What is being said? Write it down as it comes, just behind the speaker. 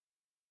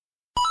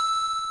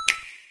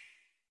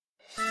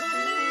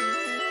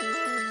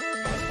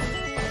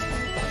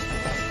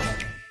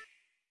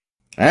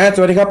ส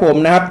วัสดีครับผม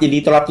นะครับยินดี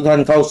ต้อนรับทุกท่า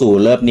นเข้าสู่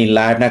เลิฟนินไ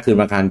ลฟ์นะคืน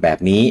วันอังคารแบบ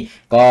นี้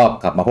ก็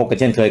กลับมาพบกัน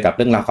เช่นเคยกับเ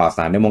รื่องราวข่าวส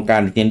ารในวงกา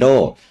ร Nintendo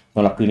ส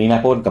ำหรับคืนนี้นะ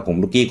พ่นกับผม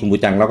ลูกี้คุณบู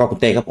จังแล้วก็คุณ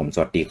เต้ครับผมส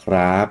วัสดีค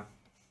รับ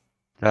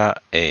ก็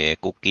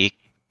กุ๊กกิ๊ก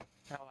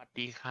สวัส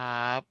ดีค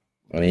รับ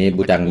วันนี้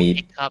บูทำไมต้องกูจังมี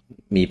กิ๊กครับ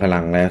มีพลั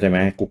งแล้วใช่ไหม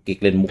กุ๊กกิ๊ก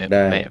เล่นมุกไม่ไ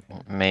ด้ไม่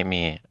ไม่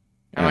มี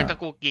ทำไมอ่าต้อง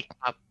กูกิ๊ก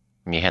ครับ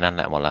มีแค่นั้นแห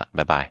ละหมดละ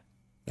บ๊ายบาย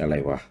อะไร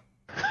วะ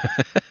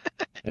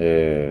เอ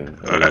อ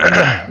เราก็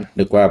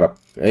นึกว่าแบบ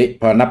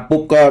พอนับปุ๊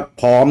บก็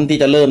พร้อมที่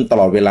จะเริ่มต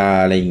ลอดเวลา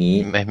อะไรอย่างนี้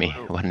ไม่มี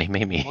วันนี้ไ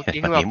ม่มี เมื่อ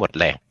กี้ วั คื น อแบนี้บหมด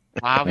แรง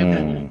ว้าว อืพี่ผ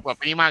มมแบบ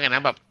นี่มากเลยน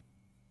ะแบบ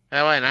อะไร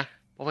ว่าไงนะ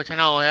โปรเฟชชั่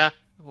นอลใช่ไหม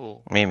โอ้โห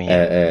ไม่มี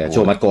โช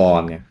ว์มัดกร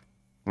เนี่ย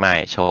ไม่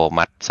โชว์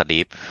มัดสลี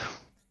ป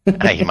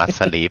ไอ้มัด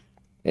สลีป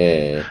เอ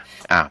อ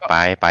ก็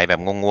ไปแบบ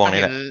ง่วงๆ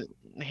นี่เห็นแหละ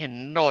เห็น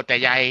โดดแต่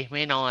ใยไ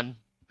ม่นอน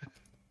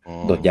อื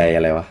โดดใหญ่อ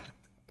ะไรวะ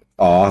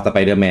อ๋อสไป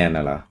เดอร์แมน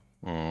น่ะเหรอ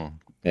ม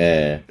เอ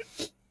อ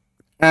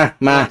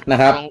มานะ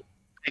ครับต้อง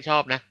ใครชอ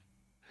บนะ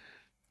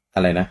อ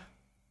ะไรนะ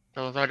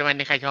ตัวสไปเดอร์แมน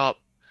นี่ใครชอบ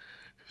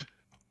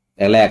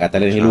แรกๆอาจจะ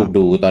เล่นให้ลูก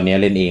ดูตอนนี้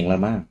เล่นเองแล้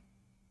วมั้ง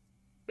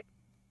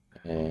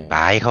เออไป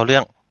เข้าเรื่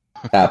อง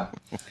ครับ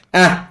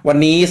วัน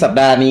นี้สัป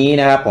ดาห์นี้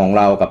นะครับของ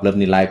เรากับเริ่ม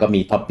นิไลก็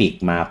มีท็อปิก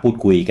มาพูด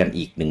คุยกัน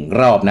อีกหนึ่ง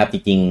รอบนะครับจ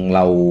ริงๆเร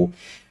า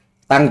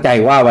ตั้งใจ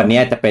ว่าวันนี้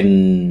จะเป็น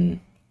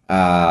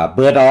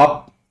Bird of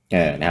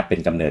นะครับเป็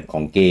นกำเนิดขอ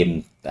งเกม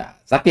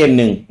สักเกม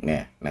หนึ่งเนี่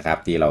ยนะครับ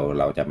ที่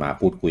เราจะมา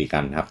พูดคุยกั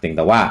นครับแ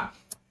ต่ว่า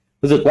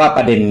รู้สึกว่าป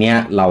ระเด็นเนี้ย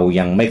เรา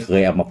ยังไม่เค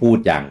ยเอามาพูด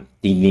อย่าง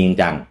จริง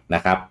ๆจังน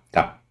ะครับ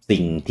กับ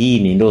สิ่งที่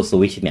Nintendo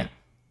Switch เนี่ย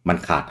มัน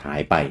ขาดหา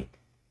ยไป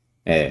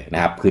นะ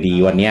ครับคือดี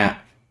วันเนี้ย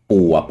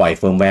ปู่ปล่อย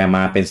เฟิร์มแวร์ม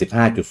าเป็น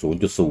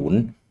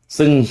 15.0.0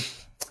 ซึ่ง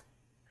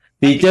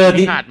ฟีเจอร์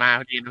ที่ขาดมา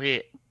พอดีนะพี่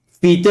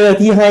ฟีเจอร์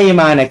ที่ให้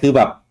มาเนี่ยคือแ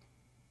บบ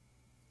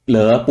เหร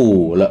อปู่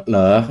เหร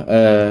อ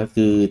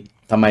คือ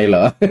ทำไมเหร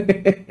อ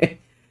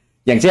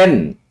อย่างเช่น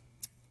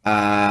อ่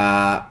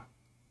า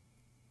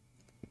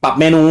ปรับ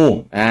เมนู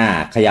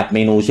ขยับเม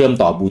นูเชื่อม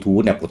ต่อบลูทู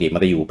ธเนี่ยปกติมั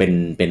นจะอยู่เ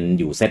ป็น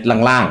อยู่เซต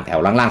ล่างๆแถว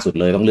ล่างๆสุด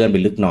เลยต้องเลื่อนไป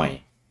ลึกหน่อย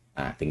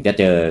ถึงจะ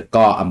เจอ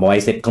ก็เอาไว้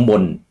เซตข้างบ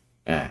น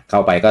เข้า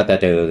ไปก็จะ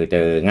เจ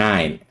อง่า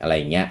ยอะไร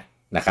อย่างเงี้ย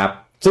นะครับ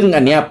ซึ่ง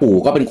อันเนี้ยปู่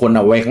ก็เป็นคนเ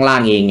อาไว้ข้างล่า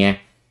งเองไง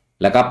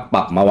แล้วก็ป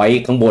รับมาไว้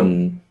ข้างบน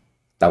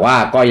แต่ว่า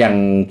ก็ยัง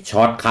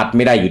ช็อตคัทไ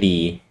ม่ได้อยู่ดี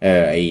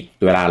ไอ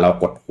เวลาเรา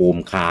กดโฮม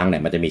ค้างเนี่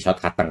ยมันจะมีช็อต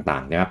คัทต่า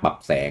งๆใช่ไหมปรับ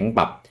แสงป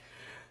รับ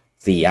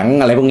เสียง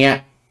อะไรพวกเนี้ย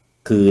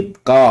คือ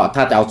ก็ถ้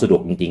าจะเอาสะดว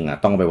กจริง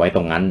ๆต้องไปไว้ต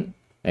รงนั้น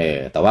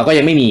แต่ว่าก็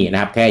ยังไม่มีนะ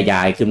ครับแค่ย้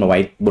ายขึ้นมาไว้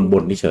บ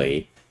นเฉย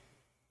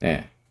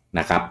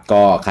นะครับ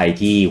ก็ใคร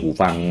ที่หู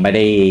ฟังไม่ไ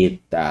ด้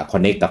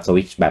connect กับส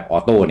วิตช์แบบออ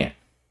โต้เนี่ย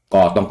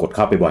ก็ต้องกดเ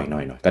ข้าไปบ่อยหน่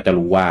อยก็จะ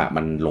รู้ว่า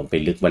มันลงไป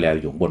ลึกไปแล้ว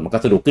อยู่บนมันก็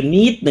สะดวกขึ้น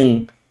นิดนึง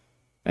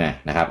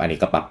นะครับอันนี้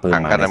ก็ปรับเพิ่มต่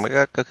างมากันนะมัน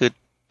ก็คือ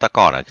แต่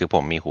ก่อนคือผ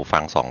มมีหูฟั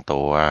ง2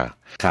 ตัว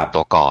ครับ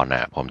ตัวก่อน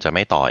ผมจะไ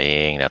ม่ต่อเอ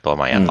งแต่ตัวใ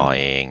หม่ต่อ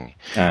เอง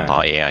ต่อ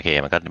เองโอเค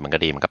มันก็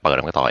ดีมันก็เปิด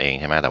มันก็ต่อเอง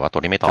ใช่ไหมแต่ว่าตั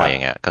วที่ไม่ต่อเอง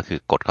ก็คือ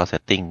กดเข้าเซ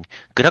ตติ้ง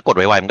คือถ้ากด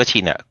ไวๆมันก็ชิ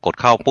นกด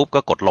เข้าปุ๊บ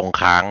ก็กดลง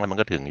ค้างแล้วมัน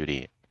ก็ถึงอยู่ดี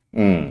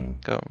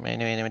ก็ไม่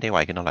ได้ไว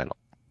ขึ้นเท่าไหร่หรอก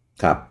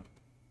ครับ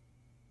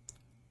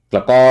แ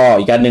ล้วก็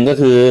อีกการหนึ่งก็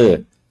คือ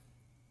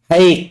ให้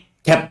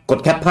กด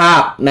แคปภา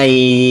พใน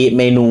เ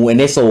มนู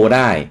NSO ไ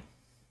ด้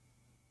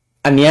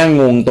อันนี้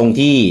งงตรง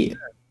ที่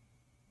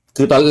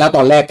คือต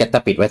อนแรกจะ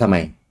ปิดไว้ทำไม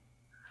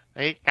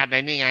การได้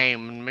นี่ไง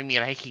มันไม่มีอ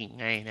ะไรให้ขิง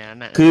ไงนั่น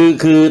น่ะ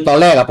คือตอน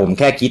แรกผม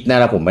แค่คิดนะ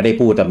แล้วผมไม่ได้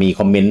พูดแต่มี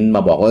คอมเมนต์ม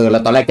าบอกว่าแล้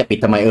วตอนแรกจะปิด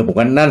ทำไมผม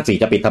ก็นั่นสิ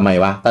จะปิดทำไม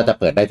วะถ้าจะ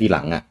เปิดได้ทีห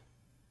ลัง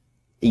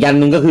อีกอัน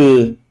หนึ่งก็คือ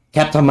แค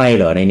ปทำไมเ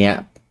หรอในเนี้ย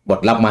บท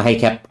รับมาให้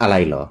แคปอะไร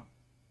เหรอ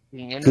อ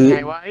ย่างเงี้ยไ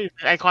งว่า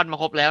ไอคอนมา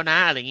ครบแล้วนะ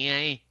อะไรเงี้ย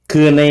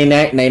คือใ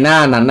นหน้า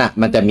นั้น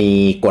มันจะมี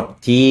กด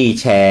ที่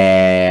แช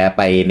ร์ไ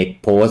ปใน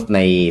โพสต์ใน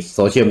โซ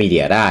เชียลมีเดี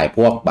ยได้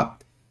พวกแบบ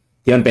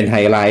ที่มันเป็นไฮ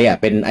ไลท์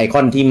เป็นไอค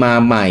อนที่มา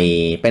ใหม่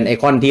เป็นไอ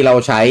คอนที่เรา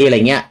ใช้อะไร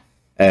เงี้ย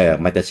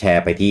มันจะแช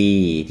ร์ไปที่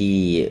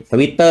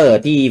Twitter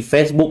ที่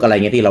Facebook อะไรเ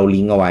งี้ยที่เรา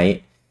ลิงก์เอาไว้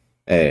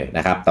น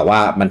ะครับแต่ว่า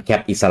มันแค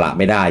ปอิสระ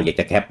ไม่ได้อยาก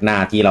จะแคปหน้า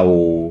ที่เร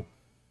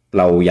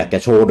าอยากจะ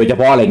โชว์โดยเฉ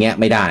พาะอะไรเงี้ย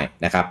ไม่ได้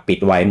นะครับปิด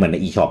ไว้เหมือนใน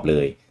eShop เล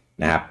ย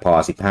นะครับพอ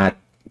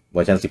15เว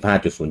อร์ชัน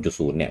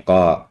 15.0.0 เนี่ยก็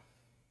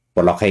ปล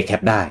ดล็อกให้แค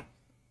ปได้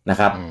นะ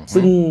ครับ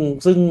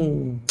ซึ่ง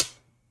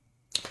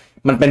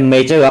มันเป็นเม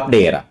เจอร์อัปเด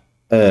ต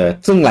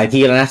ซึ่งหลายที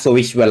แล้วนะ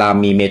Switch เวลา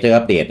มีเมเจอร์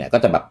อัปเดตเนี่ยก็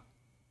จะแบบ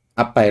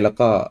อัปไปแล้ว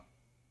ก็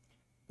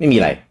ไม่มี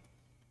อะไร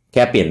แ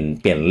ค่เป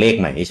ลี่ยนเลข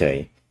ใหม่เฉย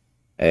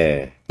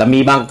แต่มี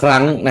บางครั้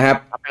งนะครับ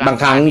บาง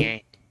ครั้ง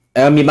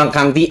มีบางค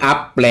รั้งที่อัพ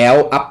แล้ว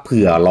อัพเ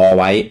ผื่อรอ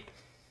ไว้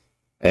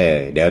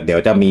เดี๋ยว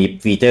จะมี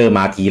ฟีเจอร์ม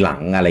าทีหลั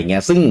งอะไรเงี้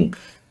ยซึ่ง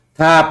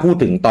ถ้าพูด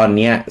ถึงตอน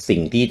นี้สิ่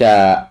งที่จะ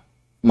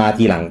มา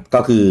ทีหลัง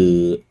ก็คือ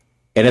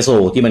NSO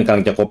ที่มันกำ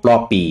ลังจะครบรอ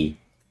บปี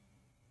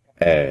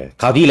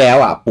คราวที่แล้ว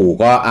ปู่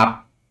ก็อัพ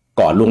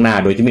ก่อนล่วงหน้า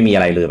โดยที่ไม่มีอ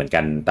ะไรเลยเหมือนกั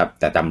น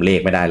แต่จำเลข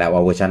ไม่ได้แล้วว่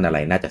าเวอร์ชันอะไร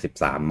น่าจะ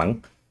13มั้ง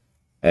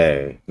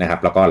นะครับ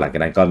แล้วก็หลังจา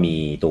กนั้นก็มี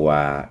ตัว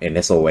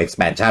NSO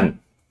expansion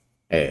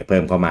เพิ่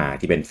มเข้ามา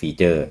ที่เป็นฟี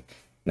เจอร์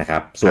นะครั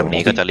บส่วน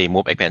นี้ก็จะ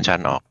remove expansion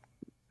ออก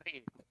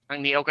ทา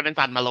งนี้เอากระดาน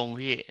สั่นมาลง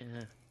พี่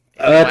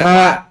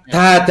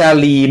ถ้าจะ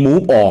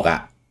remove ออก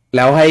แ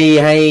ล้ว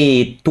ให้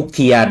ทุกเ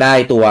ทียร์ได้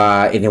ตัว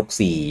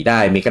N64 ได้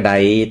เมกะได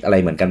ท์อะไร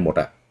เหมือนกันหมด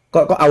อ่ะ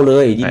ก็เอาเล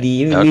ยดี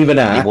ๆไม่มีปัญ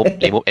หารี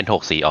มูฟ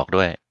N64 ออก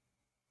ด้วย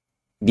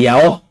เดี๋ยว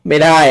ไม่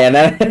ได้อ่ะ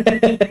นะ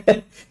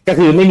ก็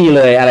คือไม่มีเ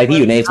ลยอะไรที่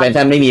อยู่ใน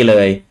expansion ไม่มีเล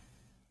ย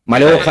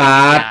Mario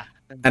Kart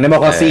Animal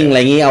Crossing อะไร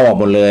งี้เอาออก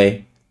หมดเลย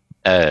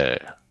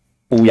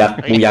ปูอ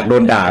ยากโด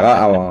นด่าก็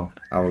เอ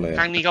าเลย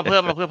ครั้งนี้ก็เพิ่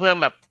มมาเพื่อเพิ่ม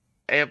แบบ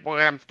โปรแ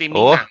กรมสตรีม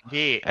มิ่งหนัง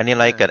ที่อันนี้อะ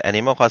ไรเกิด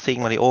Animal Crossing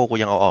Mario กู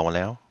ยังเอาออกมาแ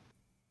ล้ว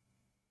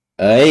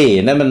เอ้ย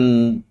นั่น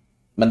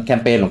มันแค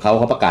มเปญของเขา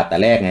ประกาศแต่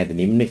แรกไงแต่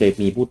นี้ไม่เคย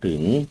มีพูดถึ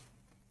ง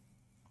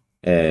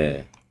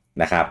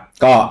นะครับ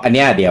ก็อันเ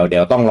นี้ยเดี๋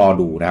ยวต้องรอ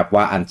ดูนะครับ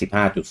ว่าอัน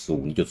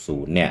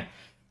 15.0.0 เนี่ย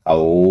เขา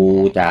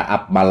จะอั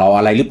พมารอ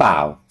อะไรหรือเปล่า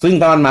ซึ่ง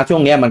ตอนมาช่ว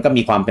งนี้มันก็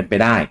มีความเป็นไป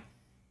ได้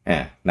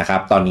นะครั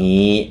บตอน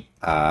นี้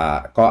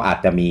ก็อาจ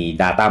จะมี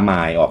Data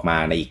Mine ออกมา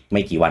ในอีกไ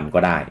ม่กี่วันก็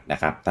ได้นะ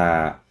ครับ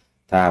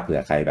ถ้าเผื่อ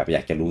ใครแบบอย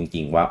ากจะรู้จ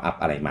ริงๆว่าอัพ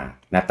อะไรมา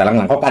นะแต่ห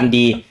ลังๆเขากัน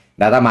ดี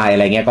Data Mine อะ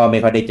ไรเงี้ยก็ไม่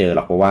ค่อยได้เจอหร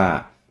อกเพราะว่า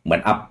เหมือ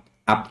นอั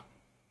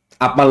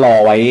พมารอ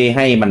ไว้ใ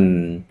ห้มัน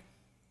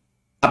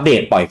อัปเด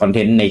ตปล่อยคอนเท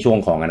นต์ในช่วง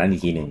ของอันนั้นอี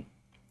กทีหนึ่ง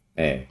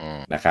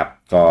นะครับ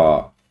ก็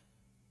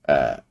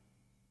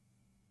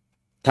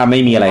ถ้าไม่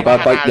มีอะไรก็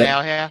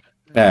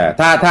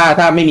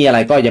ถ้าไม่มีอะไร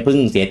ก็อย่าเพิ่ง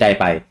เสียใจ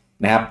ไป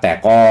นะครับแต่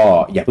ก็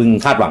อย่าเพิ่ง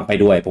คาดหวังไป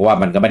ด้วยเพราะว่า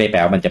มันก็ไม่ได้แปล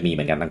ว่ามันจะมีเห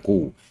มือนกันทั้ง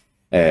คู่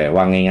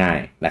ว่าง่าย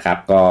ๆนะครับ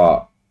ก็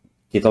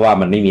คิดว่า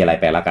มันไม่มีอะไร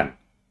แปลแล้วกัน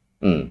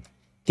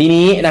ที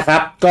นี้นะครั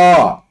บก็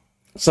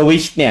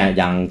Switch เนี่ย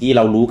อย่างที่เ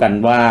รารู้กัน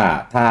ว่า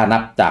ถ้านั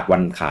บจากวั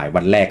นขาย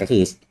วันแรกก็คื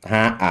อ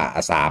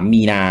3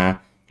 มีนา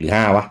หรือ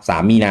5วะ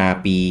3 มีนา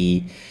ปี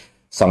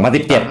2017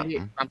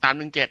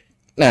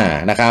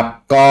 3317นะครับ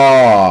ก็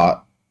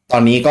ตอ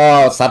นนี้ก็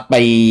ซัดไป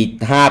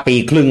5 ปี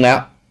ครึ่งแล้ว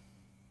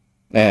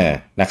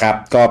นะครับ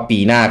ก็ปี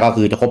หน้าก็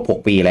คือจะครบ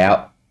6 ปีแล้ว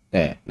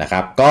นะครั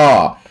บก็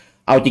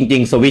เอาจริ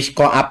งๆ Switch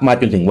ก็อัพมา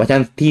จนถึงเวอร์ชั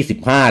นที่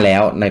15แล้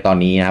วในตอน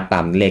นี้นะครับตา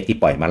มเลขที่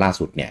ปล่อยมาล่า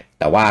สุดเนี่ย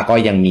แต่ว่าก็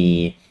ยังมี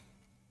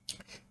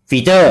ฟี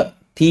เจอร์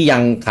ที่ยั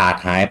งขาด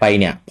หายไป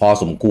เนี่ยพอ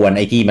สมควรไ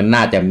อ้ที่มัน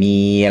น่าจะมี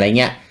อะไร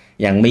เงี้ย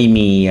ยังไม่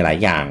มีหลาย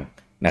อย่าง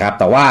นะครับ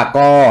แต่ว่า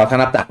ก็ถ้า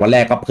นับจากวันแร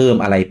กก็เพิ่ม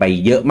อะไรไป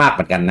เยอะมากเห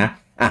มือนกันนะ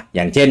อ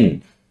ย่างเช่น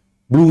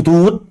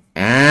Bluetooth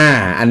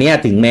อันเนี้ย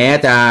ถึงแม้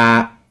จะ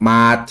มา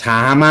ช้า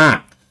มาก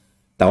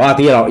แต่ว่า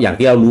อย่าง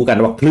ที่เรารู้กัน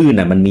ว่าคลื่น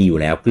น่ะมันมีอยู่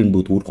แล้วคลื่นบลู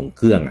ทูธของเ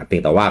ครื่องเพีย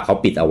งแต่ว่าเขา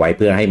ปิดเอาไว้เ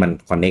พื่อให้มัน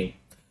คอนเนค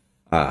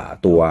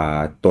ตั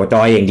วจ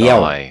อยอย่างเดียว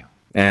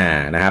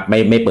นะครับ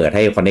ไม่เปิดใ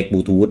ห้คอนเนคบลู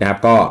ทูธนะครับ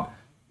ก็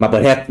มาเปิ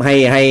ด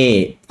ให้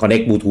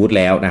connect Bluetooth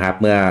แล้วนะครับ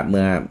เมื่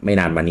อไม่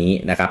นานมานี้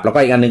นะครับแล้วก็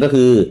อีกอันนึงก็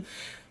คือ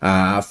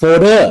โฟล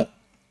เดอร์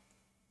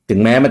ถึง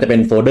แม้มันจะเป็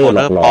นโฟลเดอร์หล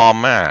อกปลอม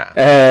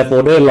โฟ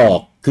ลเดอร์หลอ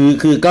ก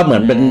คือก็เหมือ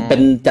นเป็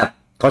นจัด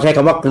เขาใช้ค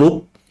ำว่ากรุ๊ป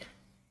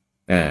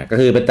ก็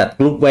คือเป็นจัดก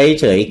รุ๊ปไว้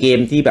เฉยเกม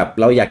ที่แบบ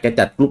เราอยากจะ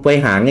จัดกรุ๊ปไว้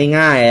หา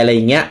ง่ายๆอะไรอ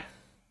ย่างเงี้ย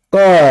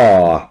ก็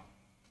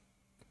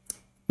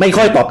ไม่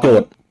ค่อยตอบโจ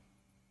ทย์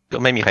ก็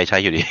ไม่มีใครใช้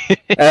อยู่ดี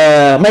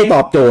ไม่ต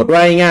อบโจทย์ว่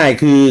าง่าย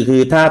คื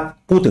อถ้า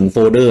พูดถึงโฟ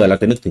ลเดอร์เรา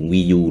จะนึกถึง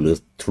Wii U หรือ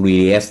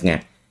 3DS ไง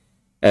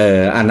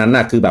อันนั้น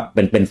น่ะคือแบบ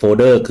เป็นโฟล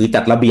เดอร์คือ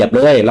จัดระเบียบเ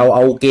ลยเราเอ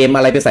าเกมอ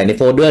ะไรไปใส่ในโ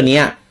ฟลเดอร์เนี้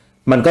ย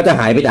มันก็จะ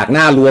หายไปจากห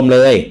น้ารวมเล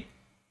ย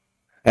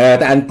แ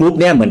ต่อันกรุ๊ป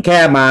เนี้ยเหมือนแค่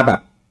มาแบบ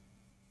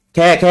แ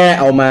ค่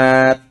เอามา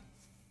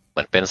เห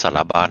มือนเป็นสาร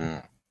บัญ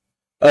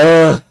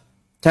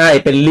ใช่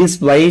เป็นลิส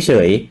ต์ไว้เฉ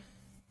ย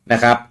นะ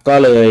ครับก็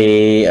เลย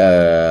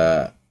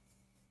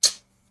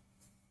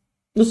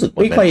รู้สึก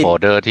ไม่ค่อยโฟล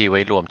เดอร์ที่ไ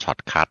ว้รวมช็อต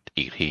คัท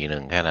อีกทีหนึ่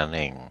งแค่นั้นเ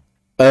อง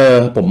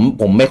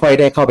ผมไม่ค่อย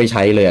ได้เข้าไปใ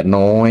ช้เลย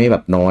น้อยแบ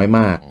บน้อยม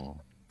าก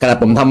ขณะ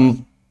ผม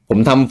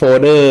ทำโฟล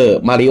เดอร์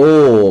มาริโอ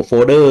โฟ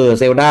ลเดอร์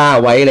เซลดา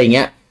ไว้อะไรเ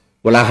งี้ย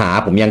เวลาหา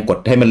ผมยังกด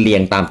ให้มันเรีย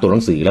งตามตัวหนั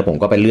งสือแล้วผม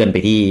ก็ไปเลื่อนไป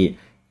ที่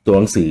ตัวห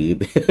นังสือ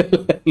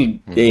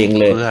เอง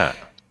เลย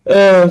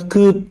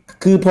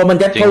คือพอมัน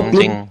จะเข้าก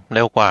ลุ่มเ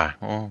ร็วกว่า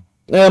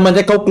มันจ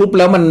ะเข้ากลุ่ม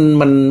แล้ว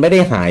มันไม่ได้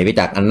หายไป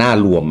จากอันหน้า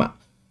รวมอ่ะ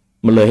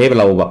มันเลยให้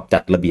เราแบบจั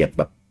ดระเบียบ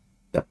แบบ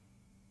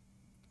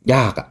ย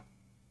ากอ่ะ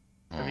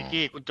พี่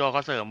กี้คุณโจเข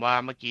าเสริมว่า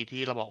เมื่อกี้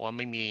ที่เราบอกว่าไ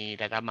ม่มี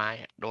Data Mine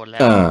โดนแล้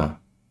ว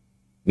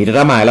มี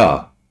Data Mine แล้วเหรอ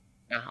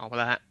ออกมา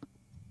แล้วฮะ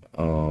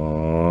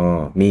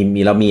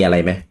มีแล้วมีอะไร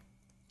ไหม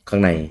ข้า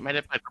งในไม่ไ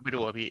ด้เปิดเข้าไปดู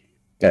อ่ะพี่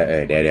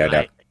เ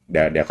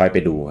ดี๋ยวค่อยไป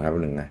ดูครับ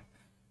นึงนะ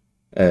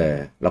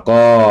แล้วก็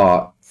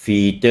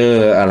ฟีเจอ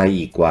ร์อะไร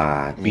อีกว่า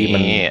มี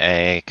ไอ้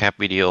แคป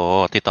วิดีโอ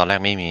ที่ตอนแรก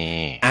ไม่มี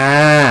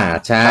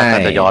ใช่ถ้า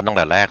จะย้อนตั้งแ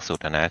ต่แรกสุด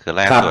นะคือแ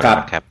รกสุด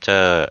แคปเจอ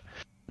ร์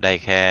ได้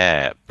แค่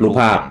รูป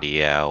ภาพอย่างเดี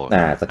ยวแ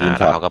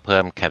ล้วเขาก็เพิ่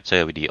มแคปเจอ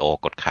ร์วิดีโอ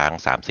กดค้าง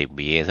30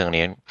 วิซึ่ง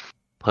นี้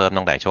เพิ่ม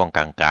ตั้งแต่ช่วงก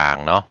ลาง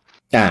ๆเนาะ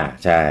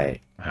ใช่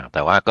แ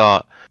ต่ว่าก็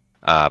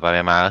ไป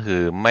มาก็คื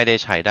อไม่ได้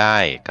ใช้ได้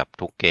กับ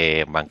ทุกเก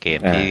มบางเกม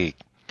ที่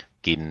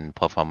กิน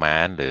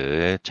performance หรือ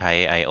ใช้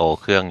I/O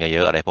เครื่องเยอ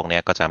ะๆอะไรพวกนี้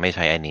ก็จะไม่ใ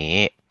ช้อันนี้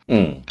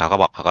เขาก็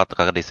บอกเขา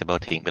ก็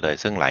disable ทิ้งไปเลย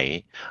ซึ่งหลาย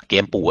เก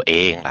มปู่เอ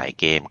งหลาย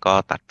เกมก็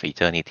ตัดฟีเ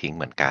จอร์นี้ทิ้งเ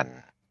หมือนกัน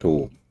ถู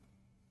ก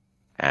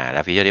แ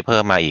ล้วฟีเจอร์ที่เพิ่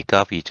มมาอีกก็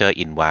ฟีเจอร์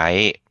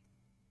invite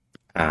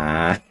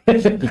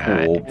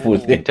พูด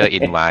ฟีเจอร์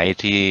invite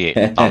ที่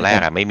ตอนแรก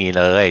ไม่มี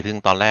เลยซึ่ง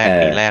ตอนแรก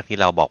ปีแรกที่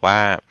เราบอกว่า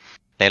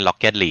เล่น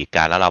Rocket League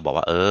กันแล้วเราบอก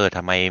ว่าท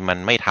ำไมมัน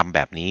ไม่ทำแบ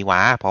บนี้ว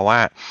ะเพราะว่า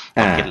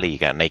Rocket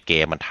League ในเก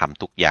มมันท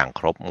ำทุกอย่าง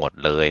ครบหมด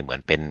เลยเหมือ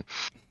นเป็น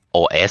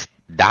OS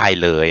ได้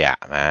เลย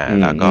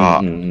แล้วก็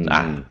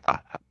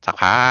สัก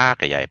พัก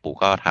ใหญ่ๆปู่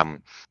ก็ท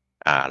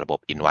ำระบบ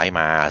Invite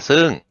มา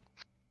ซึ่ง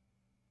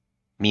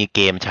มีเก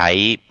มใช้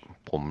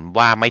ผม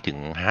ว่าไม่ถึง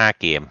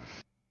5 เกม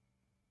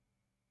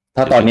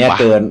ถ้าตอนนี้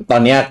เกินตอ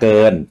นนี้เกิ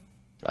น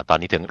แ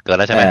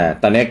ล้วใช่ไหม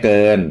ตอนนี้เ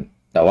กิน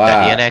แต่ว่า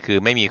นี้แน่คือ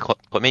ไม่มี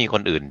ค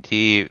นอื่น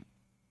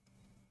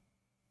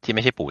ที่ไ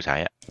ม่ใช่ปู่ใช้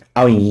เอ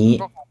าอย่างนี้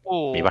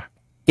มีปะ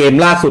เกม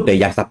ล่าสุดแต่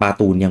อยากสปา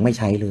ตูนยังไม่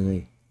ใช้เลย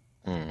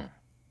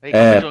ไป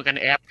ชวนกัน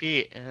แอปพี่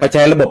ไปใ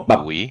ช้ระบบแบ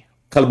บ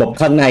ระบบ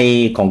ข้างใน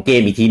ของเก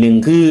มอีกทีนึง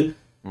คือ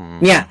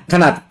เนี่ยข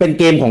นาดเป็น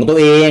เกมของตัว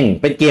เอง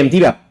เป็นเกม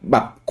ที่แบ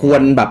บคว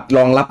รแบบร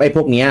องรับไอ้พ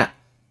วกเนี้ย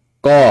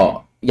ก็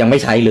ยังไม่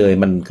ใช้เลย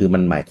มั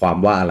นหมายความ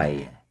ว่าอะไร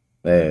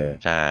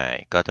ใช่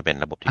ก็จะเป็น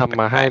ระบบทำ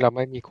มาให้เราไ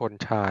ม่มีคน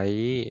ใช้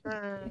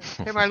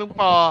ใช่ไหมลุง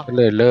ปอเ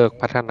ลยเลิก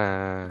พัฒนา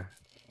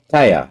ใ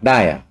ช่ได้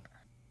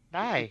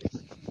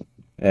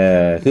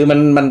คือ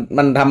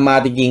มันทำมา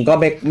จริงๆก็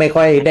ไม่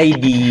ค่อยได้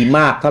ดีม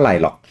ากเท่าไหร่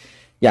หรอก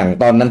อย่าง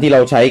ตอนนั้นที่เร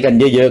าใช้กัน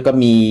เยอะๆก็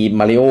มี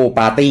Mario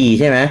Party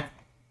ใช่ไหม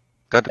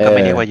ก็ไ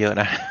ม่เรียกว่าเยอะ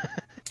นะ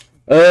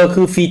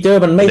คือฟีเจอ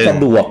ร์มันไม่สะ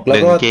ดวกแล้ว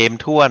ก็เกม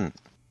ท่วน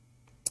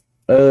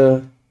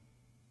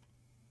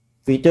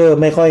ฟีเจอร์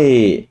ไม่ค่อย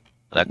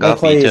แล้วก็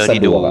ฟีเจอร์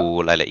ที่ดู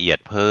รายละเอียด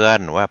เพื่อน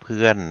ว่าเ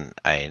พื่อน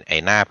ไอ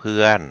หน้าเ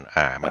พื่อน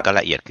มันก็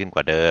ละเอียดขึ้นก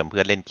ว่าเดิมเพื่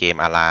อนเล่นเกม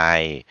อะไร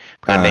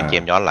เพื่อนเล่นเก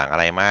มย้อนหลังอะ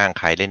ไรมั่ง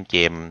ใครเล่นเก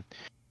ม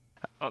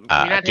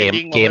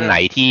เกมไหน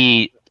ที่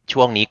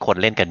ช่วงนี้คน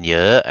เล่นกันเย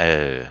อะ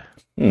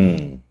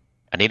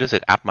อันนี้รู้สึ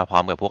กอัพมาพร้อ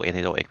มกับพวก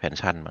Nintendo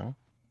Expansion มั้ง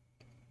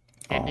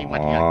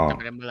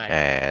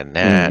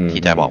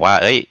ที่จะบอกว่า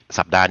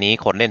สัปดาห์นี้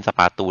คนเล่นสป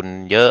าตูน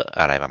เยอะ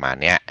อะไรประมาณ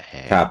เนี้ย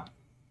ครับ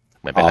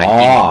เหมือนเป็นแรง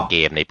กิ้งของเก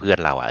มในเพื่อน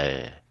เรา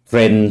เทร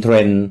น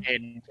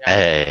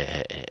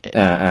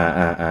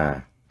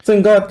ซึ่ง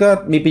ก็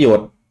มีประโยช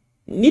น์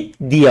นิด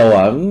เดียว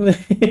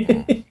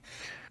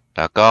แ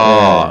ล้วก็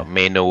เม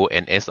นู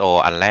NSO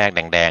อันแรกแ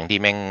ดงๆที่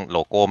แม่งโล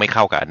โก้ไม่เ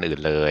ข้ากับอันอื่น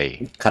เลย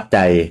ขัดใจ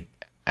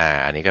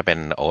อันนี้ก็เป็น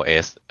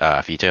OS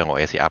ฟีเจอร์ของ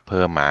OS ที่อัพเ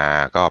พิ่มมา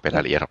ก็เป็นรา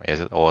ยละเอียดของ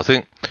NSO ซึ่ง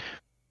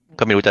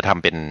ก็ไม่รู้จะท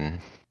ำเป็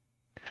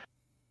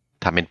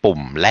นปุ่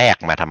มแรก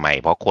มาทำไม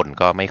เพราะคน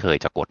ก็ไม่เคย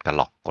จะกดกัน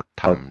หรอกกด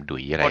ทำดุ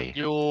ยอะไร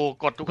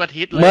กดทุกอา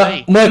ทิตย์เลย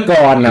เมื่อ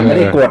ก่อนไม่ไ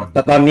ด้กดแ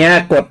ต่ตอนนี้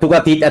กดทุกอ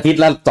าทิตย์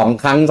ละ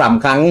2 ครั้ง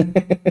 3 ครั้ง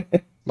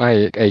ไม่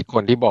ไอค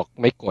นที่บอก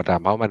ไม่กด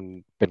เพราะมัน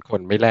เป็นคน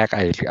ไม่แลก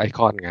ไอค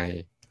อนไง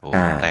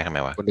แลกทำไม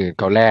วะคนอื่น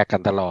เขาแลกกั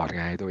นตลอด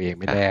ไงตัวเอง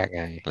ไม่แลก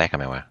ไงแลกทำ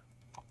ไมวะ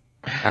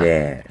แย่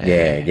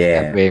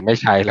ตัวเองไม่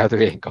ใช้แล้วตั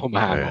วเองก็ม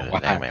าบอกว่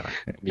า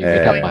มีไม่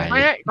ทำไมไ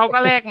ม่เขาก็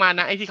แลกมา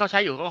นะไอที่เขาใช้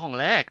อยู่ก็ของ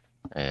แลก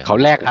เขา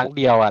แลกครั้ง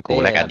เดียวกู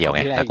แลกอันเดียวไ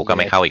งแต่กูก็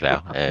ไม่เข้าอีกแล้ว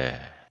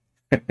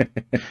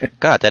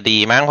ก็อาจจะดี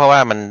มั้งเพราะว่า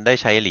มันได้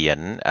ใช้เหรียญ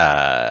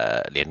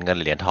เงิน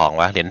เหรียญทอง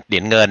วะเหรี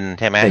ยญเงิน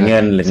ใช่ไหม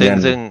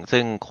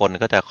ซึ่งคน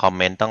ก็จะคอมเ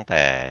มนต์ตั้งแ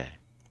ต่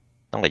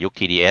ยุค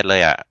TDS เล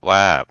ยว่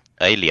า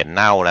เหรียญเ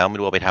น่าแล้วไม่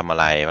รู้ไปทำอะ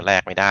ไรแล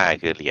กไม่ได้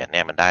คือเหรียญเ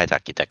นี่ยมันได้จา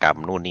กกิจกรรม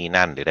นู่นนี่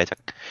นั่นหรือได้จาก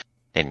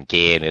เล่นเก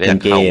มหรือได้จา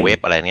กเข้าเว็บ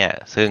อะไรเนี่ย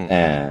ซึ่ง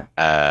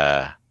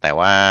แต่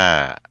ว่า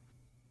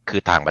คื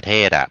อต่างประเท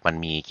ศมัน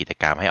มีกิจ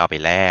กรรมให้เอาไป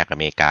แลกอ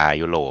เมริกา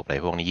ยุโรปอะไร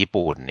พวกนี้ญี่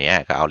ปุ่นเนี่ย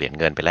ก็เอาเหรียญ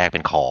เงินไปแลกเป็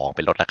นของเ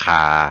ป็นลดราค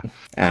า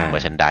เมอ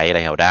ร์แชนไดส์อะไร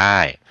เขาได้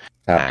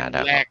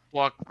แลกพ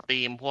วก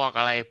ธีมพวก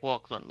อะไรพวก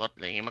ส่วนลดอ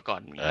ะไรอย่างงี้มาก่อ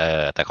น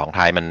แต่ของไท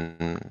ยมัน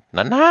น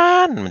า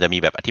นๆมันจะมี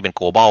แบบที่เป็น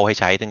global ให้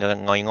ใช้ซึ่งก็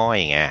ง่อย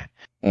ๆไง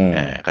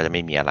ก็จะไ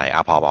ม่มีอะไร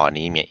พออัน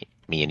นี้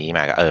มีอันนี้ม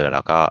าก็แ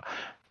ล้วก็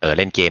เ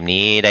ล่นเกม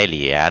นี้ได้เห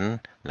รียญ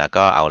แล้ว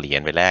ก็เอาเหรีย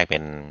ญไปแลกเป็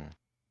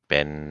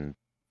น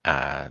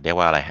เรียก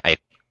ว่าอะไร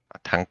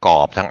ทั้งกร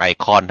อบทั้งไอ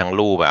คอนทั้ง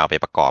รูปเอาไป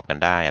ประกอบกัน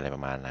ได้อะไรปร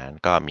ะมาณนั้น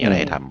ก็มีอะไร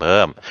ให้ทำเ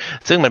พิ่ม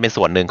ซึ่งมันเป็น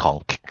ส่วนหนึ่ง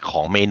ข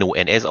องเมนู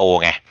NSO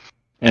ไง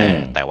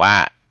แต่ว่า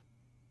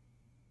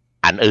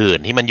อันอื่น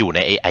ที่มันอยู่ใน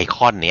ไอค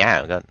อนเนี้ย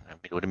ก็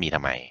ไม่รู้จะมีท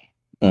ำไม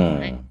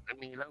มัน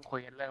มีเรื่องคุย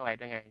เรื่องอะไร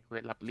ด้วยไงคุย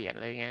รับเหรียญอ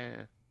ะไรเงี้ย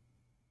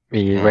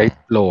มีไว้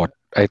โหลด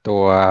ไอตั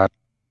ว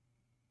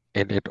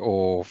NSO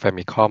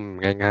Famicom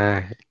ง่า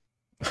ย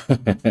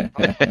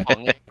ๆของ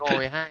เงินโก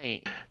ยให้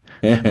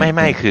ไ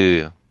ม่คือ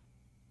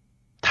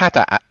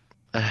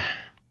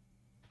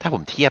ถ้าผ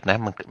มเทียบนะ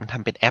มันท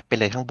ำเป็นแอปไป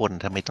เลยข้างบน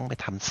ทำไมต้องไป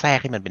ทำแทรก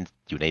ให้มันเป็น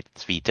อยู่ใน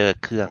ฟีเจอร์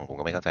เครื่องผม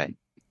ก็ไม่เข้าใจ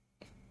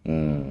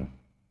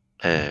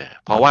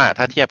เพราะว่า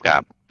ถ้าเทียบกั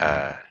บ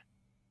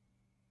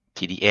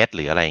TDS ห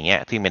รืออะไรเงี้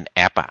ยซึ่งเป็นแอ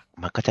ป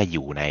มันก็จะอ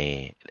ยู่ใน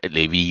ห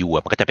รือ VU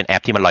มันก็จะเป็นแอ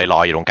ปที่มันลอย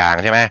ๆอยู่ตรงกลาง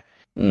ใช่ไหม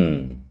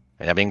แ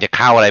ต่ยังจะเ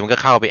ข้าอะไรมันก็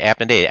เข้าไปแอป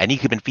นั่นเองอันนี้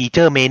คือเป็นฟีเจ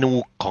อร์เมนู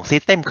ของซิ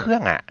สเต็มเครื่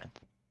อง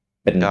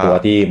เป็นตัว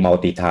ที่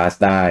multitask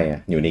ได้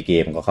อยู่ในเก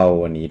มก็เข้า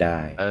วันนี้ได้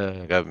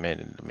ก็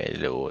ไม่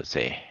รู้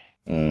สิ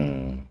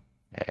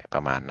ปร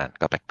ะมาณนั้น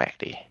ก็แปลก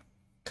ๆดี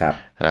ครับ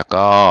แล้ว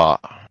ก็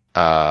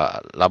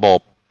ระบ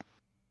บ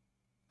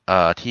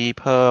ที่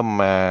เพิ่ม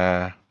มา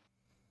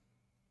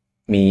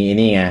มี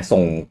นี่ไง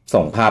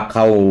ส่งภาพเ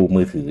ข้า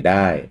มือถือไ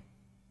ด้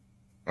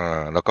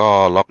แล้วก็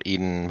ล็อกอิ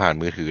นผ่าน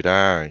มือถือไ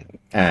ด้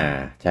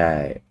ใช่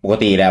ปก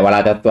ติแหละเวลา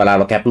เ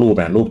ราแคปรูป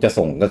นะรูปจะ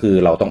ส่งก็คือ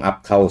เราต้องอัพ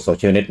เข้าโซเ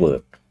ชียลเน็ตเวิร์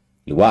ก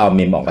หรือว่าเอาเ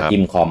มมออกมา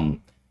จิ้มคอม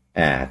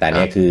แต่เ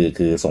นี้ย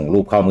คือส่งรู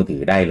ปเข้ามือถื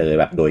อได้เลย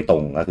แบบโดยตร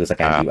งก็คือสแ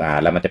กน QR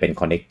แล้วมันจะเป็น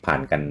คอนเนคผ่า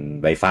นกัน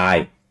Wi-Fi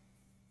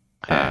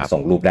ส่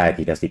งรูปได้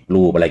ทีละ10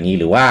 รูปอะไรงี้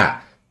หรือว่า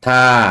ถ้า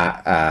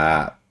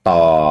ต่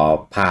อ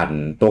ผ่าน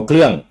ตัวเค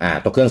รื่อง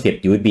ตัวเครื่องเสียบ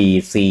USB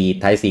C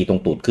Type C ตร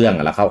งตูดเครื่อง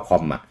แล้วเข้าคอ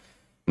ม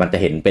มันจะ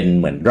เห็นเป็น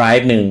เหมือนไดร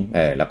ฟ์นึง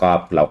แล้วก็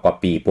เราก็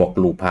ปีพวก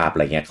รูปภาพอะไ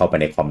รเงี้ยเข้าไป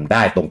ในคอมไ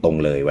ด้ตรง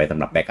ๆเลยไว้สำ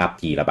หรับแบ็กอัพ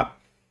ทีละแบบ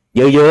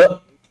เยอะ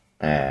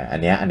ๆอัน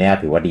เนี้ย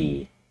ถือว่าดี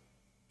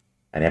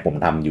อันเนี้ยผม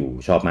ทำอยู่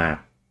ชอบมาก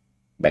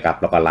แบ็กอัพ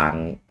แล้วก็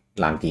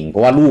ล้างทิ้งเพร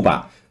าะว่ารูป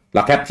เร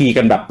าแคปที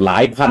กันแบบหลา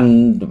ยพัน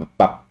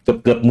แบบ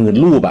เกือบหมื่น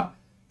รูป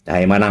ใ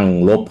ห้มานั่ง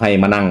ลบให้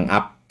มานั่งอั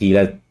พทีล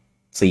ะ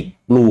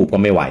10 รูปก็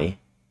ไม่ไหว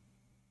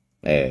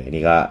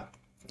นี่ก็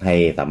ให้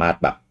สามารถ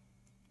แบบ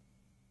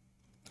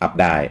อัพ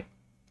ได้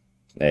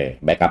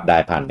แบ็กอัพได้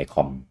ผ่านในค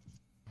อม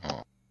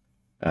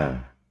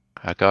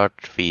แล้วก็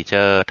ฟีเจ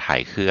อร์ถ่า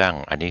ยเครื่อง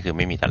อันนี้คือไ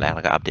ม่มีแต่แรกแ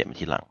ล้วก็อัปเดตมา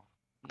ทีหลัง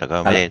แต่ก็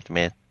ไ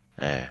ม่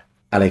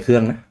อะไรเครื่อ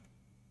งนะ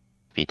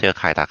ฟีเจอร์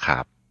คลายตาขา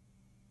บ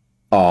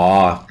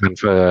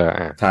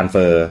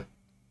transfer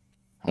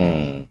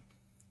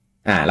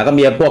แล้วก็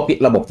มีพวก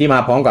ระบบที่มา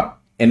พร้อมกับ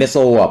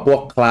NSO พว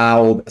ก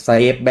Cloud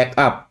Safe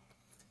Backup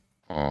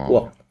พว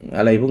ก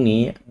อะไรพวก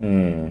นี้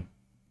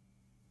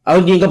เอา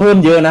จริงก็เพิ่ม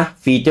เยอะนะ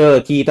ฟีเจอร์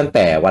ที่ตั้งแ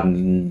ต่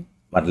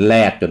วันแร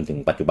กจนถึง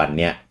ปัจจุบัน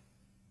เนี้ย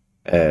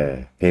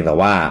เพียงแต่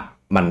ว่า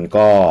มัน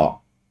ก็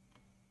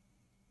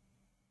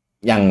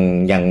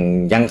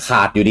ยังข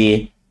าดอยู่ดี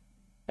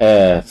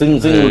ซึ่ง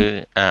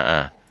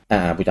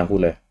ผู้จำพู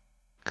ดเลย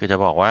คือจะ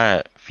บอกว่า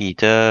ฟี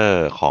เจอ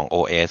ร์ของ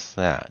OS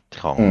น่ะ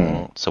ของ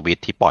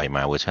Switch ที่ปล่อยม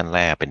าเวอร์ชันแร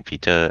กเป็นฟี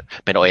เจอร์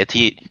เป็น OS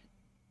ที่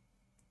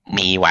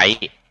มีไว้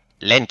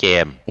เล่นเก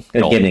มอ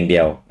ย่างเดี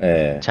ยว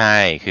ใช่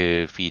คือ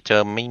ฟีเจอ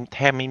ร์แท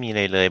บไม่มี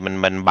เลย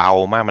มันเบา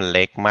มากมันเ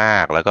ล็กมา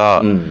กแล้วก็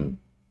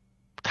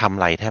ทำอ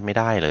ะไรแทบไม่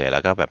ได้เลยแล้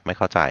วก็แบบไม่เ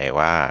ข้าใจ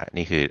ว่า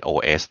นี่คือ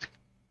OS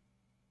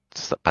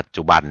ปัจ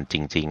จุบันจ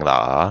ริงๆหร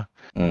อ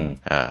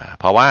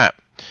เพราะว่า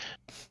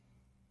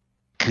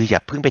คืออย่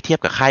าเพิ่งไปเทียบ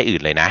กับค่ายอื่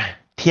นเลยนะ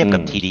เทียบกั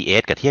บ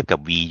TDS กับเทียบกับ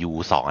VU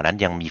 2อันนั้น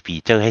ยังมีฟี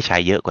เจอร์ให้ใช้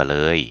เยอะกว่าเล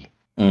ย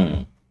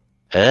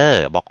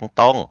บอกต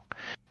รง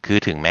ๆคือ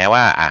ถึงแม้ว่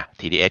า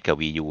TDS กับ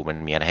VU มัน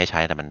มีอะไรให้ใช้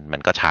แต่มั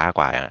นก็ช้าก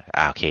ว่า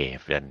โอเค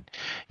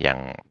อย่าง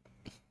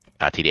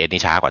TDS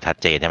นี่ช้ากว่าชัด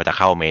เจนใช่ไหมจะ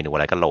เข้าเมนูอะ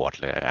ไรก็โหลด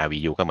เลย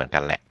VU ก็เหมือนกั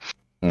นแหละ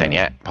แต่เ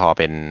นี้ยพอเ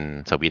ป็น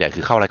สวิตช์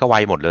คือเข้าอะไรก็ไว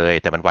หมดเลย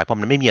แต่มันไวเพราะ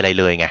มันไม่มีอะไร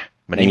เลยไง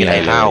มันไม่มีอะไร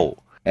เข้า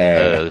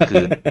คื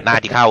อหน้า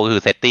ที่เข้าก็คื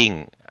อเซตติ้ง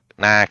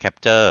หน้าแคป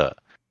เจอร์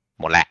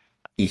หมดแหละ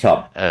eShop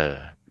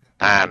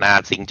หน้า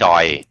ซิงจอ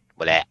ยหม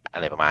ดแหละอะ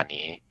ไรประมาณ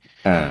นี้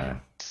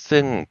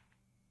ซึ่ง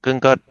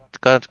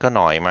ก็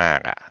น้อยมาก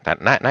แต่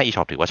หน้า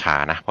eShop ถือว่าช้า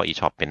นะเพราะ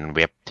eShop เป็นเ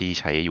ว็บที่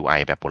ใช้ UI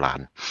แบบโบราณ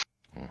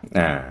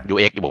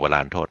UX แบบโบร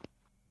าณโทษ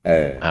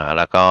แ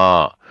ล้วก็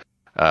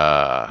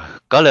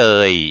ก็เล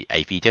ยไอ้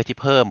ฟีเจอร์ที่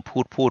เพิ่ม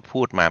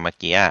พูดมาเมื่อ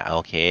กี้โอ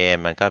เค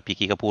มันก็พี่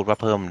กี้ก็พูดว่า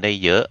เพิ่มได้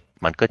เยอะ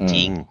มันก็จ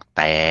ริงแ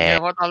ต่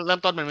เพราะตอนเริ่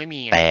มต้นมันไม่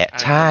มีแต่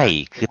ใช่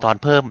คือตอน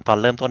เ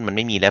ริ่มต้นมันไ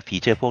ม่มีแล้วฟี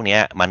เจอร์พวกนี้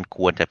มันค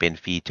วรจะเป็น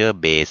ฟีเจอร์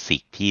เบสิ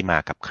กที่มา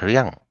กับเครื่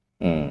อง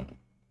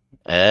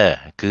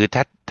คือ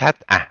ถ้า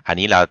อัน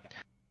นี้เรา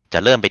จะ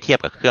เริ่มไปเทียบ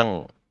กับเครื่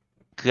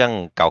อง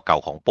เก่า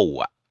ๆของปู่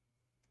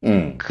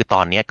คือต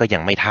อนนี้ก็ยั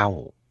งไม่เท่า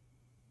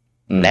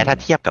และถ้า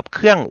เทียบกับเค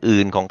รื่อง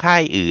อื่นของค่า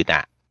ยอื่น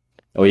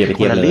อย่าไปเ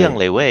ทียบเรื่อง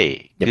เลยเว้ย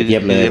คือ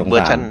เวอ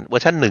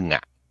ร์ชัน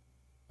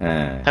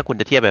1ถ้าคุณ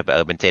จะเทียบแบบ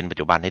เป็นเจนปัจ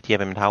จุบันให้เทียบ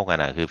ให้มันเท่ากั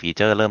นคือฟีเ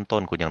จอร์เริ่มต้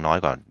นคุณยังน้อย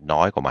ก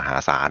ว่ามหา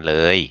ศาลเล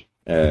ย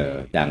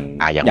อ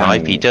ย่างน้อย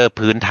ฟีเจอร์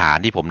พื้นฐาน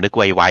ที่ผมนึก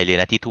ไวๆเลย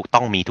นะที่ต้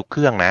องมีทุกเค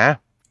รื่องนะ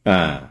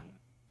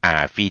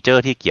ฟีเจอ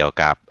ร์ที่เกี่ยว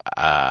กับ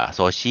โ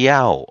ซเชีย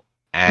ล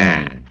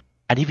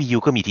อันที่ VU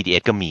ก็มี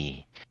TDS ก็มี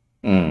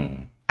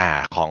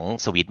ของ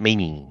สวิตไม่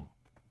มี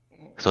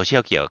โซเชีย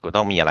ลเกี่ยวก็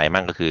ต้องมีอะไร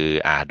มั่งก็คือ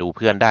ดูเ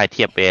พื่อนได้เ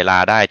ทียบเวลา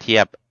ได้เที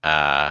ย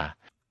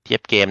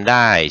บเกมไ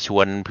ด้ช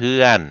วนเพื่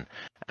อน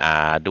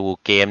ดู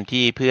เกม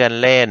ที่เพื่อน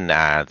เล่น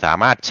สา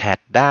มารถแชท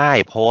ได้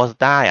โพสต์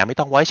ได้ไม่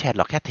ต้อง voice chat ห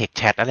รอกแค่ text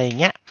chat อะไรอย่าง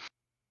เงี้ย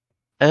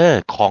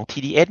ของ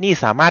TDS นี่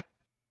สามารถ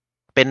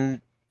เป็น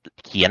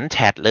เขียนแช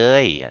ทเล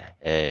ย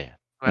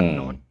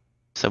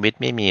สวิต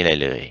ไม่มีอะไร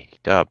เลย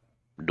ก็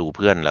ดูเ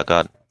พื่อนแล้วก็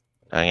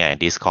อะไรไง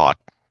Discord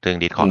ซึ่ง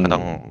Discord ก็ต้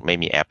องไม่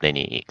มีแอปใน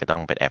นี้ก็ต้อ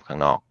งเป็นแอปข้า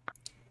งนอก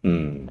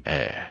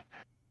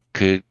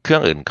คือเครื่อ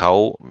งอื่นเขา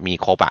มี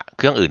ครบเ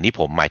ครื่องอื่นที่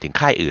ผมหมายถึง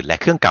ค่ายอื่นและ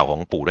เครื่องเก่าขอ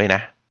งปู่ด้วยน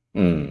ะ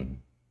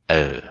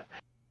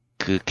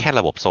คือแค่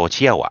ระบบโซเ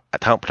ชียล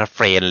ทั้งเฟ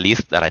รนด์ลิส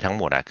ต์อะไรทั้ง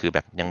หมดคือแบ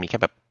บยังมีแค่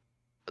แบบ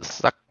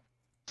สัก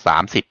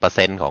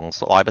 30% ของ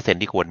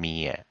 100% ที่ควรมี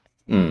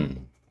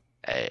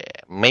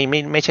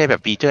ไม่ใช่แบ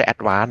บฟีเจอร์แอด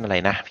วานซ์อะไร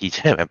นะฟีเจ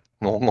อร์แบบ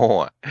โง่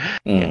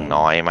ๆอย่าง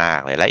น้อยมาก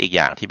เลยและอีกอ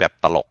ย่างที่แบบ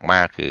ตลกม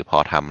ากคือพอ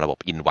ทำระบบ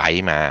อินไว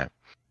ท์มา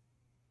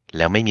แ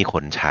ล้วไม่มีค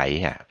นใช้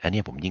อัน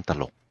นี้ผมยิ่งต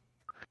ลก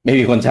ไม่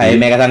มีคนใช้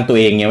แม้กระทั่งตัว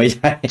เองยังไม่ใ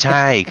ช่ใ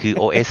ช่คือ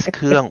OS เค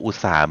รื่องอุต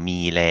ส่าห์มี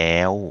แล้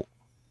ว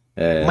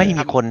ไม่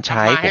มีคนใ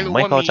ช้ผมไ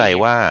ม่เข้าใจ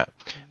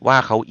ว่า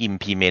เขา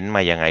implement ม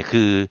ายังไง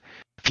คือ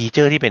ฟีเจ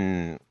อร์ที่เป็น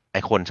ไอ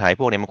คนใช้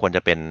พวกนี้มันควรจ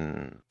ะเป็น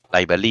ไล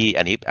บรารี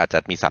อันนี้อาจจะ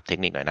มีศัพท์เทค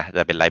นิคหน่อยนะ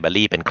จะเป็นไลบรา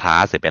รีเป็นคลา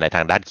สหรือเป็นอะไรท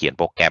างด้านเขียน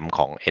โปรแกรมข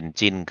อง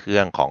engine เครื่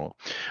องของ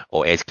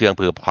OS เครื่องเ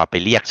พื่อพอไป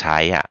เรียกใช้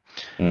อ่ะ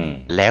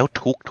แล้ว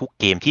ทุก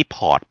เกมที่พ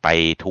อร์ตไป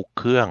ทุก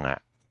เครื่องอ่ะ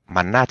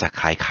มันน่าจะ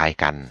คล้าย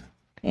ๆกัน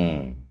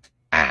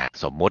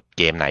สมมุติเ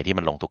กมไหนที่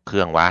มันลงทุกเค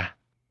รื่องวะ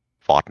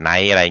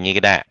Fortnite อะไรอย่างงี้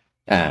ก็ได้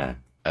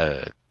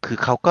คือ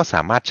เขาก็ส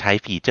ามารถใช้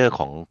ฟีเจอร์ข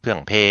องเครื่อง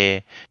เพย์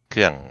เค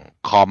รื่อง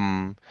คอม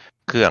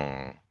เครื่อง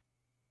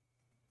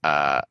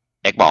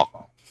Xbox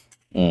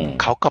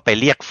เขาก็ไป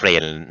เรียกเฟร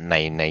น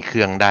ในเค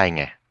รื่องได้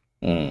ไง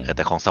แ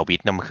ต่ของสวิต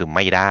ช์นั่นมันคือไ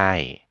ม่ได้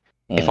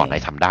ไอ้ฟอร์ตไน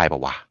ท์ทำได้ป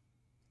ะวะ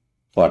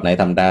ฟอร์ตไนท์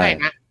ทำได้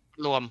นะ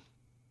รวม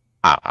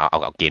เอ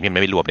าเกมที่มั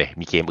นไม่รวมเลย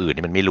มีเกมอื่น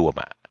ที่มันไม่รวม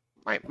อ่ะ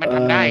ไม่มันท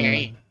ำได้ไง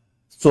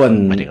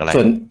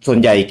ส่วน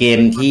ใหญ่เก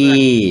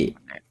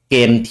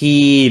ม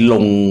ที่ล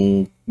ง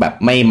แบบ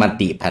ไม่มัล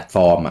ติแพลตฟ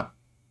อร์มอ่ะ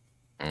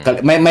ก็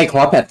ไม่คร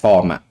อสแพลตฟอ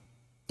ร์มอ่ะ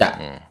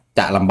จ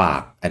ะลำบา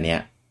กอันเนี้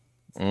ย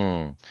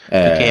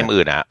เกม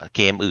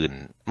อื่น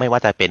ไม่ว่า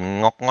จะเป็น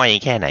งอกง่อย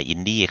แค่ไหนอิ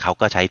นดี้เขา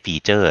ก็ใช้ฟี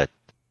เจอร์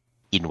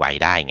อินไว้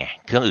ได้ไง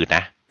เครื่องอื่นน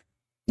ะ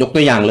ยกตั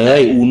วอย่างเล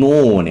ยอูโน่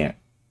เนี่ย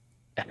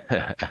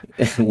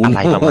อะไร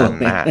ประมาณ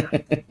นั้น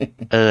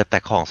แต่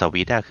ของส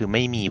วิตคือไ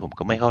ม่มีผม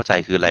ก็ไม่เข้าใจ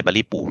คือไลบรา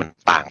รีปู่มัน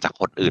ต่างจาก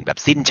คนอื่นแบบ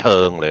สิ้นเชิ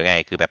งหรือไง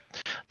คือแบบ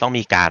ต้อง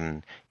มีการ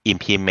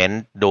implement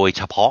โดยเ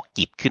ฉพาะ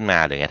กิจขึ้นมา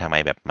หรือไงทำไม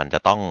แบบมันจะ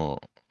ต้อง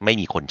ไม่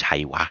มีคนใช้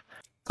วะ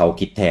เขา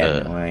คิดแทน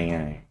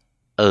ง่าย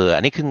อั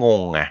นนี้คือง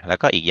งไงแล้ว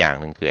ก็อีกอย่าง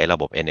หนึ่งคือไอ้ระ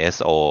บบ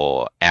NSO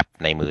แอป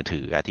ในมือ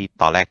ถือที่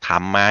ตอนแรกท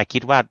ำมาคิ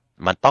ดว่า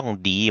มันต้อง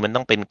ดีมันต้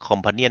องเป็น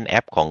companion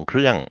app ของเค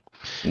รื่อง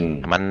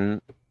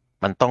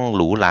มันต้องห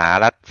รูหรา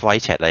และ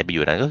voice chat อะไรไปอ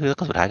ยู่นั้น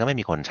ก็สุดท้ายก็ไม่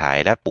มีคนใช้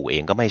และปู่เอ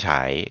งก็ไม่ใ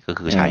ช้ก็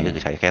คือใ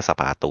ช้แค่ส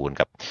ปาตูน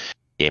กับ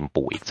เกม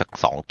ปู่อีกสัก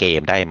2เก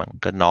มได้มั้ง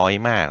ก็น้อย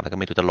มากแล้วก็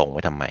ไม่รู้จะลงไ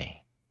ว้ทำไม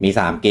มี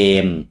3เก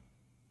ม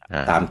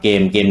3เก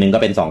มนึงก็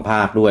เป็น2ภ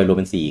าคด้วยรวม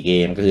เป็น4เก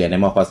มก็คือ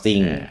Animal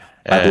Crossing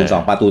ปาตูน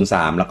2ปาตูน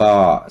3แล้วก็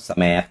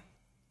Smash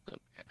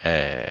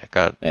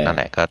ก็นั่นแ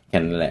หละก็แค่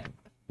นั้นแหละ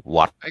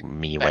วัด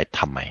มีไว้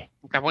ทำไม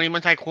แต่พวกนี้มั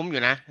นใช้คุ้มอ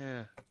ยู่นะ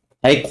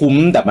ใช้คุ้ม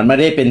แต่มันไม่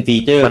ได้เป็นฟี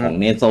เจอร์ของ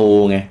เนโซ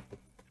ไง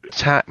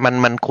ใช่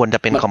มันควรจะ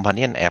เป็น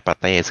companion app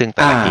ซึ่งแ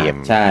ต่ละเกม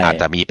อาจ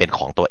จะมีเป็นข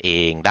องตัวเอ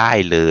งได้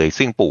เลย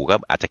ซึ่งปู่ก็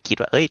อาจจะคิด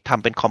ว่าท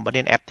ำเป็น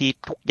companion app ที่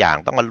ทุกอย่าง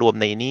ต้องมารวม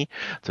ในนี้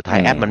สุดท้าย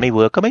แอปมันไม่เ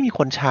วิร์กก็ไม่มีค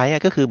นใช้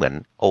ก็คือเหมือน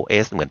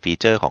OS เหมือนฟี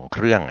เจอร์ของเค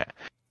รื่อง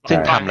ซึ่ง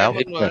ทำแล้ว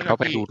เปิดเข้า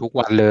ไปดูทุก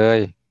วันเลย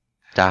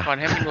ก่อน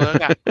ให้มันเวิร์ก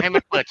ให้มั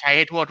นเปิดใช้ใ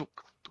ห้ทั่ว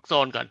ทุกโซ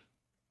นก่อน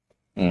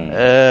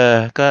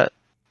ก็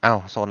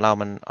โซนเรา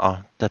มัน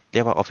จะเรี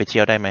ยกว่า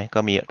official ได้ไหมก็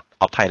มีอ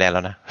อฟไทยแลนด์แ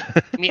ล้วนะ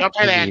มีออฟไท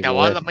ยแลนด์แต่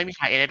ว่าเราไม่มี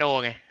ขาย NSO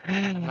ไง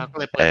เราก็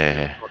เลยเปิด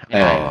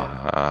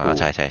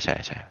ใ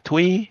ช่ทุ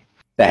ย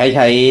แต่ให้ใ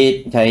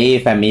ช้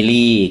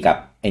Family กับ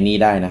ไอ้นี่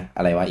ได้นะอ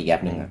ะไรวะอีกแอ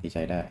ปนึงที่ใ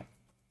ช้ได้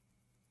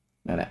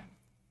นั่นแหละ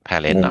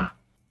Parent เนาะ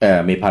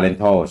มี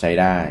Parental ใช้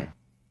ได้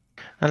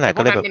นั่นแหละ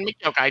ก็เลยแบบมันไม่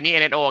เกี่ยวกับนี่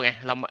NSO ไง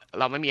เ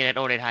ราไม่มี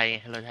NSO ในไทย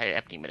เราใช้แอ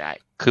ปนี้ไม่ได้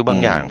คือบาง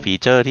อย่างฟี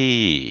เจอร์ที่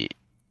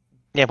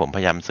เนี่ยผมพ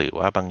ยายามสื่อ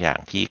ว่าบางอย่าง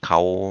ที่เขา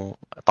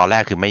ตอนแร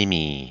กคือไม่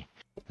มี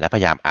และพ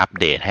ยายามอัป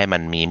เดตให้มั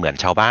นมีเหมือน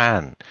ชาวบ้า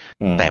น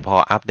แต่พอ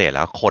อัปเดตแ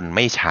ล้วคนไ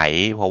ม่ใช้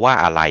เพราะว่า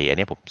อะไรอัน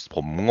นี้ผ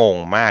มงง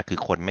มากคือ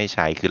คนไม่ใ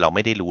ช้คือเราไ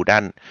ม่ได้รู้ด้า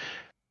น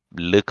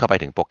ลึกเข้าไป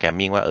ถึงโปรแกรม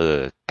มิ่งว่า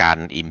การ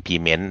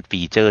implement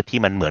ฟีเจอร์ที่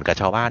มันเหมือนกับ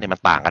ชาวบ้านเนี่ยมัน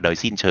ต่างกันโดย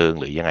สิ้นเชิง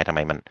หรือยังไงทำไม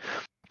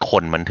ค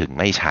นมันถึง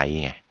ไม่ใช้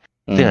ไง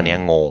ซึ่งอันนี้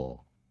งง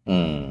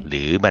ห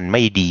รือมันไ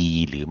ม่ดี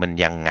หรือมัน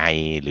ยังไง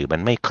หรือมั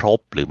นไม่ครบ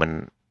หรือมัน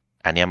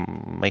อันนี้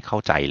ไม่เข้า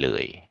ใจเล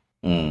ย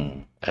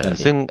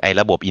ซึ่งไอ้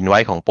ระบบอินไว้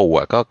ของปู่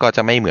ก็จ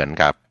ะไม่เหมือน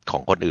กับขอ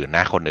งคนอื่นน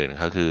ะคนอื่น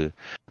ก็คือ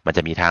มันจ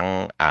ะมีทั้ง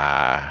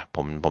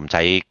ผมใ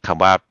ช้ค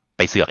ำว่าไ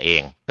ปเสือกเอ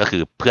งก็คื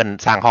อเพื่อน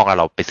สร้างห้องแล้ว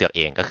เราไปเสือกเ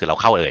องก็คือเรา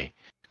เข้า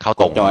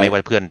ตรงไม่ว่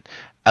าเพื่อน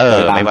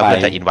ไม่ว่าเพื่อ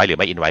นจะอินไว้หรือ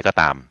ไม่อินไว้ก็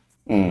ตาม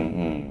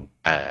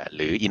ห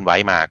รืออินไว้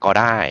มาก็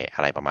ได้อ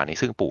ะไรประมาณนี้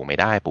ซึ่งปู่ไม่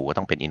ได้ปู่ก็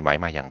ต้องเป็นอินไว้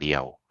มาอย่างเดีย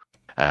ว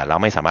เรา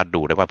ไม่สามารถ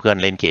ดูได้ว่าเพื่อน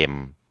เล่นเกม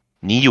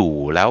นี้อยู่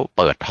แล้ว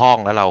เปิดห้อง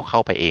แล้วเราเข้า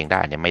ไปเองไ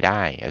ด้เนี่ยไม่ไ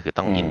ด้ก็คือ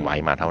ต้องอินไว้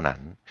มาเท่านั้น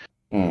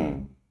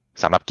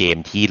สำหรับเกม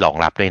ที่รอง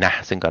รับด้วยนะ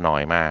ซึ่งก็น้อ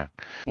ยมาก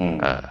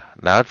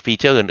แล้วฟี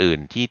เจอร์อื่น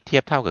ๆที่เที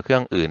ยบเท่ากับเครื่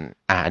องอื่น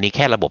อันนี้แ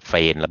ค่ระบบเฟร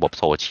นระบบ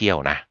โซเชียล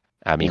นะ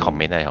มีคอมเ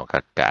มนต์อะไรของ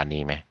กับอัน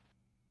นี้ไหม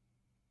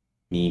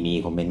มี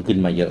คอมเมนต์ขึ้น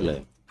มาเยอะเลย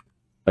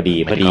พอดี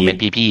คอมเมน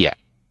ต์พี่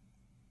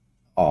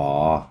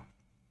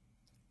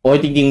โอ้ย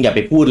จริงๆอย่าไป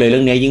พูดเลยเรื่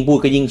องนี้ยิ่งพูด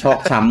ก็ยิ่งชอก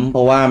ช้ำเพ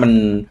ราะว่า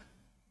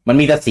มัน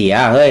มีแต่เสีย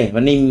เฮ้ยมั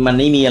น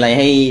ไม่มีอะไร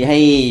ให้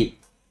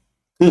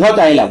คือเข้าใ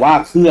จแหละว่า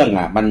เครื่อง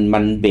มั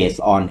น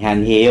based on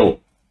handheld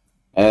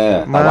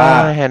แต่ว่า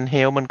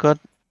handheld มันก็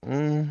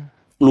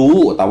รู้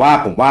แต่ว่า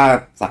ผมว่า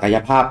ศักย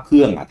ภาพเค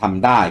รื่องท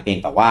ำได้เพียง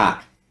แต่ว่า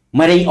ไ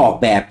ม่ได้ออก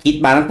แบบคิด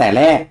มาตั้งแต่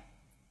แรก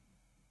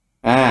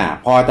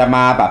พอจะม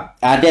าแบบ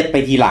เด็ดไป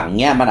ทีหลัง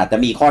เนี้ยมันอาจจะ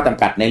มีข้อจ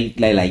ำกัดใน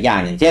หลายๆอย่า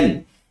งอย่างเช่น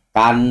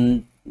การ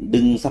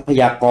ดึงทรัพ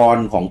ยากร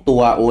ของตั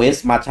ว OS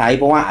มาใช้เ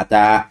พราะว่าอาจจ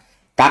ะ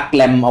กักแ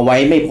รมเอาไว้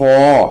ไม่พอ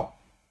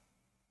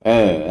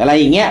อะไร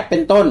อย่างเงี้ยเป็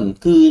นต้น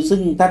คือซึ่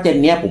งถ้าเจน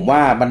เนี้ยผมว่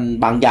ามัน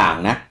บางอย่าง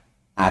นะ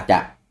อาจ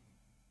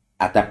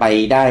จะไป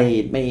ได้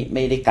ไ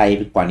ม่ได้ไกล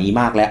กว่านี้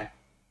มากแล้ว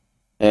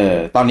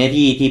ตอนนี้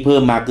ที่เพิ่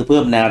มมาคือเพิ่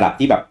มในระดับ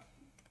ที่แบบ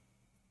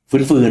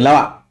ฝืนๆแล้ว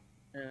อ่ะ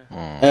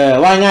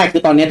ว่าง่ายคื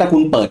อตอนนี้ถ้าคุ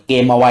ณเปิดเก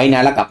มเอาไว้น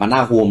ะแล้วกลับมาหน้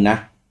าโฮมนะ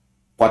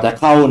กว่าจะ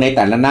เข้าในแ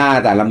ต่ละหน้า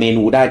แต่ละเม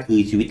นูได้คือ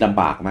ชีวิตล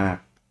ำบากมาก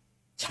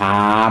ช้า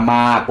ม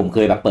ากผมเค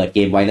ยแบบเปิดเก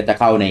มไว้แล้วจะ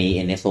เข้าใน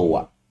NSO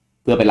อ่ะ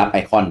เพื่อไปรับไอ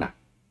คอนอ่ะ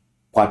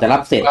กว่าจะรั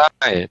บเสร็จ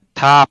ใช่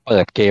ถ้าเปิ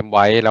ดเกมไ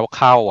ว้แล้ว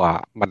เข้าอ่ะ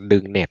มันดึ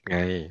งเน็ตไง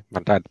มั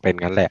นจะเป็น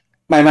งั้นแหละ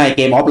ไม่เ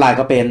กมออฟไลน์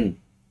ก็เป็น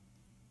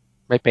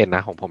ไม่เป็นน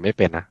ะของผมไม่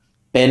เป็นนะ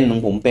เป็นของ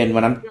ผมเป็นวั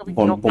นนั้นผ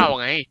ม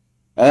ไง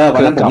วั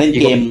นนั้นผมเล่น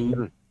เกม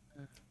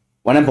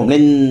วันนั้นผมเ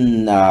ล่น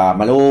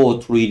Mario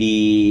 3D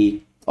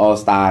All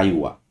Star อ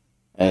ยู่อ่ะ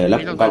แล้ว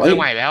ผมก็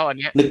ใหม่แล้วอัน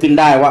เนี้ยนึกขึ้น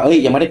ได้ว่า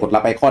ยังไม่ได้กดรั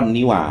บไอคอน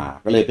นี่หว่า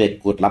ก็เลยไป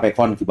กดรับไอค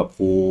อนคือแบบโ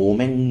หแ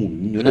ม่งหมุน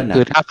อยู่นั่นนะ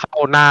คือถ้าเข้า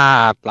หน้า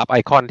รับไอ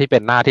คอนที่เป็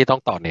นหน้าที่ต้อ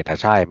งต่อเน็ต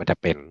ใช่มันจะ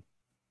เป็น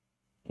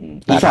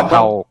อีช็อป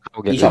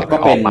ก็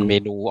เป็นเม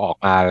นูออก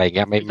มาอะไรเ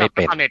งี้ยไม่เ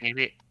ป็นเน็ตนี่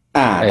พี่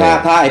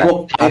ถ้าไอพวก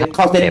เ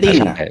ข้าเซตติ้ง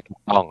อ่ะ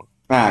ต้อง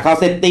เข้า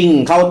เซตติ้ง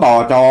เข้าต่อ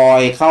จอย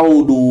เข้า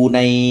ดูใน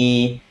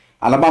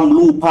อัลบั้ม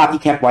รูปภาพ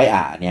ที่แคปไว้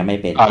เนี่ยไม่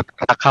เป็น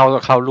ถ้าเข้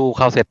ารูปเ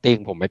ข้าเซตติ้ง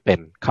ผมไม่เป็น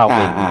เข้าเ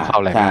มนูเข้า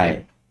อะไรใช่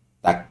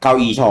แต่เข้า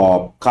eShop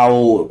เข้า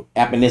แอ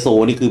ป NSO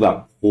นี่คือแบบ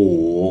โห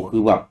คื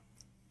อแบบ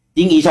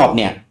ยิ่ง eShop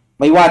เนี่ย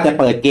ไม่ว่าจะ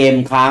เปิดเกม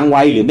ค้างไ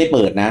ว้หรือไม่เ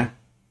ปิดนะ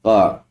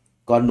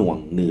ก็หน่วง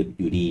หนืด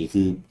อยู่ดี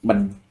คือมัน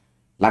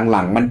ห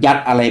ลังๆมันยัด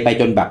อะไรไป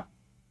จนแบบ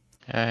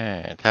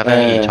ถ้าเรื่อ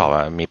ง eShop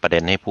มีประเด็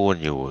นให้พูด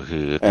อยู่คื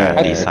อการ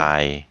ดีไซ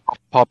น์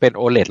พอเป็น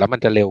OLED แล้วมัน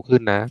จะเร็วขึ้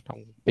นนะต้อง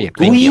เปลี่ยน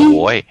ไม่เกี่ยวโ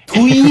ว้ย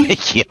ไม่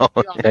เกี่ยว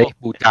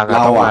บูจังเร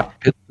า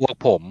ทึกพวก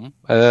ผม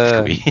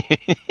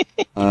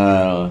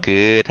คื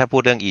อถ้าพู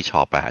ดเรื่อง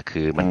eShop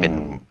คือมันเป็น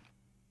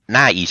ห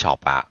น้า eShop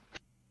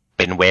เ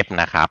ป็นเว็บ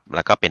นะครับแ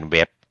ล้วก็เป็นเ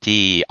ว็บ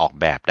ที่ออก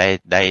แบบ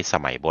ได้ส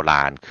มัยโบร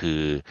าณคื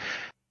อ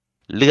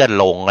เลื่อน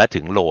ลงแล้ว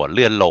ถึงโหลดเ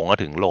ลื่อนลงแล้ว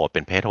ถึงโหลดเ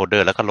ป็นเพจโฮลเดอ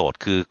ร์แล้วก็โหลด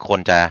คือคน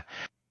จะ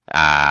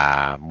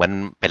เหมือน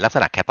เป็นลักษ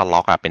ณะแคตตาล็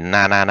อกเป็นหน้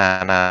า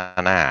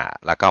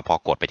แล้วก็พอ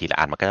กดไปทีละ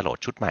อันมันก็จะโหลด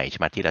ชุดใหม่ใช่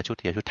ไหมทีละชุด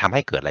ทำใ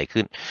ห้เกิดอะไร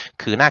ขึ้น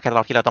คือหน้าแคตตาล็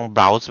อกที่เราต้อง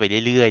browse ไป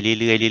เรื่อ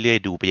ย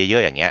ๆดูไปเยอะ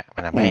ๆอย่างเงี้ยมั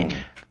นทำให้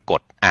ก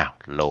ด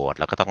โหลด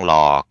แล้วก็ต้องร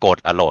อกด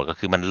โหลดก็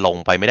คือมันลง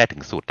ไปไม่ได้ถึ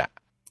งสุด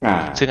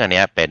ซึ่งอันเ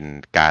นี้ยเป็น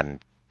การ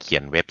เขีย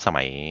นเว็บส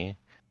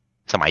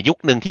มัยยุค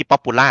หนึ่งที่ป๊อ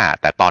ปปูล่า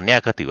แต่ตอนเนี้ย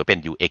ก็ถือว่าเป็น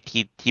UX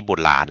ที่โบ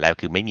ราณแล้ว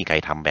คือไม่มีใคร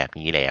ทำแบบ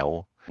นี้แล้ว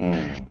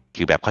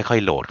คือแบบค่อ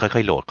ยๆโหลด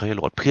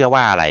เพื่อ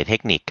ว่าอะไรเท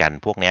คนิคกัน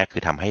พวกนี้คื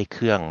อทำให้เค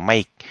รื่อง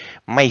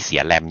ไม่เสี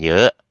ยแรมเยอ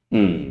ะ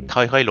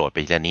ค่อยๆโหลดไป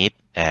ทีละนิด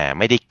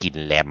ไม่ได้กิน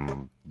แรม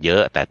เยอ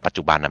ะแต่ปัจ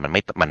จุบันมัน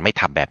ไม่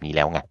ทำแบบนี้แ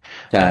ล้วไง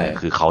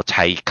คือเขา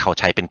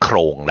ใช้เป็นโคร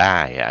งได้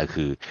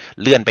คือ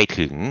เลื่อนไป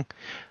ถึง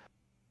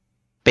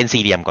เป็น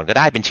สี่เหลี่ยมก่อนก็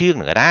ได้เป็นชื่อห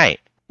นึ่งก็ได้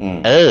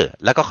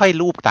แล้วก็ค่อย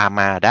รูปตาม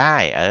มาได้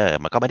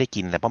มันก็ไม่ได้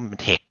กินแล้วเพราะมันเป็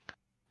นเทค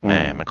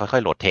มันค่อ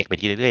ยๆโหลดเทคไป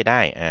ทีเรื่อยๆได้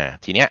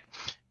ทีเนี้ย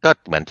ก็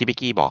เหมือนที่พี่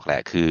กี้บอกแหล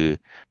ะคือ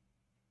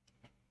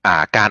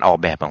การออก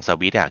แบบของส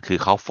วิตช์คือ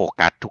เขาโฟ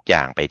กัสทุกอ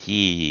ย่างไป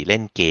ที่เล่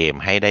นเกม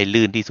ให้ได้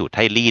ลื่นที่สุดใ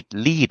ห้รีด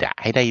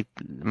ให้ได้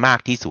มาก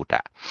ที่สุด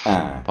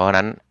เพราะฉะ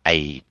นั้นไอ้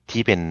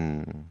ที่เป็น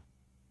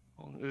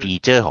ฟี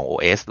เจอร์ของ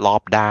OS รอ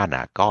บด้าน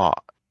ก็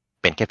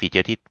เป็นแค่ฟีเจอ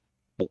ร์ที่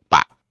ปุกป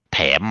ะแถ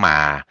มมา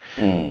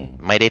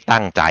ไม่ได้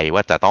ตั้งใจว่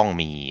าจะต้อง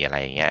มีอะไร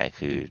เงี้ย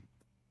คือ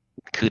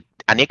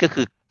อันนี้ก็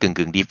คือ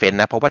กึ่งดีเฟนส์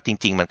นะเพราะว่าจ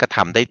ริงๆมันก็ท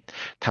ำได้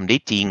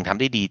จริงทำ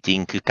ได้ดีจริง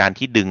คือการ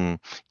ที่ดึง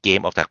เกม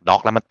ออกจากด็อ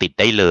กแล้วมันติด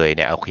ได้เลยเ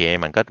นี่ยโอเค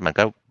มัน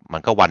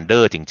ก็วันเดอ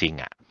ร์จริง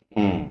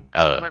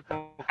มันโ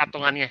ฟกัสตร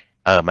งนั้นไง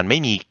มันไม่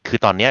มีคือ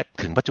ตอนเนี้ย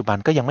ถึงปัจจุบัน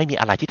ก็ยังไม่มี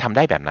อะไรที่ทำไ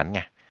ด้แบบนั้นไ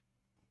ง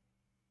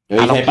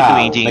ลองคิดดู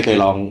จริงๆไม่เคย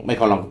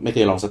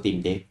ลองสตรีม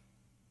เด็ก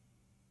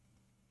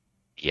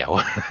เดี๋ยว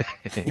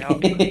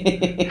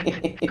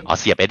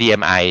เสียบ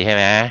HDMI ใช่ไ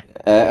หม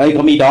เข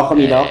ามีด็อก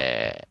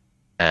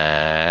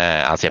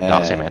เอาเสียบด็อ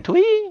กใช่ไหมทุ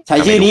ยใช้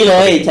ชื่อนี้เล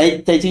ยใ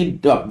ช้ชื่อ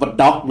แบบ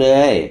ด็อกเล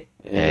ย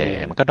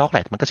มันก็ด็อกแหล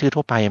ะมันก็ชื่อ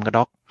ทั่วไปมันก็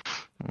ด็อก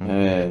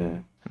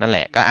นั่นแห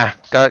ละ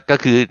ก็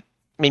คือ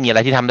ไม่มีอะไร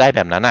ที่ทำได้แ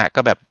บบนั้น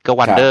ก็แบบก็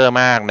วันเดอร์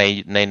มาก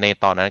ใน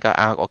ตอนนั้นก็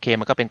โอเค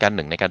มันก็เป็นการห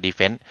นึ่งในการดีเฟ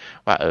นส์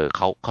ว่า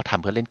เขาท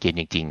ำเพื่อเล่นเกม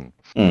จริง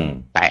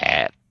ๆแต่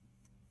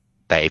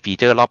ฟี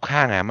เจอร์รอบข้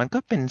างมันก็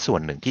เป็นส่ว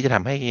นหนึ่งที่จะท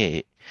ำให้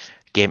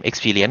เกม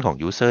experience ของ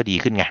user ดี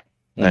ขึ้นไง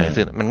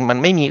คือมัน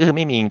ไม่มีก็คือไ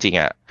ม่มีจริง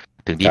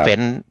ๆถึงดีเฟ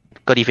นส์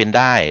ก็ดีเฟนส์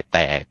ได้แ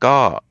ต่ก็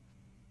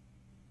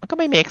มันก็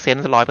ไม่ make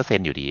sense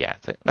 100% อยู่ดี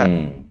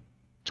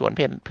ชวนเ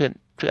พื่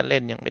อนเล่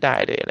นยังไม่ได้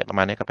เลยอะไรประม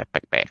าณนี้ก็แบบ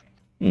แปลก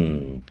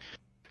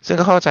ๆซึ่ง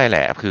ก็เข้าใจแหล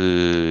ะคือ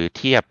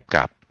เทียบ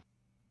กับ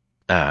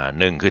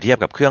หนึ่งคือเทียบ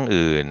กับเครื่อง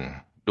อื่น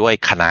ด้วย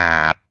ขนา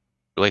ด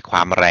ด้วยคว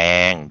ามแร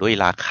งด้วย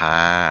ราคา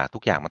ทุ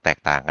กอย่างมันแตก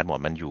ต่างกันหมด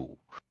มันอยู่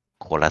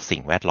คนละสิ่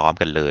งแวดล้อม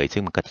กันเลยซึ่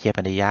งมันก็เทียบ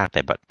กันได้ยากแ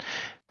ต่แบบ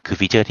คือ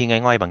ฟีเจอร์ที่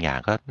ง่อยๆบางอย่าง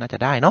ก็น่าจะ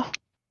ได้เนาะ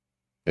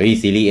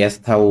ซีรีส์ S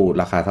เท่า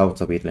ราคาเท่า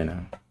สวิตเลยนะ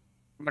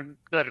มัน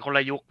เกิดคนล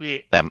ะยุคพี่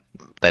แ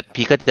ต่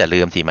พี่ก็จะลื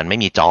มสิมันไม่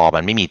มีจอ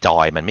มันไม่มีจอ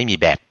ยมันไม่มี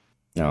แบต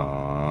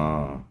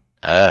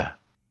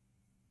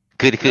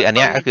คืออันเ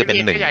นี้ยก็คือเป็น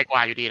หนึ่ง ใหญ่กว่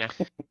าอยู่ดีนะ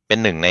เป็น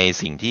หนึ่งใน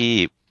สิ่งที่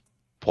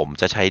ผม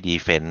จะใช้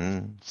defense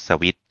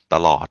switch ต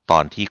ลอดตอ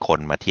นที่คน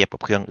มาเทียบกั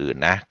บเครื่องอื่น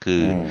นะคื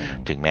อ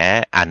ถึงแม้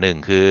หนึ่ง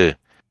คือ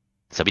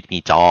สวิตช์มี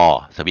จอ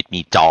สวิตช์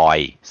มีจอย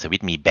สวิต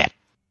ช์มีแบต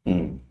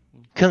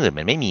เครื่องอื่น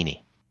มันไม่มีนี่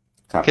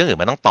เครื่องอื่น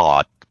มันต้อง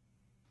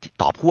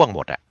ต่อพ่วงหม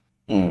ด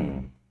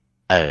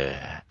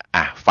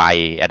ไฟ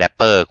อะแดป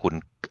เตอร์คุณ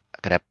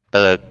อะแดปเต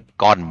อร์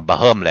ก้อนเ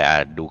บิ่มเลย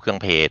ดูเครื่อง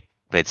เพลย์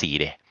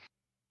4ดิ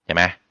ใช่ไ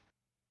หม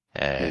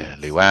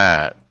หรือว่า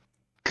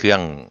เครื่อ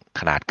ง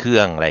ขนาดเครื่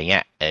องอะไรเงี้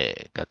ย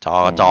ก็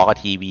จอก็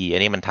ทีวีอั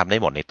นนี้มันทำได้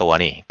หมดในตัว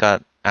นี่ก็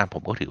ผ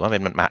มก็ถือว่า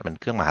มัน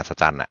เครื่องมหัศ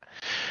จรรย์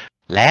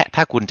และถ้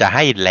าคุณจะใ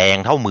ห้แรง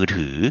เท่ามือ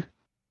ถือ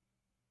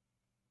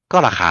ก็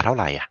ราคาเท่า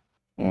ไหร่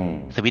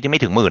สวิตช์ที่ไ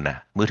ม่ถึง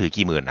10,000มือถือ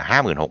กี่หมื่น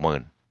50,000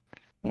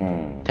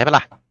 60,000ใช่ปะ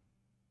ล่ะ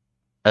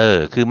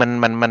คือมั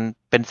น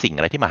เป็นสิ่งอ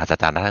ะไรที่มหัศ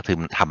จรรย์นะถ้าถึง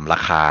ทำรา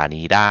คา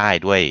นี้ได้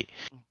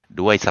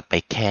ด้วยสเป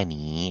คแค่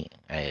นี้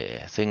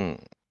ซึ่ง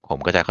ผม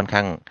ก็จะค่อนข้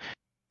าง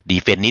ดี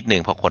เฟนต์นิดนึ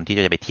งเพราะคนที่จ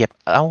ะไปเทียบ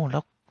แล้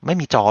วไม่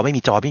มีจอไม่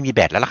มีแบ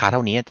ตแล้วราคาเท่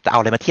านี้จะเอา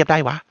อะไรมาเทียบได้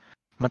วะ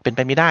มันเป็นไป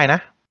ไม่ได้นะ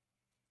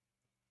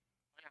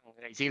อย่าง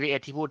ใน Series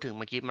S ที่พูดถึงเ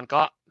มื่อกี้มัน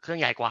ก็เครื่อง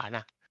ใหญ่กว่าน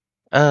ะ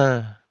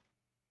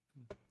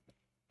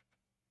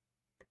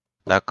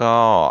แล้วก็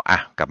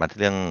กลับมา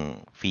เรื่อง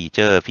ฟีเจ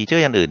อร์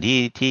อย่างอื่น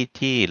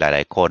ที่หล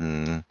ายๆคน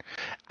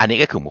อันนี้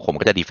ก็คือผม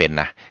ก็จะดีเฟนต์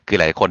นะคือ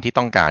หลายคนที่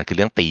ต้องการคือเ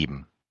รื่องธีม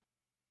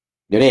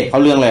เดี๋ยวดิเข้า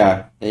เรื่องเลย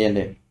ใจเย็น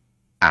ดิ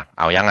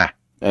เอายัง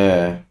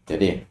เดี๋ยว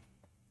ดิ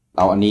เร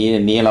าอัน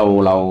นี้เ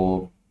รา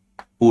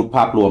พูดภ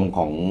าพรวมข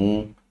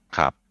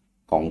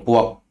องพว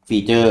กฟี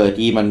เจอร์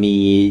ที่มันมี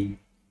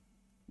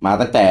มา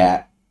ตั้งแต่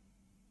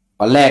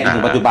วันแรกถึ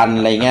งปัจจุบัน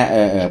อะไรเงี้ย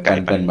เ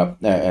ป็นแบบ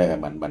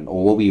มันโอ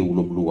เวอร์วิว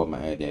รวม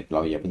ๆเดี๋ยวเร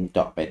าอย่าเพิ่งเจ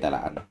าะไปแต่ละ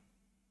อัน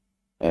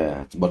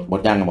หม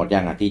ดยั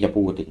งที่จะ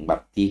พูดถึงแบ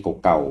บที่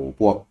เก่าๆ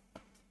พวก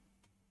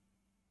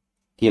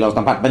ที่เรา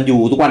สัมผัสมันอยู่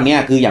ทุกวันเนี้ย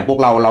คืออย่างพวก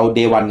เราเด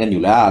ย์วันกันอ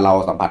ยู่แล้วเรา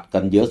สัมผัสกั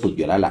นเยอะสุดอ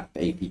ยู่แล้วล่ะไ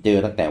อ้ฟีเจอ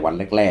ร์ตั้งแต่วัน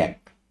แรก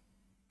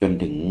ๆจน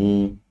ถึง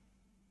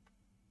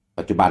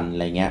ปัจจุบันอะ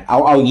ไรเงี้ยเอ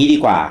าอย่างนี้ดี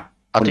กว่า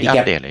คนที่แค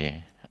ป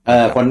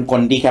ค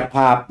นที่แคปภ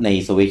าพใน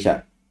Switch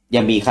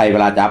ยังมีใครเว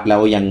ลาจับแล้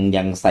ว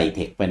ยังใส่เท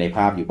คไปในภ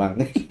าพอยู่บ้าง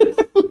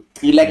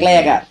คือแรก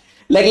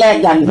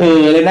อย่าง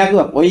เลยนะคือ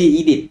แบบโอ้ย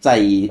อีดิทใ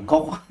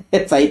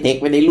ส่เทค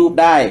ไปในรูป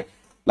ได้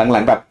หลั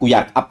งๆแบบกูอย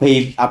ากอั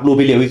พรูปไ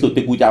ปเร็วที่สุดแ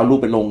ต่กูจะเอารูป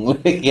ไปลง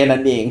แค่นั้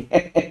นเอง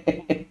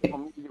ผ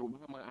มอยู่เ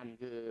มื่ออัน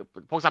คือ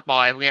พวกสปอ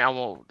ยพวกนี้เอา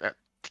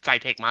ใส่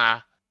เทคมา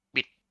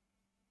บิด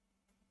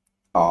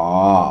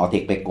เอาเท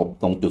คไปกบ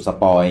ตรงจุดส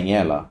ปอยเงี้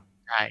ยเหรอ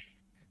ใช่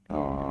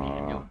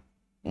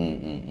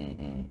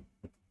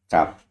ค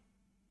รับ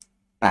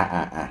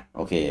โ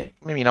อเค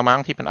ไม่มีแล้วมั้ง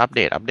ที่เป็นอัปเ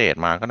ดต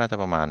มาก็น่าจะ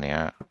ประมาณเนี้ย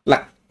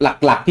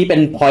หลักที่เป็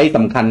นพอยต์ส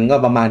ำคัญก็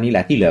ประมาณนี้แหล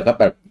ะที่เหลือก็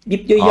แบบยิ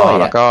บย่อยๆ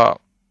แล้วก็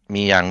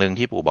มีอย่างหนึ่ง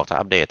ที่ปู่บอกจะ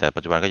อัปเดตแต่ปั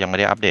จจุบันก็ยังไม่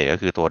ได้อัปเดตก็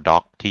คือตัวด็อ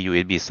กที่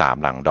USB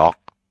 3 หลังด็อก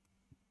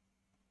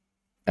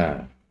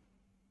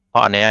เพรา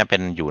ะอันนี้เป็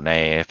นอยู่ใน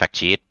แฟก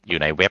ชีตอยู่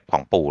ในเว็บขอ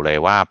งปู่เลย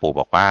ว่าปู่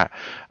บอกว่า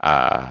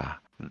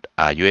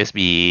USB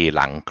ห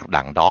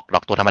ลังด็อ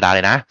กตัวธรรมดาเล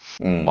ยนะ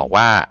บอก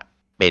ว่า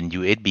เป็น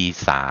USB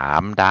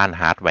 3 ด้าน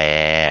ฮาร์ดแว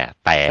ร์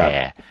แต่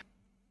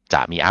จ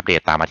ะมีอัปเด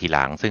ตตามมาทีห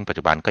ลังซึ่งปัจ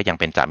จุบันก็ยัง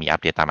เป็นจะมีอัป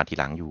เดตตามมาที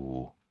หลังอยู่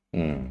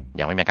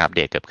ยังไม่มีการอัปเ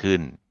ดตเกิดขึ้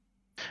น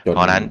เพร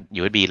าะนั้น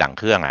USB หลังเ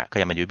ครื่องก็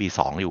ยังเป็น USB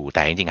 2 อยู่แ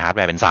ต่จริงๆฮาร์ดแว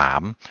ร์เป็น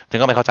3ซึ่ง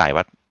ก็ไม่เข้าใจ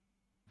ว่า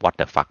what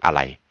the fuck อะไร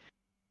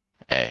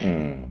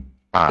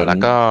แล้ว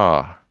ก็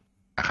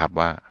ครับ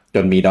ว่าจ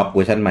นมีด็อกเว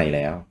อร์ชันใหม่แ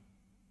ล้ว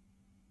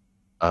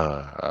เ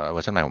วอ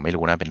ร์ชันใหม่ผมไม่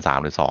รู้นะเป็น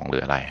3หรือ2หรื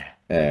ออะไร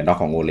ด็อก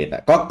ของ OLED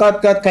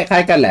ก็คล้า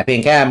ยๆกันแหละเพีย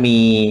งแค่มี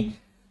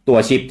ตัว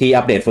ชิปที่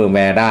อัปเดตเฟิร์มแว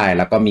ร์ได้แ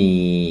ล้วก็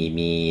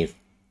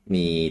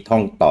มีท่อ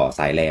งต่อ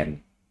สายแลน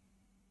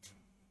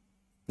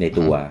ใน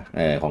ตัว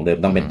ของเดิม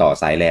ต้องเป็นต่อ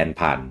สายแลน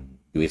ผ่าน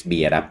USB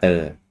adapter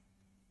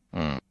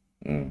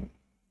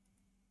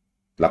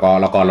แล้ว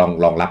ก็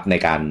รองรับใน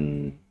การ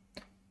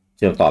เ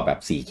ชื่อมต่อแบบ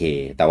 4K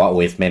แต่ว่า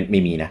OS ไ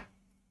ม่มีนะ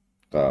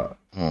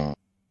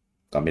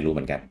ก็ไม่รู้เห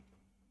มือนกัน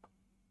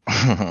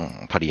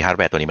พอดีฮาร์ดแ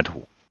วร์ตัวนี้มัน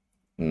ถูก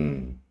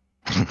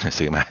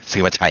ซื้อม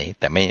าใช้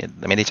แต่ไ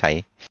ม่ได้ใช้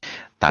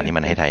ตามที่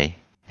มันให้ใช้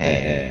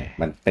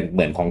มันเป็นเห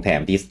มือนของแถ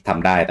มที่ท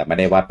ำได้แต่ไม่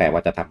ได้ว่าแปลว่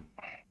าจะท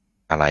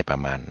ำอะไรประ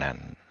มาณนั้น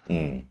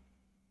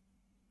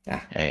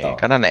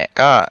ก็นั่นแหละ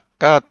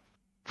ก็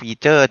ฟี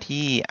เจอร์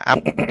ที่อั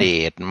ปเด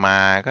ตมา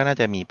ก็น่า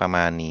จะมีประม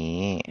าณนี้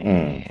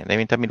แล้ว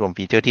ถ้าไม่รวม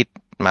ฟีเจอร์ที่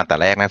มาแต่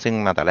แรกนะซึ่ง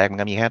มาแต่แรกมัน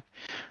ก็มีแค่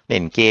เล่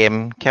นเกม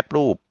แคป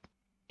รูป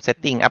เซต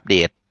ติ้งอัปเด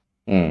ต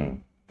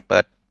เปิ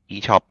ด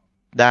eShop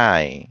ได้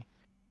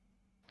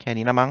แค่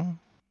นี้ละมั้ง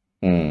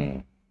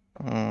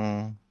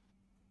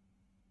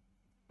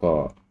ก็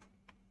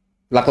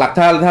หลักๆ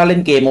ถ้าเล่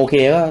นเกมโอเค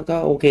ก็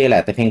โอเคแหล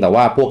ะแต่เพียงแต่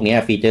ว่าพวกนี้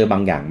ฟีเจอร์บา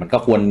งอย่างมันก็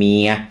ควรมี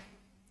ไง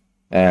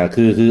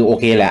คือโอ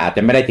เคแหละอาจจ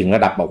ะไม่ได้ถึงร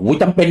ะดับแบบ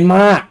จำเป็นม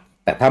าก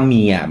แต่ถ้า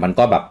มีมัน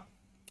ก็แบบ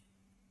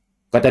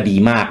ก็จะดี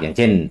มากอย่างเ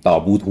ช่นต่อ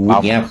บลูทูธ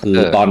เงี้ยคือ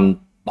ต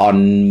อน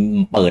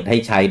เปิดให้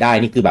ใช้ได้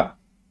นี่คือแบบ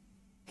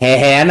แ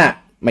ฮนด์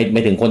ไ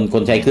ม่ถึงค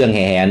นใช้เครื่องแ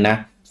ฮนด์นะ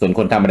ส่วนค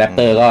นทำอะแดปเ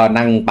ตอร์ก็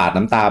นั่งปาด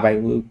น้ำตาไป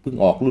เพิ่ง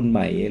ออกรุ่นให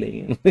ม่อะไรอย่างเ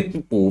งี้ย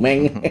ปู่แม่ง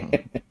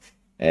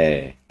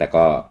แต่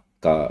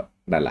ก็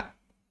นั่นแหละ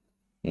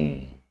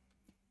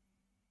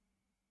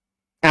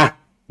อ่ะ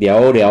เดี๋ยว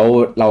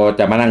เรา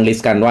จะมานั่งลิส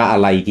ต์กันว่าอะ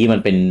ไรที่มัน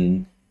เป็น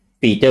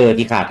ฟีเจอร์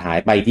ที่ขาดหาย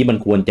ไปที่มัน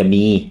ควรจะ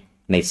มี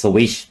ใน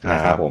Switch น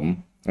ะครับผม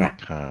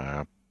ครั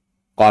บ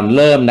ก่อนเ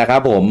ริ่มนะครั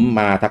บผม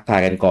มาทักทา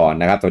ยกันก่อน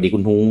นะครับสวัสดีคุ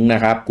ณฮุ้งนะ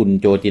ครับคุณ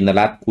โจจิน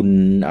รัตน์คุณ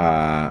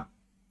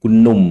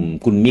หนุ่ม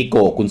คุณมิโก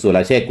ะคุณสุร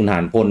เชษฐ์คุณหา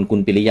นพลคุณ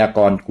ปิริยาก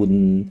รคุณ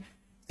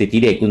สิทธิ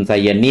เดชคุณไซ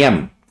เยเนียม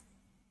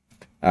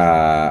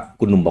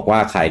คุณหนุ่มบอกว่า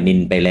ขายนิน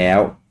ไปแล้ว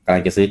กำลั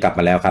งจะซื้อกลับม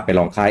าแล้วครับไปล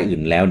องค่ายอื่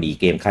นแล้วหนี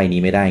เกมค่ายนี้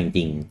ไม่ได้จ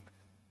ริง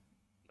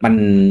ๆมัน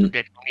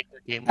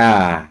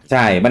ใ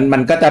ช่มั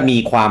นก็จะมี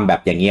ความแบ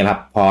บอย่างนี้ครับ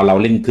พอเรา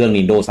เล่นเครื่อง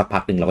Nintendo สักพั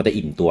กหนึ่งเราก็จะ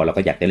อิ่มตัวเรา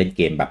ก็อยากจะเล่นเ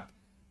กมแบบ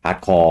ฮาร์ด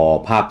คอร์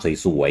ภาพ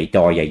สวยๆจ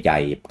อใหญ่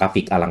ๆกรา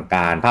ฟิกอลังก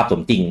ารภาพส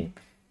มจริง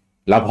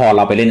แล้วพอเร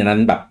าไปเล่นอันนั้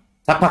นแบบ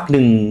สักพักห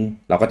นึ่ง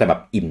เราก็จะแบบ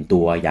อิ่ม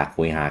ตัวอยากโห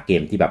ยหาเก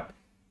มที่แบบ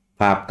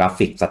ภาพกรา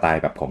ฟิกสไต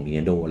ล์แบบของ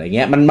Nintendo อะไรเ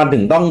งี้ยมันถึ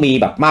งต้องมี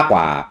แบบมากก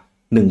ว่า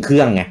1เค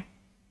รื่องไง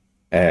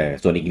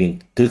ส่วนอีกหนึ่ง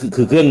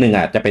คือเครื่องหนึ่ง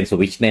อ่ะจะเป็น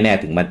Switch แน่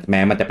ๆถึงแ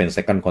ม้มันจะเป็น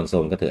Second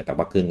Console ก็เถอะแต่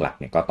ว่าเครื่องหลัก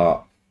เนี่ยก็ต้อง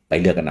ไป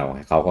เลือกกันเอา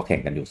เขาก็แข่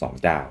งกันอยู่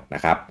2เจ้าน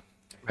ะครับ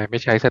ไม่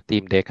ใช้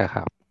Steam Deck อะค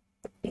รับ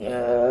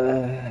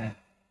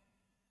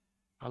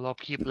เรา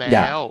คลิปแล้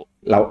ว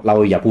เรา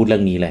อย่าพูดเรื่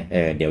องนี้เลย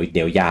เ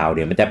ดี๋ยวยาวเ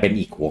ดี๋ยวมันจะเป็น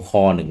อีกหัว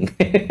ข้อหนึ่ง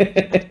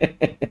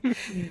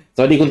ส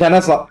วัสดีคุณธ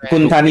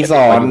นิศ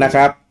รนะค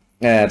รับ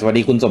สวัส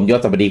ดีคุณสมยศ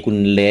สวัสดีคุณ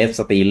เลส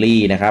สตี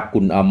ลี่นะครับคุ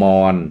ณอม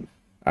ร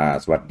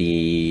สวัสดี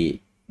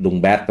ลุง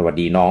แบทสวัส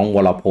ดีน้องว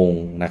รพง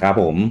ศ์นะครับ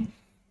ผม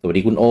สวัส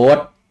ดีคุณโอ๊ต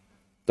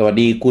สวัส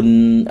ดีคุณ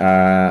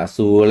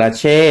สุร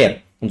เชษฐ์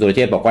คุณสุรเช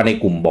ษฐ์บอกว่าใน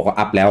กลุ่มบอกว่า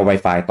อัพแล้ว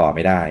Wi-Fi ต่อไ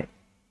ม่ไ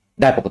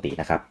ด้ปกติ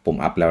นะครับผม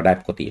อัพแล้วได้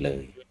ปกติเล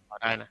ย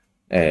ได้นะ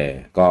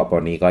ก็ตอ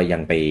นนี้ก็ยั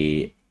งไป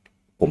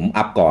ผม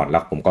อัพก่อนแล้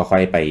วผมก็ค่อ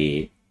ยไป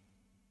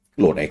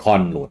โหลดไอคอ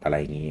นโหลดอะไร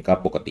อย่างนี้ก็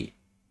ปกติ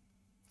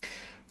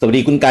สวัส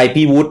ดีคุณไก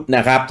พี่วุฒิน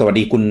ะครับสวัส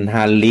ดีคุณฮ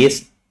าริส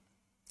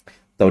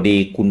สวัสดี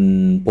คุณ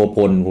โพพ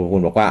ล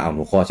บอกว่าเอาห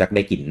นูคอชักไ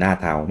ด้กลิ่นหน้า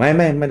เทาไ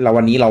ม่เรา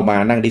วันนี้เรามา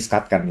นั่งดิสคั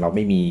สกันเราไ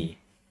ม่มี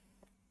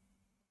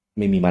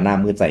มาหน้า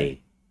มืดใส่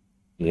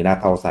หรือหน้า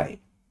เทาใส่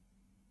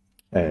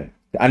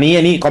อัน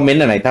นี้คอมเมน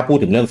ต์อะไรถ้าพูด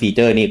ถึงเรื่องฟีเจ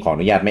อร์นี่ขออ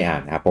นุญาตไม่อ่า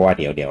นนะครับเพราะว่า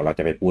เดี๋ยวเราจ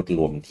ะไปพูดร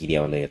วมทีเดี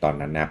ยวเลยตอน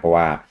นั้นนะเพราะ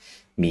ว่า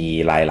มี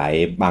หลาย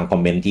บางคอม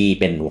เมนต์ที่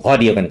เป็นหัวข้อ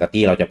เดียวกันกับ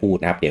ที่เราจะพูด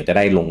นะครับเดี๋ยวจะไ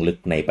ด้ลงลึก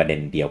ในประเด็น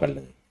เดียวกันเ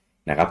ลย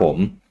นะครับผม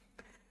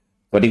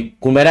สวัสดี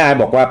คุณไม่ได้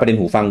บอกว่าประเด็น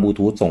หูฟังบลู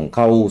ทูธส่งเ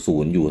ข้าศู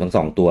นย์อยู่ทั้ง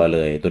2ตัวเล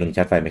ยตัวหนึ่งช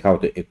าร์จไฟไม่เข้า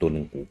ตัวห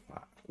นึ่ง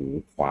หู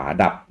ขวา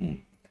ดับ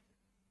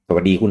ส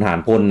วัสดีคุณหาน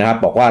พลนะครับ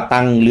บอกว่า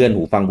ตั้งเลื่อน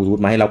หูฟังบลูทูธ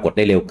มาให้เรากดไ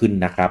ด้เร็วขึ้น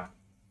นะครับ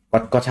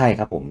ก็ใช่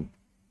ครับผม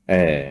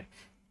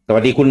สวั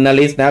สดีคุณน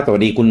ลิสนะสวั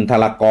สดีคุณธา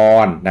รก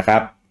รนะครั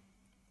บ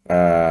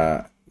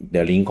เดี๋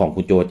ยวลิงก์ของ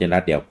คุณโจเจนรั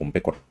ตเดี๋ยวผมไป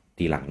กด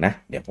ทีหลังนะ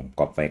เดี๋ยวผม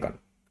ก๊อปไว้ก่อน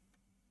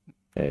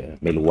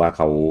ไม่รู้ว่าเ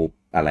ขา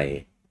อะไร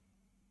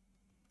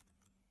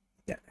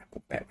เดี๋ยวผ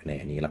มแปะไว้ใน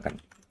อันนี้แล้วกัน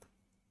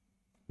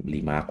รี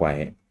มาร์คไว้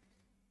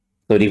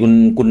สวัสดี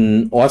คุณ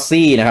ออส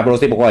ซี่นะครับโร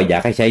ซี่บอกว่าอยา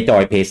กให้ใช้จอ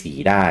ยเพย์สี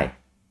ได้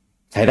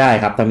ใช้ได้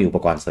ครับถ้ามีอุป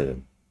กรณ์เสริม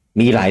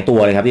มีหลายตัว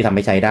เลยครับที่ทำใ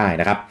ห้ใช้ได้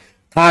นะครับ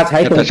ถ้าใช้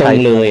ตรง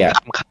ๆเลยอ่ะ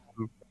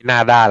หน้า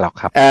ด้านหรอก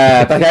ครับ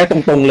ถ้าใช้ต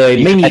รงๆเลย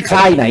ไม่มี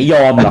ค่ายไหนย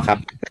อมหรอกครับ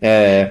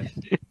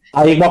เอ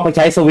า Xbox ไปใ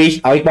ช้ Switch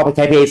เอา Xbox ไปใ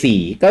ช้ PS4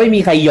 ก็ไม่มี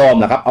ใครยอม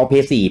หรอกครับเอา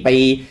PS4 ไป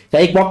ใช้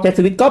Xbox ใช้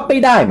Switch ก็ไม่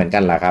ได้เหมือนกั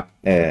นล่ะครับ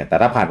แต่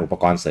ถ้าผ่านอุป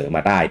กรณ์เสริมม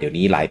าได้เดี๋ยว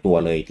นี้หลายตัว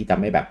เลยที่ท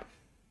ำให้แบบ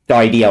จ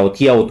อยเดียวเ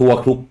ที่ยวทั่ว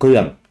ทุกเครื่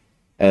อง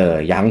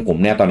อย่างผม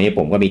เนี่ยตอนนี้ผ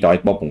มก็มีจอย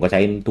Xbox ผมก็ใ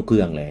ช้ทุกเค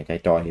รื่องเลยใช้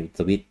จอย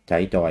Switch ใช้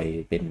จอย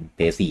เป็น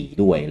PS4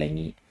 ด้วยอะไรอย่า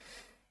งนี้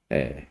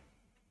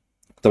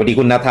สวัสดี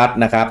คุณณทัศน์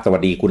นะครับสวั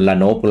สดีคุณละ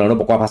นพ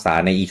บอกว่าภาษา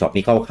ใน eShop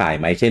นี่เข้าข่าย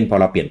ไหมเช่นพอ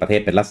เราเปลี่ยนประเท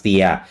ศเป็นรัสเซี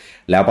ย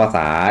แล้วภาษ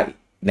า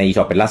ใน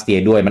eShop เป็นรัสเซีย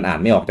ด้วยมันอ่าน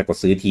ไม่ออกจะกด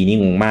ซื้อทีนี่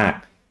งงมาก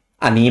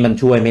อันนี้มัน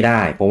ช่วยไม่ไ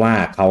ด้เพราะว่า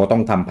เขาต้อ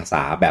งทำภาษ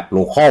าแบบโล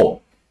คอล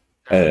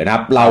นะค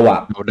รับเรา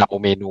เดา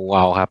เมนูเอ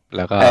าครับแ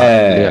ล้วก็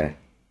เลือก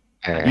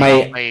ไม่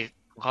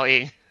เขาเอ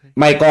ง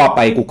ไม่ก็ไป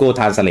Google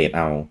Translate เ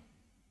อา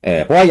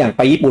เพราะว่าอย่างไ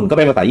ปญี่ปุ่นก็เ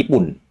ป็นภาษาญี่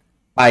ปุ่น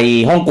ไป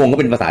ฮ่องกงก็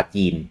เป็นภาษา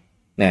จีน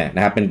น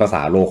ะครับเป็นภาษ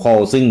าโลคอล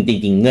ซึ่งจ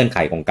ริงๆเงื่อนไข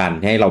ของการ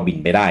ให้เราบิน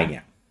ไปได้เนี่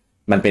ย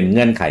มันเป็นเ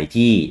งื่อนไข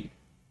ที่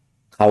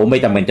เขาไม่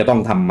จำเป็นจะต้อ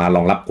งทำมาร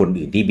องรับคน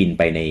อื่นที่บินไ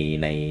ปใ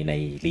น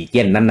รีเจี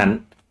ยนนั้น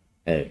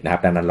ๆนะครั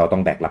บดังนั้นเราต้อ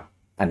งแบกรับ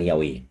อันนี้เอา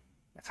เอง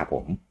นะครับผ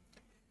ม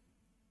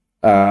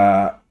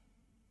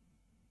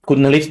คุณ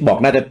นริศบอก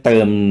น่าจะเติ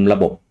มระ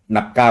บบ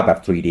นับก้าวแบบ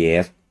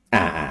 3DS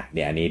เ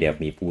ดี๋ยวอันนี้เดี๋ยว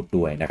มีพูด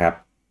ด้วยนะครับ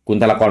คุณ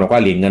ธารกรบอกว่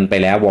าเหรียญเงินไป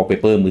แล้ววอลเป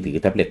เปอร์มือถือ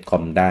แท็บเล็ตคอ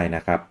มได้น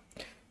ะครับ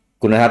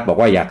คุณณทัศน์บอก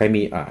ว่าอยากให้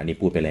มีอันนี้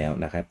พูดไปแล้ว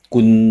นะครับ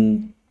คุณ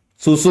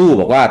สู้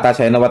บอกว่าถ้าใ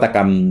ช้นวัตกร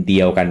รมเดี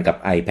ยวกันกับ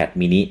iPad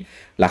mini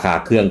ราคา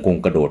เครื่องคง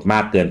กระโดดมา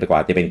กเกินไปกว่า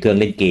จะเป็นเครื่อง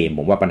เล่นเกมผ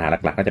มว่าปัญหา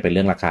หลักๆก็จะเป็นเ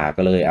รื่องราคา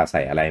ก็เลยอา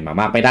ศัยอะไรมา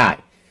มากไม่ได้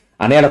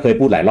อันนี้เราเคย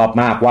พูดหลายรอบ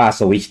มากว่า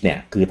Switch เนี่ย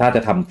คือถ้าจ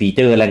ะทำฟีเจ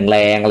อร์แร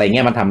งๆอะไรเ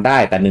งี้ยมันทำได้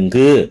แต่1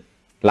คือ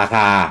ราค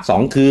า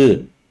2คือ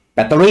แบ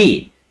ตเตอรี่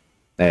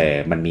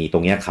มันมีตร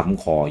งนี้ค้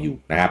ำคออยู่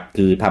นะครับ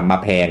คือทำมา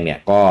แพงเนี่ย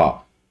ก็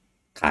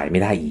ขายไม่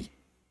ได้อีก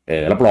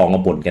รับรองว่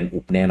าบ่นกันอุ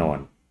บแน่นอน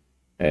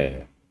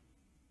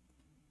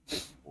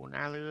โอ้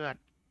น่าเลือด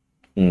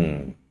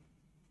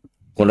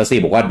คนละ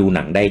บอกว่าดูห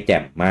นังได้แจ่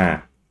มมาก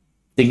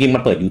จริงๆมั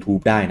นเปิด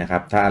YouTube ได้นะครั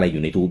บถ้าอะไรอ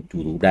ยู่ใน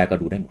YouTube ได้ก็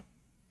ดูได้หมด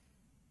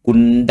คุณ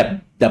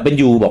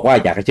Wบอกว่า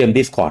อยากจะเชื่อม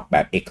Discord แบ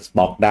บ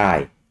Xbox ได้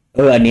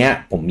อันเนี้ย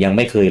ผมยังไ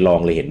ม่เคยลอง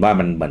เลยเห็นว่า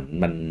มันเหมือน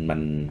มั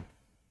น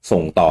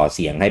ส่งต่อเ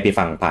สียงให้ไป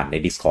ฟังผ่านใน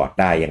Discord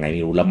ได้ยังไงไ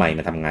ม่รู้แล้วไมค์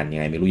มันทำงานยัง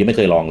ไงไม่รู้ยังไม่เ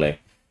คยลองเลย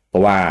เพรา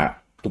ะว่า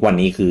ทุกวัน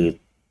นี้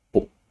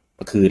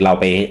คือเรา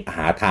ไปห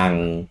าทา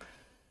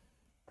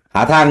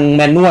งแ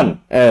มนนวล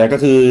ก็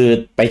คือ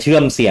ไปเชื่อ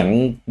มเสียง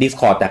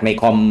Discord จากใน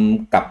คอม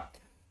กับ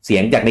เสีย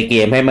งจากในเก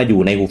มให้มาอ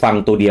ยู่ในหูฟัง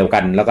ตัวเดียวกั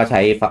นแล้วก็ใช้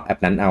แอป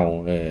นั้นเอา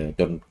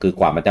จนคือ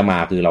กว่ามันจะมา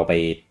คือเราไป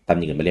ทำอ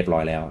ย่างอื่นไปเรียบร้อ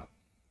ยแล้ว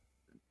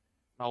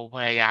เราพ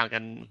ยายามกั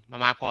น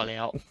มากพอแล้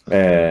ว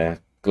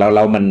เร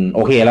ามันโ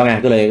อเคแล้วไง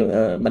ก็เลย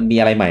มันมี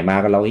อะไรใหม่มา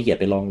ก็เราขี้เกียจ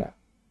ไปลองแหละ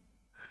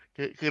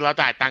คือเรา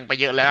จ่ายตังค์ไป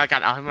เยอะแล้วกั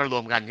นเอาให้มันร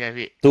วมกันใช่ไหม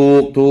พี่ถู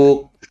ก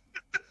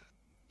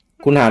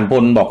คุณหานพ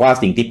ลบอกว่า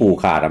สิ่งที่ปู่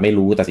ขาดไม่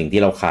รู้แต่สิ่ง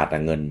ที่เราขาด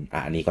เงิน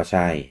อันนี้ก็ใ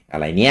ช่อะ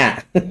ไรเนี่ย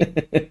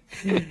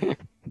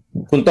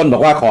คุณต้นบอ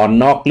กว่าขอ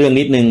นอกเรื่อง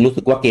นิดนึงรู้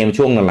สึกว่าเกม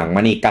ช่วงหลังๆม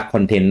านี่กักค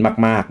อนเทนต์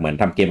มากๆเหมือน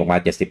ทำเกมออกมา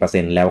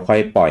 70% แล้วค่อย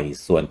ปล่อย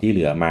ส่วนที่เห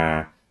ลือมา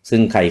ซึ่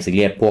งใครซีเ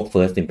รียสพวก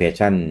first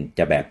impression จ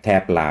ะแบบแท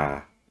บลา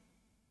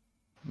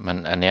มัน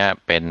อันเนี้ย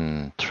เป็น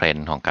เทรน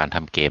ด์ของการท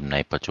ำเกมใน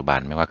ปัจจุบัน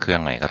ไม่ว่าเครื่อ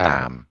งไหนก็ต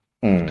าม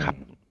ครับ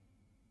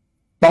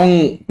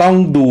ต้อง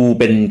ดู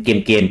เป็น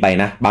เกมไป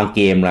นะบางเ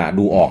กมล่ะ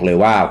ดูออกเลย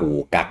ว่าโห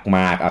กักม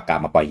ากอากาศ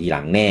มาปล่อยทีห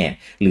ลังแน่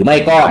หรือไม่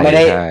ก็ไม่ไ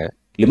ด้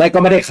หรือไม่ก็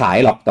ไม่ได้ขาย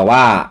หรอกแต่ว่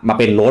ามา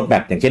เป็นโรดแบ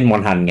บอย่างเช่นมอ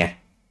นฮันไง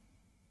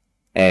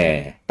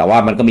แต่ว่า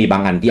มันก็มีบา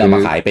งอันที่เอามา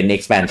ขายเป็น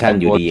expansion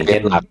อยู่ดีอย่างเ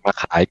ช่นหลักมา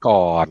ขาย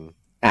ก่อน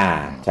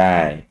ใช่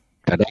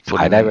จะได้ข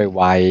ายได้ไ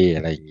วๆอ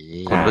ะไรอย่างนี้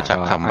คุณรู้จัก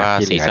คำว่า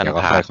ซีซัน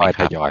พาสค่อยๆ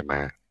ทยอยมา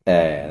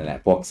แหละ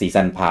พวกซี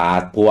ซันพา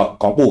สพวก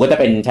ของปู่ก็จะ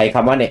เป็นใช้ค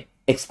ำว่าเนี่ย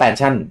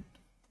expansion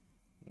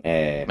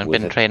มันเป็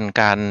นเทรนด์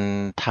การ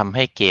ทำใ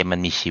ห้เกมมั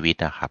นมีชีวิต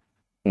นะครับ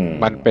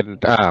มันเ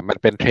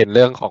ป็นเทรนด์เ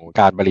รื่องของ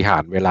การบริหา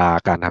รเวลา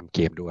การทำเก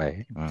มด้วย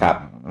ครับ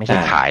ไม่ใช่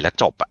ขายแล้ว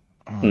จบ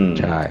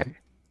ใช่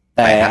แ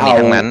ต่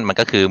ทั้งนั้นมัน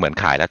ก็คือเหมือน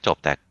ขายแล้วจบ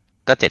แต่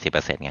ก็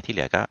 70% ไงที่เห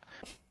ลือ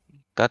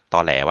ก็ต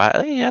อแหลว่า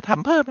จะท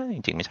ำเพิ่มนะจ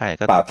ริงๆไม่ใช่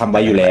ก็ทำไ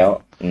ว้อยู่แล้ว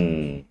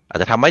อาจ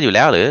จะทำไว้อยู่แ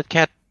ล้วหรือแ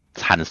ค่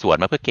หั่นส่วน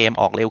มาเพื่อเกม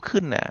ออกเร็ว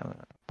ขึ้นนะ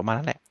ประมาณ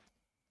นั้นแหละ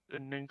อั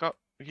นนึงก็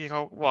ที่เข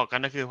าบอกกั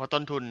นก็คือเพราะ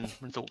ต้นทุน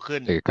มันสูงขึ้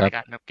นในก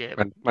ารทำเกม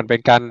มันเป็น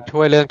การช่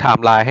วยเรื่องไท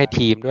ม์ไลน์ให้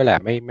ทีมด้วยแหละ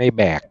ไม่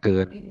แบกเกิ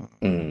น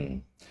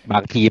บา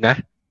งทีนะ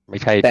ไม่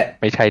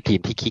ใช่ทีม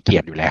ที่ขี้เกี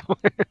ยจอยู่แล้ว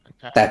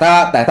แต่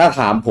ถ้า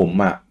ถามผม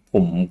ผ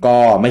มก็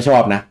ไม่ชอ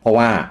บนะเพราะ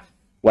ว่า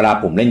เวลา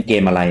ผมเล่นเก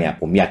มอะไร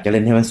ผมอยากจะเ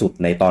ล่นให้มันสุด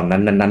ในตอน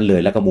นั้นเล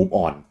ยแล้วก็มูฟอ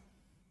อน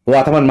เพราะว่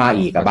าถ้ามันมา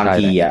อีกบาง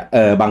ที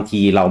บางที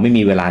เราไม่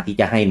มีเวลาที่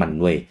จะให้มัน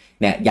ด้วย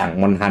เนี่ยอย่าง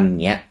มอนฮัน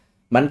เงี้ย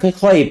มัน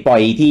ค่อยๆปล่อ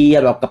ยที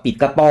แบบกระปิด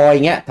กระปอย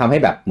เงี้ยทำให้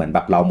แบบเหมือนแบ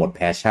บเราหมดแพ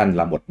ชชั่นเ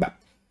ราหมดแบบ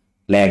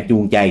แรงจู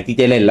งใจที่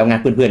จะเล่นแล้วไง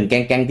เพื่อนๆแ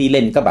ก๊งๆที่เ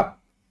ล่นก็แบบ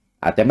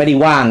อาจจะไม่ได้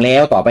ว่างแล้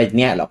วต่อไป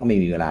เนี้ยเราก็ไม่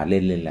มีเวลาเล่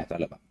นแล้วก็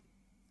เลยแบบ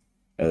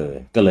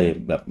ก็เลย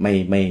แบบไ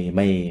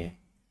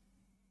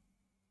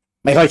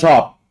ม่ค่อยชอ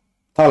บ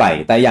เท่าไหร่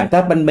แต่อย่างถ้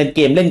ามันเป็นเก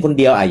มเล่นคน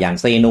เดียวอย่าง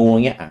เซโน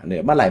เงี้ยเดี๋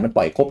ยวเมื่อไหร่มันป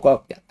ล่อยครบก็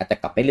อาจจะ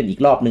กลับไปเล่นอี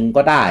กรอบนึง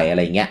ก็ได้อะไ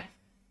รเงี้ย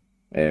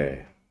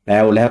แ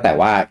ล้วแต่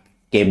ว่า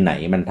เกมไหน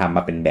มันทำม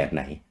าเป็นแบบไ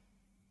หน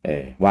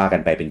ว่ากั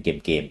นไปเป็นเ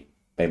กม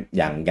เป็น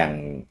อย่า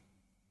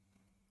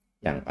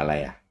งอะไร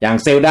อย่าง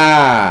Zelda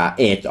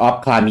Age of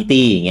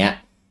Calamity อย่างเงี้ย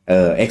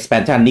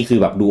expansion นี่คือ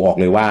แบบดูออก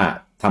เลยว่า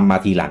ทำมา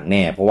ทีหลังแ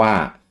น่เพราะว่า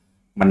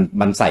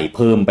มันใส่เ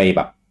พิ่มไปแ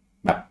บบ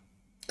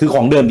คือข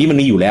องเดิมที่มัน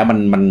มีอยู่แล้ว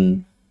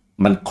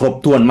มันครบ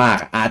ถ้วนมาก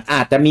อ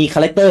าจจะมีคา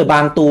แรคเตอร์บา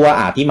งตัว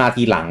ที่มา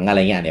ทีหลังอะไร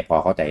เงี้ยเนี่ยพอ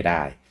เข้าใจไ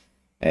ด้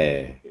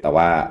แต่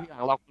ว่า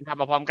เราท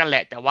ำมาพร้อมกันแหล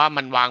ะแต่ว่า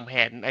มันวางแผ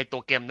นไอ้ตั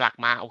วเกมหลัก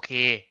มาโอเค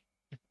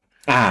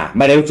ไ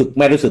ม่ได้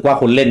รู้สึกว่า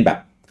คนเล่นแบบ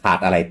ขาด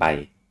อะไรไป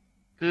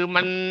คือ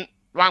มัน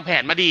วางแผ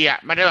นมาดี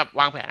ไม่ได้แบบ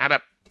วางแผนแบ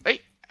บ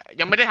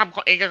ยังไม่ได้ท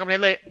ำเองกับคอนเทน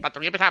ต์เลยตัดตร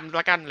งนี้ไปทำ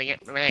ละกันอะไรเงี้ย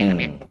ไม่อย่า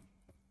งนี้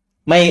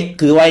ไม่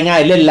คือว่าง่า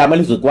ยเล่นแล้วไม่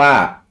รู้สึกว่า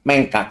แม่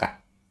งกัก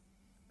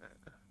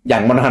อย่า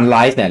งมอนฮันไล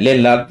ฟ์เนี่ยเล่น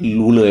แล้ว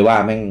รู้เลยว่า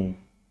แม่ง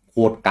โค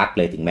ตรกัก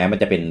เลยถึงแม้มัน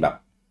จะเป็นแบบ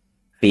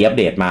ฟรีอัป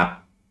เดตมา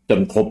จน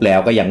ครบแล้ว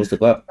ก็ยังรู้สึก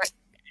ว่า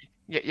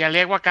อย่าเ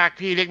รียกว่ากัก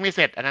พี่เรียกไม่เ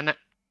สร็จอันนั้น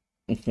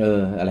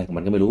อะไรของ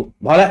มันก็ไม่รู้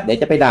พอแล้วเดี๋ยว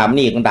จะไปด่ามัน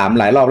อีกด่ามัน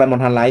หลายรอบแล้วมอ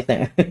นฮันไลฟ์เนี่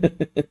ย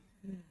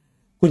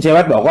คุณเช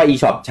วัตบอกว่า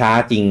eShop ช้า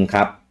จริงค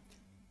รับ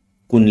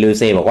คุณลือเ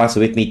ซบอกว่าส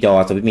วิตมีจอ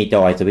ยสวิต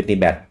มี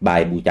แบตบา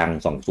ยบูจัง2077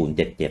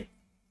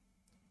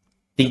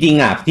จริง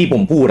ๆที่ผ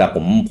มพูด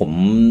ผม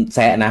แซ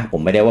ะนะผ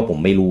มไม่ได้ว่าผม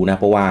ไม่รู้นะ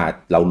เพราะว่า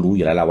เรารู้อ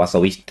ยู่แล้วว่าส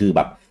วิตคือแ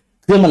บบ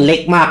เครื่องมันเล็ก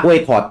มากเว้ย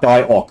ถอดจอย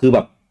ออกคือแบ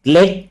บเ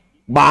ล็ก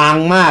บาง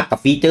มากกับ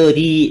ฟีเจอร์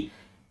ที่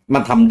มั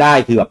นทำได้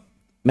คือแบบ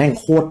แม่ง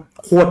โ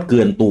คตรเ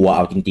กินตัวเอ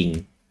าจริง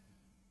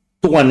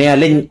ๆทุกวันเนี้ย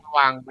เล่น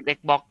วาง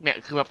Xbox เนี่ย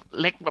คือแบบ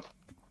เล็กแบบ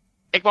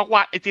Xbox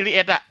One Series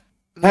S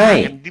ใช่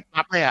ดิบ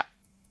พับเลย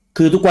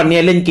คือทุกวันนี้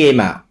เล่นเกม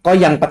ก็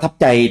ยังประทับ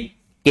ใจ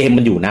เกม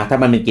มันอยู่นะถ้า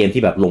มันเป็นเกม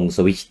ที่แบบลงส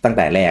วิตช์ตั้งแ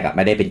ต่แรกอะไ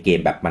ม่ได้เป็นเกม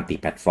แบบมัลติ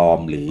แพลตฟอร์ม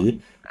หรือ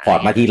พอร์ต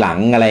มาทีหลัง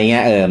อะไรเงี้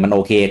ยมันโอ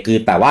เคคือ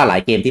แต่ว่าหลา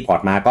ยเกมที่พอร์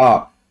ตมา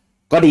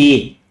ก็ดี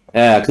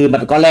คือมั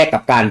นก็แลกกั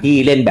บการที่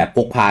เล่นแบบพ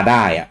กพาไ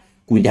ด้อะ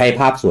คุณจะให้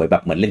ภาพสวยแบ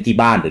บเหมือนเล่นที่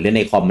บ้านหรือเล่นใ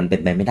นคอมมันเป็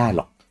นไปไม่ได้ห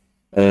รอก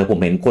ผม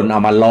เห็นคนเอา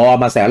มาล้อ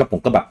มาแซวแล้วผม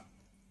ก็แบบ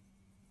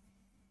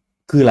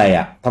คืออะไร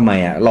อ่ะทำไม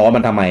อ่ะล้อมั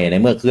นทำไมใน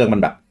เมื่อเครื่องมั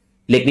นแบบ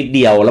เล็กนิดเ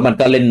ดียวแล้วมัน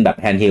ก็เล่นแบบ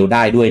แฮนด์เฮลไ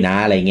ด้ด้วยนะ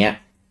อะไรเงี้ย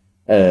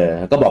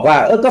ก็บอกว่า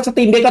ก็สต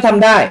รีมเด็กก็ท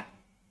ำได้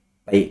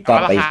ก็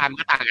ราคามัน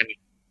ก็ต่างกัน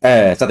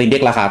สตรีมเด็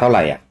กราคาเท่าไห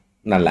ร่อ่ะ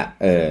นั่นแหละ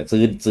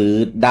ซื้อ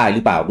ได้ห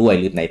รือเปล่าด้วย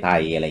หรือในไท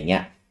ยอะไรเงี้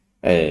ย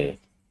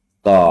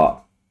ก็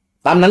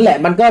ตามนั้นแหละ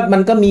มัน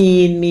ก็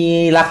มี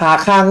ราคา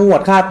ค่างว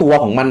ดค่าตัว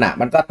ของมันอ่ะ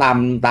มันก็ต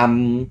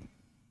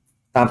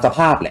ามสภ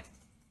าพแหละ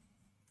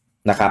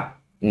นะครับ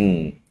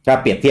ถ้า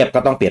เปรียบเทียบก็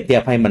ต้องเปรียบเทีย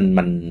บให้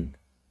มัน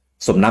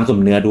สมน้ำสม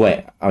เนื้อด้วย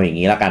เอาอย่าง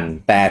นี้แล้วกัน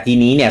แต่ที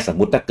นี้เนี่ยสม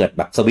มุติถ้าเกิดแ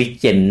บบสวิตช์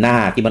เจนหน้า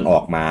ที่มันออ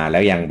กมาแล้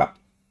วยังแบบ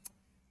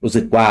รู้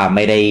สึกว่าไ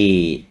ม่ไ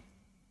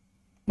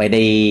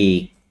ด้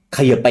ข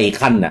ยับไปอีก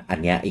ขั้นอ่ะอัน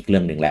เนี้ยอีกเรื่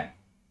องนึงแหละ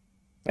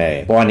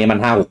เพราะอันนี้มัน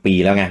 5-6 ปี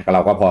แล้วไงเร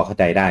าก็พอเข้า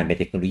ใจได้เป็น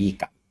เทคโนโลยี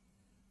เก่า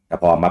แต่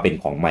พอมาเป็น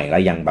ของใหม่แล้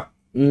วยังแบบ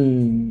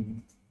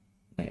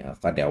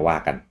ก็เดี๋ยวว่า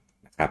กัน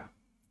นะครับ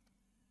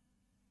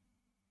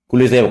คุณ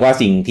ลิเซบอกว่า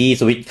สิ่งที่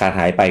สวิตช์ขาดห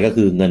ายไปก็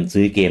คือเงิน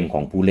ซื้อเกมข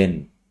องผู้เล่น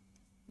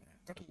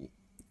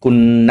คุณ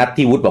นัท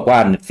ธิวุฒิบอกว่า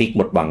Netflix ห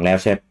มดหวังแล้ว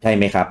ใช่ไ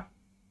หมครับ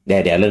เ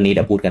ดี๋ยวเรื่องนี้เ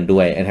ดี๋ยวพูดกันด้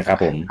วยนะครับ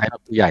ผมให้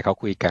ผู้ใหญ่เขา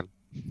คุยกัน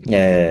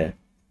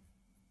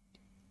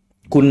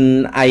คุณ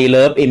ไอเ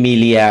ลิฟเอมิ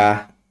เลีย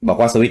บอก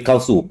ว่าสวิตช์เข้า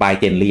สู่ปลาย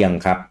เจนหรือยัง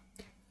ครับ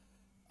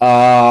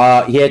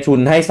เฮียชุน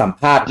ให้สัม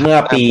ภาษณ์เมื่อ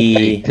ปี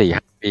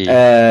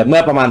เมื่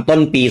อประมาณต้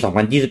นปี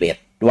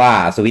2021ว่า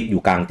สวิตช์อ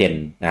ยู่กลางเจน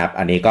นะครับ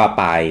อันนี้ก็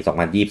ปลาย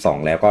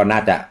2022แล้วก็น่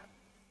าจะ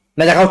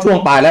เข้าช่วง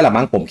ปลายแล้วหรือ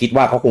มั้งผมคิด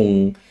ว่าเขาคง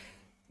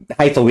ใ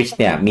ห้สวิตช์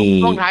เนี่ยมี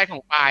ช่วงท้ายขอ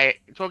งปลาย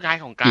ช่วงท้าย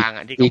ของกลาง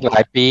อ่ะที่อีกหลา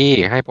ยปี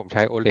ให้ผมใ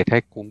ช้ OLED ให้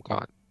คุ้มก่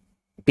อน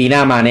ปีหน้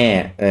ามาแน่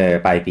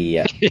ปลายปี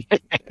อ่ะ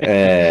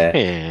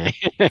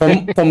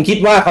ผมคิด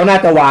ว่าเขาน่า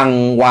จะ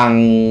วาง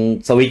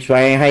สวิตช์ไ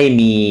ว้ให้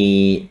มี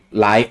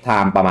ไลฟ์ไท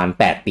ม์ประมาณ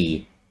8ปี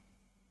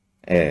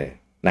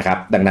นะครับ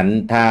ดังนั้น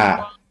ถ้า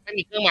ไม่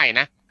มีเครื่องใหม่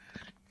นะ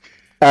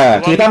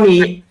คือถ้า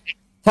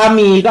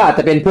มีก็อาจ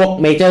จะเป็นพวก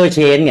เมเจอร์เช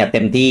นเนี่ยเต็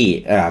มที่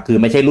คือ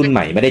ไม่ใช่รุ่นให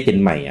ม่ไม่ได้เจน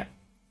ใหม่อ่ะ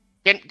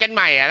เจนใ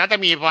หม่อ่ะน่าจะ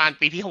มีประมาณ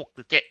ปีที่6ห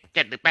รือ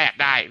7หรือ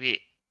8ได้พี่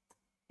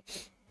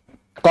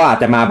ก็อาจ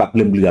จะมาแบบเห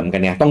ลื่อมๆกั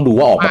นเนี่ยต้องดู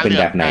ว่าออกมาเป็น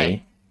แบบไหน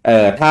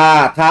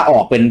ถ้าออ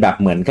กเป็นแบบ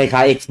เหมือนคล้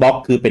ายๆ Xbox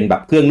คือเป็นแบ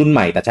บเครื่องรุ่นให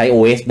ม่แต่ใช้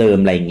OS เดิม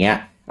อะไรอย่างเงี้ย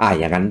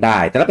อย่างนั้นได้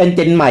แต่ถ้าเป็นเจ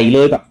นใหม่เล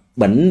ยแบบเ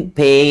หมือน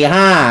PS5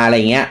 อะไร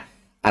เงี้ย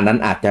อันนั้น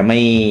อาจจะไ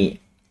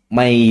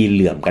ม่เห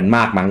ลื่อมกันม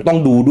ากมั้งต้อง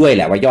ดูด้วยแ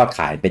หละว่ายอดข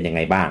ายเป็นยังไ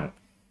งบ้าง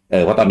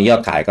เพราะตอนนี้ยอ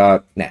ดขายก็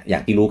เนี่ยอย่า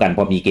งที่รู้กันพ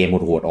อมีเกม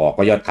โหดๆออก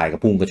ก็ยอดขายก็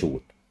พุ่งกระฉู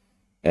ด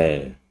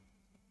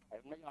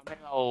ไม่ยอมให้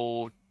เรา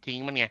ทิ้ง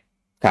มันไง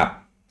ครับ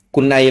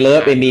คุณไอเลิ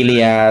ฟเอมิเลี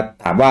ย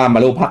ถามว่ามา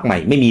โลภาคใหม่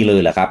ไม่มีเล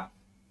ยเหรอครับ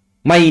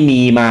ไม่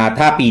มีมา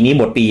ถ้าปีนี้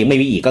หมดปีไม่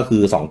มีอีกก็คื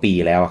อ2ปี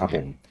แล้วครับผ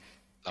ม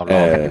เราร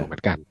อกันอยู่เหมื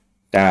อนกัน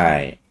ใช่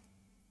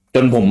จ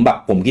น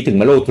ผมคิดถึง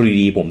มาโล 3D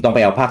ผมต้องไป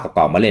เอาภาคเ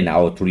ก่าๆมาเล่นเอ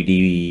า 3D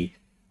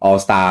All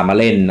Star มา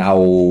เล่นเอา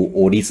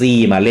Odyssey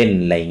มาเล่น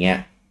อะไรเงี้ย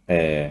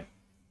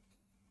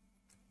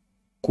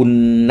คุณ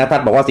ณทัศ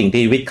น์บอกว่าสิ่ง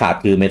ที่วิทย์ขาด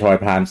คือ Metroid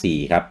Prime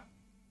 4ครับ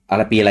อะไ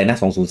รปีอะไรนะ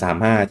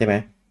2035ใช่ไหม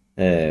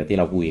ที่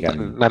เราคุยกัน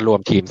นั่นรวม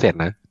ทีมเสร็จ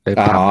นะ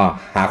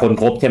หาคน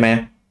ครบใช่ไหม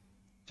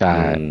ใช่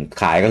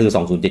ขายก็คือ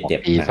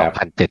2077นะครับ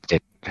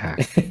2077ค่ะ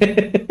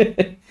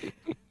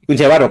คุณ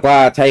ชัยวัฒน์บอกว่า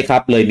ใช่ครั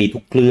บเลยมีทุ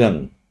กเครื่อง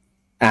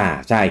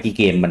ใช่ที่เ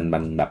กมมั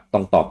นแบบต้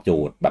องตอบโจ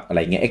ทย์แบบอะไร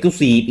เงี้ย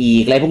Exclusive อี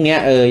กอะไรพวกเนี้ย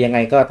ยังไง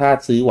ก็ถ้า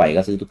ซื้อไหว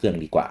ก็ซื้อทุกเครื่อง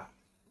ดีกว่า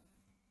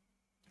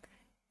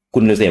คุ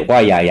ณฤเสพก็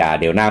อย่า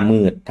เดี๋ยวหน้ามื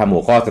ดทำหั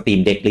วข้อ Steam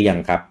Deck หรือยัง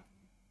ครับ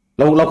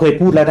เราเคย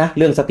พูดแล้วนะเ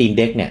รื่อง Steam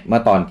Deck เนี่ยเมื่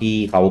อตอนที่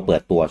เขาเปิ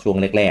ดตัวช่วง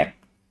แรก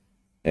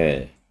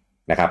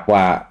ๆนะครับ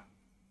ว่า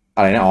อ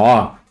ะไรนะ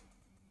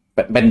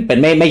เป็น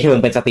ไม่เชิง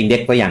เป็น Steam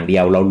Deck ตัวอย่างเดี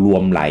ยวเรารว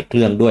มหลายเค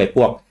รื่องด้วยพ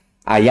วก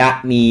อายะ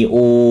นีโอ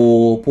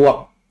พวก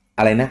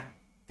อะไรนะ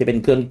ที่เป็น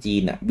เครื่องจี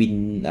นวิน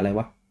อะไร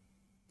วะ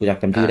กูอยาก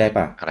จำชื่อได้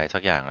ป่ะอะไรสั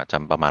กอย่างจ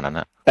ำประมาณนั้น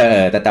นะ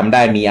แต่จำไ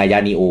ด้มีอายะ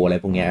นีโออะไร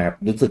พวกเนี้ยครับ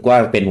รู้สึกว่า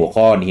เป็นหัว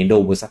ข้อ Nintendo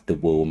vs The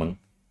World มั้ง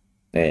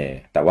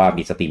แต่ว่า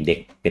มี Steam Deck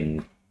เ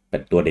ป็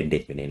นตัวเด่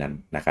นๆอยู่ในนั้น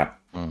นะครับ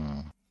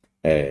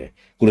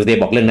คุณฤเสพ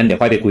บอกเรื่องนั้นเดี๋ยว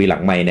ค่อยไปคุยหลั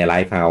งไมค์ในไล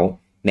ฟ์เฮาส์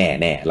แ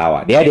น่เรา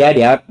เ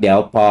ดี๋ยว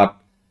พอ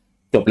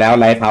จบแล้ว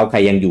ไลฟ์เฮาส์ใคร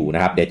ยังอยู่น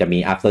ะครับเดี๋ยวจะมี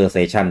after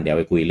session เดี๋ยว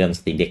ไปคุยเรื่อง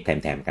Steam Deck แ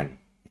ถมกัน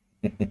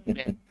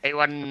ไอ้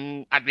วัน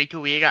อัดวิก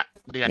วีก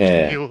เดือน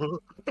อยู่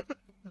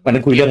วัน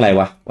นั้นคุยเรื่องอะไร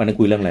วะ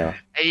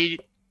ไอ้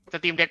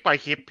Steam Deck ปล่อย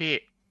คลิปพี่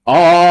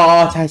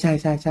ใช่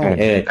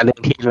เรื่อ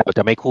งที่เราจ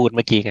ะไม่พูดเ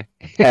มื่อกี้ไง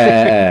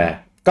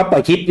ก็ปล่อ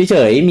ยคลิปเฉ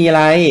ยๆมีอะ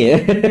ไร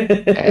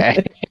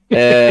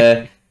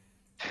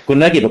คุณ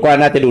นักกิจบอกว่า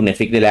น่าจะดู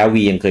Netflix ได้แล้ว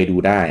วียังเคยดู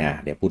ได้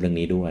เดี๋ยวพูดเรื่อง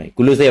นี้ด้วย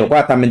คุณลูเซ่บอกว่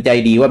าทำเป็นใจ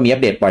ดีว่ามีอัป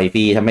เดตปล่อยฟ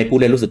รีทำให้ผู้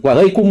เล่นรู้สึกว่าเ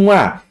ฮ้ยคุ้มว่า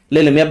เ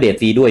ล่นแล้วมีอัปเดต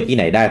ฟรีด้วยที่ไ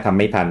หนได้ทำ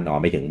ไม่ทัน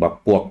ไม่ถึงแบบ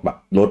พวกแบบ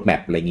โรดแม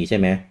ปอะไรอย่างงี้ใช่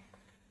ไหม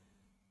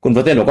คุณโฟ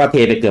เทนบอกว่าเท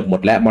ไปเกือบหม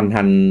ดแล้วมอน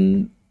ทัน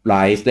ไล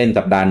ฟ์เล่น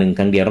สัปดาห์นึงค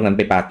รั้งเดียวต้องนั้น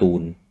ไปปาตู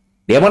น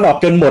เดี๋ยวมันออก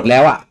จนหมดแล้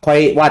วอ่ะค่อย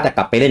ว่าจะก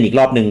ลับไปเล่นอีก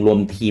รอบนึงรวม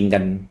ทีมกั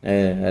น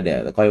เดี๋ยว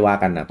ค่อยว่า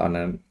กันนะตอน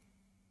นั้น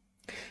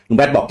ลุงแ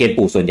บทบอกเกม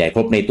ปู่ส่วนใหญ่ค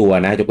รบในตัว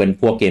นะจะเป็น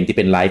พวกเกมที่เ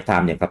ป็นไลฟ์ไท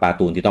ม์อย่างสปา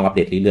ตูนที่ต้องอัปเด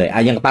ตเรื่อยๆ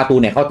อย่างสปาตู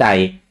นเนี่ยเข้าใจ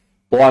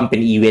เพราะว่ามันเป็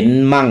นอีเวน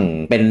ต์มั่ง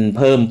เป็นเ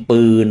พิ่ม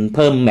ปืนเ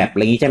พิ่มแมปอะไ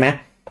รอย่างงี้ใช่ไหม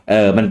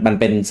มัน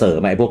เป็นเสริม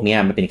ไอ้พวกเนี้ย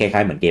มันเป็นคล้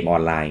ายๆเหมือนเกมออ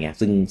นไลน์ไง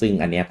ซึ่ง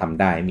อันเนี้ยทำ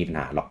ได้ไม่มีปัญ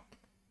หาหรอก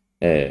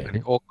อัน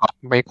นี้โอ้ก็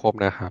ไม่ครบ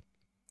นะครับ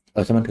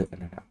ใช่มันเถอะ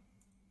นะครับ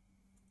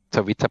ส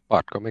วิตสปอ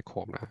ร์ตก็ไม่คร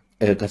บนะ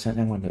ก็ช่า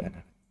งมันเถอะน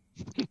ะ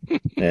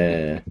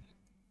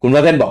คุณว่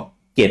าเส้นบอก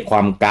เกลียดคว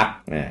ามกัก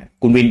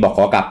คุณวินบอกข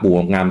อกลับปู่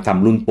งามท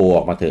ำรุ่นโปรอ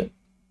อกมาเถอะ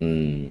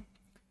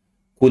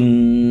คุณ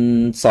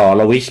สอ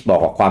ลวิชบอ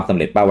กความสำ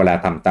เร็จเวลา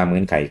ทำตามเ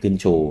งื่อนไขขึ้น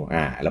โชว์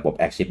ระบบ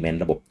achievement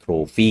ระบบ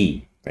trophy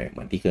เห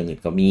มือนที่เครื่องอื่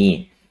นก็มี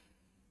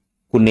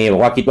คุณเนบอ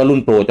กว่าคิดว่ารุ่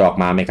นโปรจะออก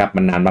มาไหมครับ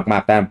มันนานมา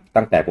กๆ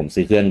ตั้งแต่ผม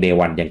ซื้อเครื่อง Day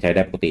 1ยังใช้ไ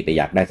ด้ปกติแต่อ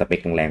ยากได้สเปค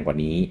แรงๆกว่า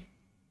นี้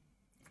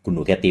คุณห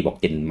นูแคตตี้บอก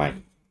เจนใหม่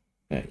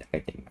อยากได้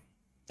เจนใหม่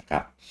นะครั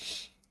บ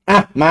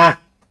มา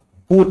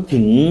พูด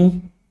ถึง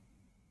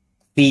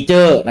ฟีเจ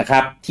อร์นะครั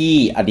บที่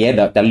อันนี้เ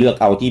ดี๋ยวจะเลือก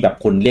เอาที่แบบ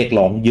คนเรียก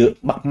ร้องเยอะ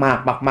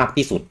มากๆ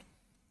ที่สุด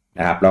น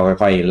ะครับเรา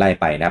ค่อยๆไล่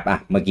ไปนะครับ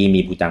เมื่อกี้มี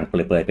ผู้จังเป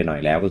รยๆไปหน่อย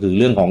แล้วก็คือ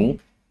เรื่องของ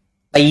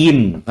ธีม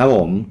ครับผ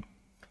ม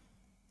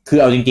คือ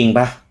เอาจริงๆ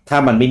ถ้า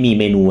มันไม่มี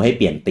เมนูให้เ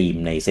ปลี่ยนธีม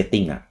ในเซต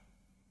ติ้ง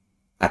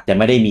อาจจะ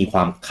ไม่ได้มีคว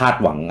ามคาด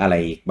หวังอะไร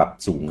แบบ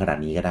สูงขนาด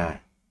นี้ก็ได้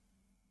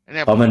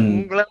เพราะมัน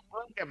เริ่ม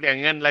เก็บเหรียญ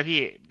เงินแล้ว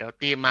พี่เดี๋ยว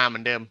ธีมมาเหมื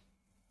อนเดิม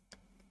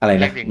อะไร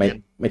นะ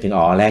ไม่ถึง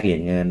แลกเหรีย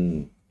ญเงิน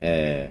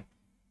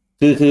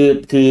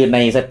คือใน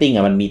เซตติ้ง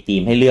มันมีธี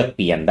มให้เลือกเ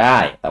ปลี่ยนได้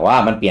แต่ว่า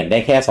มันเปลี่ยนได้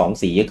แค่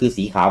2สีก็คือ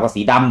สีขาวกับ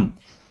สีด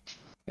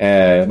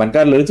ำมันก็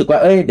รู้สึกว่า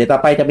เดี๋ยวต่อ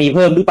ไปจะมีเ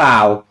พิ่มหรือเปล่า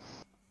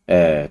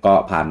ก็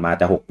ผ่านมา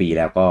จะ6ปีแ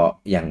ล้วก็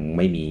ยังไ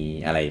ม่มี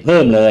อะไรเพิ่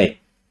มเลย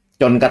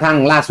จนกระทั่ง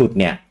ล่าสุด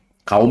เนี่ย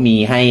เขามี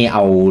ให้เอ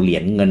าเหรีย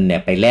ญเงินเนี่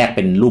ยไปแลกเ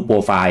ป็นรูปโปร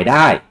ไฟล์ไ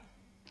ด้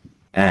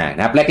น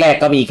ะครับแรก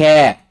ๆก็มีแค่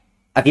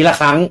อาทิตย์ละ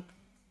ครั้ง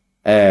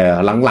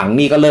หลังๆ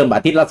นี่ก็เริ่มอ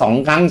าทิตย์ละ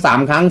2ครั้ง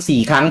3ครั้ง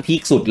4ครั้งพี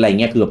คสุดอะไรเ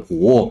งี้ยคือโห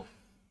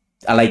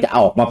อะไรจะอ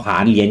อกมาผ่า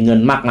นเหรียญเงิน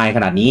มากมายข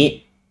นาดนี้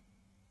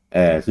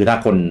คือถ้า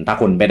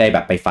คนไม่ได้แบ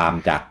บไปฟาร์ม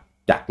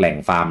จากแหล่ง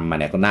ฟาร์มมา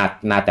เนี่ยก็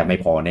น่าจะไม่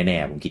พอแน่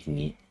ๆผมคิดอย่าง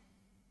นี้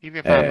พี่ไป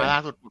ฟาร์มมาล่า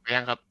สุดหมดไป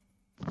ยังครับ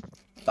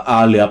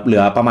เหลื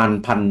อประมาณ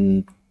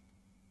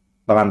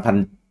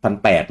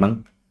1,800มั้ง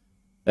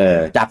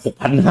จาก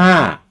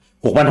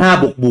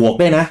 6,500 บวก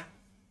ด้วยนะ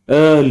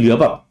เหลือ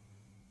แบบ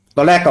ต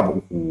อนแรกก็โ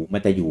อ้โหมั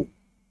นจะอยู่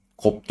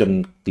ครบจน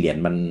เหรียญ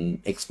มัน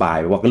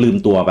expire ว่าก็ลืม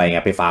ตัวไปไง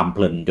ไปฟาร์มเพ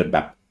ลินจนแบ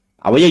บ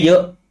เอาไว้เยอ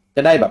ะๆจ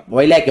ะได้แบบไ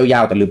ว้แลกยา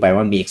วๆแต่ลืมไปว่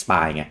ามันมี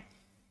expire ไง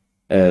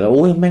โ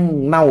อ้ยแม่ง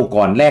เน่า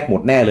ก่อนแลกหม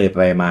ดแน่เลยไ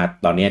ปมา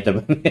ตอนนี้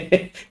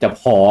จะ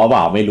พอเปล่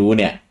าไม่รู้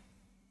เนี่ย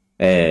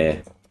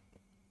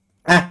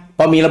พ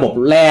อมีระบบ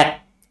แลก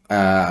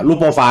รูป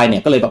โปรไฟล์เนี่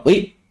ยก็เลยแบบ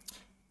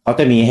เขา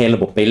จะมีให้ระ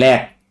บบไปแลก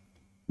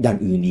อย่าง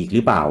อื่นอีกห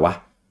รือเปล่าวะ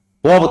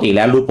เพราะปกติแ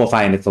ล้วรูปโปรไฟ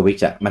ล์ใน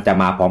Switch มันจะ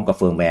มาพร้อมกับเ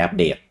ฟิร์มแวร์อัป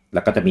เดตแล้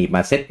วก็จะมีม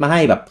าเซตมาให้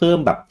แบบเพิ่ม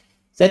แบบ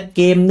เซตเ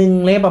กมนึง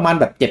เลยประมาณ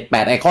แบบ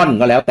 7-8 ไอคอน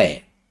ก็แล้วแต่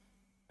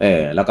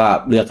แล้วก็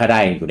เลือกค่าได้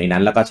อยู่ในนั้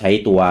นแล้วก็ใช้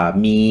ตัว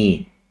มี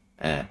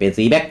เป็น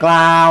สีแบ็คกร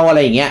าวด์อะไร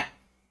อย่างเงี้ย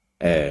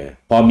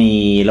พอมี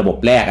ระบบ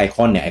แลกไอค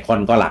อนเนี่ยไอคอน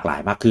ก็หลากหลา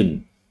ยมากขึ้น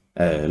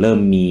เริ่ม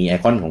มีไอ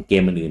คอนของเก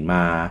มอื่นๆม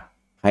า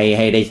ใ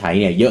ห้ได้ใช้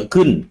เนี่ยเยอะ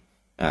ขึ้น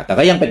แต่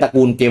ก็ยังเป็นตระ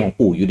กูลเกมของ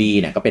ปู่อยู่ดี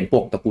เนี่ยก็เป็นพว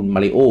กตระกูลมา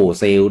ริโอ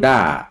เซลดา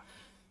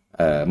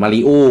มา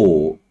ริโอ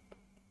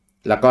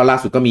แล้วก็ล่า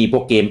สุดก็มีพ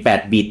วกเกม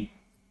8บิต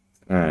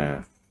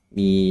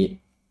มี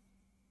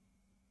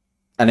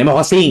อันนี้มา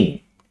ก็ซิ่ง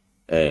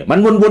มัน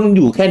วนๆอ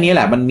ยู่แค่นี้แห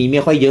ละมันมีไ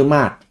ม่ค่อยเยอะม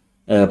าก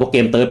พวกเก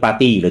มเติร์ดปาร์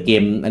ตี้หรือเก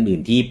มอันอื่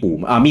นที่ปู่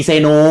มีเซ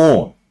โน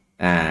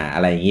อ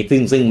ะไรอย่างงี้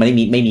ซึ่งไ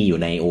ม่มีอยู่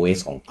ใน OS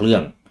ของเครื่อ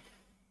ง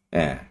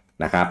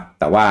นะครับ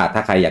แต่ว่าถ้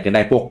าใครอยากจะไ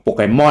ด้พวกโปเ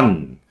กมอน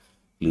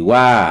หรือว่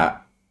า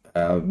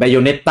ไบโ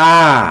อเนต้า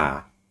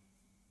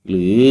ห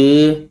รือ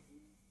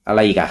อะไร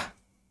อีก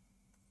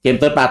เกม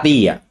เติร์ดปาร์ตี้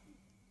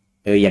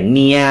อย่างเ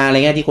นียอะไรเ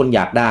งี้ยที่คนอ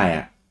ยากได้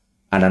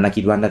อันนั้น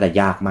คิดว่าน่าจะ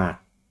ยากมาก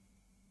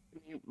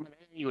มัน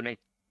อยู่ใน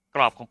ก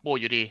รอบของปู่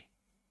อยู่ดี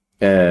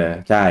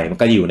ใช่มัน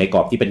ก็อยู่ในกร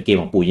อบที่เป็นเกม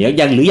ของปู่อย่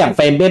างเ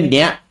ฟรมเบ้มเ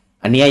นี้ย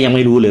อันเนี้ยยังไ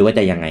ม่รู้เลยว่าจ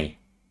ะยังไง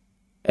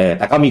แ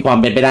ต่ก็มีความ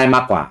เป็นไปได้ม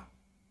ากกว่า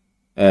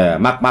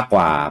มากก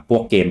ว่าพว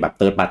กเกมแบบ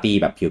เติร์ดปาร์ตี้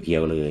แบบเพีย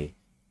วๆเลย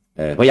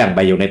เพราะอย่างไบ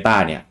โอเนต้า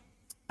เนี่ย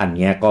อันเ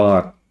นี้ยก็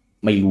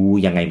ไม่รู้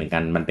ยังไงเหมือนกั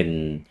นมันเป็น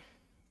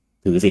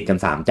ถือสิทธิ์กัน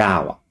3เจ้า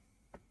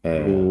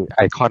ไอ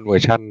คอนเวอ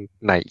ร์ชัน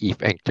ใน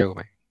Eve Angel ไห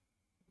ม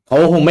เขา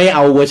คงไม่เอ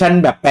าเวอร์ชัน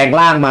แบบแปลง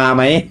ร่างมาไ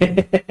หม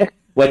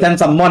เวอร์ชัน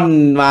ซัมมอน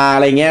มาอะ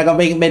ไรเงี้ยก็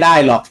ไม่ได้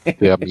หรอกเ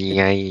ผื่อมี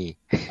ไง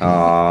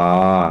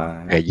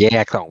แย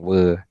ก2เว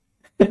อร์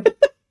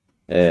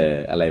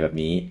อะไรแบบ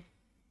นี้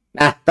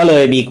ก็เล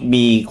ย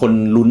มีคน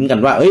ลุ้นกัน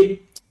ว่า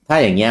ถ้า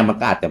อย่างเงี้ยมัน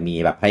ก็อาจจะมี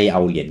แบบให้เอ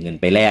าเหรียญเงิน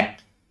ไปแ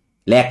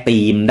ลกธี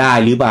มได้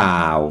หรือเปล่า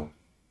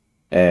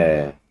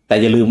แต่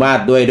อย่าลืมว่า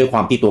ด้วยคว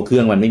ามที่ตัวเครื่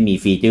องมันไม่มี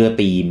ฟีเจอร์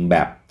ธีมแบ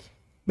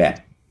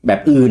บ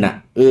อื่น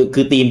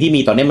คือธีมที่มี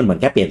ตอนนี้มันเหมือ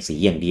นแค่เปลี่ยนสี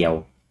อย่างเดียว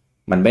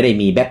มันไม่ได้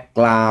มีแบ็กก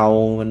ราว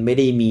ด์มันไม่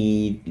ได้มี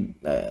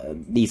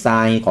ดีไซ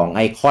น์ของไ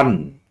อคอน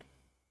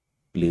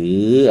หรือ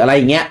อะไร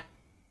เงี้ย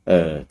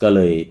ก็เล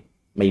ย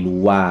ไม่รู้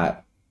ว่า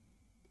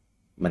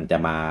มันจะ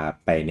มา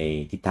ไปใน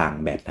ทิศทาง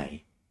แบบไหน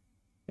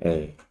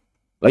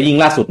แล้วยิ่ง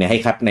ล่าสุดเนี่ยให้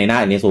แคปในหน้า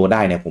NSO ไ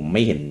ด้เนี่ยผมไ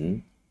ม่เห็น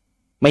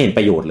ป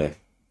ระโยชน์เลย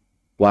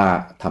ว่า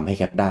ทำให้แ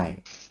คปได้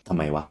ทำไ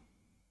มวะ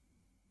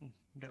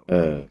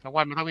ทั้ง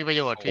วันมันต้องมีประ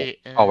โยชน์ที่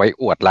เอาไว้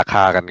อวดราค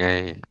ากันไง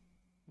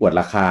อวด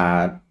ราคา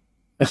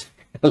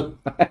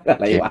อะ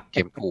ไรวะเก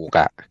มถูก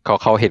อ่ะ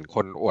เขาเห็นค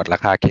นอวดรา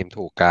คาเกม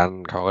ถูกกัน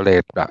เขาก็เลย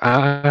แบบ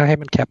ให้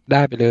มันแคปไ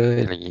ด้ไปเลย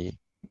อะไรอย่างงี้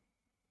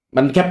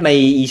มันแคปใน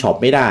eShop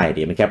ไม่ได้เ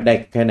ดี๋ยวมันแคปได้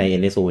แค่ใน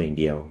NSO อย่าง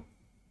เดียว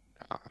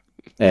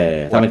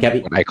ถ้ามันแคป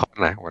อวดไอคอน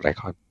นะอวดไอ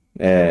คอน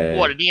อ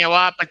วดนี่ไง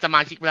ว่าเป็นสม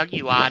าชิกไปแล้ว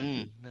กี่วัน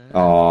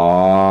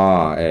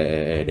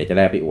เดี๋ยวจะไ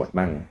ด้ไปอวด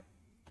มั่ง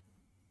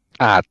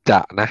อาจจะ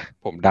นะ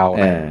ผมเดา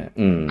นะ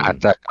อาจ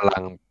จะกำ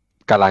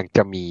ลังจ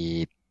ะมี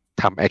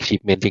ทำ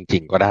achievement จริ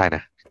งๆก็ได้น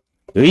ะ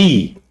เฮ้ย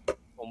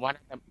ผมว่า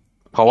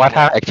เพราะว่า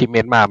ถ้า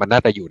achievement มามันน่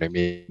าจะอยู่ในเม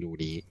นู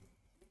นี้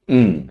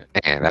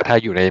แล้วถ้า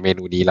อยู่ในเม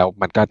นูนี้แล้ว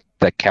มันก็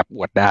จะแคปอ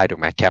วดได้ถูก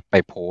ไหมแคปไป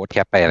โพสแค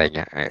ปไปอะไรเ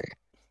งี้ย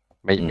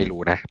ไม่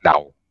รู้นะเดา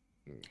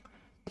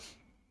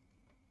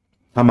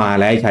ถ้ามา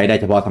แล้วใช้ได้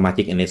เฉพาะสมา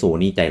ชิก NSO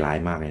นี่ใจร้าย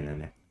มากเลยนะ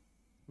เนี่ย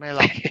ไม่หร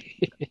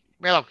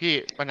อกพี่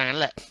เป็นอย่างนั้น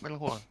แหละไม่ต้อ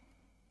งห่วง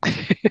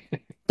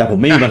แต่ผม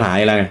ไม่มีปัญหา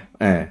อะไร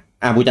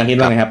บูจังคิด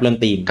ว่าไงครับเรื่อง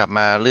ธีมกลับม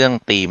าเรื่อง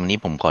ธีมนี้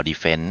ผมขอดี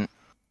เฟน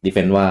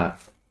ส์ว่า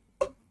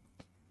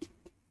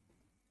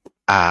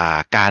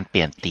การเป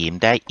ลี่ยนธีม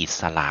ได้อิ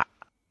สระ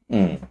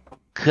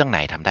เครื่องไหน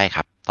ทำได้ค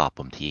รับตอบผ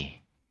มที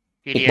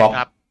TDS ค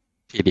รับ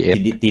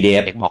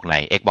TDS Xbox ไหน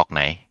Xbox ไห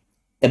น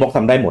Xbox ท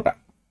ำได้หมดอ่ะ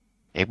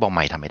Xbox ให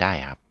ม่ทำไม่ได้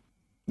ครับ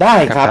ได้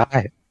ครับ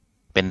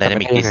เป็น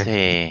Dynamic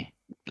Display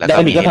แล้ว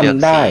ก็มีให้เลือก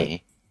สี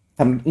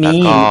แล้ว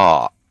ก็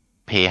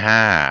P5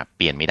 เ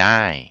ปลี่ยนไม่ได้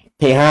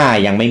P5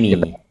 ยังไม่มี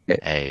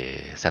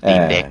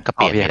Steam Deck ก็เ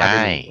ปลี่ยนไม่ไ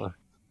ด้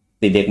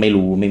Steam Deck ไม่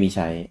รู้ไม่มีใ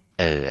ช้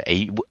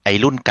ไอ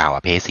รุ่นเก่า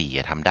P4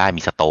 ทำได้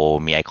มีสโตร์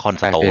มีไอคอน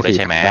สโตร์ด้วยใ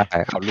ช่ไหม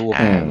เอารูป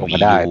ลงมา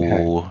ได้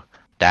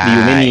ได้ Wii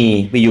U ไม่มี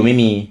Wii U ไม่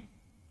มี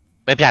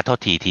ไม่ใช่โทษ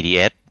ที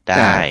TDS ไ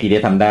ด้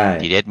TDS ทำได้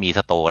TDS มีส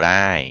โตร์ไ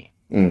ด้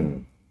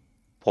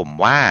ผม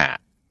ว่า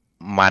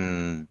มัน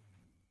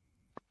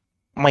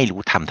ไม่รู้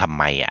ทำ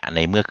ไมใน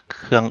เมื่อ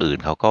เครื่องอื่น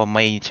เขาก็ไ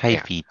ม่ใช่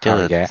ฟีเจอ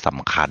ร์ส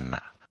ำคัญ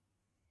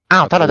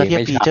ถ้าเราจะเทีย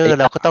บฟีเจอร์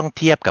เราก็ต้อง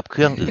เทียบกับเค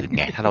รื่องอื่น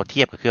ไงถ้าเราเ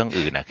ทียบกับเครื่อง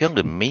อื่นเครื่อง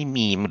อื่นไม่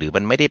มีหรือ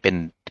มันไม่ได้เป็น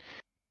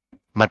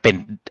มันเป็น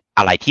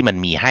อะไรที่มัน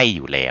มีให้อ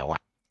ยู่แล้ว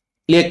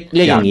เรีย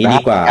กอย่างนี้ดี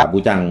กว่าบู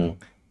จัง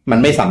มัน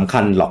ไม่สำคั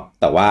ญหรอก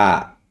แต่ว่า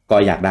ก็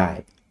อยากได้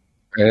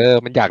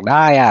มันอยากไ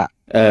ด้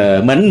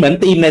เหมือน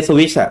ธีมในส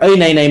วิตช์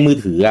ในมือ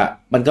ถือ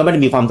มันก็ไม่ได้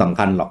มีความสำ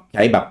คัญหรอกใ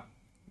ช้แบบ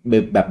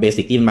เบ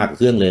สิกที่มากับเ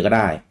ครื่องเลยก็ไ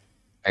ด้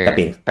แต่เป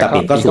ลี่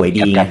ยนก็สวย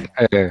ดีไง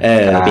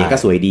เปลี่ยนก็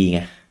สวยดีไง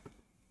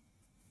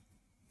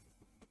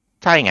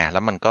ใช่ไงแล้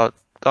วมันก็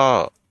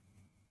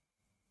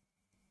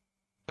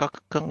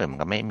เครื่องอื่นมัน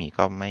ก็ไม่มี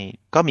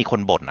ก็มีค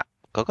นบ่น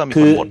ก็มี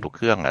คนบ่นทุกเ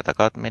ครื่องแต่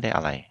ก็ไม่ได้อ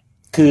ะไร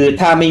คือ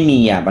ถ้าไม่มี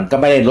มันก็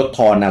ไม่ได้ลดท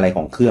อนอะไรข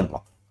องเครื่องหร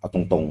อกเอาต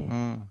รง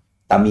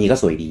ๆแต่มีก็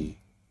สวยดี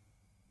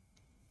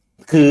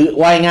คือ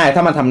ว่าง่ายถ้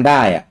ามันทำไ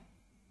ด้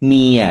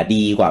มี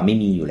ดีกว่าไม่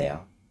มีอยู่แล้ว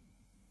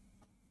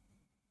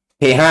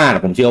P5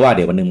 ผมเชื่อว่าเ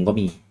ดี๋ยววันนึงก็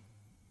มี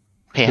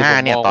P5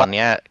 เนี่ยตอนเ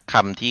นี้ยค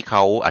ำที่เข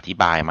าอธิ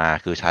บายมา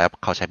คือ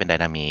เขาใช้เป็นได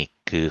นามิก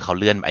คือเขา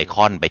เลื่อนไอค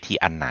อนไปที่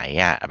อันไหน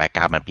แบ็คก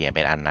ราวด์มันเปลี่ยนเ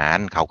ป็นอันนั้น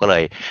เขาก็เล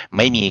ยไ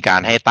ม่มีกา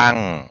รให้ตั้ง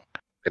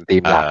เป็นธี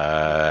มหลัก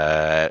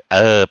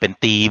เป็น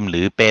ธีมห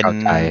รือเป็น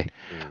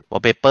วอ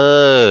ลเปเปอ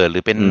ร์หรื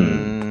อเป็น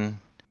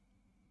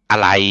อะ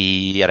ไ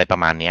รปร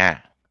ะมาณเนี้ย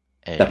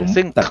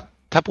ซึ่ง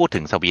ถ้าพูดถึ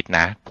งสวิตช์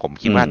นะผม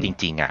คิดว่าจ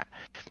ริงๆ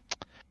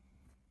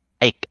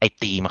ไอ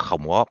ธีม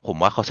ผม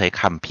ว่าเขาใช้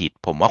คำผิด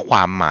ผมว่าคว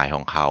ามหมายข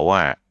องเขา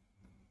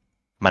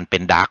มันเป็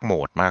นดาร์กโหม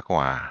ดมากก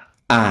ว่า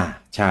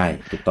ใช่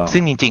ถูกต้องซึ่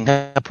งจริงๆถ้า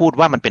พูด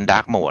ว่ามันเป็นดา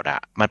ร์กโหมด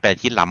มันเป็น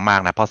ที่ล้ำมา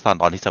กนะเพราะ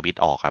ตอนที่สวิต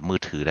ช์ออกมือ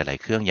ถือหลาย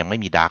ๆเครื่องยังไม่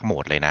มีดาร์กโหม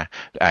ดเลยนะ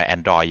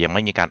Android ยังไ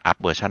ม่มีการอัพ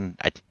เวอร์ชัน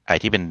ไอ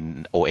ที่เป็น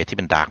OS ที่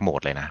เป็นดาร์กโหม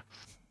ดเลยนะ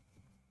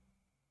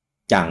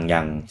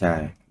ยังใช่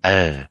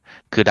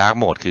คือดาร์กโ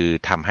หมดคือ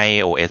ทำให้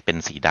OS เป็น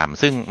สีด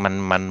ำซึ่ง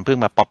มันเพิ่ง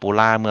มาป๊อปปู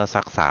ล่าเมื่อ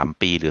สัก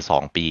3 ปีหรือ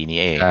2 ปีนี้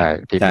เองใ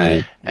ช่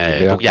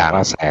ทุกอย่าง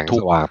แสง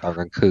สว่างตอน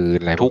กลางคืน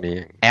อะไรพวกนี้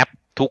แอป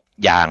ทุก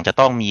อย่างจะ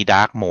ต้องมีด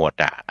าร์กโหมด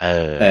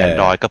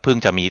Android ก็เพิ่ง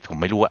จะมีผม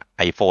ไม่รู้ว่า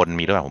iPhone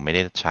มีหรือเปล่าผมไม่ไ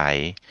ด้ใช้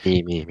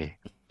มี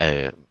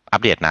อั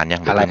ปเดตนานยั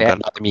งอะไรก็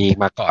จะมี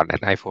มาก่อนนะ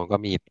iPhone ก็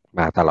มี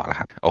มาตลอด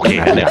ครับโอเค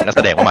นั่นแ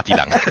สดงว่ามาที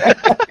หลัง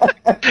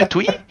ทุ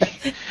ย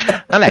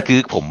นั่นแหละคือ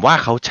ผมว่า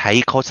เขา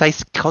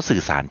สื่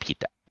อสารผิด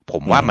ผ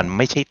มว่ามันไ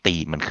ม่ใช่ธี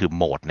มมันคือโ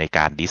หมดในก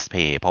ารดิสเพ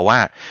ย์เพราะว่า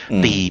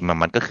ธีม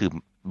มันก็คือ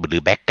หรื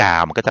อแบ็กกรา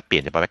วด์มันก็จะเปลี่ย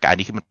นจากแบ็กกราวด์อัน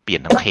นี้คือมันเปลี่ย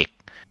นทั้งเทค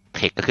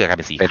ก็คือการ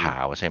เป็นสีขา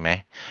วใช่ไหม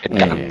เป็น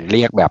การเ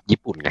รียกแบบญี่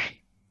ปุ่นไง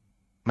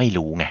ไม่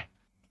รู้ไง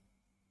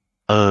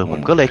ผ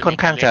มก็เลยค่อน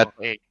ข้างจะ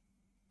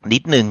นิ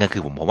ดนึงคื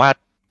อผมว่า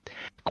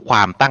คว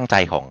ามตั้งใจ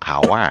ของเขา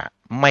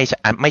ไ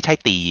ม่ใช่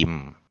ธีม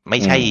ไม่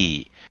ใช่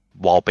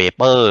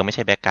wallpaper ไม่ใ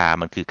ช่แบ็กกราวด์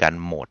มันคือการ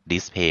โหมดดิ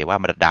สเพย์ว่า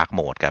มัน dark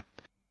mode กับ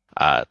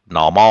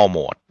normal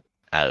mode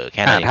แ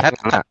ค่นั้นเอง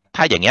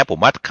ถ้าอย่างเงี้ยผม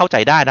ว่าเข้าใจ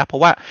ได้นะเพรา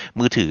ะว่า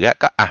มือถือ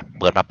ก็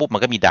เปิดมาปุ๊บมั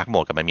นก็มี dark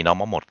mode กับมันมี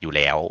normal mode อยู่แ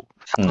ล้ว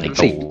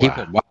สิ่งที่ผ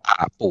มว่า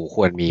ปู่ค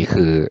วรมี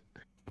คือ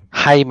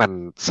ให้มัน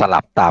สลั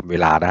บตามเว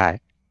ลาได้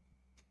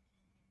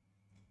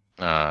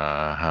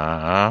ฮะ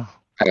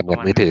เหมือน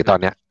มือถือตอน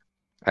เนี้ย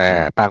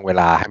ตั้งเว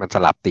ลาให้มันส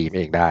ลับธีมเ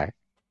องได้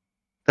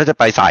ถ้าจะ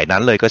ไปสายนั้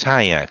นเลยก็ใช่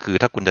คือ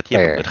ถ้าคุณจะเทียบ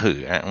กับมือถือ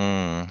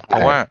เพรา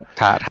ะว่า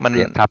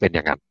ถ้าเป็นอ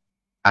ย่างนั้น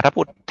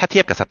ถ้าเที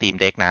ยบกับ Steam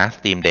Deck นะ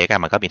Steam Deck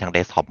มันก็มีทั้ง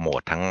Desktop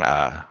Mode ทั้ง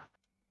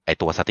ไอ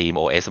ตัว Steam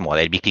OS Mode อะ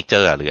ไร Big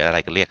Picture หรืออะไร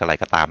ก็เรียกอะไร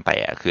ก็ตามแต่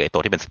คือไอตั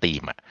วที่เป็น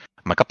Steam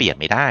มันก็เปลี่ยน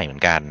ไม่ได้เหมือ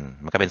นกัน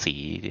มันก็เป็นสี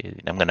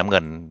น้ำเงิ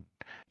น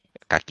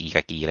กา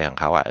กีอะไรของ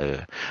เขา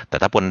แต่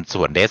ถ้าบน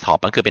ส่วน Desktop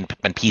มันคือเ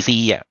ป็น PC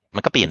มั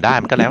นก็เปลี่ยนได้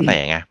มันก็แล้วแต่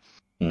ไง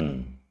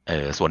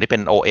ส่วนที่เป็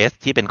น OS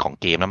ที่เป็นของ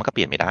เกมแล้วมันก็เป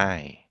ลี่ยนไม่ได้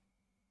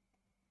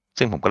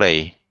ซึ่งผมก็เลย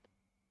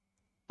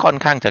ค่อน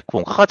ข้างจะผ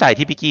มก็เข้าใจ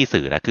ที่พี่กี้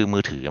สื่อนะคือมื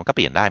อถือมันก็เป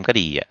ลี่ยนได้มันก็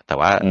ดีแต่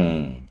ว่า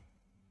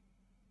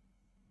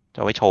จ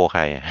ะไว้โชว์ใค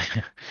ร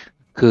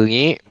คือ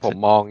งี้ผม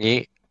มองงี้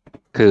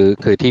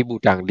คือที่บู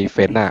จังดีเฟ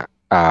นต์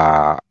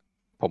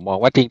ผมมอง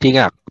ว่าจริง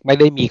ๆไม่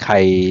ได้มีใคร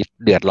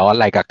เดือดร้อนอ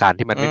ะไรกับการ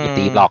ที่มันไม่มี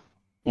ธีมหรอก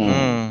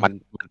มัน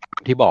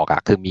ที่บอก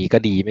คือมีก็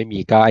ดีไม่มี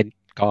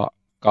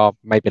ก็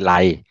ไม่เป็นไร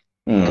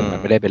คือมัน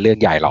ไม่ได้เป็นเรื่อง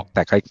ใหญ่หรอกแ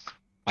ต่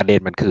ประเด็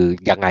นมันคือ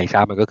ยังไงซ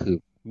ะมันก็คือ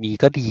มี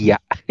ก็ดี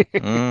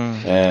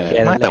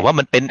ไม่แต่ว่า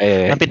มันเ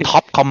ป็นท็อ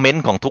ปคอมเมน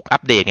ต์ของทุกอั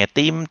ปเดตไง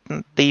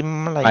ทีม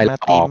อะไรมา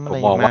ทีมผม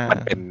มองว่ามัน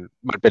เ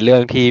ป็นเรื่อ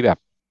งที่แบบ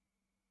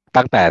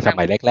ตั้งแต่ส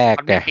มัยแรก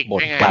ๆแต่บ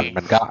ท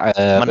มันก็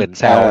เป็น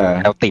แซ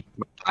วติด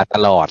มาต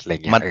ลอดอะไรเ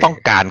งี้ยมันต้อง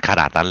การข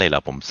นาดนั้นเลยเหร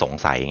อผมสง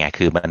สัยไง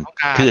คือมัน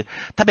คือ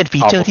ถ้าเป็นฟี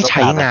เจอร์ที่ใ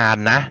ช้งาน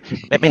นะ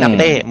ไม่นับ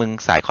เต้มึง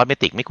สายคอสเม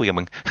ติกไม่คุยกับ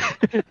มึง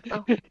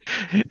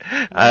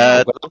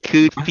คื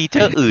อฟีเจ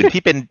อร์อื่น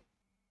ที่เป็น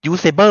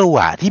usable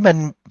ที่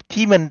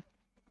มัน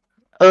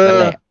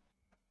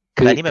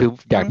คือ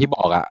อย่างที่บ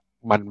อก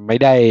มันไม่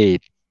ได้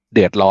เ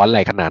ดือดร้อนอะไ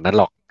รขนาดนั้น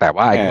หรอกแต่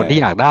ว่าคนที่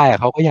อยากได้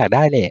เขาก็อยากไ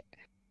ด้แหละ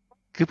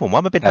คือผมว่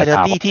ามันเป็น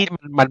priority ที่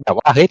มันแบบ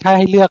ว่าเฮ้ยถ้าใ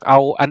ห้เลือกเอา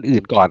อันอื่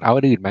นก่อนเอา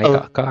อันอื่นไหม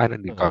ก็อัน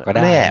อื่นก่อนก็ไ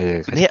ด้นี่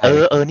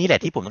นี่แหละ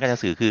ที่ผมต้องการจะ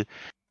สื่อ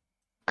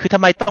คือทำ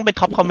ไมต้องเป็น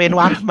ท็อปคอมเมนต์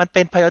วะมันเ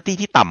ป็น priority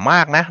ที่ต่ำม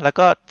ากนะแล้ว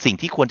ก็สิ่ง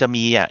ที่ควรจะ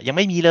มียังไ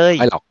ม่มีเลย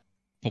ไม่หรอก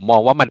ผมมอ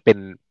งว่ามันเ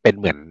ป็น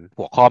เหมือน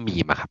หัวข้อมี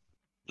มครับ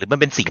หรือมัน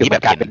เป็นสิ่งที่แบ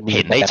บเ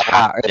ห็นได้ชั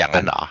ดอย่าง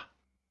นั้นเหรอ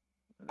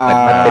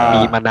มันเป็น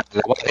มีมานานแ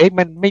ล้วว่า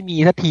มันไม่มี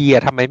สักที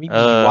ทำไมไม่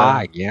มีว่า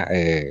อย่างเงี้ย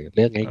เ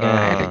รื่องง่า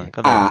ยๆอะไร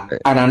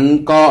อันนั้น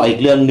ก็อีก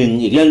เรื่องหนึ่ง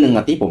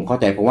ที่ผมเข้า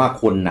ใจเพราะว่า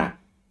คน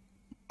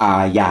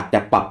อยากจะ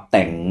ปรับแ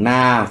ต่งหน้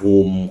าโฮ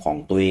มของ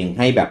ตัวเอง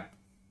ให้แบบ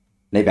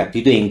ในแบบ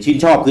ที่ตัวเองชื่น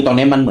ชอบคือตอน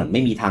นี้มันเหมือนไ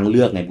ม่มีทางเ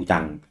ลือกไงบูจั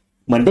ง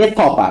เหมือนเดสก์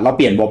ท็อปเราเ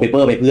ปลี่ยนวอลเปเปอ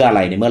ร์ไปเพื่ออะไร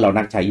ในเมื่อเรา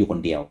นั่งใช้อยู่คน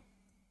เดียว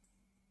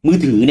มือ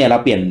ถือเนี่ยเรา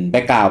เปลี่ยนแบ็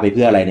คกราวด์ไปเ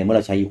พื่ออะไรในเมื่อเ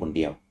ราใช้อยู่คนเ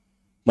ดียว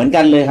เหมือน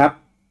กันเลยครับ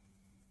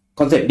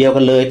คอนเซ็ปต์เดียว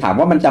กันเลยถาม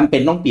ว่ามันจำเป็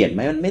นต้องเปลี่ยนไห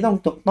มมันไม่ต้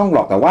องหร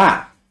อกแต่ว่า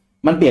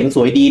มันเปลี่ยนส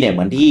วยดีเนี่ยเห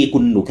มือนที่คุ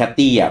ณหนูแคต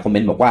ตี้คอมเม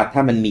นต์บอกว่าถ้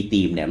ามันมี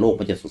ธีมเนี่ยโลก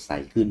มันจะสดใส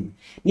ขึ้น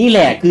นี่แห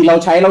ละคือเรา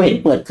เห็น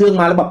เปิดเครื่อง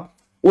มาแล้วแบบ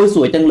โอ้ยส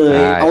วยจังเลย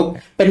เอา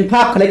เป็นภ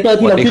าพคาแรคเตอร์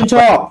ที่เราชื่นช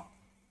อบ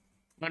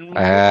มัน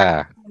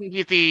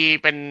พีซี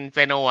เป็นเซ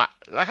โน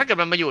แล้วถ้าเกิด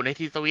มันมาอยู่ใน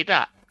ทีสวิต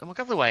มัน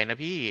ก็สวยนะ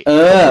พี่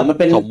มัน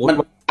เป็นสมมติ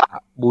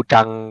บู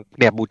จัง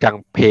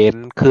เพ้น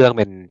เครื่อง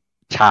เป็น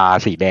ชา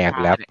สีแดง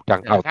แล้วจั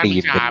งเอาธี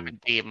มเป็น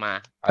ธีมมา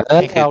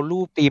เอารู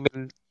ปธีมเป็น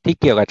ที่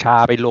เกี่ยวกับชา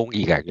ไปลง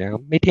อีกอย่างเงี้ย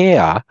ไม่เท่เ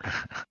หรอ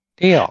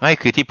เท่หรอไม่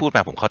คือที่พูดม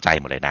าผมเข้าใจ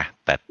หมดเลยนะ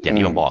แต่อย่าง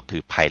ที่ผมบอกคื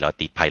อไพลอ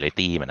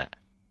ตี้มัน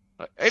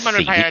มันเ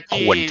ป็นไพลอ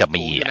ตี้ควรจะ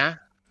มีนะ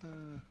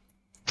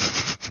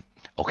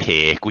โอเค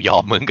กูยอ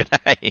มมึงก็ไ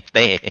ด้เ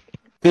ต้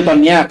คือตอน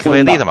เนี้ยไพล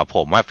อตี้สำหรับผ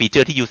มว่าฟีเจอ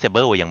ร์ที่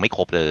usable ยังไม่ค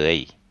รบเลย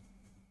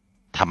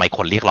ทำไมค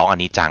นเรียกร้องอัน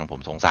นี้จังผม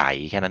สงสัย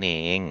แค่นั้นเอ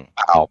ง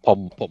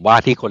ผมว่า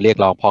ที่คนเรียก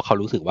ร้องเพราะเขา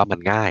รู้สึกว่ามั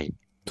นง่าย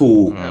ถู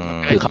ก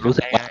คือเขารู้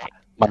สึกว่า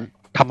มัน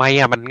ทำไม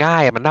มันง่า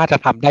ยมันน่าจะ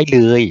ทำได้เล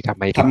ยทำ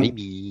ไมถึงไม่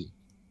มี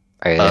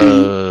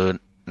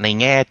ใน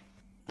แ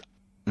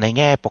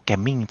ง่โปรแกร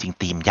มมิ่งจริง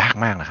ๆธีมยาก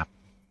มากนะครับ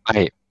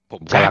ผ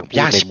มกำลัง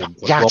ยาก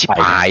ชิบ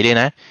หายเลย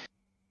นะ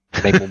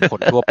ในมุมค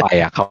นทั่วไป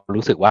เขา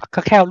รู้สึกว่า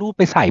ก็แค่รูปไ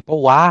ปใส่ปะ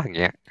วะอย่าง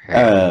เงี้ย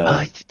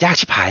ยาก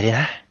ชิบหายเลย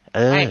นะ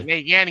ใน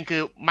แง่นึงคื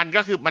อ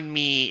มัน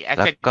มีแอส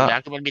เซทอยู่แล้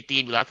วคือมันมีธี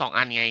มอยู่แล้ว2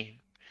อันไง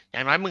อย่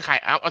างน้อยมึงขาย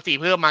เอาสี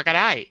เพิ่มมาก็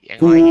ได้อย่าง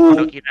น้อย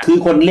คือ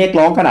คนเรียก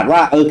ร้องขนาดว่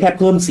าแค่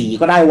เพิ่มสี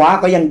ก็ได้วะ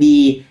ก็ยังดี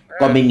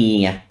ก็ไม่มี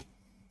ไง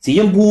สี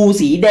ชมพู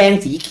สีแดง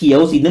สีเขียว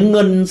สีน้ำเ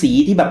งินสี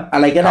ที่แบบอะ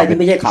ไรก็ได้ที่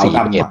ไม่ใช่ขาวด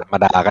ำธรรม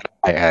ดาก็ได้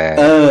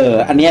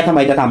อันนี้ทำไม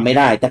จะทำไม่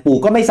ได้แต่ปู่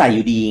ก็ไม่ใส่อ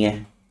ยู่ดีไง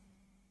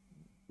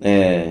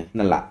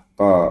นั่นแหละ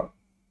ก็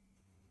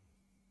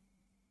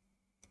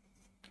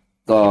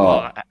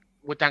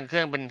บูจังเค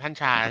รื่องเป็นท่าน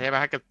ชาใช่ไหม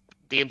ถ้าเกิด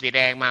ธีมสีแด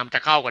งมามันจ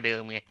ะเข้ากับเดิ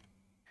มไง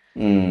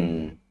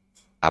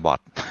ตาบอด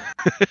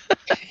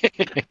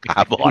ตา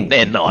บอดแ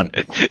น่นอน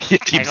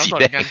ทีมสี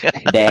แ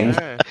ดง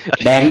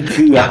แดงเ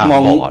ขือก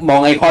มอ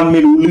งไอคอนไ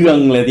ม่รู้เรื่อง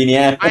เลยทีเนี้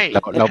ย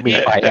เรามี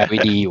ไฟ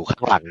LED อยู่ข้า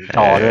งหลังจ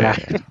อด้วยนะ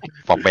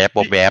ปอบแ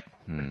วบ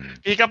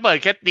พี่ก็เปิด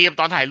แค่ธีม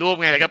ตอนถ่ายรูป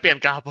ไงแล้วก็เปลี่ยน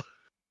กราฟ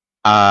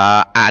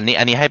อัน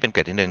นี้ให้เป็นเกร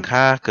ดที่หนึ่งถ้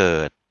าเกิ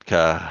ด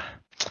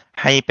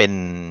ให้เป็น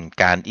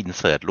การอินเ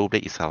สิร์ตรูปได้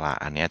อิสระ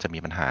อันนี้จะมี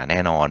ปัญหาแน่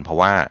นอนเพราะ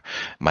ว่า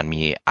มัน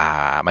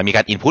มีก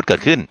ารอินพุตเกิ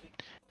ดขึ้น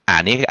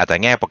อันนี้อาจจะ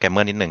แง่โปรแกรมเม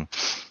อร์นิดนึง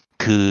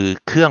คือ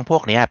เครื่องพว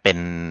กนี้เป็น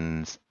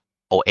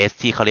OS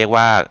ที่เขาเรียก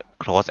ว่า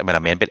closed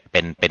environment เ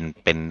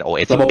ป็น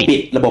OS ระบบปิ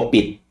ดระบบ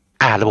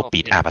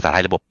ปิดภาษาไท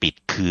ยระบบปิด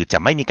คือจะ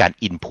ไม่มีการ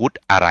อินพุต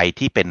อะไร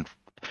ที่เป็น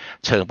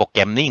เชิงโปรแก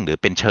รมมิ่งหรือ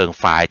เป็นเชิง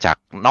ไฟล์จาก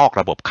นอก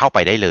ระบบเข้าไป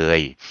ได้เลย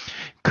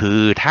คื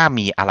อถ้า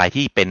มีอะไร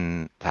ที่เป็น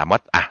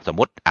สม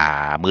มติ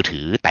มือถื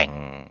อแต่ง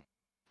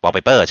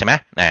wallpaper ใช่ไหม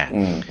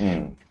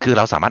คือเ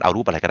ราสามารถเอา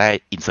รูปอะไรก็ได้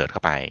insert เข้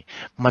าไป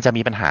มันจะ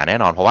มีปัญหาแน่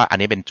นอนเพราะว่าอัน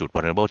นี้เป็นจุด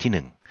vulnerable ที่ห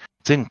นึ่ง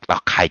ซึ่ง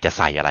ใครจะใ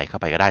ส่อะไรเข้า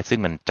ไปก็ได้ซึ่ง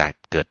มันจะ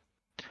เกิด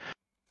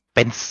เ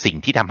ป็นสิ่ง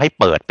ที่ทำให้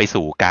เปิดไป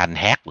สู่การ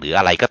แฮกหรือ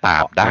อะไรก็ตา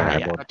มได้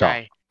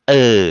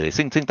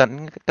ซึ่งตอน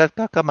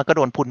ก็มันก็โ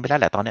ดนพุนไปแล้ว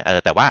แหละตอนนี้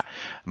แต่ว่า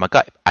มันก็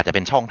อาจจะเ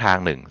ป็นช่องทาง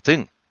หนึ่งซึ่ง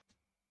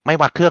ไม่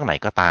ว่าเครื่องไหน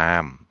ก็ตา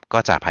มก็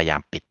จะพยายา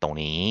มปิดตรง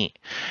นี้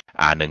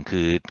หนึ่ง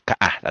คือ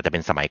อาจจะเป็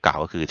นสมัยเก่า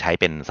ก็คือใช้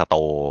เป็นสโต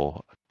ร์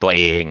ตัวเ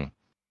อง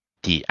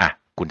ที่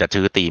คุณจะ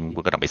ซื้อธีมคุ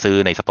ณก็ต้องไปซื้อ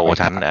ในสโตร์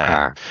ชั้น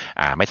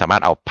ไม่สามาร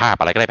ถเอาภาพ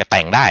อะไรก็ได้ไปแ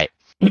ต่งได้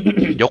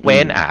ยกเว้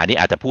นอันนี้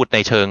อาจจะพูดใน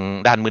เชิง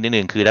ด้านมือนิด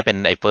นึงคือถ้าเป็น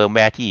ไอ้เฟิร์มแว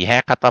ร์ที่แฮ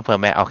กคัสตอมเฟิร์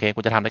มแวร์โอเค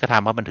คุณจะทำได้ก็ท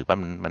ำเพราะมันถือว่า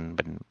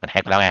มันแฮ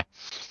กแล้วไง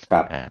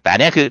แต่อัน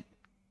นี้คือ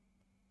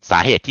สา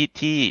เหตุ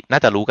ที่น่า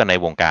จะรู้กันใน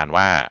วงการ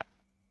ว่า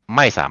ไ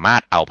ม่สามาร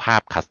ถเอาภา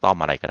พคัสตอม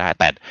อะไรก็ได้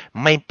แต่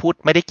ไ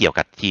ม่ได้เกี่ยว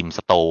กับทีมส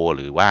โตร์ห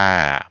รือว่า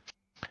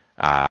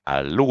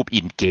รูป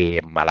อินเก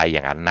มอะไรอ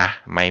ย่างนั้นนะ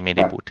ไม่ไ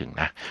ด้พูดถึง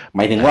นะห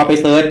มายถึงว่าไป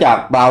เซิร์ชจาก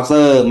เบราว์เซ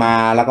อร์มา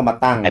แล้วก็มา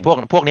ตั้งไอ้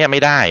พวกนี้ไ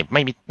ม่ได้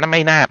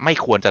ไม่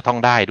ควรจะต้อง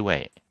ได้ด้วย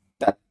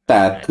แต่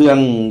เครื่อง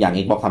อย่าง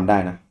Xbox ทำได้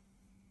นะ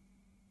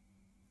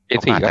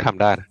PS4 ก็ท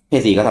ำได้นะ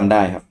PS4 ก็ทำไ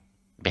ด้ครับ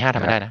PS5 ท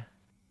ำไม่ได้นะ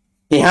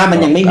PS5 มัน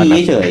ยังไม่มี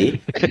เฉย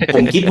ผ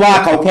มคิดว่า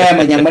เขาแค่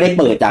มันยังไม่ได้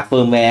เปิดจากเฟิ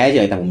ร์มแวร์เฉ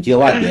ยแต่ผมเชื่อ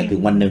ว่าเดี๋ยวถึ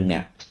งวันนึงเนี่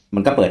ยมั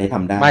นก็เปิดให้ท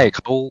ำได้ไม่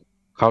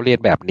เขาเรียน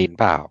แบบนิน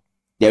เปล่า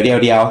เดี๋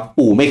ยว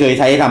ปู่ไม่เคย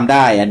ใช้ทำไ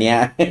ด้อันเนี้ย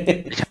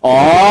อ๋อ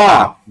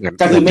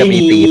ก็คือไม่มี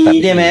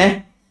ใช่ไหม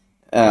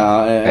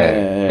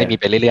ไม่มี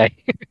ไปเรื่อย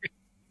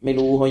ๆไม่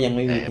รู้เขายังไ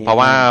ม่มีเพราะ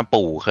ว่า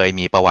ปู่เคย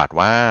มีประวัติ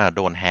ว่าโ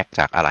ดนแฮก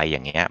จากอะไรอย่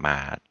างเงี้ยมา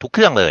ทุกเค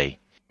รื่องเลย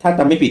ถ้าจ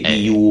ะไม่ผิด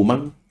EU มั้ง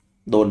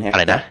โดนแฮกอะ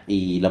ไรนะ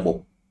ร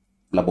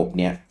ะบบ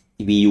เนี้ย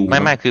EU ไ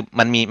ม่คือ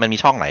มันมี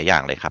ช่องหลายอย่า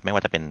งเลยครับไม่ว่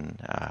าจะเป็น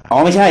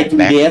ไม่ใช่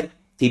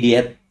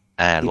TDS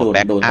โหลดแ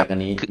บ็กอัพ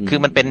คือ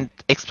มันเป็น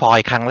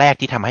exploit ครั้งแรก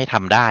ที่ทำให้ท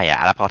ำได้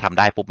แล้วพอทำ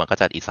ได้ปุ๊บมันก็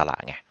จะอิสระ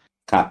ไง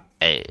ครับ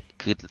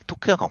คือทุก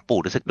เครื่องของปู่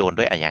รู้สึกโดน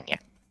ด้วยอย่างเงี้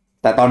ย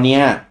แต่ตอนเนี้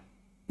ย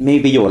ไม่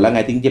มีประโยชน์แล้วไ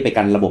งถึงจะไป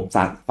กันระบบ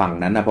ฝั่ง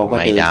นั้นนะเพราะก็ไ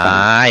ม่ไ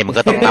ด้มัน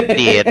ก็ต้องอัป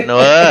เดต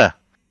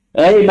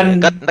มัน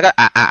ก็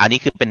อันนี้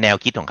คือเป็นแนว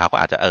คิดของเขาก็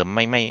อาจจะไ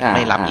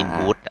ม่รับอิน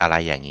พุตอะไร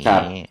อย่างนี้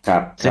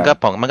ซึ่งก็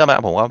ผ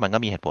มว่ามันก็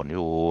มีเหตุผลอ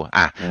ยู่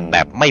แบ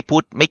บไ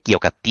ม่เกี่ย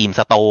วกับทีม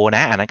สโตร์น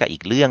ะอันนั้นก็อี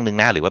กเรื่องนึง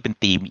นะหรือว่าเป็น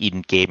ทีมอิน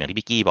เกมอย่างที่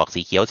พี่กี้บอก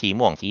สีเขียวสี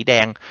ม่วงสีแด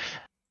ง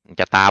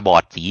จะตาบอ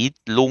ดสี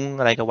ลุง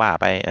อะไรก็ว่า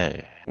ไป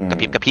กระ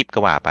พริบก็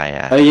ว่าไป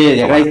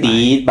อยากได้สี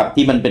แบบ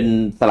ที่มันเป็น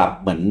สลับ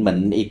เหมือน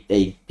ไอ้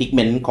พิกเม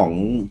นต์ของ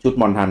ชุด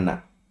มอนทัน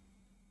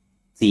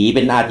สีเ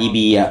ป็น RGB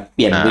เป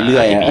ลี่ยนไปเรื่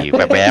อยแ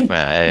วบ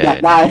อยาก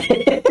ได้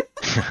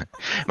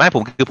ไม่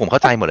ผมเข้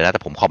าใจหมดเลยนะแ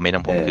ต่ผมคอมเมนต์ข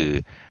องผมคือ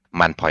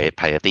มัน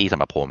priority สำ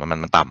หรับผมมั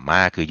นต่ำม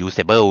ากคือ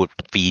usable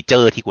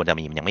feature ที่ควรจะ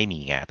มีมันยังไม่มี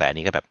ไงแต่อัน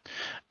นี้ก็แบบ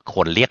ค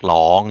นเรียก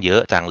ร้องเยอ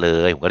ะจังเล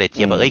ยผมก็เลยเ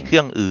ทียบว่าเครื่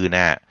องอื่น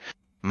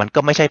มันก็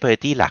ไม่ใช่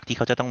priority หลักที่เ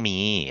ขาจะต้องมี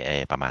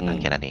ประมาณนั้น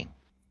แค่นั้นเอง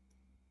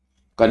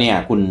ก็เนี่ย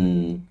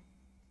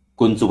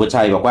คุณสุภ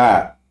ชัยบอกว่า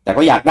แต่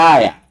ก็อยากได้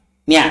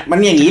เนี่ยมัน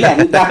อย่างนี้แหละ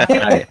คุณจัง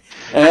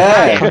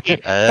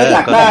ก็อย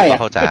ากได้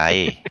เข้าใจ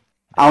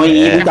เอาอย่าง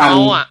นี้คุณจัง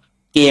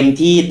เกม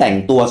ที่แต่ง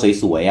ตัว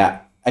สวย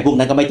ๆไอ้พวก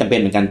นั้นก็ไม่จำเป็น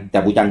เหมือนกันแต่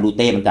คุณจังดูเ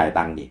ต้มันจ่าย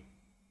ตังค์ดิ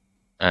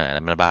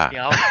มันบ้า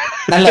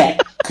นั่นแหละ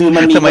คือมั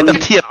นมีคน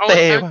เทียบเ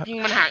ต้จริง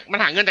มัน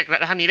หาเงินจาก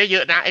ทางนี้ได้เยอ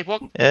ะนะไอ้พวก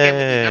เก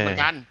มเหมือ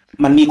นกัน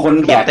มันมีคน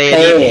แบบเต้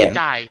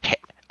จ่าย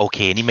โอเค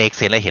นี่ make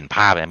sense แล้วเห็นภ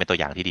าพเป็นตัว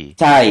อย่างที่ดี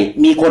ใช่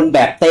มีคนแบ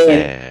บเต้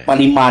ป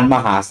ริมาณม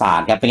หาศาล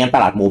ครับเป็นงั้นต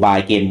ลาดโมบาย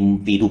เกม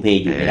free to play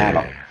อยู่ไม่ได้ห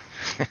รอก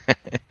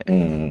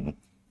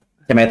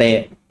ใช่ไหมเต้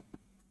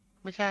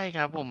ไม่ใช่ค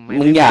รับผม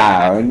มึงอย่า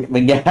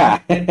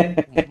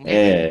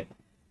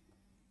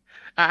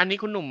อันนี้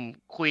คุณหนุ่ม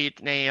คุย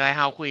ในไลฟ์เ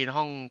ฮาส์คุยใน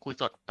ห้องคุย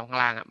สดตรงข้าง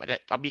ล่างมันจะ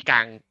ตอนบีกลา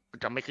ง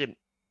จะไม่ขึ้น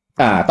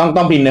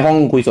ต้องพิมพ์ในห้อง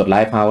คุยสดไล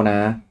ฟ์เฮาส์นะ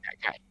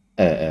ใช่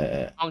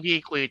ห้องที่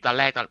คุยตอน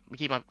แรกตอน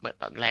ที่มาเปิด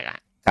ตอนแรก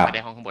ไม่ไ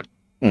ด้ห้องข้างบน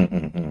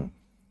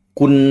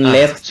คุณเล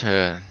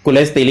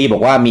สตีรี่บอ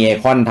กว่ามีไอ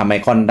คอนทำไอ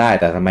คอนได้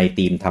แต่ทำไม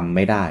ทีมทำไ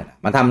ม่ได้ล่ะ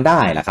มันทำได้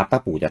แหละครับถ้า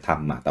ปู่จะท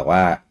ำแต่ว่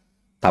า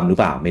ทำหรือ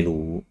เปล่าไม่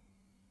รู้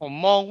ผม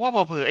มองว่า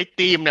เผลอไอ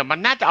ทีมเนี่ยมัน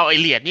น่าจะเอาไอ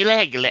เหรียญนี่แร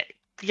กอยู่แหละ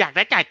อยากไ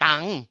ด้จ่ายตั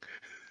งค์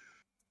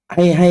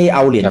ให้เอ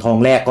าเหรียญทอง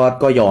แรก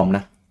ก็ยอมน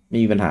ะไม่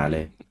มีปัญหาเล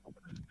ย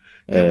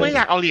ไม่อย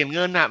ากเอาเหรียญเ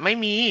งินอ่ะไม่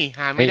มี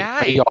หาไม่ได้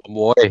ไม่ยอมโ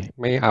ว้ย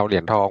ไม่เอาเหรี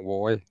ยญทองโ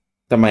ว้ย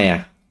ทำไมอ่ะ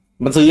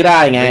มันซื้อได้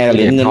ไงเห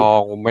รียญเงินทอ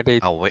งไม่ได้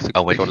เอา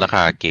ไว้ลดราค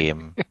าเกม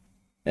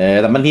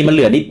แต่บางทีมันเห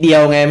ลือนิดเดีย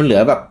วไงมันเหลื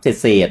อแบบเ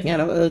ศษๆเงี้ย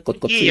แล้วกด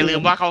ซื้ออย่าลื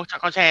มว่าเ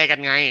ขาแชร์กัน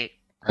ไง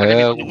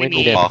ไม่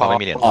มีเหรียญทองไม่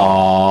มีเหรียญทอ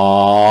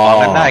ง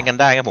กันได้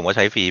งั้นผมก็ใ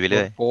ช้ฟรีไปเ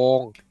รื่อยโก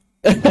ง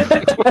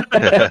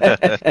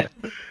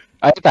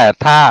แต่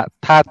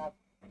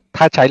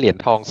ถ้าใช้เหรียญ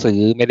ทองซื้อ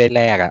ไม่ได้แ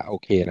ลกอ่ะโอ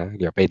เคนะ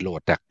เดี๋ยวไปโหล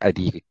ดจาก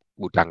ID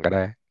บูจังก็ไ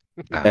ด้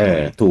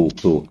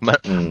ถูก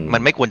มั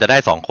นไม่ควรจะได้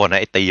2คนนะ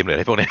ไอ้ทีมหรืออะ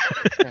ไรพวกนี้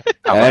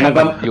มัน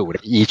ก็อยู่ใน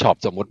eShop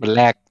สมมติมันแ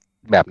ลก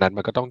แบบนั้น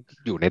มันก็ต้อง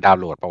อยู่ในดาวน์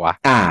โหลดป่ะวะ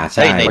ใ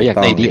ช่ใน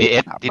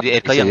TDS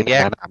เขายังแย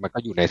กมันก็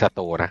อยู่ในสโต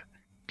ร์นะ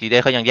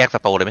TDS เขายังแยกส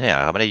โตร์เลยไม่ใช่เหร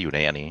อเขาไม่ได้อยู่ใน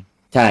อันนี้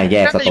ใช่แย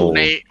กสโตร์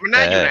มันน่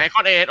าอยู่ในไอค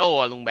อน ASO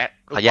อ่ะลุงแบท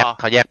เ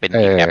ขาแยกเป็น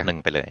อีกแอปนึง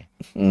ไปเลย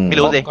ไม่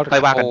รู้สิค่อ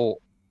ยว่ากัน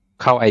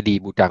เข้า ID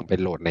บูจังเป็น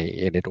โหลดใน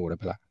ASO ได้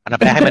ปะล่ะอันนั้น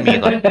ไปให้มันมี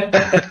ก่อน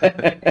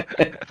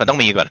มันต้อง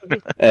มีก่อน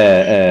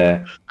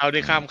เอาใน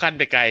ข้ามขั้น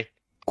ไปไกล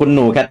คุณห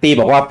นูแคตตี้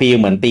บอกว่าฟีล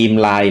เหมือนธีม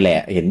ลายแหล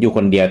ะเห็นอยู่ค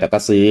นเดียวแต่ก็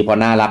ซื้อเพราะ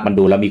น่ารักมัน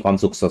ดูแล้วมีความ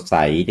สุขสดใส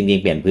จริง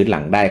ๆเปลี่ยนพื้นหลั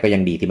งได้ก็ยั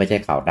งดีที่ไม่ใช่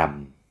ขาวด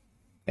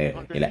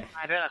ำนี่แหละ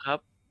ได้เหรอครับ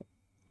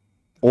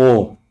โอ้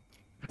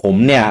ผม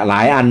เนี่ยหล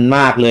ายอันม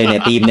ากเลยเนี่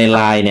ยธีมในล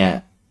ายเนี่ย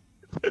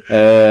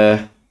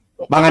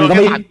บางอันก็ไ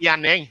ม่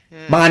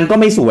บางอันก็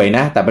ไม่สวยน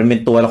ะแต่มันเป็น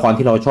ตัวละคร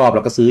ที่เราชอบแ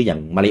ล้วก็ซื้ออย่าง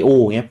มาริโอ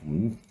เงี้ยผม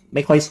ไ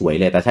ม่ค่อยสวย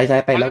เลยแต่ใช้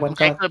ไปแล้วมัน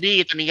ก็เคอร์บี้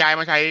ตอนนี้ย้าย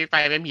มาใช้ไป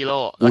เป็นฮีโร่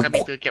แล้วก็มี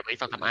ซื้อเก็บไว้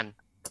2-3 อัน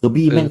เคอร์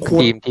บี้แม่งโคต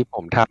รทีมที่ผ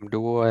มทำ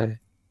ด้วย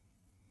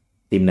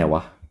ทีมไหนว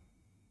ะ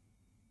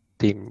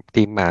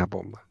ทีมมาผ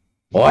ม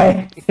โอ้ย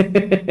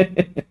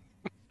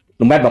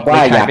ลุงแบทบอกว่า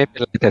อยากไม่เป็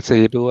นไรแต่ซื้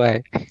อด้วย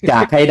อย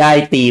ากให้ได้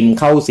ทีม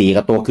เข้าสี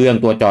กับตัวเครื่อง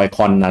ตัวจอยค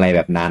อนอะไรแ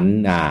บบนั้น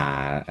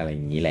อะไรอ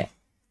ย่างนี้แหละ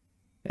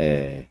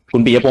คุ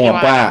ณปิยพงศ์บอ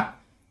กว่า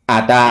อา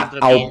จจะ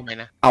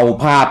เอา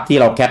ภาพที่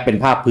เราแคปเป็น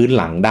ภาพพื้น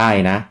หลังได้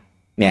นะ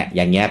เนี่ยอ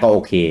ย่างเงี้ยก็โอ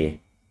เค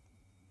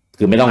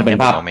คือไม่ต้องเป็น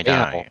ภาพไม่ได้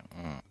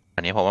อั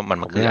นนี้เพราะว่ามัน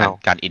คือ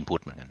การอินพุ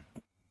ตเหมือนกัน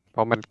เพร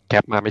าะมันแค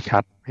ปมาไม่ชั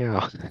ดไม่เอ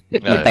า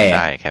มันแตก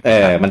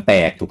มันแต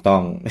กถูกต้อ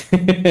ง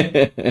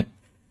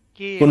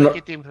คุณ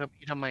ทีมเธอ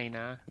พี่ทำไมน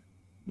ะ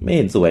ไม่เ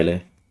ห็นสวยเลย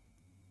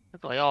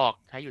สวยออก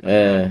ใช้อยู่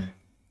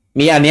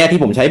มีอันเนี้ยที่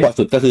ผมใช้บ่อย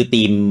สุดก็คือ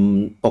ทีม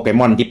โปเก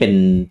มอนที่เป็น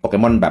โปเก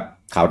มอนแบบ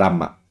ขาวด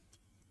ำอ่ะ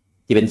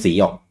ที่เป็นสี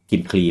ออก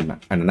ครีมอ่ะ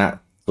อันนั้นน่ะ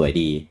สวย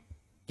ดี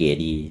เก๋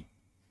ดี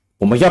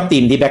ผมไม่ชอบที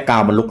มที่แบ็คกรา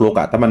วด์มันลุกๆ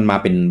อ่ะถ้ามันมา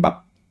เป็นแบบ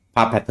ภ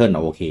าพแพทเทิร์น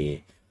โอเค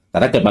แต่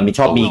ถ้าเกิดมันมี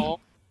ชอบมี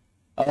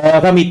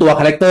ถ้ามีตัว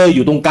คาแรคเตอร์อ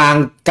ยู่ตรงกล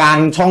าง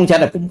ช่องแชท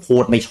อ่ะผมโค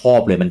ตรไม่ชอ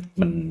บเลย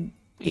มัน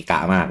เกะกะ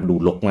มากดู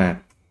รกมาก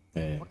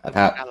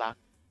ถ้า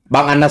บ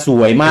างอันน่ะส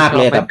วยมากเ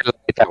ลย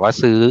แต่ว่า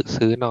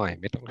ซื้อหน่อย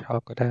ไม่ต้องชอบ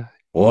ก็ได้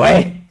โอ้ย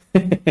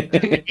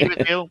กินไป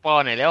เร็วปอ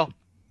หน่อยเร็ว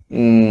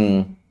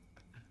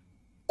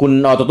คุณ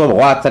ออโตโต้บอ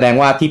กว่าแสดง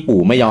ว่าที่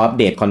ปู่ไม่ยอมอัป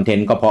เดตคอนเทน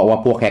ต์ก็เพราะว่า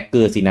พวกแฮกเก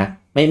อร์สินะ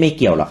ไม่เ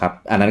กี่ยวหรอกครับ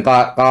อันนั้น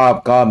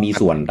ก็มี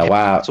ส่วนแต่ว่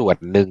าส่วน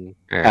หนึ่ง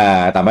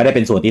แต่ไม่ได้เ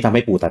ป็นส่วนที่ทำใ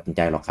ห้ปู่ตัดสินใ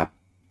จหรอกครับ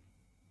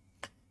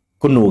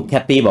คุณหนูแค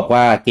ตตี้บอก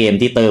ว่าเกม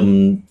ที่เติม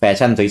แฟ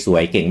ชั่นสว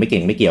ยๆเก่งไม่เก่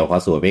งไม่เกี่ยวขอ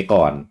สวยไว้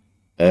ก่อน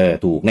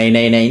ถูกใน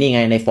นี่ไ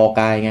งในฟอร์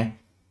กายไง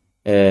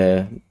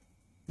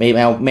ไม่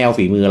แมว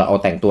ฝีมือเราเอา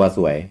แต่งตัวส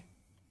วย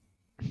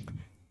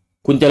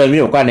คุณเจริญวิท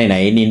ย์บอกว่าไหน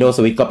Nintendo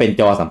Switch ก็เป็น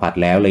จอสัมผัส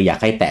แล้วเลยอยาก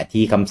ให้แตะ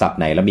ที่คำศัพท์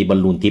ไหนแล้วมีบอล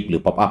ลูนทิปหรื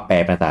อป๊อปอัพแปล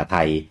ภาษาไท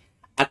ย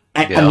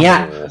อันเ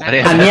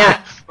นี้ย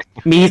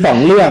มี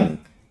2เรื่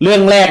อ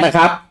งแรกนะค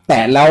รับแต่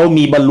แล้ว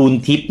มีบอลลูน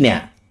ทิปเนี่ย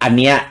อัน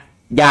เนี้ย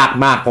ยาก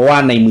มากเพราะว่า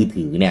ในมือ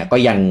ถือเนี่ยก็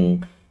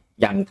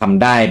ยังท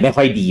ำได้ไม่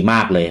ค่อยดีม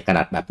ากเลยขน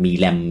าดแบบมี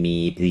แรมมี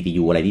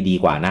CPU อะไรที่ดี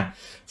กว่านะ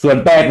ส่วน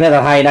แปลภาษ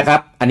าไทยนะครับ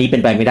อันนี้เป็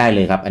นไปไม่ได้เล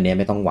ยครับอันนี้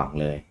ไม่ต้องหวัง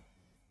เลย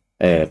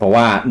เพราะ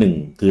ว่า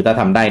1คือถ้า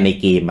ทำได้ใน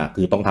เกมอ่ะ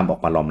คือต้องทำออ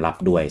กมารองรับ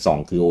ด้วย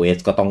2คือ OS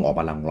ก็ต้องออก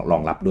มารอ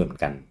งรับด้วยเหมือ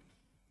นกัน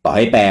ต่อใ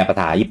ห้แปลภา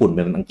ษาญี่ปุ่นเ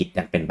ป็นอังกฤษ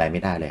ยังเป็นไปไ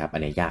ม่ได้เลยครับอั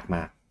นนี้ยากม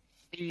าก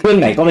เครื่อง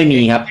ไหนก็ไม่มี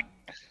ครับ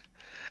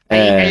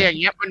อย่าง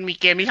เงี้ยมันมี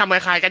เกมที่ทำค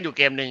ล้ายๆกันอยู่เ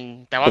กมนึง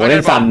แต่ว่าโกลเด้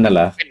นซันน่ะเห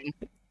รอ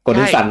โกลเ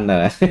ด้นซันน่ะ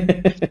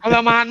ทร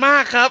มานมา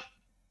กครับ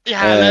อย่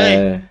าเลย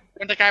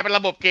มันจะกลายเป็นร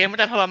ะบบเกมมัน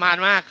จะทรมาน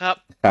มากครับ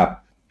ครับ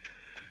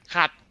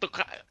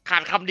ขา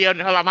ดคำเดียวเ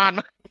นี่ยทรมาน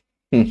มาก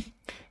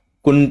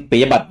คุณปิ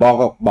ยบัตร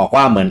บอก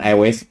ว่าเหมือน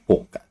iOS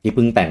 6ที่เ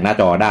พิ่งแต่งหน้า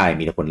จอได้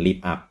มีแต่คนรีบ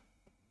อัพ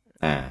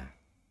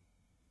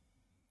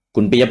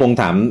คุณปิยพงษ์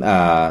ถาม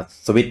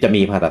สวิตจะ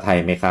มีภาษาไทย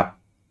ไหมครับ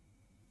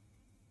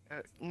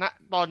ณ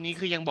ตอนนี้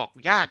คือยังบอก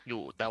ยากอ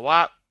ยู่แต่ว่า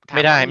ไ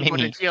ม่ได้ไม่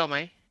มีเชี่ยวไหม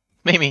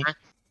ไม่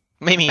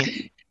มี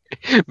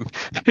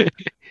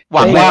ห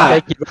วังว่าไ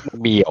ด้คิดว่า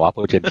มีเหรอวะ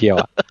potential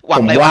อ่ะ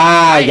ผมว่า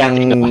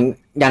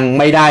ยัง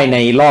ไม่ได้ใน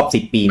รอบ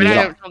10ปีนี้ห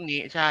รอกช่วงนี้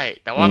ใช่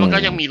แต่ว่ามันก็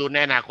ยังมีลุ้นใน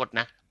อนาคต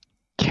นะ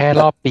แค่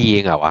รอบปีเอ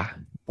งเหรอวะ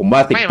ผมว่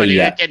า10ปี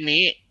อ่ะเจน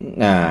นี้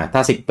ถ้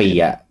า10ปี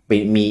อ่ะ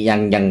มี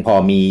ยังพอ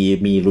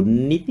มีลุ้น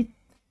นิด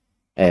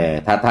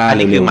ถ้าเ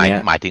ร็วๆเนี้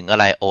ยหมายถึงอะ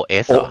ไร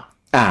OS เหรอ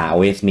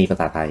OS มีภา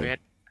ษาไทย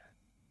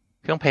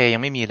เครื่องเพย์ยั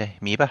งไม่มีเลย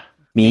มีป่ะ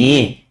มี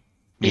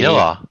แล้วเ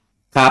หรอ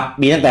ครับ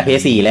มีตั้งแต่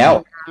PS4 แล้ว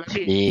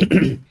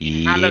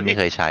ไม่เ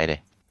คยใช้เลย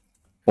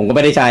ผมก็ไ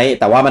ม่ได้ใช้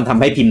แต่ว่ามันทำ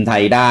ให้พิมพ์ไท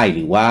ยได้ห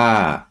รือว่า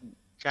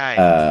ใช่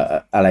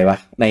อะไรวะ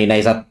ใ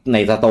น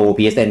สโตร์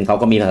PSN เขา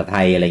ก็มีภาษาไท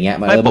ยอะไรเงี้ย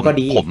มันก็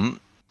ดี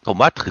ผม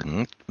ว่าถึง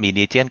มี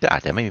ลีเจียนก็อา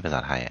จจะไม่มีภาษา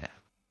ไทย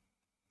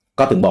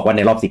ก็ถึงบอกว่าใ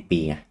นรอบ10 ปี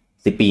ไง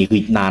10 ปีคือ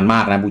นานม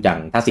ากนะบูจัง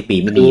ถ้า10 ปี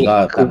ไม่มีก็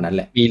ตามนั้นแ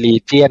หละมีลี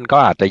เจียนก็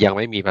อาจจะยังไ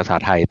ม่มีภาษา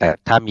ไทยแต่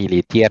ถ้ามีลี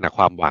เจียนนะค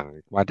วามหวัง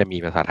ว่าจะมี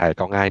ภาษาไทย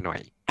ก็ง่ายหน่อย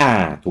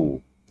ถูก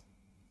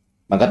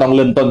มันก็ต้องเ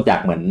ริ่มต้นจาก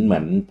เหมื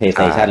อน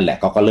PlayStation แหละ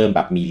ก็เริ่มแบ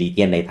บมีลีเ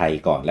จียนในไทย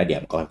ก่อนแล้วเดี๋ย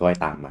วก็ค่อย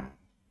ๆตามมา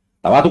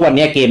แต่ว่าทุกวัน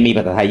นี้เกมมีภ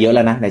าษาไทยเยอะแ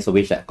ล้วนะใน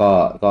Switch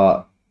ก็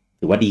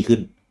ถือว่าดีขึ้น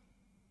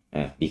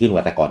ดีขึ้นก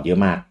ว่าแต่ก่อนเยอะ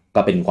มาก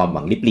ก็เป็นความห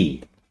วังลิบหลี่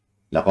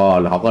แล้ว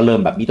เขาก็เริ่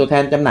มแบบมีตัวแท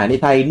นจำหน่ายใน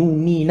ไทยนู่น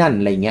นี่นั่น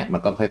อะไรเงี้ยมั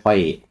นก็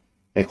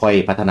ค่อย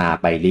ๆพัฒนา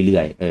ไปเรื่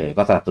อยๆ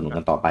ก็สนับสนุน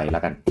กันต่อไปแล้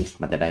วกัน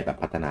มันจะได้แบบ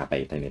พัฒนาไป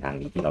ในทาง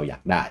นี้ที่เราอยา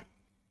กได้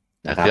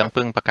นะครับเครื่องเ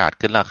พิ่งประกาศ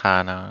ขึ้นราคา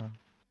นะ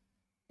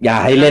อย่า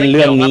ให้เล่นเ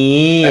รื่อง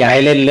นี้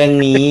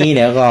เ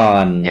ดี๋ยวก่อ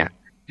น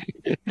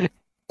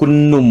คุณ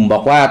หนุ่มบอ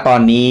กว่าตอ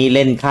นนี้เ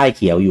ล่นค่ายเ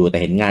ขียวอยู่แต่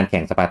เห็นงานแ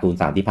ข่งสปาตูน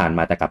3ที่ผ่านม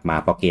าจะกลับมา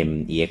เพราะเกม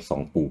EX2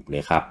 ปูบเล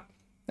ยครับ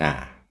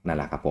นั่นแ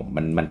หละครับผม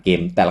มันเกม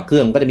แต่ละเครื่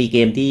องก็จะมีเก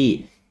มที่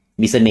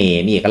มีเสน่ห์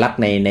มีเอกลักษณ์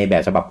ในแบ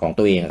บฉบับของ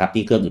ตัวเองครับ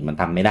ที่เครื่องอื่นมัน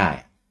ทำไม่ได้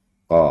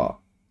ก็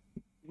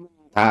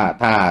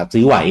ถ้า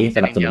ซื้อไหวส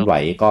นับสนุนไหว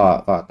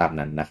ก็ตาม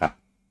นั้นนะครับ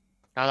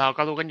แล้วเรา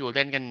ก็รู้กันอยู่เ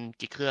ล่นกัน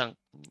กี่เครื่อง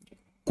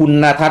คุณ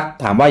ณทัศน์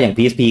ถามว่าอย่าง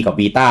PSP กับ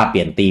Vita เป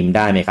ลี่ยนธีมไ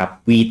ด้ไหมครับ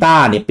Vita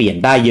เนี่ยเปลี่ยน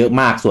ได้เยอะ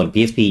มากส่วน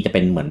PSP จะเ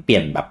ป็นเหมือนเปลี่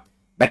ยนแบบ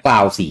แบ็คกรา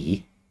วด์สี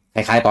ค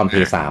ล้ายๆตอน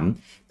PS3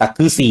 แต่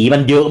คือสีมั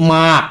นเยอะม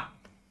าก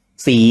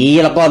สี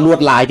แล้วก็ลวด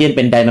ลายที่เ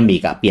ป็นไดนามิ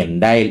กเปลี่ยน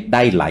ไ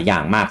ด้หลายอย่า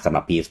งมากสำห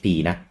รับ PSP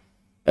นะ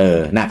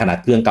ณขนาด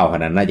เครื่องเก่าข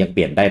นาดนั้นยังเป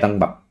ลี่ยนได้ตั้ง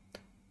แบบ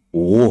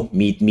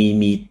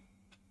มี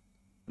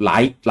ห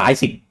ลาย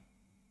สิบ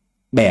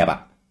แบบ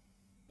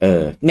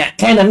เนี่ย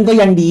แค่นั้นก็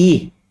ยังดี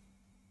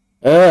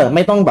ไ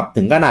ม่ต้องแบบ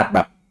ถึงขนาดแบ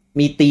บ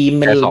มีธีม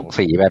เป็น2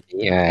สีแบบ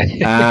นี้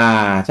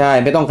ใช่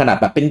ไม่ต้องขนาด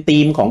แบบเป็นธี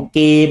มของเ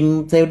กม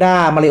เซลดา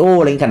มาริโอ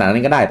อะไรขนาดนั้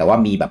นก็ได้แต่ว่า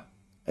มีแบบ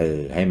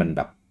ให้มันแ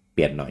บบเป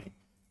ลี่ยนหน่อย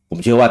ผม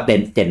เชื่อว่า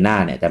เจนหน้า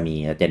เนี่ยจะมี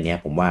เจนเนี้ย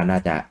ผมว่าน่า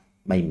จะ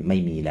ไม่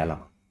มีแล้วหรอ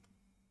ก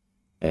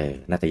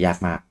น่าจะยาก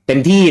มากเต็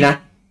มที่นะ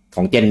ข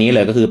องเจนนี้เล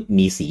ยก็คือ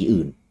มีสี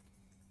อื่น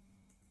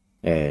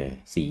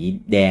สี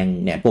แดง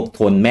เนี่ยพวกโท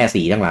นแม่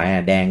สีทั้งหลาย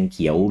แดงเ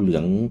ขียวเหลื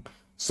อง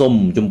ส้ม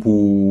ชมพู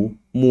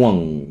ม่วง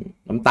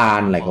น้ำตา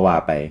ลอะไรก็ว่า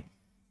ไป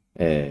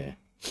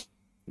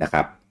นะค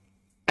รับ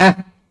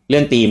เรื่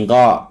องธีม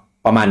ก็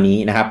ประมาณนี้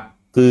นะครับ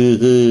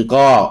คือ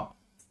ก็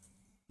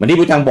เหมือนที่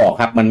ผู้จังบอก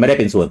ครับมันไม่ได้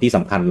เป็นส่วนที่ส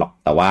ำคัญหรอก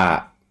แต่ว่า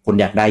คน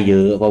อยากได้เย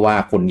อะเพราะว่า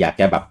คนอยาก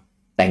จะแบบ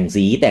แต่ง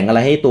สีแต่งอะไร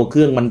ให้ตัวเค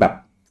รื่องมันแบบ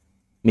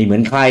ไม่เหมือ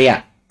นใคร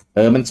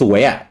มันสว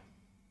ย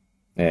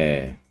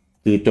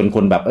คือจนค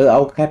นแบบเอ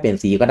าแค่เปลี่ยน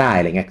สีก็ได้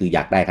อะไรเงี้ยคืออย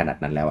ากได้ขนาด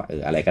นั้นแล้ว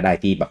อะไรก็ได้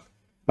ที่แบบ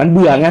มันเ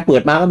บื่อไงเปิ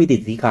ดมาก็มีติ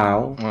ดสีขาว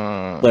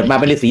เปิดมา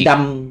เป็นสีด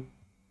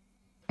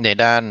ำใน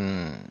ด้าน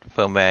เ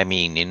ฟิร์มแวร์มี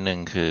อีกนิดนึง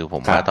คือผ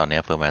มว่าตอนนี้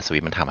เฟิร์มแวร์สวิ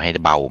ตมันทำให้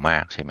เบามา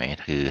กใช่ไหม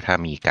คือถ้า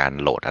มีการ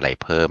โหลดอะไร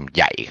เพิ่มใ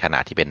หญ่ขนา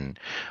ดที่เป็น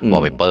วอ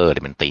ลเปเปอร์หรื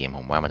อเป็นธีมผ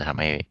มว่ามันจะทำ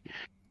ให้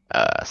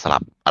สลั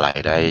บอะไร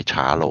ได้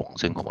ช้าลง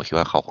ซึ่งผมคิด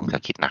ว่าเขาคงจะ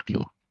คิดหนักอ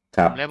ยู่ค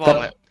รับแล้วบอก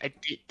เลยไอ้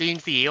ตีน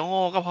สีโ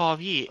ง่ก็พอ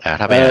พี่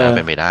ถ้าเ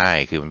ป็นไปได้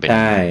คือมันเป็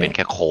นแ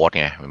ค่โค้ด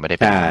ไงมันไม่ได้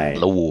เป็น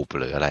รูป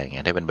หรืออะไรเ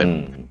งี้ยถ้าเ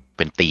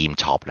ป็นธีม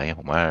ช็อปอะไรเงี้ย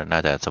ผมว่าน่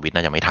าจะสวิต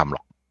น่าจะไม่ทำหร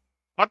อก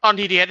เพราะตอน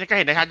TDS ก็เ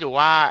ห็นได้ชัดอยู่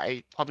ว่าไอ้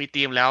พอมี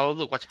ธีมแล้วรู้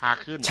สึกว่าช้า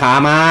ขึ้นช้า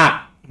มาก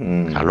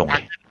ช้าลง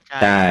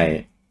ใช่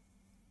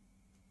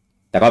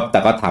แต่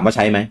ก็ถามว่าใ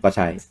ช้ไหมก็ใ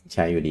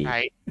ช้อยู่ดีใช่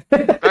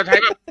ก็ใช้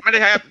แบบไม่ได้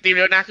ใช้แบบธีมเ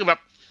ดียวนะคือแบบ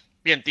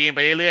เปลี่ยนธีมไป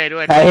เรื่อยๆด้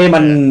วยใช้ให้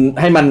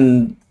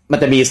มัน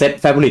จะมีเซต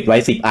favorite ไว้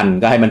10 อัน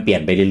ก็ให้มันเปลี่ย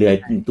นไปเรื่อย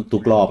ๆทุ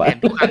กรอบเปลี่ยน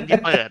ทุกอันที่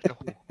เปิด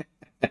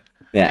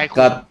เนี่ย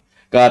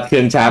ก็เครื่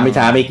องช้าไม่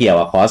ช้าไม่เกี่ยว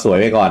ขอสวย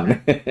ไว้ก่อน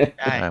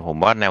ใช่ผม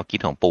ว่าแนวคิด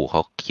ของปู่เข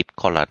าคิด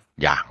คนละ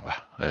อย่างว่ะ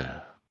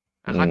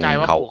เข้าใจ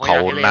ว่าเขา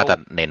น่าจะ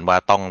เน้นว่า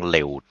ต้องเ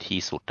ร็วที่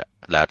สุด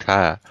แล้ว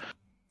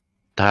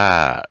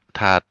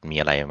ถ้ามี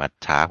อะไรมา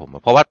ช้าผม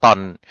เพราะว่าตอน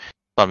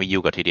วียู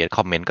กับทีเดียค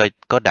อมเมนต์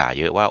ก็ด่า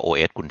เยอะว่า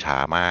OS คุณช้า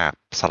มาก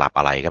สลับ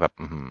อะไรก็แบบ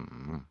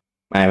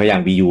ไม่เพราะอย่า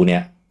งวียูเนี่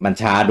ยมัน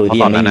ช้าโดย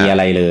ที่ไม่มีอะ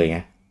ไรเลยไง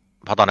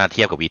เพราะตอนนั้นเ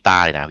ทียบกับวีต้า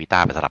เลยนะวีต้า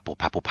เป็นสลับปุ๊บ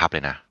พับเล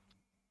ยนะ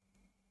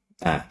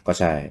ก็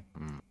ใช่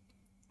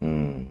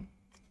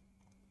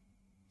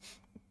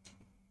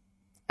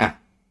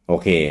โอ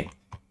เค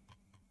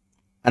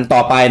อันต่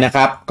อไปนะค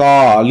รับก็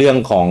เรื่อง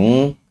ของ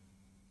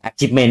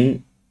achievement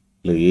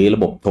หรือระ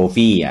บบโท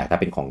ฟี่ถ้า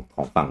เป็นข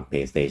องฝั่ง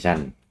PlayStation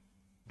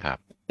ครับ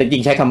จริ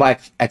งๆใช้คำว่า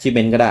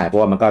achievement ก็ได้เพรา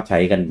ะว่ามันก็ใช้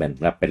กัน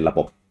เป็นระบ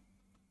บ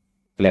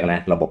เรียกอะไร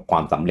ระบบคว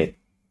ามสำเร็จ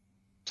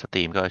สต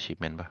รีมก็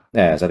achievement ป่ะ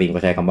สตรีมก็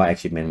ใช้คำว่า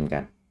achievement เหมือนกั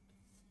น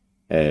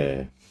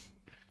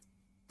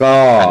ก็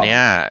อันเนี้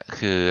ย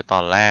คือตอ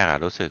นแรก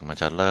รู้สึกมัน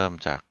จะเริ่ม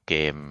จากเก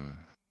ม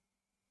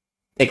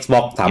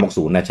Xbox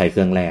 360นะใช้เค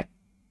รื่องแรก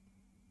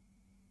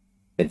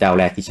เป็นเจ้า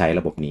แรกที่ใช้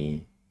ระบบนี้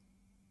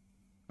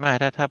ไม่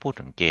ถ้าพูด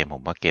ถึงเกมผ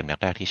มว่าเกมแ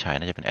รกๆที่ใช้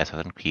น่าจะเป็น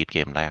Assassin's Creed เก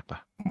มแรกป่ะ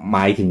หม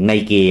ายถึงใน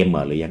เกม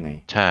หรือยังไง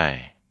ใช่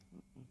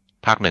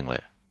ภาค 1เล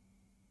ย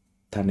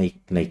ถ้า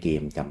ในเก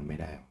มจำไม่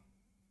ได้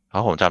เพรา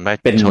ะผมจำได้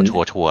เป็นชั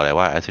วร์เลย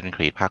ว่า Assassin's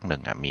Creed ภาค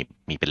1อ่ะ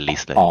มีเป็นลิ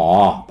สต์เลยอ๋อ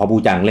เพราะบู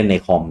จังเล่นใน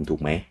คอมถูก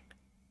ไหม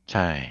ใ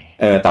ช่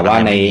แต่ว่า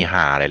ในมีห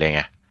าอะไรเลยไ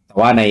งแต่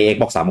ว่าใน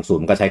Xbox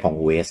 360 มันก็ใช้ของ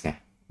OS ไง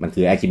มัน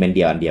คือ achievement เ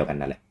ดียวอันเดียวกัน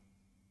นั่นแหละ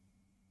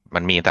มั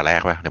นมีแต่แร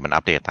กป่ะหรือมันอั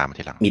ปเดตตามมา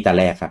ทีหลังมีแต่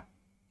แรกครับ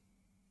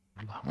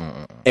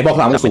Xbox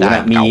 360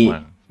น่ะ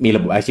มีร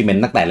ะบบ achievement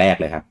ตั้งแต่แรก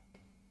เลยครับ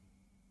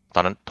ตอ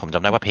นนั้นผมจ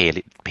ำได้ว่า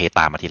เพย์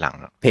ตามมาทีหลัง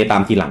ตา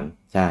มทีหลัง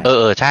ใช่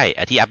ใช่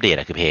ที่อัปเดต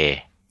คือเพย์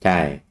ใช่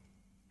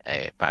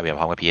อัปเดต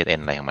พร้อมกับ PSN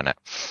อะไรของมันอ่ะ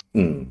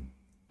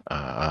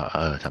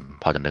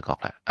พอจะนึกออก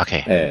แล้วโอเค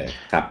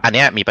ครับอันเ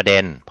นี้ยมีประเด็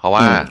นเพราะว่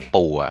า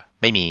ปู่อ่ะ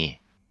ไม่มี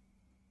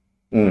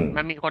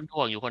มันมีคนถ่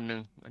วงอยู่คนนึง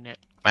อันเนี้ย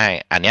ไม่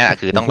อันเนี้ย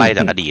คือต้องไล่จ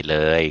ากอดีตเล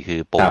ยคือ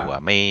ปู่อ่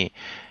ะไ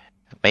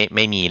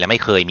ม่มีและไม่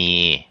เคยมี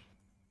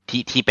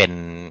ที่เป็น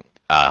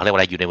เขาเรียกว่า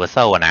อะไร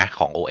universal นะ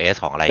ของ OS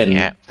ของอะไรอย่างเ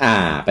งี้ย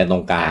เป็นตร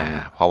งกลาง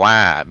เพราะว่า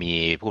มี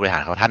ผู้บริหา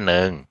รเขาท่าน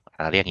นึง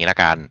เรียกอย่างนี้ละ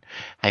กัน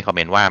ให้คอมเม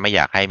นต์ว่าไม่อ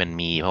ยากให้มัน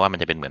มีเพราะว่ามัน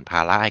จะเป็นเหมือนภ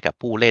าระให้กับ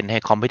ผู้เล่นให้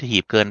คอมเพทิที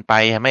ฟเกินไป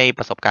ให้ป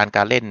ระสบการณ์ก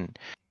ารเล่น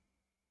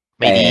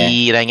ไม่ดี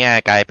อะไรเงี้ย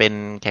กลายเป็น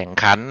แข่ง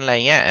ขันอะไร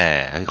เงี้ย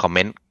คือคอมเม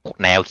นต์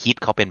แนวคิด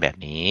เขาเป็นแบบ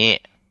นี้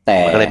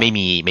มันก็เลยไม่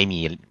มี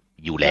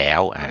อยู่แล้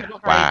ว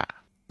ว่า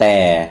แต่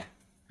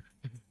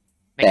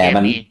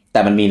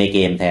มันมีในเก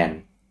มแทน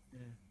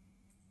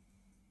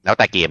แล้ว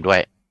แต่เกมด้วย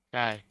ใ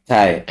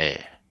ช่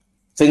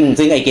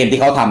ซึ่งไอเกมที่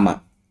เขาทำอ่ะ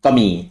ก็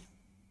มี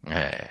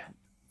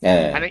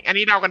อัน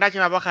นี้เดากันได้ใช่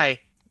ไหมว่าใคร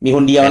มีค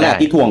นเดียวนะ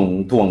ที่ถ่ว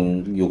ง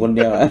อยู่คนเ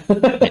ดียว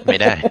ไม่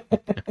ได้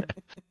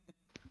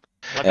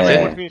ซึ่ง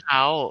คือเข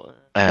า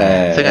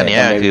ซึ่งอันนี้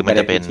คือมัน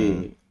จะเป็น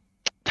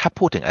ถ้า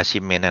พูดถึง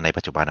achievement ใน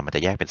ปัจจุบันมันจ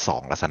ะแยกเป็น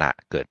2ลักษณะ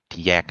เกิด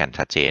ที่แยกกัน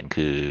ชัดเจน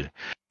คือ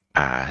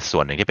ส่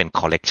วนหนึ่งที่เป็น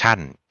collection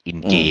in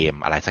game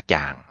อะไรสักอ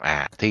ย่าง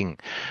ซึ่ง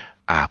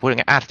พูด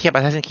ง่ายๆเทียบ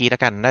Assassin's Creed แล้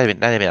วกันได้เ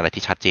ป็นอะไร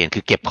ที่ชัดเจนคื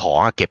อเก็บของ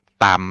เก็บ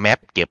ตามแมป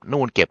เก็บ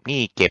นู่นเก็บ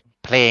นี่เก็บ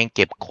เพลงเ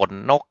ก็บขน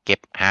นกเก็บ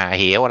หา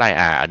เหวอะไร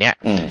อันเนี้ย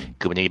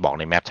คือมันจะมีบอก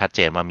ในแมปชัดเจ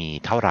นว่ามี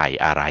เท่าไหร่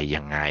อะไร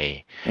ยังไง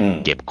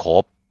เก็บคร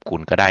บคุ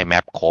ณก็ได้แม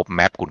ปครบแ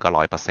มปคุณก็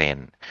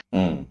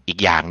 100% อีก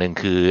อย่างหนึ่ง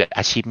คือ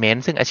achievement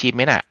ซึ่ง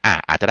achievement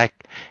อาจจะได้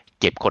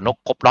เก็บขนนก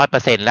ครบ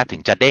 100% แล้วถึ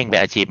งจะเด้งเป็น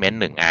achievement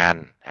 1 อัน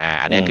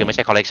อันนี้คือไม่ใ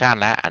ช่ collection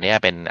แล้วอันนี้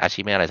เป็น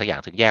achievement อะไรสักอย่า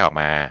งถึงแยกออก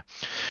มา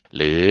ห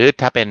รือ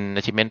ถ้าเป็น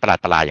achievement ประ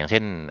หลาดๆอย่างเ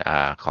ช่น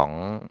ของ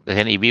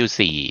Resident Evil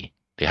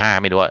 4 หรือ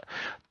 5 ไม่รู้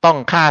ต้อง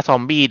ฆ่าซอ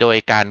มบี้โดย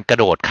การกระ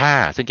โดดฆ่า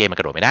ซึ่งเกมมัน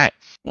กระโดดไม่ได้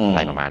อะไ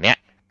รประมาณเนี้ย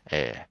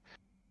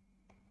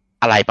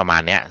อะไรประมา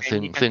ณเนี้ย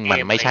ซึ่งมัน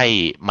ไม่ใ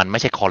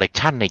ช่คอลเลก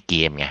ชันในเก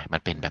มไงมั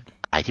นเป็นแบบ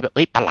อะไรที่แบบ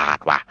ประหลาด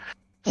ว่ะ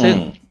ซึ่ง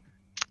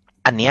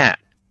อันเนี้ย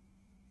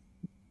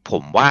ผ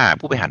มว่า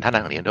ผู้บริหารท่านนั้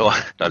นของNintendo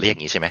เราเรียกอย่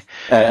างนี้ใช่ไหม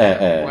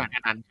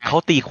เขา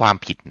ตีความ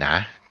ผิดนะ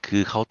คื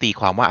อเขาตี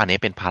ความว่าอันนี้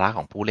เป็นภาระข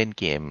องผู้เล่น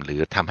เกมหรือ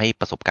ทำให้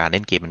ประสบการณ์เ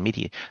ล่นเกมมันไม่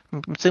ดี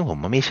ซึ่งผม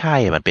ว่าไม่ใช่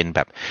มันเป็นแบ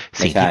บ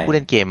สิ่งที่ผู้เ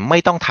ล่นเกมไม่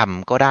ต้องท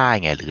ำก็ได้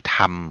ไงหรือท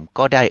ำ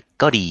ก็ได้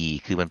ก็ดี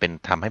คือมันเป็น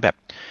ทำให้แบบ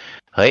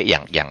เฮ้ยอ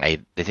ย่างไอ้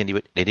Resident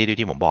Evil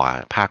ที่ผมบอก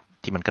ภาค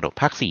ที่มันกระโดด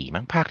ภาค4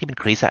มั้งภาคที่เป็น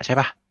คริสอะใช่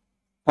ป่ะ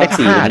ภาค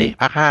5ดิ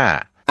ภาค5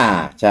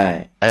ใช่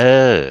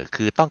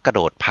คือต้องกระโ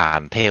ดดผ่า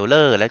นเทเล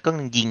อร์แล้วก็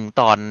ยิง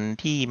ตอน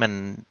ที่มัน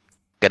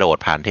กระโดด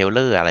ผ่านเทเล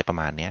อร์อะไรประ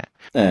มาณเนี้ย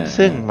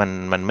ซึ่ง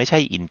มันไม่ใช่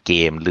อินเก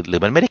มหรื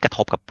อมันไม่ได้กระท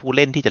บกับผู้เ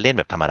ล่นที่จะเล่น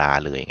แบบธรรมดา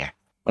เลยไง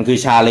มันคือ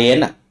ชาเลน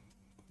จ์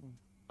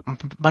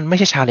มันไม่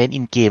ใช่ชาเลนจ์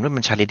อินเกมแล้ว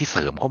มันชาเลนจ์ที่เส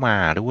ริมเข้ามา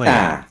ด้วย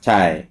ใ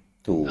ช่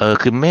ถูก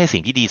คือไม่ใช่สิ่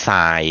งที่ดีไซ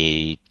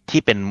น์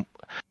ที่เป็น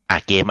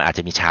เกมมันอาจจ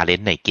ะมีชาเลน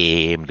จ์ในเก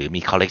มหรือ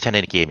มีคอลเลกชัน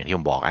ในเกมอย่างที่ผ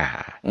มบอก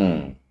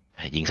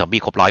ยิงซอม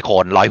บี้ครบ100 ค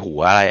น100 หั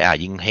วอะไร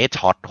ยิงเฮด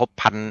ช็อตครบ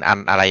1,000 อัน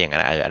อะไรอย่างเงี้ย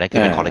อันนั้นคื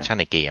อเป็นคอลเลกชัน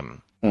ในเกม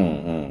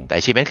แต่อ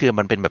าชีพนั้นคือ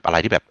มันเป็นแบบอะไร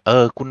ที่แบบ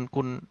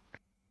คุณ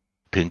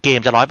ถึงเกม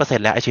จะ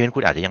 100% แล้วอาชีพนั้น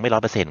คุณอาจจะยังไม่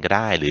 100% ก็ไ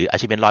ด้หรืออา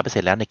ชีพนั้น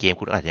 100% แล้วในเกม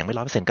คุณอาจจะยังไม่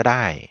 100% ก็ไ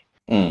ด้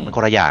มันค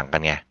นละอย่างกั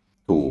นไง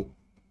ถูก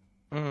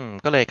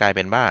ก็เลยกลายเ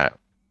ป็นว่า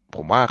ผ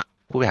มว่า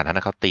ผู้บริหารท่า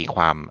นเขาตีค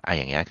วาม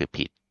อย่างเงี้ยคือ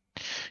ผิด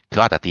คื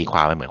ออาจจะตีคว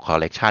ามมันเหมือนคอล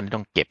เลกชันที่ต้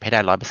องเก็บให้ได้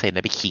 100% แ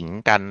ล้วไปขิง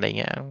กันอะไร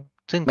เงี้ย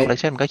ซึ่งคอลเลก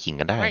ชันมันก็ขิง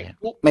กันได้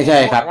ไม่ใช่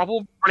ครับว่าผู้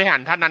บริหาร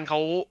ท่านนั้นเขา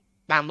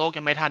ตามโลก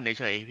ยังไม่ทัน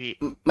เฉยๆพี่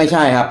ไม่ใ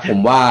ช่ครับผม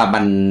ว่า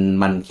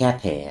มันแค่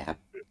แถครับ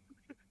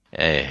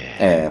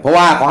เพราะ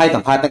ว่าเขาให้สั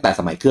มภาษณ์ตั้งแต่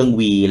สมัยเครื่อง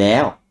V แล้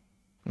ว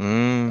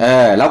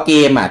แล้วเก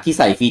มที่ใ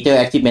ส่ฟีเจอร์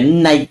achievement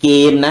ในเก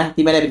มนะ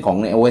ที่ไม่ได้เป็นของ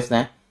ใน OS น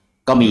ะ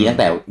ก็มีตั้ง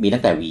แ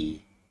ต่ V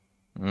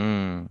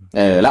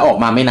แล้วออก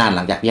มาไม่นานห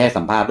ลังจากที่ให้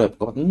สัมภาษณ์ด้วย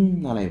ก็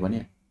อะไรวะเ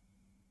นี่ย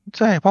ใ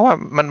ช่เพราะว่า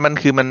มัน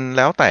คือมันแ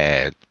ล้วแต่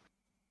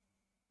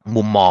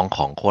มุมมองข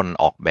องคน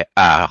ออกแบบ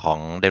ของ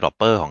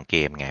developer ของเก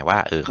มไงว่า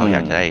เขาอย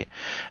ากจะได้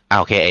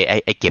โอเค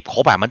ไอเก็บคร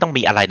บมันต้อง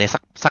มีอะไรใน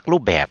สักรู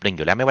ปแบบหนึ่งอ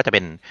ยู่แล้วไม่ว่าจะเ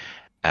ป็น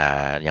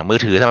อย่างมือ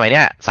ถือทำไมเ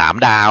นี่ย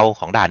3 ดาว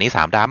ของด่านนี้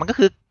3 ดาวมันก็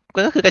คื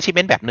อ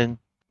achievement แบบนึง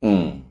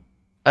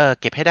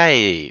เก็บให้ได้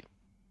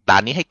ด่า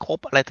นนี้ให้ครบ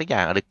อะไรสักอย่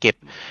างหรือเก็บ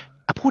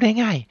พูด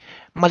ง่าย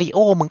ๆมาริโอ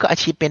มึงก็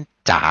achievement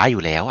จ๋าอ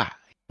ยู่แล้ว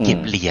เก็บ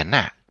เหรียญ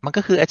มัน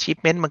ก็คือ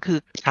achievement มันคือ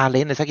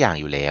challenge อะไรสักอย่าง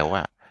อยู่แล้ว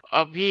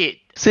พี่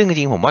ซึ่งจ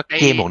ริงๆผมว่า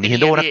เกมของ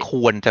Nintendo น่ะค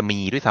วรจะมี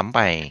ด้วยซ้ำไป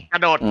กร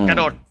ะโ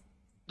ดด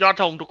ยอด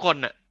ธงทุกคน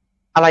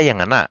อะไรอย่าง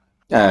นั้น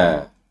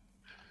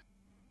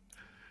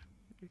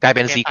กลายเ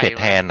ป็นซีเคร็ต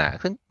แทนอ่ะ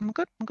ซึ่งมัน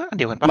ก็อันเ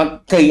ดียวกันปะมัน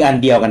คืออัน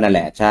เดียวกันนั่นแห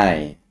ละใช่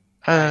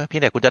เพีย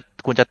งแต่คุ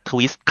ณจะท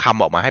วิสต์ค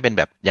ำออกมาให้เป็น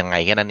แบบยังไง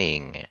แค่นั้นเอง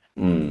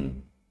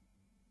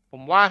ผ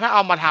มว่าถ้าเอ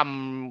ามาท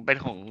ำเป็น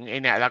ของไอ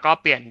เนี่ยแล้วก็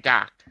เปลี่ยนจ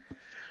าก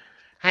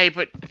ให้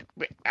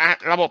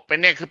ระบบเป็น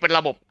เนี่ยคือเป็นร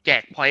ะบบแจ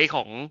กพอยต์ข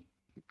อง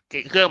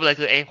เครื่องไปเลย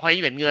คือไอ้พอยต์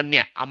เหรียญเงินเ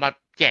นี่ยเอามา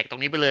แจกตร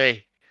งนี้ไปเลย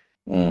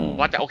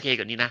ว่าจะโอเค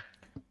กว่านี้นะ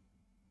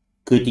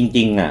คือจ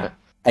ริงๆอ่ะ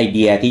ไอเ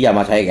ดียที่จะ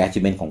มาใช้กับ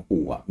achievement ของ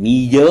ปู่อ่ะมี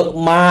เยอะ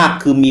มาก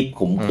คือ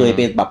ผมเคยไป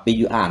แบบไปอ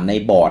ยู่อ่านใน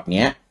บอร์ดเ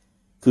นี้ย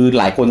คือ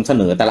หลายคนเส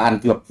นอแต่ละอัน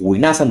คือแบบปู่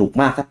น่าสนุก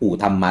มากถ้าปู่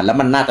ทำมาแล้ว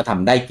มันน่าจะท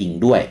ำได้จริง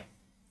ด้วย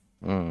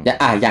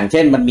อย่างเ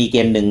ช่นมันมีเก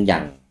มหนึ่งอย่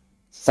าง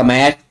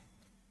Smash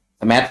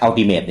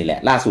Ultimate นี่แหล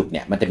ะล่าสุดเ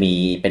นี่ยมันจะมี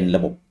เป็นร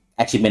ะบบ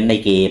achievement ใน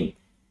เกม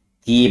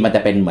ที่มันจ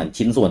ะเป็นเหมือน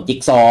ชิ้นส่วนจิ๊ก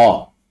ซอ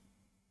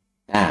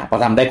พอ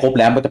ทำได้ครบ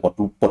แล้วมันจะป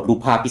ลดรูป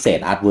ภาพพิเศษ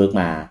อาร์ตเวิร์ก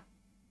มา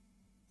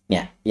เนี่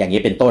ยอย่างนี้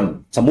เป็นต้น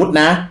สมมุติ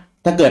นะ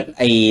ถ้าเกิด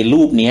ไอ้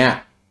รูปเนี้ย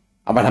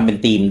เอามาทำเป็น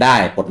ธีมได้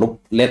ปลดรูป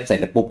เล็บเสร็จ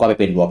แล้วปุ๊บก็ไป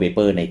เป็นวอลเปเป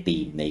อร์ในธี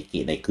มใ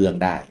นเครื่อง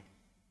ได้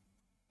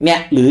เนี่ย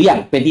หรืออย่าง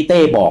เป็นที่เ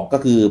ต้บอกก็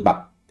คือแบบ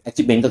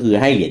achievement ก็คือ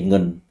ให้เหรียญเงิ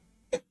น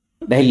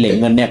ได้เหรียญ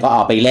เงินเนี่ยก็เอ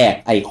าไปแลก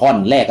ไอคอน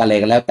แลกอะไร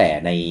ก็แล้วแต่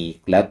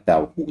แล้วแต่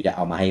ผู้จะเอ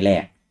ามาให้แล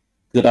ก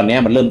คือตอนนี้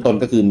มันเริ่มต้น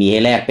ก็คือมีให้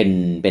แลกเ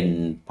ป็น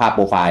ภาพโป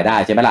รไฟล์ได้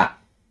ใช่ไหมล่ะ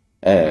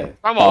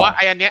ต้องบอกว่าไอ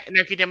อันเนี้ยแน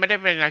วคิดเนี่ยไม่ได้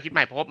เป็นแนวคิดให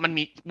ม่เพราะมัน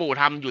มีปู่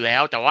ทำอยู่แล้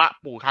วแต่ว่า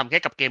ปู่ทำแค่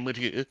กับเกมมือ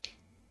ถือ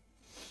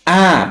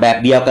แบบ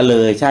เดียวกันเล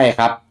ยใช่ค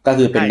รับก็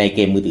คือเป็นในเก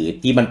มมือถือ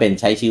ที่มันเป็น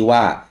ใช้ชื่อว่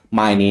า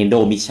My Nintendo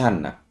Mission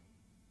นะ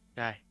ใ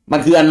ช่มั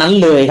นคืออันนั้น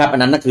เลยครับอัน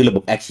นั้นคือระบ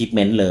บ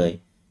achievement เลย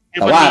แ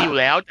ต่ว่ามีอยู่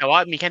แล้วแต่ว่า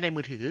มีแค่ใน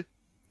มือถือ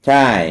ใ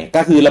ช่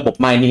ก็คือระบบ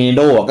My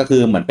Nintendo ก็คื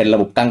อเหมือนเป็นระ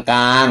บบกลา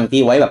งๆ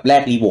ที่ไว้แบบแล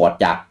กรีวอร์ด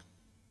จาก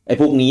ไอ้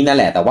พวกนี้นั่น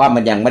แหละแต่ว่ามั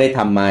นยังไม่ได้ท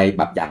ำมาแ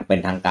บบอย่างเป็น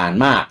ทางการ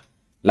มาก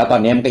แล้วตอน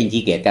นี้มันก็อิน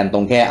ทิเกรตกันตร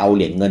งแค่เอาเห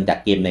รียญเงินจาก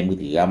เกมในมือ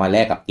ถือเอามาแล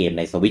กกับเกมใ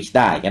น Switch ไ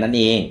ด้แค่นั้น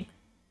เอง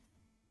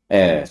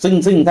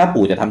ซึ่งถ้า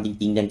ปู่จะทำจ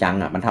ริงๆจัง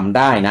ๆมันทำไ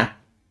ด้นะ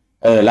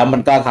แล้วมั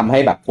นก็ทำให้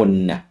แบบคน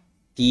เนี่ย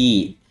ที่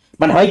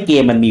มันทำให้เก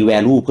มมันมี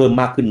value เพิ่ม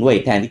มากขึ้นด้วย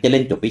แทนที่จะเ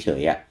ล่นจบเฉ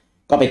ย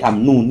ๆก็ไปท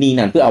ำนู่นนี่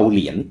นั่นเพื่อเอาเห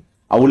รี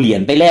ย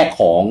ญไปแลก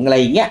ของอะไร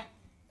เงี้ย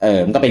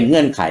มันก็เป็นเ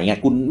งื่อนไขไง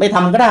คุณไม่ท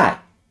ำก็ได้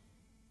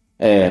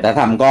แต่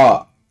ทำ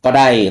ก็ไ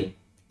ด้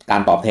กา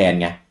รตอบแทน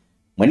ไง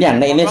เหมือนอย่าง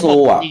ใน NSO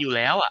อยู่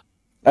แล้ว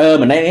เห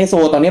มือนใน NSO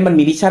ตอนนี้มัน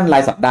มีมิชชั่นรา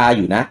ยสัปดาห์อ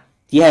ยู่นะ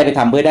ที่ให้ไปท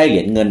ำเพื่อได้เหรี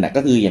ยญเงิน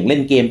ก็คืออย่างเล่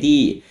นเกมที่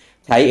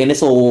ใช้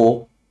NSO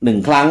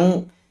 1 ครั้ง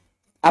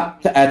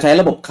ใช้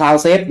ระบบ Cloud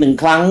Save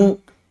 1 ครั้ง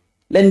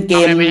เล่นเก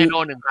มเป็น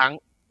NSO 1 ครั้ง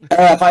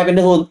คอยเป็น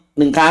NSO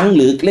 1 ครั้งห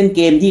รือเล่นเ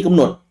กมที่กำห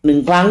นด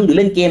1 ครั้งหรือเ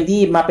ล่นเกม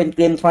ที่มาเป็นเ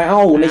กม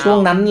Trial ในช่วง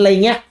นั้นอะไร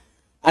เงี้ย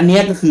อันนี้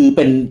ก็คือเ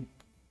ป็น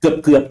เ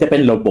กือบจะเป็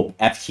นระบบ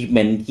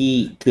achievement ที่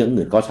เครื่อง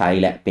อื่นก็ใช้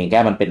แหละเพียงแค่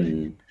มันเป็น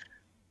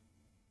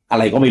อะ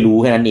ไรก็ไม่รู้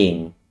แค่นั้นเอง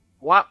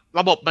ว่า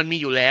ระบบมันมี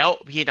อยู่แล้ว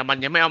เพียงแต่มัน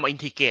ยังไม่เอามาอิน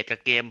ทิเกรตกับ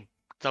เกม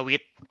สวิ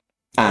ต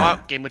เพราะว่า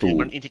เกมมือถือ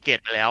มันอินทิเกรต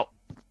ไปแล้ว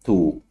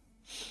ถูก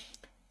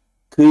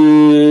คือ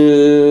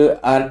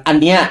อัน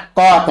เนี้ย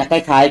ก็จะค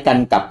ล้ายๆกัน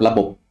กับระบ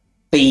บ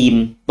ธีม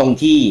ตรง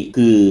ที่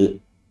คือ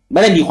ไม่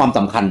ได้มีความส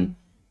ำคัญ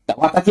แต่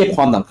ว่าถ้าเทียบค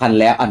วามสำคัญ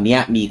แล้วอันเนี้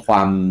ยมีคว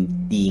าม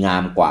ดีงา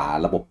มกว่า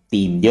ระบบ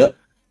ธีมเยอะ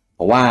เพ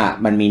ราะว่า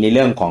มันมีในเ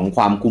รื่องของค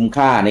วามคุ้ม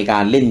ค่าในกา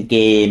รเล่นเก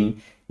ม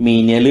มี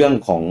ในเรื่อง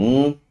ของ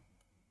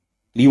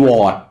รีว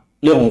อร์ด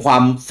เรื่องของควา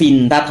มฟิน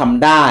ถ้าท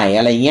ำได้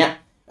อะไรเงี้ย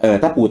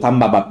ถ้าปู่ทำ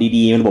แบบ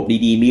ดีๆระบบ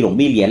ดีๆ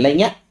มีเหรียญอะไร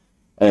เงี้ย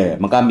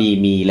มันก็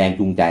มีแรง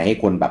จูงใจให้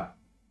คนแบบ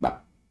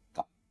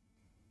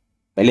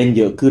ไปเล่นเ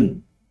ยอะขึ้น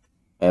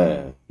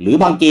หรือ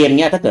บางเกมเ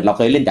นี้ยถ้าเกิดเราเ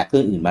คยเล่นจากเค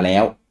รื่องอื่นมาแล้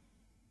ว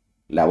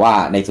แต่ว่า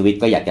ในสวิต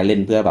ก็อยากจะเล่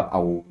นเพื่อแบบเอ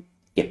า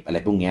เก็บอะไร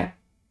พวกเนี้ย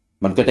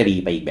มันก็จะดี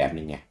ไปอีกแบบ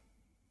นึงไง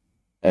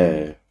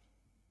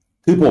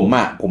คือผ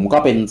มก็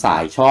เป็นสา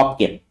ยชอบ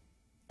เก็บ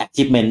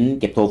achievement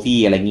เก็บโทฟี่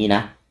อะไรงี้น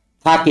ะ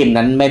ถ้าเกม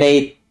นั้นไม่ได้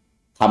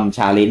ทำช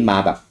าเลนจ์มา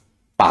แบบ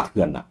ปาดเ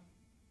ถื่อน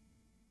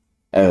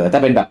ถ้า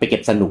เป็นแบบไปเก็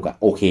บสนุก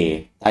โอเค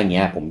ถ้าอย่างเ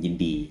งี้ยผมยิน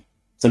ดี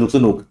ส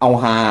นุกเอา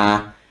ฮา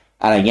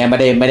อะไรเงี้ยไม่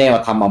ได้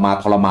ทำเอามา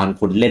ทรมาน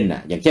คนเล่น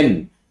อย่างเช่น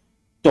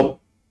จบ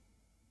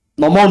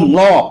normal 1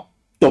 รอบ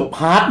จบ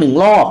hard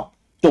 1 รอบ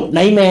จบ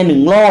nightmare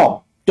 1 รอบ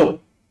จบ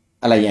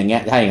อะไรอย่างเงี้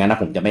ยถ้าอย่างนั้นนะ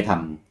ผมจะไม่ท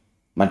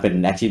ำมันเป็น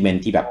achievement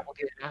ที่แบบโอเค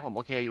นะผมโ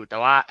อเคอยู่แต่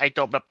ว่าไอ้จ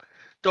บแ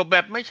บ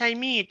บไม่ใช่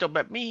มีจบแบ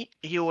บไม่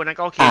ฮิวนะ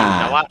ก็โอเค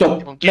แต่ว่าจบ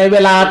ในเว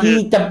ลาที่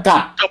จำกั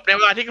ดจบในเ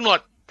วลาที่กำหนด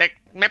แต่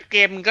แมปเก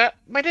มก็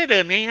ไม่ได้เดิ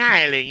นง่าย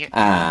ๆอะไรเงี้ย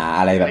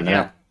อะไรแบบนั้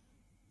น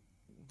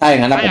ถ้าอย่า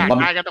งนั้นนะผม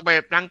ก็ต้องไป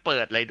นั่งเปิ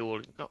ดอะไรดู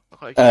ก็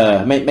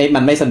ไม่มั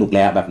นไม่สนุกแ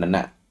ล้วแบบนั้น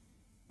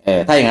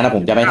ถ้าอย่างนั้นนะผ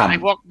มจะไม่ทำไอ้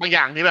พวกบางอ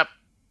ย่างที่แบบ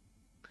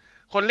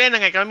คนเล่นยั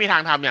งไงก็ไม่มีทา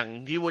งทำอย่าง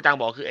ที่วูจัง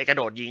บอกคือไอ้กระโ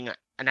ดดยิง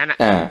อันนั้น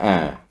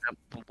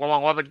ผมก็มอ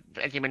งว่าเป็น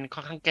ไอ้ที่มันค่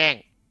อนข้างแกล้ง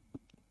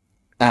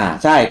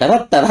ใช่แต่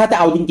ถ้าจะ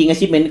เอาจริงๆ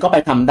achievement ก็ไป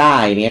ทำได้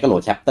เงี้ยก็โหล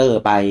ด chapter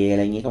ไปอะไ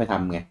รเงี้ยก็ไปท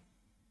ำไง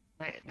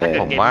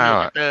ผมว่า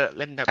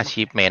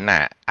achievement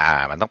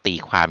มันต้องตี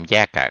ความแย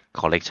กกับ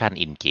collection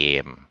in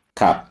game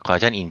ครับ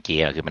collection in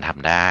game คือมันท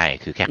ำได้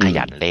คือแค่ข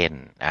ยันเล่น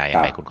ยั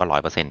งไงคุณก็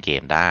 100% เก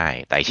มได้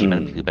แต่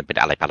achievement คือมันเป็น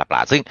อะไรประหล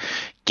าดๆซึ่ง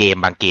เกม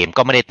บางเกม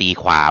ก็ไม่ได้ตี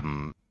ความ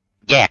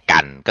แยกกั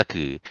นก็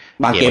คือ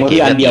บ างเกมก็คื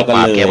ออันเดียวกันเ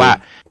ลยแค่ว่า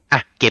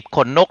เก็บข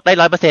นนกได้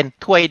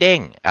 100% ถ้วยเด้ง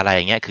อะไรอ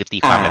ย่างเงี้ยคือตี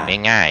ความแบบ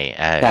ง่าย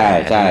ๆใช่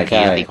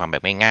ตีความแบ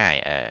บง่าย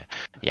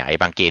ๆอย่างไอ้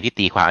บางเกมที่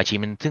ตีความอาชีพ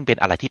มันซึ่งเป็น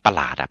อะไรที่ประห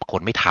ลาดค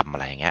นไม่ทำอะ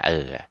ไรอย่างเงี้ย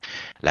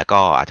แล้วก็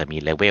อาจจะมี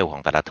เลเวลขอ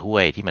งแต่ละถ้ว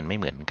ยที่มันไม่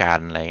เหมือนกัน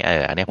อะไร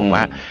อันนี้ผม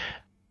ว่า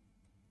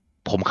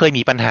ผมเคย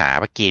มีปัญหา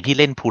ว่าเกมที่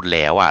เล่นพูลแ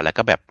ล้วแล้ว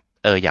ก็แบบ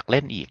อยากเ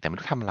ล่นอีกแต่ไม่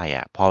รู้ทำอะไร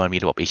พอมันมี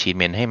ระบบ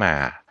achievement ให้มา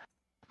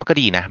มันก็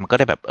ดีนะมันก็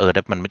ได้แบบ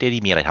มันไม่ได้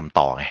มีอะไรทำ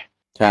ต่อไง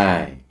ใช่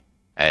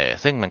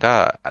ซึ่งมันก็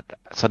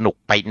สนุก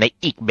ไปใน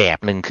อีกแบบ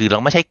หนึ่งคือเรา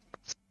ไม่ใช่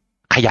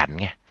ขยัน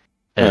ไง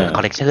คอ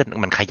ลเลกชัน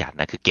มันขยัน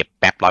นะคือเก็บ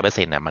แป๊บ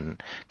100%นะมัน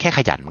แค่ข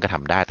ยันมันก็ท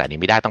ำได้แต่นี้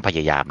ไม่ได้ต้องพย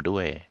ายามด้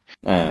วย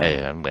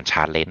เหมือนช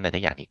าเลนจ์อะไรทุ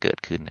กอย่างที่เกิด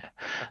ขึ้น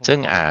ซึ่ง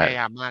พยา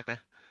ยามมากนะ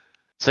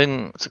ซึ่ง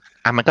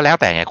มันก็แล้ว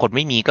แต่ไงคนไ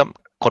ม่มีก็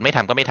คนไม่ท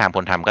ำก็ไม่ทำค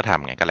นทำก็ท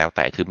ำไงก็แล้วแ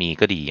ต่คือมี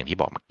ก็ดีอย่างที่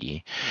บอกเมื่อกี้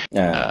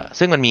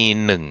ซึ่งมันมี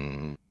หนึ่ง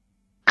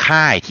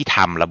ค่ายที่ท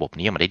ำระบบ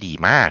นี้มาได้ดี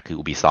มากคือ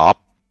Ubisoft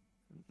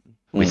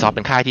เ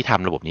ป็นค่ายที่ท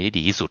ำระบบนี้ได้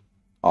ดีที่สุด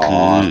คื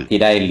อที่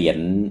ได้เหรียญ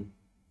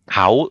เข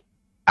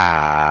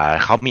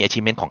ามี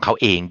achievement ของเขา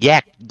เองแ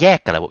ยก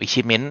กับระบบ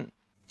achievement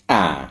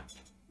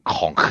ข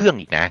องเครื่อง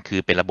อีกนะคือ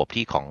เป็นระบบ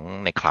ที่ของ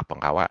ในคลับขอ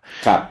งเขา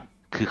ครับ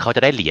คือเขาจ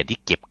ะได้เหรียญที่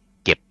เก็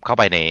บเข้า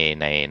ไป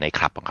ในค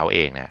ลับของเขาเอ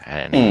งนะ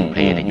ในเพ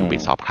ลย์ใน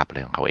Ubisoft คลับเล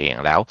ยของเขาเอง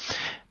แล้ว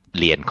เ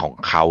หรียญของ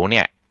เขาเ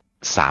นี่ย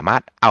สามาร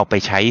ถเอาไป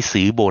ใช้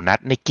ซื้อโบนัส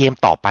ในเกม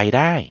ต่อไปไ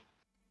ด้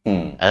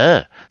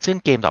ซึ่ง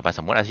เกมต่อไปส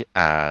มมติไ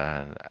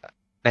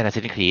ด้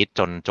Assassin's Creed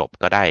จนจบ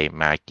ก็ได้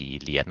มากี่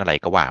เหรียญอะไร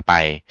ก็ว่าไป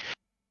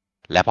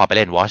แล้วพอไปเ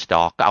ล่น Watch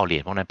Dogs ก็เอาเหรีย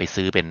ญพวกนั้นไป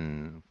ซื้อเป็น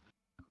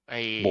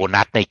โบ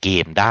นัสในเก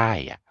มได้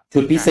ชุ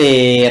ดพิเศ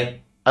ษ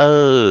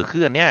คื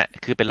ออันเนี้ย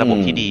คือเป็นระบบ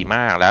ที่ดีม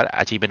ากแล้ว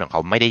อาชีพเป็นของเข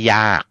าไม่ได้ย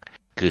าก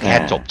คือแค่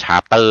จบชา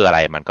ร์เตอร์อะไร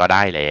มันก็ไ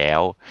ด้แล้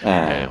ว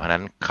เพราะนั้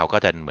นเขาก็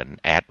จะเหมือน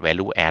add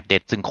value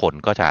added ซึ่งคน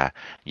ก็จะ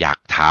อยาก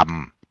ท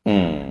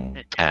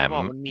ำบอ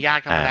กมันมียาก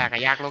ธรรมดากั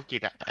บยากโลกิ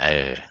ต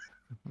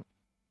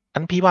อั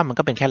นพี่ว่ามัน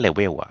ก็เป็นแค่เลเ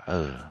วล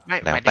ไม่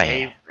แล้วแต่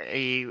ไ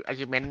อ้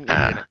achievement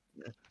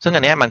ซึ่งอั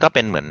นเนี้ยมันก็เ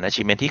ป็นเหมือน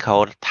achievement ที่เขา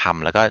ท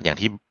ำแล้วก็อย่าง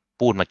ที่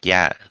พูดเมื่อกี้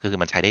ก็คือ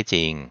มันใช้ได้จ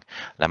ริง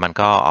แล้วมัน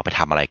ก็เอาไปท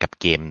ำอะไรกับ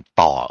เกม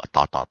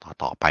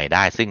ต่อไปไ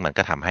ด้ซึ่งมัน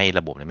ก็ทำให้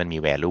ระบบนี้มันมี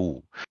value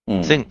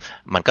ซึ่ง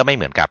มันก็ไม่เ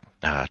หมือนกับ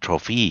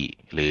trophy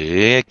หรือ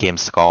เกม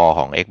สกอร์ข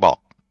อง Xbox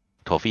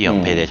trophy ของ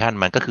PlayStation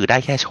มันก็คือได้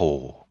แค่โช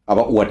ว์เอา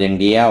มาอวดอย่าง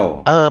เดียว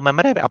มันไ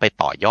ม่ได้เอาไป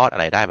ต่อยอดอะ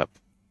ไรได้แบบ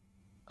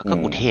ก็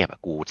กูเทพ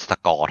กูส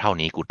กอร์เท่า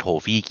นี้กูโท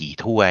ฟี่กี่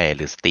ถ้วยห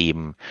รือสตรีม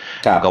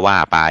ก็ว่า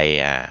ไป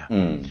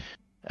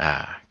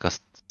ก็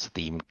สต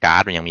รีมการ์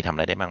ดมันยังมีทำอะ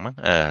ไรได้บ้างมั้ง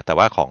แต่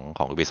ว่า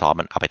ของ Ubisoft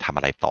มันเอาไปทำอ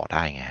ะไรต่อไ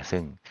ด้ไงซึ่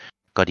ง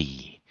ก็ดี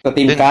สต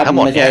รีมการ์ด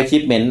มันไม่ใช่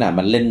achievement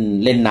มันเ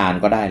ล่นนาน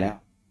ก็ได้แล้ว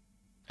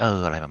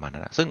อะไรประมาณนั้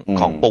นซึ่ง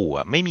ของปู่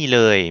ไม่มีเล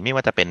ยไม่ว่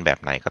าจะเป็นแบบ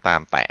ไหนก็ตา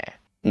มแต่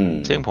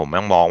ซึ่งผม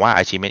ยังมองว่า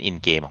achievement in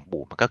game ของ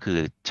ปู่มันก็คือ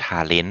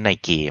challenge ใน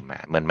เกม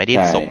มันไม่ได้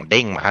ส่งเ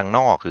ด้งมาข้างน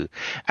อกคือ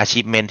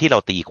achievement ที่เรา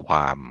ตีคว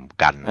าม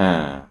กัน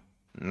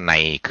ใน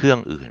เครื่อง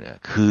อื่น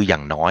คืออย่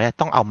างน้อย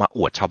ต้องเอามาอ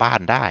วดชาวบ้าน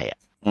ได้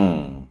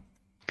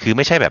คือไ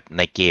ม่ใช่แบบใ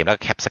นเกมแล้ว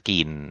แคปสกรี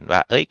นว่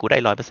ากูได้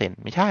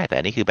 100% ไม่ใช่แต่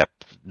อันนี้คือแบบ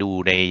ดู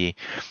ใน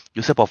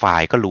user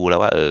profile ก็รู้แล้ว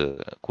ว่า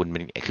คุณเป็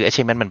นคือ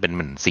achievement มันเป็นเห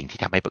มือนสิ่งที่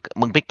ทำให้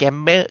มึงเป็นเกม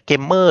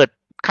เมอร์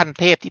ขั้น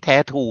เทพที่แท้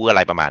ทรูอะไ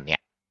รประมาณเนี้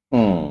ย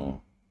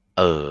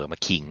มา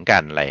ขิงกั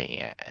นอะไรอย่างเ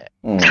งี้ย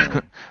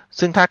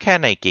ซึ่งถ้าแค่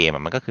ในเกม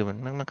มันก็คือ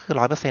มันคือ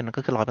 100% มัน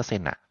ก็คือ 100%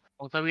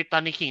 ของสวิตตอ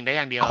นนี้ขิงได้อ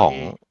ย่างเดียว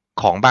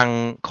ของบาง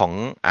ของ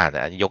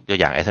ยกตัว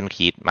อย่าง Assassin's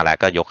Creed มาแล้ว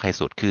ก็ยกให้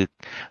สุดคือ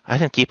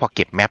Assassin's Creed พอเ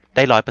ก็บแมปไ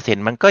ด้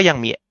 100% มันก็ยัง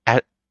มี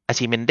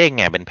achievement เด้ง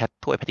ไงเป็น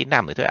ถ้วยแพลทินั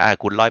มหรือถ้วย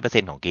คุณ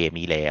 100% ของเกม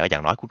มีแล้วอย่า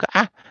งน้อยคุณก็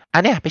อั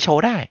นเนี้ยไปโช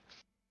ว์ได้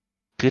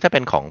คือถ้าเป็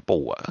นของ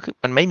ปู่ก็คือ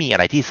มันไม่มีอะ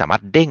ไรที่สามาร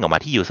ถเด้งออกมา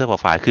ที่ user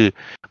profile คือ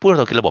พูด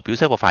ตรงๆคือระบบ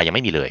user profile ยังไ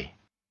ม่มีเลย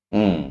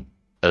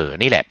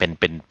นี่แหละเ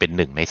ป็นห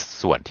นึ่งใน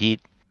ส่วนที่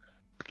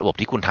ระบบ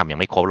ที่คุณทำยัง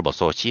ไม่ครบระบบ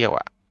โซเชียล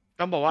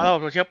ต้องบอกว่าระบ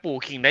บโซเชียลปู่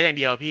ขิงได้อย่างเ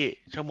ดียวพี่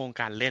ชั่วโมง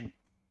การเล่น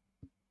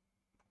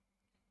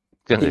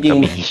จริง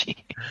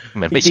ๆเห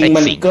มือนไม่ใช่สิ่งห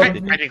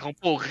มายถึงของ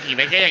ปู่ขิงไ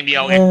ด้แค่อย่างเดีย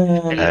วไง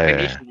เป็น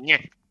ที่ขิงไง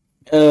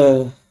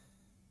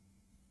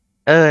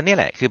นี่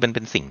แหละคือเ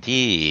ป็นสิ่ง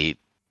ที่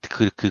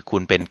คือคุ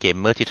ณเป็นเกม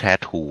เมอร์ที่แท้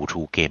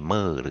ทูเกมเม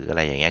อร์หรืออะไ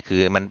รอย่างเงี้ยคือ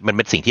มันเ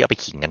ป็นสิ่งที่เอาไป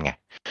ขิงกันไง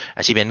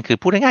achievementคือ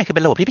พูดง่ายๆคือเ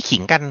ป็นระบบที่ไปขิ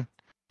งกัน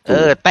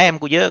แต้ม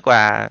กูเยอะกว่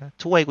า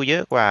ช่วยกูเยอ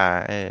ะกว่า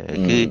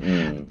คือ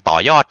ต่อ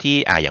ยอดที่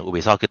อย่าง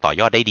Ubisoft คือต่อ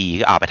ยอดได้ดี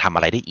ก็เอาไปทำอ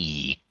ะไรได้อี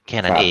กแค่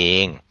นั้นเอ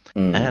ง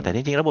แต่จ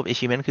ริงๆระบบ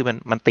achievement คือ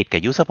มันติดกั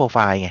บ user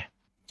profile ไง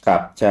ครั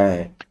บใช่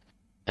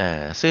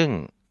ซึ่ง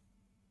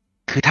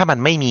คือถ้ามัน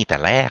ไม่มีแต่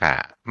แรก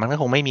มันก็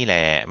คงไม่มีแหล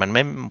ะ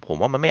ผม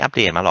ว่ามันไม่อัปเ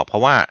ดตมาหรอกเพรา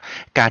ะว่า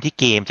การที่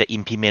เกมจะ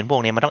implement พว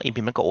กนี้มันต้อง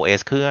implement กับ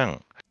OS เครื่อง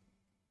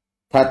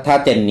ถ้า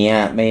เจนเนี้ย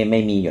ไม่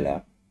มีอยู่แล้ว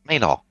ไม่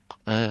หรอก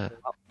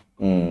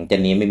เจ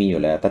นนี้ไม่มีอ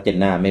ยู่แล้วถ้าเจน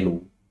หน้าไม่รู้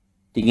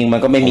จริงๆมัน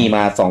ก็ไม่มีม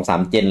า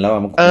 2-3 เจนแล้ว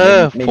มัน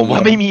ผมว่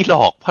าไม่มีหร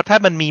อกเพราะถ้า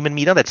มัน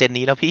มีตั้งแต่เจน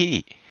นี้แล้วพี่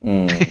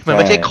มันไ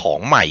ม่ใช่ของ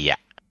ใหม่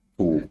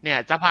ถูกเนี่ย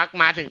จะพัก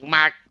มาถึงม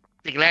า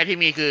สิ่งแรกที่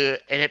มีคือ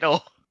SSO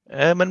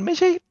มันไม่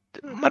ใช่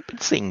มันเป็น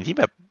สิ่งที่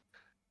แบบ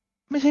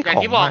ไม่ใช่อย่างข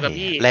องที่บอกใหม่กับ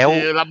พี่แล้ว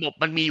คือระบบ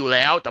มันมีอยู่แ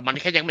ล้ว แต่มัน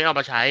แค่ยังไม่เอา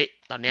มาใช้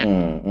ตอนเนี้ย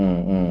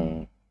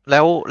แ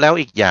ล้ว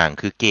อีกอย่าง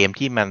คือเกม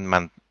ที่มัน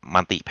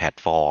มัลติแพลต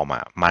ฟอร์ม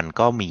อ่ะมัน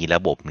ก็มีร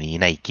ะบบนี้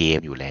ในเกม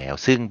อยู่แล้ว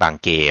ซึ่งบาง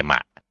เกมอ่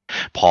ะ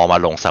พอมา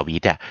ลงสวิ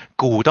ตช์อ่ะ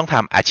กูต้องท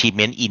ำ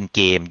achievement in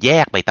game แย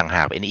กไปต่างห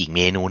ากเป็นอีกเม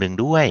นูหนึ่ง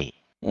ด้วย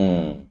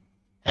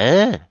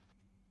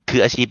คื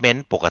อ achievement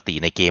ปกติ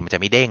ในเกมมันจะ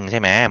ไม่เด้งใช่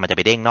ไหมมันจะไ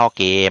ปเด้งนอก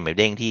เกมไป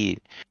เด้งที่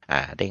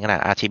เด้งขนาด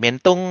achievement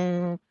ตุ้ง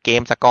เก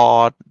มสกอ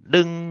ร์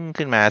ดึง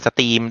ขึ้นมาส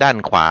ตรีมด้าน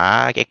ขวา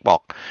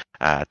Xbox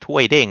ถ้ว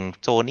ยเด้ง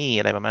โซนี่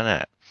อะไรประมาณนั้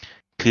น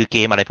คือเก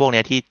มอะไรพวกเ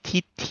นี้ย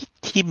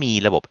ที่มี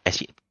ระบบ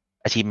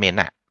achievement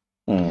อ่ะ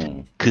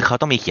คือเขา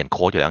ต้องมีเขียนโ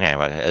ค้ดอยู่แล้วไง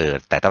ว่า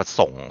แต่ต้อง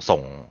ส่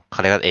งเข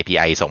าเรียกว่า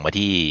API ส่งมา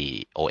ที่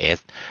OS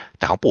แ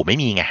ต่ของปู่ไม่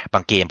มีไงบ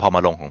างเกมพอมา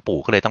ลงของปู่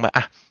ก็เลยต้องแบบ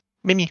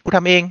ไม่มีกูท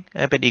ำเอง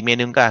เป็นอีกเม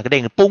นูก็เด้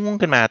งปุ้ง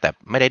ขึ้นมาแต่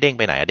ไม่ได้เด้งไ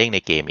ปไหนเด้งใน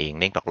เกมเอง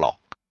เด้งหลอก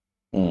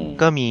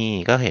ก็มี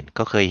ก็เห็น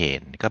ก็เคยเห็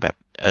นก็แบบ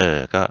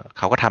ก็เ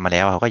ขาก็ทำมาแ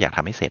ล้วเขาก็อยากท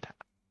ำให้เสร็จ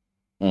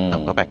เรา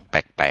ก็แ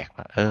ปลก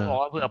เพราะ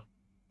ว่าเ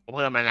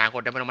พิ่มอนาค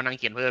ตได้ไม่ต้องมานั่ง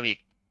เขียนเพิ่มอีก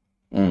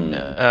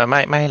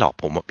ไม่หรอก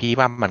ผมพี่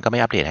ว่ามันก็ไม่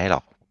อัปเดตให้หร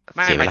อก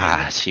เสียเวลา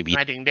ชีวิตห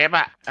มายถึงเดฟ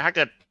อะถ้าเ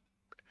กิด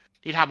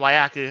ที่ทำไว้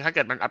อะคือถ้าเ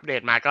กิดมันอัปเด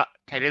ตมาก็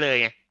ใช้ได้เลย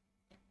ไง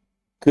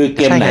คือเ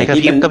กมไหน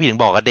ที่ก็พี่ถึง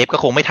บอกว่าเดฟก็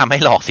คงไม่ทำให้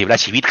หลอกเสียเวลา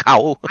ชีวิตเขา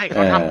ไม่เ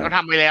ขาท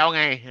ำไปแล้ว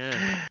ไง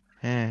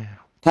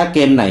ถ้าเก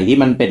มไหนที่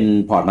มันเป็น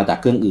พอร์ตมาจาก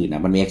เครื่องอื่นน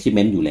ะมันมี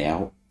achievement อยู่แล้ว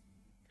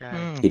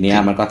ทีเนี้ย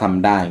มันก็ท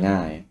ำได้ง่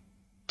าย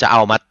จะเอ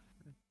ามา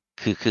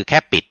คือแค่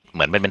ปิดเห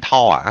มือนเป็นท่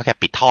อก็แค่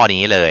ปิดท่อ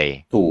นี้เลย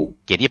ถูก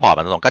เกมที่พอร์ต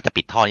มันตรงก็จะ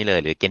ปิดท่อนี้เลย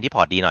หรือเกมที่พ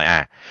อร์ตดีหน่อย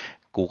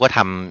กูก็ท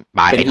ำ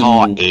บายไปท่อ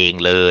เอง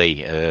เลย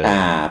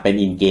เป็น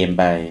อินเกม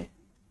ไป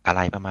อะไ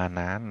รประมาณ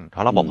นั้นเพรา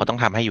ะระบบเขาต้อง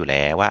ทำให้อยู่แ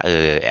ล้วว่า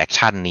แอค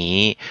ชั่นนี้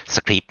ส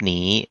คริปต์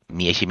นี้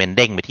มี achievement เ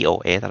ด้งไปที่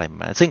OS อะไรประ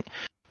มาณซึ่ง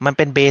มันเ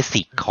ป็นเบ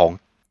สิกของ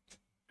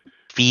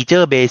ฟีเจอ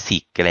ร์เบสิ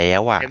กแล้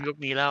วเกมยุค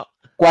นี้แล้ว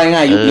กว้างง่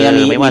ายยุคนี้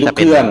มีไม่ว่าจะเ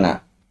ป็นเครื่อง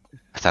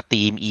สต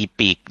รีมอี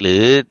พิกหรื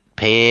อเ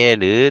พย์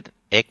หรือ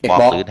Xbox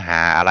หรือห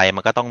าอะไรมั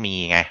นก็ต้องมี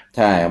ไงใ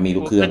ช่มี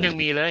ทุกเครื่องยัง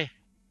มีเลย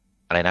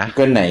อะไรนะเค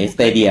รื่องไหน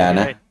Stadia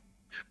นะ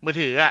มือ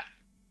ถือ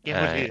เกม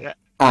มือถือ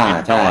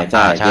ใ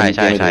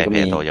ช่เพ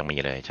ย์โตยังมี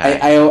เลยใช่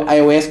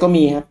iOS ก็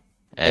มีครับ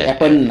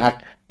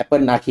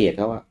Apple Arcade เ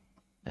ขา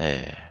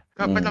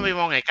ก็ไม่ต้องไป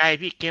มองไกล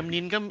ๆพี่เกมนิ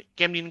น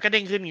ก็เ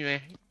ด้งขึ้นอยู่ไง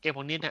เกมข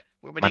องนิน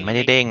มันไม่ไ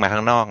ด้เด้งมาข้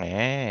างนอกไง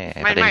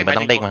ไม่มัน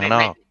ต้องเด้งมาข้างน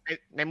อก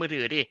ในมือถื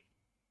อดิ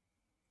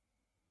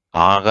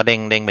ก็เ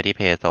ด้งไปที่เ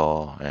พย์โต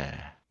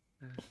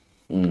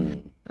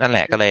นั่นแห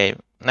ละก็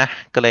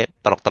เลย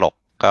ตลก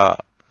ก็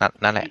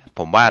นั่นแหละ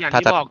ผมว่าถ้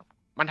าจะบอก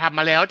มันทำม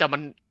าแล้วแต่มั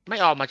นไม่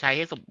ออกมาใช้ใ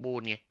ห้สมบูร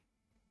ณ์ไง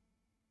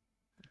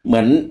เหมื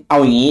อนเอา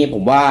อย่างนี้ผ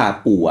มว่า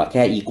ปู่แ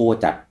ค่อีโก้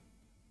จัด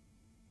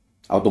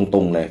เอาต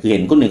รงๆเลยคือเห็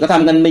นคนอื่นก็ท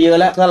ำกันมาเยอะ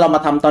แล้วถ้าเรามา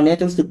ทำตอนนี้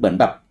จะรู้สึกเหมือน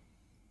แบบ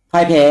พ่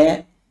ายแพ้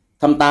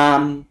ทำตาม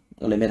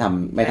ก็เลยไม่ท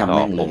ำแม่ง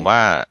เลยผมว่า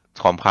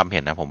ความเห็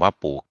นนะผมว่า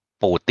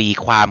ปู่ตี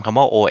ความคำ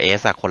ว่า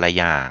OS คนละ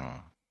อย่าง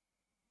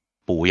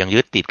ปู่ยังยึ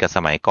ดติดกับส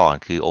มัยก่อน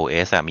คือ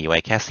OS มีไว้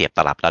แค่เสียบต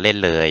ลับแล้วเล่น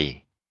เลย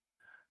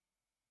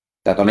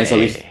แต่ตอนนี้ส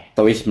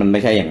วิชมันไม่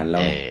ใช่อย่างนั้นแล้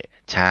ว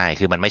ใช่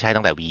คือมันไม่ใช่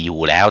ตั้งแต่ Wii U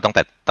แล้วตั้ง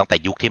แต่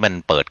ยุคที่มัน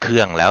เปิดเค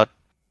รื่องแล้ว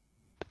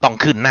ต้อง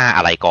ขึ้นหน้าอ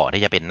ะไรก่อน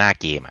ที่จะเป็นหน้า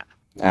เกม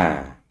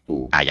ถู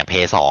กอย่าง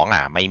PS2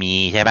 ไม่มี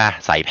ใช่ป่ะ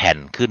ใส่แผ่น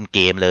ขึ้นเก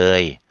มเล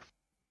ย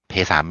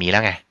PS3 มีแล้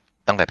วไง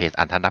ตั้งแต่ PS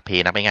นับ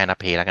PS นับไม่ง่ายนับ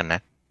PS แล้วกันนะ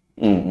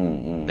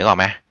นึกออก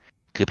ไหม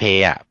คือ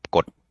PS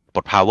ก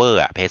ด power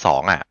PS2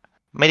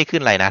 ไม่ได้ขึ้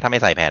นอะไรนะถ้าไม่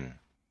ใส่แผ่น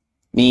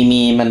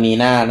มันมี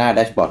หน้าแด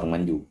ชบอร์ดของมั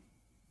นอยู่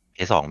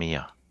PS2 มีเหร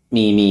อ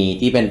มี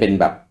ที่เป็น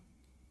แบบ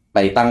ไป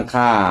ตั้ง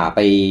ค่าไป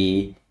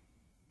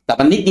แต่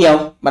มันนิดเดียว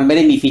มันไม่ไ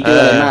ด้มีฟีเจอร์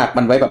อะไรมาก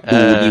มันไว้แบบดู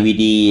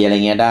DVD อะไร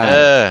เงี้ยได้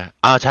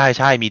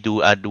ใช่มี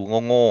ดู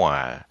โง่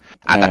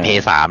แต่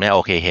PS3 เนี่ยโอ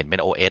เคเห็นเป็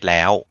น OS แ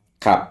ล้ว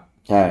ครับ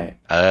ใช่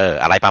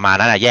อะไรประมาณ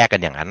นั้นแยกกั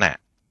นอย่างนั้น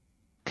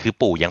คือ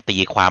ปู่ยังตี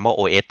ความว่า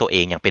OS ตัวเอ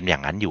งยังเป็นอย่า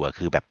งนั้นอยู่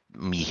คือแบบ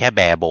มีแค่แบ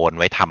ร์โบน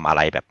ไว้ทำอะไ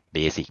รแบบเบ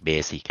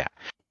สิก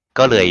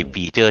ก็เลย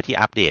ฟีเจอร์ที่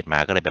อัปเดตมา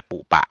ก็เลยแบบปุ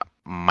ปะ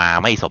มา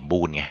ไม่สม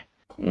บูรณ์ไง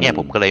เนี่ยผ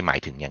มก็เลยหมาย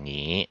ถึงอย่าง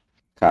นี้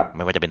ไ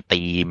ม่ว่าจะเป็น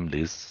ธีมห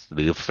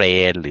รือเฟร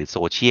นหรือโซ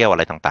เชียลอะ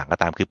ไรต่างๆก็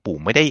ตามคือปู่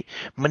ไม่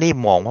ได้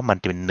มองว่ามัน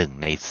เป็นหนึ่ง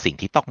ในสิ่ง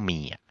ที่ต้องมี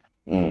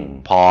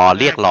พอ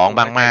เรียกร้อง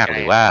บ้างมากห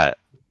รือว่า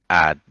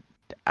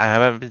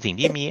มันเป็นสิ่ง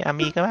ที่มี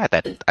ก็ได้แต่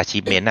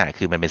achievement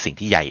คือมันเป็นสิ่ง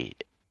ที่ใหญ่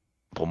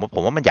ผม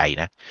ว่ามันใหญ่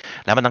นะ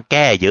แล้วมันต้องแ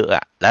ก้เยอะ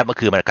แล้วมัน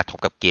คือมันกระทบ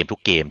กับเกมทุก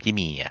เกมที่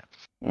มี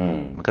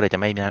มันก็เลยจะ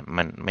ไม่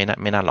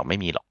น่าหรอกไม่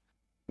มีหรอก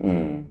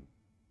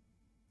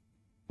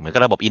เหมือนกั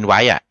บระบบ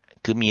invite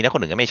คือมีแล้วคน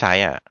อื่นก็ไม่ใช้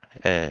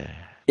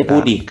จะพู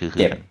ดดี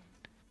เจ็บ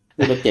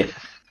พูดแล้วเจ็บ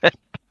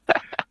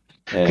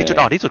คือจุด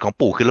อ่อนที่สุดของ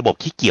ปู่คือระบบ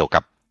ที่เกี่ยวกั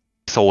บ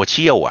โซเ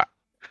ชียล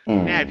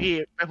เนี่ยพี่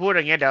ไม่พูดอ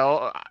ย่างเงี้ยเดี๋ยว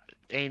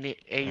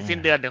ไอ้สิ้น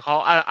เดือนเดี๋ยวเขา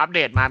อัปเด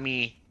ตมา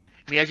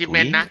มี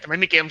achievement นะแต่ไม่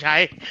มีเกมใช้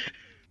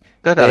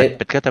ก็จะ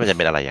เ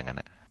ป็นอะไรอย่างนั้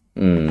น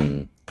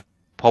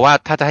เพราะว่า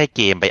ถ้าจะให้เ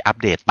กมไปอัป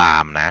เดตตา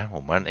มนะผ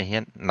มว่าไอ้เนี้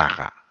ยหนัก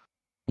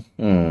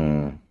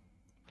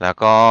แล้ว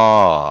ก็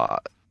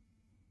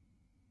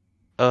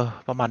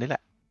ประมาณนี้แหล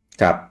ะ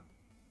ครับ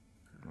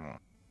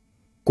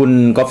คุณ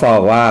ก็ฟอ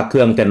กว่าเค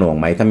รื่องจะหน่วง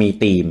ไหมถ้ามี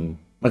ธีม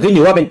มันขึ้นอ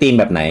ยู่ว่าเป็นธีม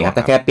แบบไหนครับ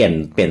ถ้าแค่เป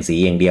ลี่ยนสี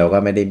อย่างเดียวก็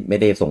ไม่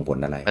ได้ส่งผล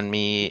อะไรมัน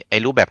มีไอ้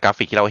รูปแบบกรา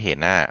ฟิกที่เราเห็น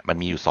น่ะมัน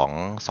มีอยู่ส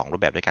องรู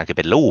ปแบบด้วยกันคือ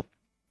เป็นรูป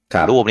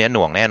เนี้ยห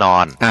น่วงแน่นอ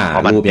นเพรา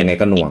ะมันยังไง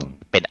ก็หน่วง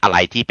เป็นอะไร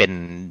ที่เป็น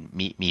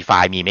มีไฟ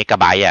ล์มีเมกะ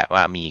ไบต์อ่ะ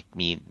ว่า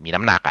มี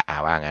น้ำหนักอ่ะ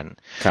ว่างั้น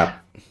ครับ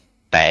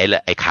แต่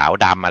ไอ้ขาว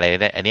ดำอะไร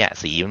เนี่ยไอ้เนี้ย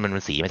สีมัน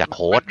สีมาจากโ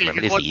ค้ดมันไ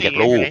ม่ได้สีจาก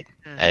รูป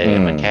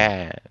มันแค่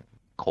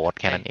โค้ด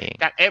แค่นั้นเอง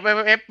จาก F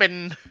เป็น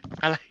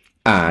อะไร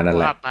นั่นแ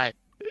หละ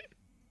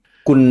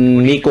คุณ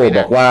นิโกบ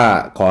อกว่า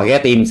ขอแค่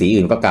ธีมสี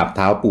อื่นก็กราบเ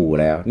ท้าปู่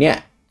แล้วเนี่ย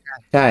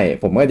ใช่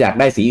ผมก็อยาก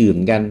ได้สีอื่น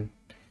กัน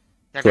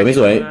สวยไม่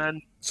สวย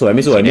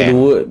ไม่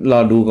รู้รอ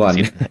ดูก่อน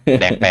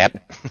แดงแป๊ด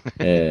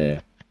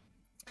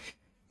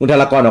คุณธา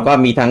รกรบอกว่า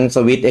มีทั้งส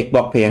วิตช์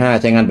Xbox PS5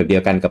 ใช้งานแบบเดี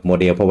ยวกันกับโม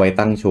เดลพอไว้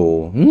ตั้งโช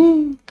ว์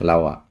เรา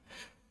อ่ะ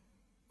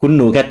คุณห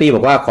นูแคตตี้บ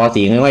อกว่าขอ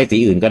สีง่ายๆสี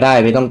อื่นก็ได้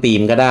ไม่ต้องธี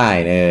มก็ได้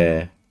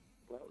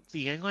สี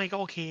ง่ายๆก็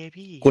โอเค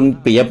พี่คุณ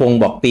ปิยพงศ์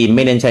บอกธีมไ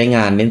ม่เน้นใช้ง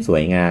านเน้นสว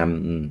ยงาม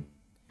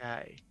ใช่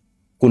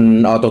คุณ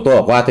ออโตโต้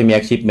บอกว่าถ้ามี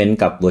achievement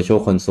กับ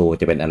Virtual Console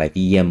จะเป็นอะไร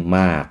ที่เยี่ยมม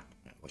าก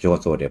Virtual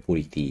Console เดี๋ยวพูด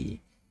อีกที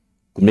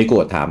คุณไม่โกร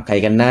ธถามใคร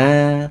กันนะ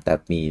แต่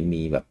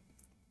มีแบบ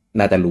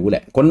น่าจะรู้แหล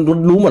ะคน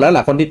รู้หมดแล้ว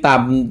ล่ะคนที่ตาม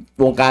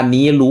วงการ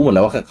นี้รู้หมดแ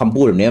ล้วว่าคำ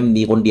พูดแบบนี้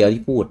มีคนเดียว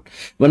ที่พูด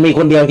มันมีค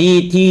นเดียว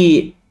ที่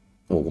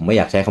โอ้ผมไม่อ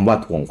ยากใช้คำว่า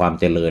ถ่วงความ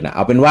เจริญเอ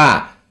าเป็นว่า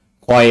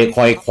ค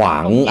อยขวา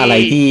งอะไร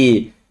ที่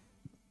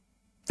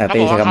แต่เ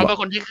ขาเป็น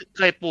คนที่เ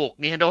คยปลูก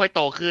Nintendoให้โ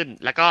ตขึ้น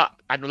แล้วก็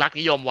อนุรักษ์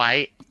นิยมไว้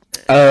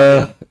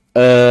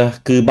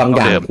คือบางอ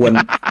ย่างควร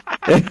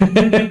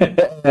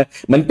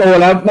มันโต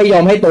แล้วไม่ยอ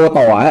มให้โต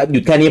ต่อหยุ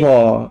ดแค่นี้พอ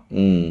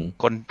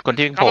คน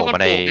ที่โผล่มา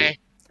ใน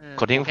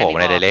คนที่โผล่มา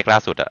ในDirectล่า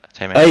สุดใ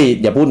ช่ไหม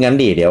อย่าพูดงั้น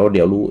ดิเ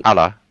ดี๋ยวรู้อ้าวเ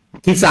หรอ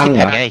คิดซังเห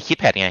รอคิด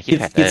แพดไง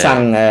คิดซัง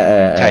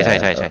ใช่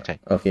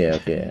โอเ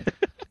ค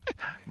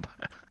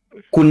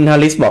คุณฮา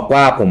ริสบอก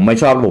ว่าผมไม่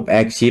ชอบระบบ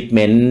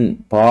achievement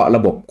เพรา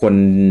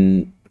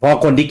ะ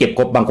คนที่เก็บค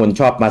รบบางคน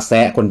ชอบมาแซ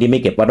ะคนที่ไม่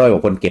เก็บว่าด้อยกว่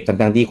าคนเก็บ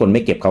ทั้งที่คนไ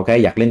ม่เก็บเขาแค่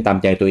อยากเล่นตาม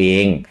ใจตัวเอ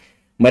ง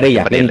ไม่ได้อย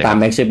ากเล่นตาม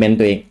achievement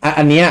ตัวเอง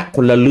อันเนี้ยค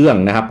นละเรื่อง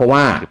นะครับเพราะว่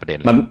า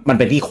มัน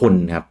เป็นที่คน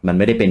ครับมัน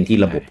ไม่ได้เป็นที่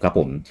ระบบครับผ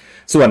ม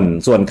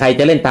ส่วนใคร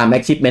จะเล่นตาม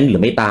achievement หรื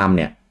อไม่ตามเ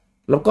นี่ย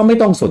เราก็ไม่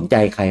ต้องสนใจ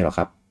ใครหรอกค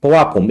รับเพราะว่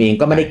าผมเอง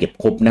ก็ไม่ได้เก็บ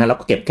ครบนะเรา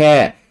ก็เก็บแค่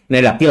ใน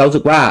ระดับที่เรารู้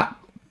สึกว่า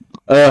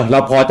เรา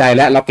พอใจแ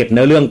ล้วเราเก็บเ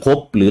นื้อเรื่องครบ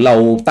หรือเรา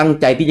ตั้ง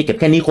ใจที่จะเก็บ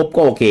แค่นี้ครบ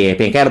ก็โอเคเ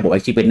พียงแค่ระบบ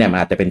achievement เนี่ยมัน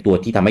อาจจะเป็นตัว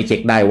ที่ทำให้เช็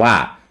คได้ว่า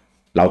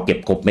เราเก็บ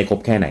ครบไม่ครบ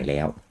แค่ไหนแล้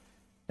ว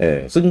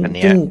ซึ่ง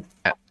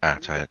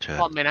ใช่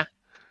คอมเลยนะ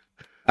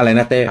อะไร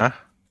นะเต้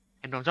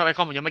เห็นผมชอบไอค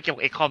อมผมยังไม่เก็บ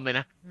ไอคอมเลย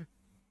นะ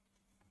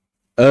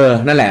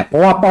นั่นแหละเพรา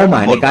ะว่าเป้าหม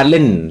ายในการเ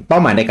ล่น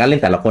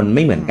แต่ละคนไ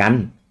ม่เหมือนกัน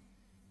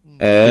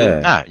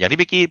อย่างที่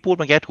พี่กี้พูดเ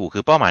มื่อกี้ถูกคื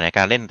อเป้าหมายในก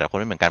ารเล่นแต่คน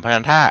ไม่เหมือนกันเพราะฉะ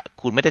นั้นถ้า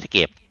คุณไม่ได้เ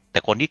ก็บแต่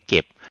คนที่เก็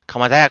บเข้า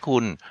มาแทรกคุ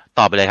ณต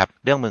อบไปเลยครับ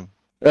เรื่องมึง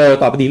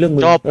ตอบไปดีเรื่องมึ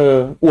ง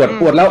อว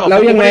ดแล้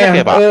วยังไง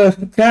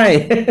ใช่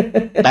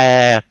แต่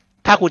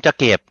ถ้าคุณจะ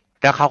เก็บ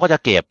แล้วเขาก็จะ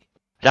เก็บ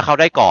แล้วเขา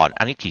ได้ก่อน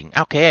อันนี้ถิง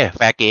โอเคแ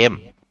ฟร์เกม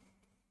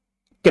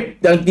เก็บ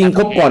จริงค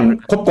รบก่อน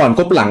ค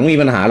รบหลังมี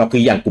ปัญหาหรอกคื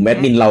ออย่างกลุ่มแอด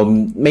มินเรา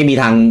ไม่มี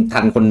ทางทั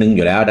นคนนึงอ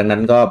ยู่แล้วดังนั้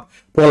นก็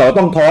พวกเรา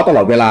ต้องท้อตล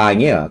อดเวลาอย่า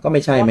งเงี้ยก็ไ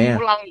ม่ใช่ไหม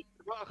เรา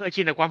เคย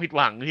ชินกับความผิดห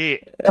วังที่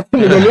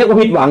ไม่ได้เรียกว่า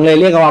ผิดหวังเลย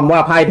เรียกว่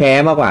าพ่ายแพ้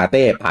มากกว่าเ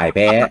ต้พ่ายแ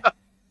พ้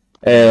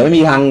ไม่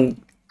มีทาง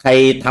ใคร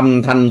ท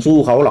ำทันสู้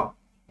เขาหรอก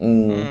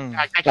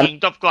การ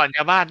จบก่อนช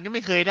าวบ้านก็ไ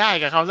ม่เคยได้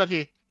กับเขาสัก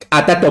ทีอา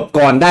จจะจบ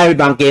ก่อนได้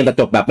บางเกมแต่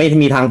จบแบบไม่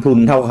มีทางพลุน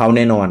เท่าเขาแ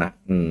น่นอน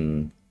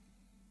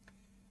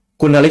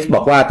คุณอลิสบ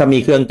อกว่าถ้ามี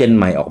เครื่องเจนใ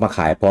หม่ออกมาข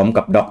ายพร้อม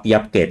กับด็อกที่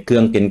อัปเกรดเครื่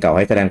องเจนเก่าใ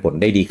ห้แสดงผล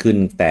ได้ดีขึ้น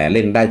แต่เ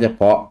ล่นได้เฉ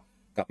พาะ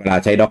กับเวลา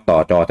ใช้ด็อกต่อ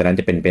จอแต่นั้น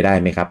จะเป็นไปได้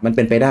ไหมครับมันเ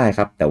ป็นไปได้ค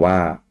รับแต่ว่า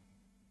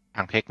ท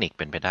างเทคนิค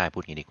เป็นไปได้พู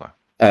ดงี้ดีกว่า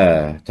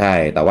ใช่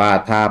แต่ว่า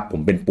ถ้าผ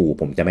มเป็นปู่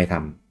ผมจะไม่ท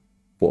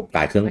ำปู่ข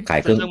ายเครื่องใ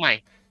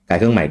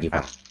หม่ดีก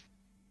ว่า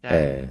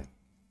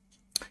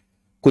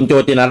คุณโจ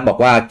จินัทบอก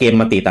ว่าเกม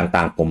มัลติต่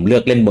างๆผมเลื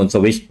อกเล่นบนส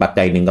วิชปัจ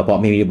จัยหนึ่งก็เพราะ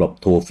ไม่มีระบบ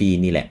โทฟี่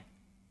นี่แหละ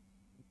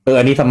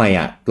อันนี้ทำไม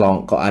ลอง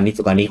อัน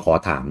นี้ขอ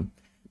ถาม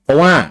เพราะ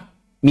ว่า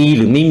มีห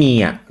รือไม่มี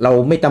เรา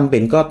ไม่จำเป็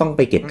นก็ต้องไ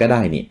ปเก็บก็ไ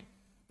ด้นี่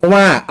เพราะ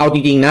ว่าเอาจ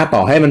ริงๆนะต่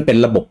อให้มันเป็น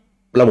ระบ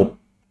บ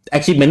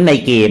achievement ใน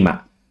เกม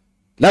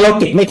แล้วเรา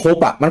เก็บไม่ครบ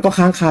มันก็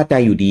ค้างคาใจ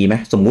อยู่ดีไหม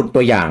สมมุติ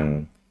ตัวอย่าง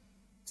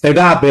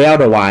Zelda Breath of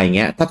the Wild อย่างเ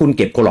งี้ยถ้าคุณเ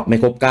ก็บโคล็อกไม่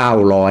ครบ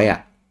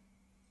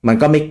900มัน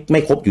ก็ไม่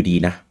ครบอยู่ดี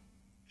นะ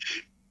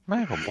ไม่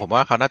ผมว่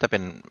าเขาน่าจะเป็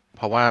นเ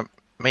พราะว่า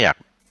ไม่อยาก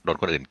โดน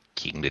คนอื่น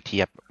ขิงหรือเที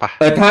ยบป่ะ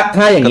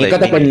ถ้าอย่างนี้ก็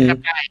จะเป็น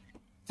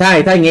ใช่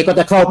ถ้าอย่างนี้ก็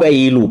จะเข้าไป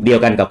ลูปเดียว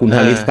กันกับคุณฮ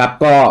าริสครับ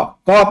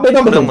ก็ไม่ต้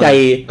องไปสนใจ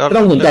ไม่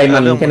ต้องสนใจมั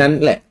นแค่นั้น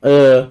แหละ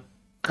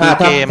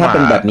ถ้าเป็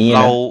นแบบนี้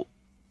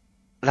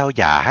เรา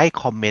อย่าให้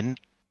คอมเมนต์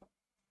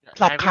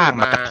รอบข้าง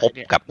มากระทบ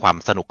กับความ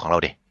สนุกของเรา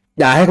ดิ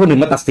อย่าให้คนอื่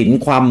นมาตัดสิน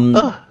ความ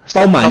เ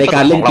ป้าหมายในก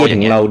ารเล่นเกมข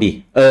องเราดิ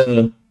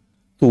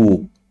ถูก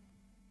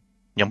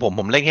อย่าง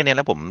ผมเล่นแค่นี้แ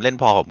ล้วผมเล่น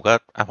พอผมก็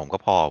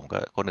พอผมก็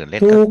คนอื่นเล่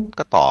น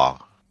ก็ต่อ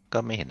ก็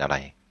ไม่เห็นอะไร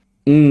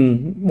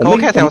เขา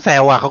แค่แซ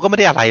วเขาก็ไม่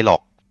ได้อะไรหรอ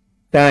ก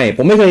ใช่ผ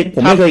มไม่เค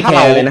ยแค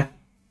ร์เลยนะ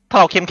ถ้า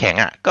เราเข้มแข็ง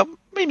ก็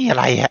ไม่มีอะ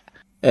ไร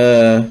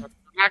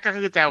ก็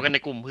คือแซวกันใน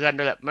กลุ่มเพื่อน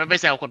ด้วยแหละไม่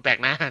แซวคนแปลก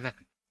หน้านะ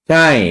ใ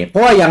ช่เพรา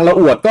ะว่าอย่างเรา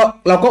อวดก็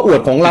เราก็อว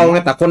ดของเราไง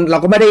แต่คนเรา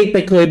ก็ไม่ได้ไป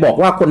เคยบอก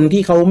ว่าคน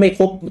ที่เขาไม่ค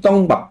รบต้อง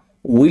แบบ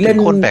เล่น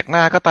คนแปลกหน้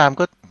าก็ตาม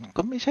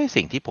ก็ไม่ใช่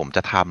สิ่งที่ผมจ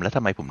ะทำแล้วท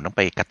ำไมผมต้องไ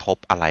ปกระทบ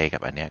อะไรกั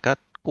บอันเนี้ยก็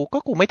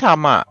กูไม่ท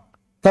ำอ่ะ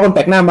ถ้าคนแป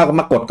ลกหน้า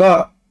มากด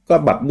ก็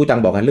แบบบูจัง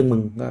บอกกันเรื่องมึ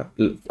ง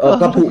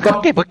ก็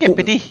เก็บไ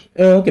ปดิ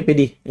เก็บไป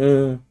ดิ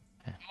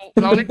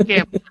เราเล่นเก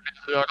ม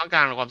คือเราต้องก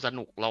ารความส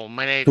นุกเราไ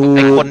ม่ได้ไ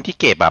อ้คนที่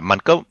เก็บแบบมัน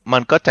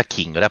ก็จะ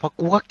ขิงอยู่แล้วเพราะ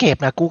กูก็เก็บ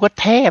นะกูก็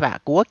เทพอ่ะ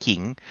กูก็ขิ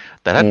ง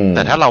แต่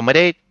ถ้าเราไม่ไ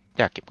ด้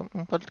อยากเก็บ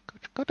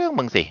ก็เรื่อง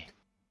มึงสิ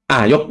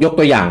ยก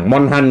ตัวอย่างม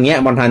อนฮันเนี้ย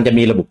มอนฮันจะ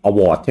มีระบบอว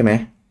อร์ดใช่ไหม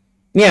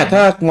เนี่ยถ้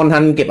ามอนฮั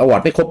นเก็บอวอร์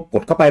ดไม่ครบก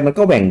ดเข้าไปมัน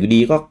ก็แหว่งอยู่ดี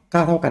ก็ค่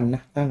าเท่ากันน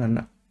ะถ้างั้น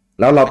อ่ะ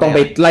แล้วเราต้องไป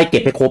ไล่เก็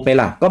บให้ครบไหม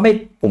ล่ะก็ไม่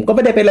ผมก็ไ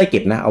ม่ได้ไปไล่เก็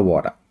บนะอวอ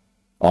ร์ดอ่ะ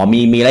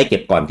มีไล่เก็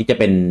บก่อนที่จะ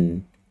เป็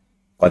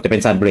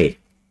นซันเบรก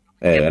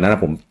นั่นน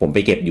ะผมไป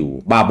เก็บอยู่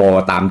บ้าบอ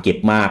ตามเก็บ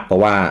มากเพรา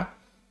ะว่า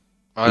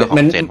ขอ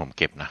งเจนผม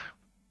เก็บนะ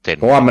เจน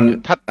เพราะว่ามัน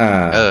ถ้า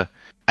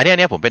อัน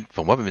นี้ผ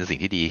มว่าเป็นสิ่ง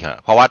ที่ดีครับ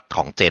เพราะว่าข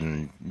องเจน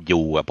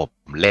ยูอะผม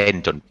เล่น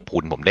จนพู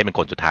นผมเล่นเป็น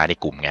คนสุดท้ายใน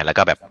กลุ่มไงแล้ว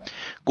ก็แบบ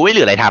กูไม่เห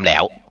ลืออะไรทำแล้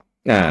ว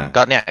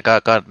ก็เนี่ย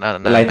ก็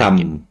อะไรท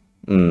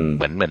ำเ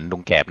หมือนลุ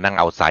งแกบนั่ง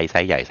เอาไซ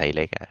ส์ใหญ่ไซส์เ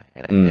ล็ก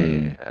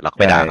เราก็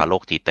ไปด่าเขาโล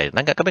กจิตแต่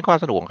นั่นก็เป็นความ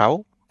สนุกของเขา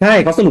ใช่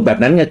เขาสนุกแบบ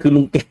นั้นไงคือ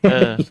ลุงแก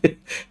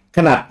ข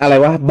นาดอะไร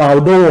วะบาล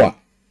โดอ่ะ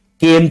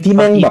เกมที่แ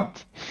ม่งแบบ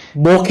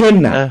โบเคน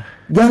น่ะ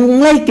ยัง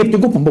ไล่เก็บจ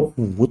นผมบอกโ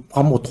อ้โหคว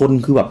ามอดทน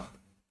คือแบบ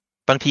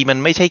บางทีมัน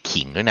ไม่ใช่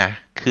ขิงด้วยนะ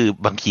คือ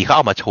บางทีเขาเ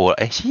อามาโชว์ไ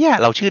อ้เชี่ย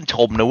เราชื่นช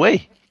มนะเว้ย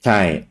ใช่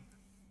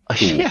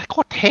เชี่ยโค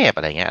ตรเทพอ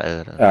ะไรเงี้ย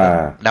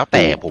แล้วแ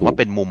ต่ผมว่า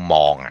เป็นมุมม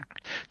องอ่ะ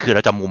คือเร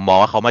าจะมุมมอง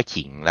ว่าเขามา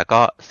ขิงแล้วก็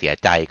เสีย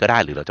ใจก็ได้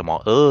หรือเราจะมอง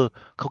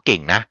เขาเก่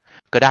งนะ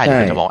ก็ได้หรือ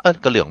เราจะมอง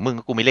ก็เหลืองมึง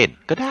กูไม่เล่น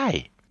ก็ได้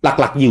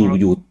หลักๆอ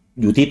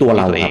ยู่ที่ตัว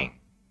เราครับ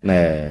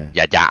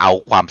อย่าเอา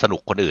ความสนุ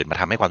กคนอื่นมา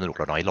ทำให้ความสนุกเ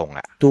ราน้อยลง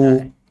อ่ะถูก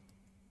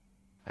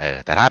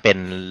แต่ถ้าเป็น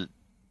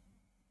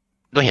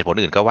ด้วยเหตุผล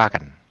อื่นก็ว่ากั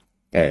น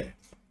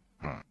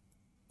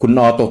คุณ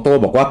ออโตโต้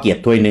บอกว่าเกียร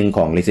ติถ้วยหนึ่งข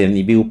อง Resident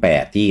Evil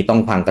 8ที่ต้อง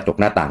พังกระจก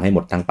หน้าต่างให้หม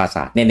ดทั้งปราส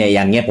าทเนี่ยอ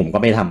ย่างเงี้ยผมก็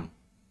ไม่ท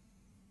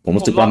ำผม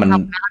รู้สึกว่ามัน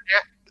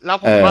แล้ว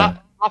ผม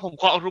ว่าผม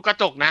ขอรู้กระ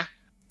จกนะ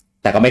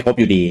แต่ก็ไม่ครบ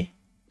อยู่ดี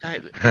ใช่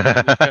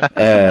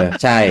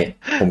ใช่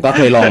ผมก็เ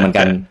คยลองเหมือน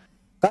กัน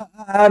ก็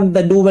แ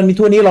ต่ดูมันมี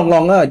ทั่วนี้ล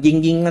องก็ยิ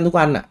งกันทุก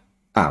วันอ่ะ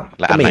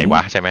แล้วอันไหนว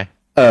ะใช่ไหม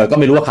ก็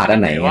ไม่รู้ว่าขาดอั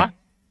นไหนวะ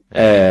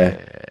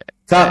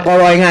ก็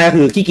รอยง่ายก็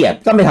คือขี้เกียจ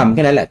ก็ไม่ทำแ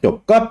ค่นั้นแหละจบ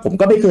ก็ผม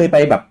ก็ไม่เคยไป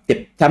แบบเจ็บ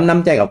ช้ำน้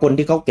ำใจกับคน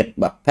ที่เขาเก็บ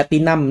แบบแพลติ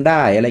นัมไ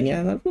ด้อะไรเงี้ย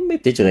ก็ไม่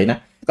เฉยๆนะ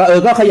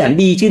ก็ขยัน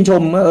ดีชื่นช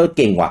มเ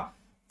ก่งว่ะ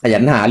ขยั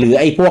นหาหรือ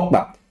ไอ้พวกแบ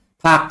บ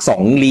ภาค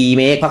2รีเ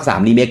มคภาค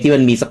3รีเมคที่มั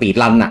นมีสปีด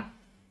รันน่ะ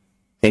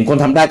เห็นคน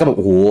ทำได้ก็แบบโ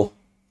อ้โห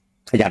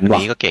ขยันว่ะ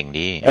นี่ก็เก่ง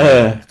ดี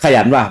ข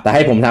ยันว่ะแต่ใ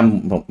ห้ผมท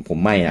ำผม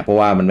ไม่นะเพราะ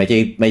ว่ามันไม่ใ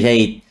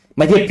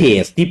ช่เพ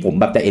จที่ผม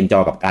แบบจะเอนจอ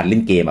ยกับการเล่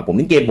นเกมอ่ะผมเ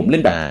ล่นเกมผมเ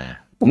ล่นแบบ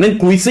ผมเล่น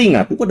ครูซิ่ง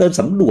อ่ะผมก็เดิน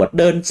สำรวจ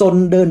เดินซน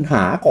เดินห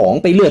าของ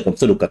ไปเรื่อยผม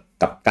สนุก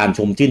กับการ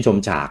ชื่นชม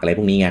ฉากอะไรพ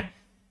วกนี้ไง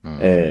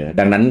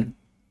ดังนั้น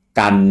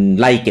การ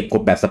ไล่เก็บก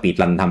ดแบบสปีด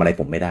รันทำอะไร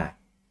ผมไม่ได้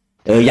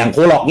อย่างโค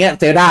ล็อกเนี้ย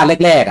เซลดา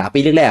แรกๆอ่ะปี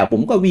แรกๆผ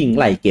มก็วิ่ง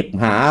ไล่เก็บ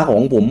หาขอ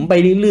งผมไป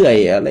เรื่อย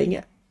ๆอะไรเ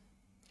งี้ย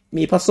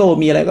มีพัซโซ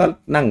มีอะไรก็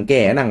นั่งแ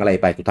ก้นั่งอะไร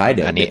ไปสุดท้ายเ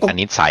ดี๋ยวอัน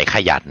นี้สายข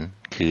ยัน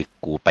คือ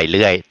กูไปเ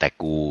รื่อยแต่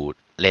กู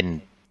เล่น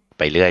ไ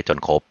ปเรื่อยจน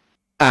ครบ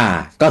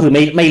ก็คือ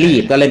ไม่รี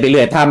บก็เล่นไปเ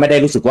รื่อยถ้าไม่ได้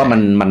รู้สึกว่า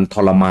มันท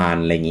รมาน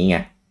อะไรอย่างงี้ไง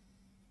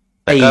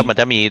แต่ก็มัน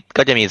จะ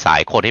มีสา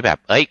ยคนที่แบบ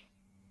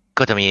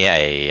ก็จะมี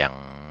อย่าง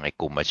ไอ้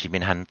กลุ่ม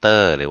Achievement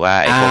Hunter หรือว่า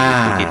ไอ้พวก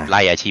ที่ไ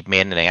ล่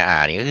Achievement อะไรเงี้ย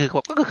นี่ก็คือ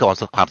ค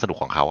วามสนุก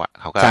ของเขาอ่ะ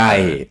เขาก็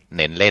เ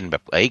น้นเล่นแบ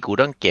บกู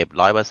ต้องเก็บ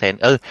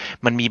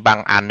 100% มันมีบาง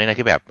อันด้วยนะ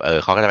ที่แบบ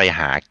เขาก็จะไป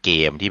หาเก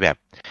มที่แบบ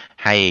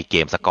ให้เก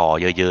มสกอร์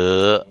เยอ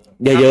ะ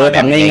ๆท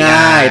ำ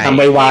ง่ายๆทำ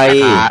ไว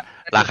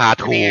ๆราคา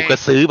ถูกก็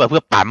ซื้อมาเพื่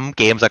อปั๊ม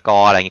เกมสกอ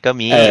ร์อะไรอย่างงี้ก็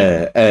มี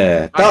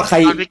ก็ใคร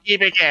วิกกี้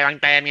ไปแก่บาง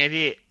แตนไง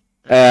พี่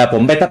ผ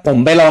ม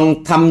ไปลอง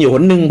ทำอยู่ห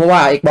นนึงเพราะว่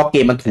า Xbox เก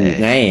มมันถูก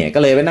ไงก็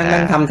เลยไป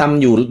นั่งท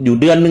ำอยู่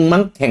เดือนนึงมั้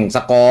งแข่งส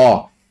กอร์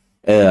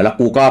แล้ว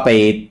กูก็ไป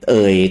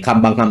ค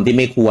ำบางคำที่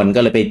ไม่ควรก็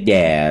เลยไปแ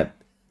ย่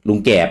ลุง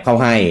แกบเข้า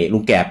ให้ลุ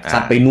งแกบซั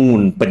ดไปนู่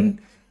นเป็น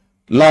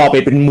ล่อไป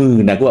เป็นหมื่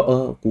นนะกูว่า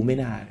กูไม่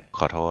น่า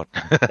ขอโทษ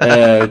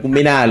กูไ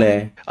ม่น่าเลย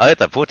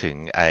แต่พูดถึง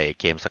ไอ้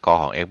เกมสกอ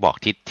ร์ของ Xbox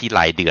ที่ร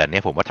ายเดือนเนี่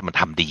ยผมว่ามัน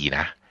ทำดี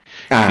นะ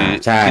คือ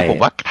ผม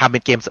ว่าทำเป็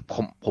นเกม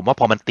ผมว่า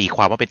พอมันตีค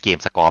วามว่าเป็นเกม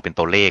สกอร์เป็น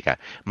ตัวเลขอ่ะ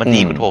มันดี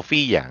กว่าโท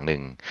ฟี่อย่างหนึ่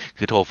ง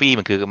คือโทฟี่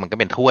มันก็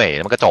เป็นถ้วยแ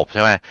ล้วมันก็จบใ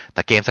ช่ไหมแ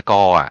ต่เกมสก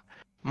อร์อ่ะ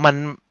มัน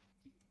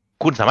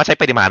คุณสามารถใช้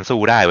ปริมาณสู้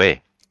ได้เว้ย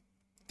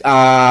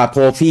โท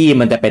ฟี่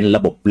มันจะเป็นร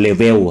ะบบเล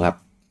เวลครับ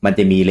มันจ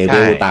ะมีเลเว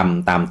ล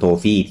ตามโท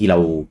ฟี่ที่เรา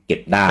เก็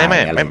บได้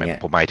อะไรเงี้ย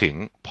ผมหมายถึง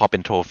พอเป็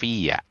นโทฟี่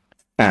อ่ะ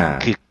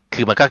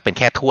คือมันก็เป็นแ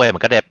ค่ถ้วยมั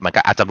น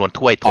ก็อาจจำนวน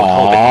ถ้วย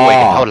ทั้งเป็นถ้วย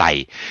เท่าไหร่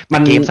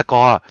เกมสก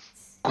อร์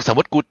สมม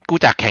ติกู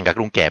จากแข่งกับ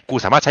ลุงแกบกู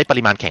สามารถใช้ป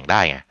ริมาณแข่งได้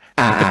ไง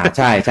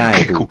ใช่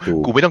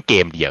กูไม่ต้องเก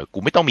มเดียวกู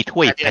ไม่ต้องมีถ้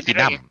วยแพลติ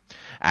นัม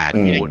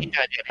กู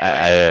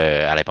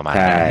อะไรประมาณ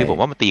นั้นคือผม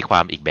ว่ามันตีควา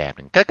มอีกแบบห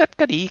นึ่ง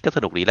ก็ดีก็ส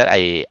นุกดีแล้ว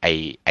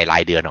ไอรา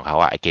ยเดือนของเขา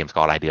ไอเกมสก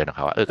อร์รายเดือนของเ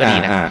ขาก็ดี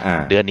นะ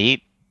เดือนนี้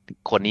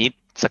คนนี้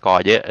สกอ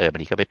ร์เยอะบา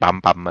งทีก็ไป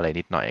ปั๊มอะไร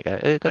นิดหน่อย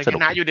ก็สนุก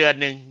ชนะอยู่เดือน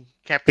นึง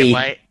แคปเก็บไ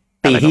ว้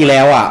ปีที่แ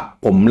ล้วอ่ะ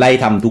ผมไล่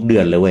ทำทุกเดื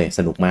อนเลยเว้ยส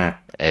นุกมาก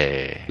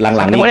ห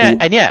ลังๆนี้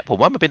ไอเนี้ยผม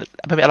ว่ามันเป็น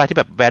อะไรที่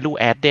แบบ value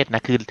added น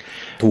ะคือ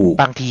ถูก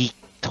บางที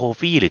โท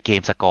ฟี่หรือเก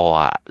มสกอร์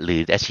หรือ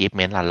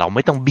achievement เราไ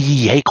ม่ต้องบี้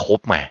ให้ครบ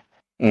มา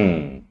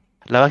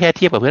แล้วก็แค่เ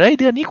ทียบกับเพื่อน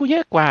เดือนนี้กูเยอ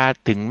ะกว่า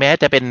ถึงแม้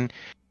จะเป็น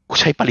กู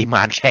ใช้ปริม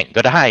าณแข่ง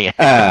ก็ได้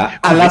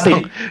อันละ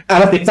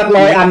10สัก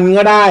100อัน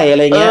ก็ได้อะไ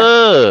รเงี้ย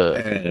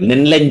เน้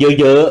นเล่น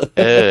เยอะ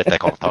ๆแ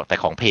ต่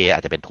ของเพย์อา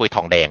จจะเป็นถ้วยท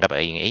องแดงก็แบบ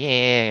อย่างเงี้ย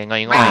ง่อ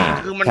ย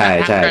ๆคือมัน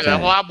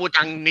เพราะว่าบู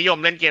จังนิยม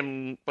เล่นเกม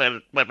เ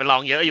ปิดไปลอ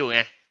งเยอะอยู่ไ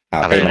ง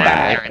อะไร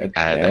แ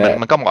ต่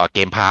มันก็เหมาะกับเก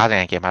มพาสไ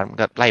งเกมพาสมัน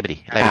ก็ไล่ไปดิ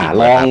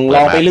ล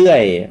องไปเรื่อ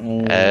ย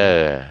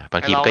บา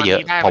งทีก็เยอะ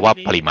เพราะว่า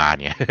ปริมาณ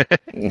เนี่ย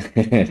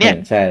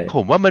ผ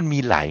มว่ามันมี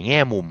หลายแง่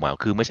มุม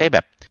คือไม่ใช่แบ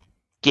บ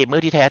เกมเมอ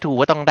ร์ที่แท้ทู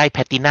ว่าต้องได้แพ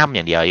ลตตินัมอ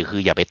ย่างเดียวคื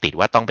ออย่าไปติด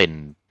ว่าต้องเป็น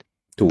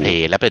เพล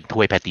ย์แล้วเป็นถ้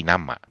วยแพลตตินั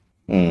ม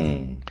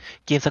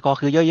เกมสกอร์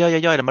คือย่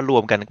อยๆแล้วมารว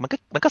มกัน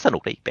มันก็สนุ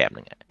กได้อีกแบบห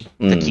นึ่ง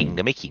จะขิงห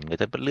รือไม่ขิงหรือ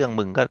จะเป็นเรื่อง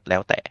มึงก็แล้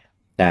วแต่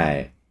ใช่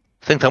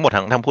ซึ่งทั้งหมด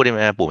ทั้งพูดได้ไหม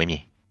ปู่ไม่มี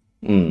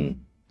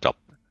จบ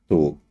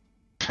ถูก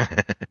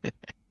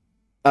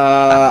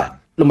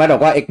ลุงแม่บอ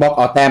กว่า Xbox เ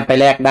อาแต้มไป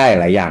แลกได้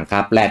หลายอย่างค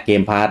รับแลกเก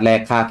มพาสแลก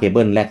ค่าเคเ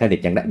บิลแลกเครดิ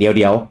ตอย่างเ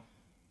ดียว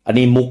อัน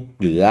นี้มุก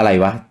หรืออะไร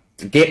วะ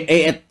เกม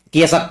เ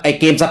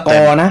กมสกอ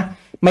ร์นะ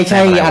ไม่ใช่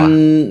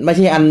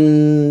อัน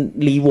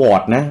รีวอร์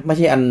ดนะไม่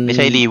ใ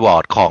ช่รีวอ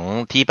ร์ดของ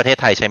ที่ประเทศ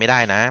ไทยใช้ไม่ได้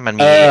นะมัน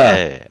มี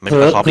มัน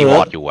ซอฟต์รีวอ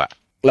ร์ดอยู่อะ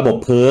ระบบ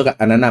เพิร์ก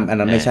อันนั้น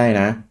ไม่ใช่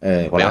นะ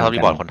แล้วซอฟต์รี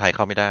วอร์ดคนไทยเ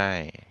ข้าไม่ได้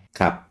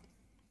ครับ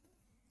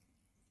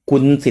คุ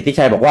ณสิทธิ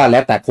ชัยบอกว่าแล้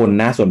วแต่คน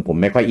นะส่วนผม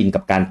ไม่ค่อยอิน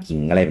กับการขิง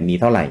อะไรแบบนี้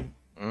เท่าไหร่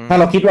ถ้า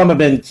เราคิดว่ามัน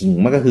เป็นขิง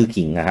มันก็คือ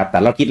ขิงนะครับแต่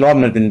เราคิดว่า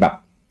มันเป็นแบบ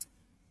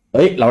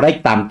เราได้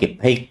ตามเก็บ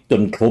ให้จ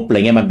นครบอะไรเ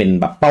งี้ยมันเป็น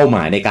แบบเป้าหม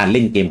ายในการเ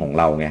ล่นเกมของ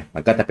เราไงมั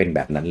นก็จะเป็นแบ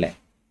บนั้นแหละ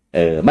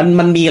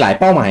มันมีหลาย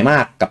เป้าหมายมา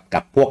กกั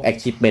บพวก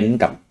achievement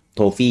กับ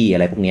trophy อะ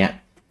ไรพวกเนี้ย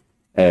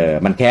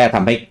มันแค่ท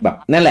ำให้แบบ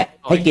นั่นแหละ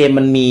ให้เกม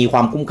มันมีคว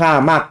ามคุ้มค่า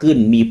มากขึ้น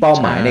มีเป้า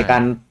หมายในกา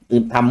ร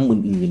ทำ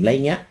อื่นๆอะไร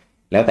เงี้ย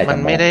แล้วแต่มั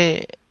นไม่ได้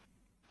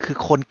คือ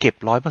คนเก็บ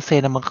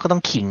 100% มันก็ต้อ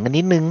งขิงกัน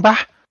นิดนึงป่ะ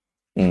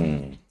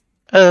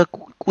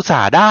กูส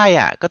าได้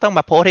ก็ต้อง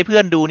มาโพสให้เพื่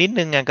อนดูนิด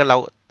นึงไงก็เรา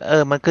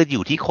มันก็อ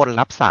ยู่ที่คน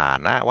รับสาร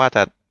นะว่าจ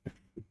ะ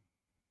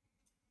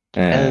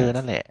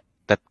นั่นแหละ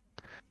แต่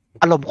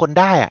อารมณ์คน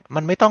ได้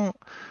มันไม่ต้อง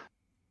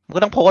มัน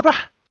ก็ต้องโพสป่ะ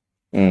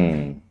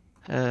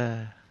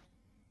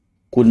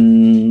คุณ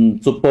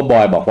ซุปเปอร์บอ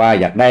ยบอกว่า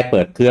อยากได้เ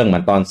ปิดเครื่องเหมื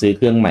อนตอนซื้อเ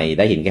ครื่องใหม่ไ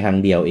ด้เห็นแค่ครั้ง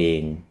เดียวเอ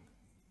ง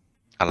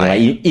อะไร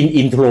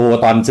อินโทร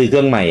ตอนซื้อเค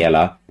รื่องใหม่เห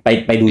รอ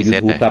ไปดู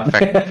YouTube ครับ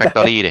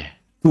Factory ดิ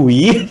ถุย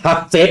ทับ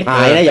เซฟหา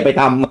ยนะอย่าไป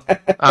ท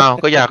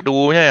ำก็อยากดู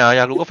ใช่เหรออ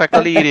ยากรู้ก็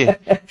Factory ดิ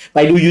ไป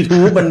ดู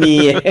YouTube มันมี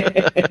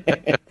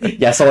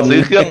อย่าซนซื้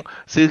อเครื่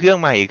อง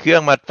ใหม่เครื่อ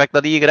งมา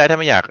Factory ก็ได้ถ้า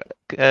ไม่อยาก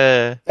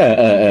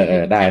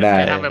ได้ไ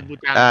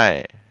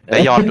ด้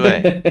ยอดด้วย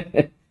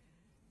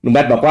ลุงแบ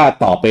ทบอกว่า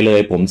ตอบไปเลย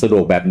ผมสะด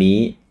วกแบบนี้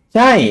ใ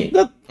ช่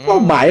ก็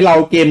หมายเรา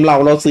เกมเ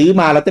ราซื้อ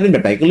มาเราจะเล่นแบ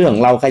บไหนก็เรื่อง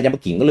เราใครจะมา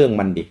ขิงก็เรื่อง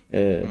มันดิ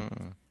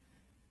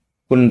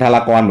คุณธาร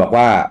ากรบอก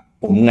ว่า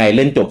ผมไงเ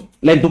ล่น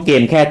ทุกเก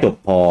มแค่จบ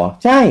พอ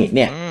ใช่เ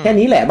นี่ยแค่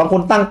นี้แหละบางค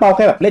นตั้งเป้าแ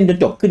ค่แบบเล่นจน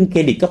จบขึ้นเคร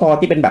ดิตก็พอ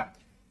ที่เป็นแบบ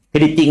เคร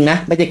ดิตจริงนะ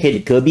ไม่ใช่เครดิ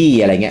ตเคอร์บี้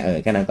อะไรเงี้ย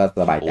แค่นั้นก็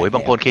สบายใจโอ้ยบ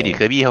างคนเครดิตเ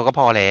คอร์บี้เขาก็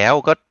พอแล้ว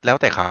ก็แล้ว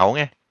แต่เขา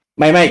ไง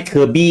ไม่เค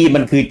อร์บี้มั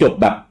นคือจบ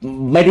แบบ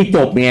ไม่ได้จ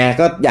บไง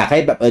ก็อยากให้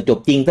แบบจบ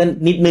จริงสัก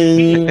นิดนึง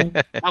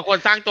บางคน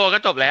สร้างตัวก็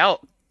จบแล้ว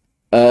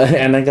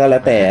อันนั้นก็แล้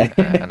วแต่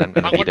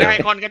บางคนได้ไอ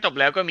คอนก็จบ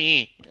แล้วก็มี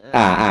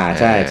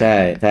ใช่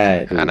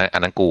อัน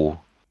นั้นกู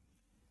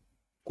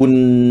คุณ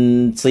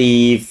ซี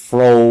โฟ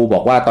ลบอ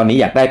กว่าตอนนี้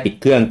อยากได้ปิด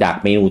เครื่องจาก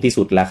เมนูที่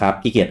สุดแล้วครับ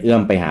ขี้เกียจเอื้อ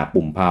มไปหา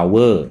ปุ่ม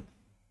power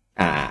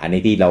อัน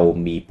นี้ที่เรา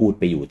มีพูด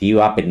ไปอยู่ที่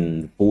ว่าเป็น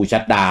full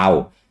shutdown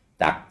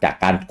จาก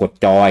การกด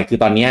จอยคือ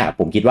ตอนนี้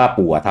ผมคิดว่า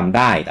ปู่ทำไ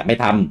ด้แต่ไม่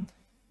ท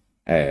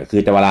ำคื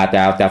อแต่เวลา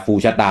จะ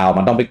full shutdown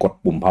มันต้องไปกด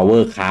ปุ่ม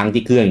power ค้าง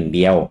ที่เครื่องอย่างเ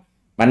ดียว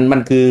มั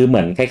นคือเหมื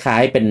อนคล้า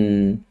ยๆเ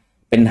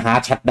ป็น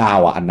hard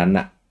shutdown อันนั้น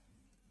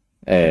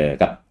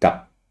กับ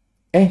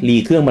รี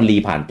เครื่องมันรี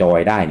ผ่านจอย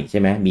ได้นี่ใช่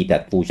ไหมมีแต่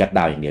full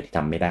shutdown อย่างเดียวที่ท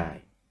ำไม่ได้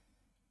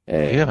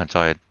เครื่องผ่านจ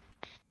อย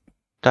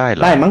ได้หร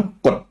อได้มั้ง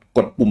ก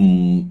ดปุ่ม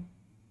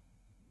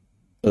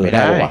ไ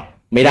ด้หรอวะ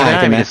ไม่ได้ใ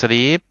ช่ไหมส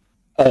ลีป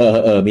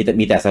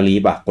มีแต่สลี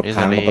ปกดค้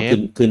างมันก็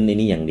ขึ้นใน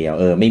นี่อย่างเดียว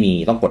ไม่มี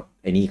ต้องกด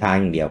ไอ้นี่ค้าง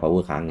อย่างเดียว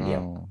power ค้างอย่างเดีย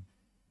ว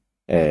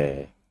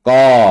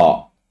ก็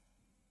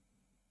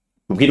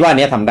ผมคิดว่าอัน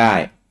นี้ทำได้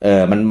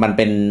มันเ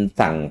ป็น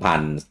สั่งผ่า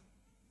น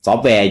ซอฟ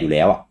ต์แวร์อยู่แ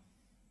ล้ว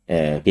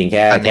เพียงแ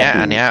ค่อัน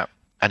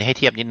นี้ให้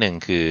เทียบนิดนึง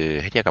คือ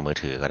ให้เทียบกับมือ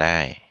ถือก็ได้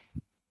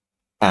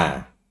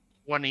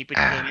วันนี้เป็นเ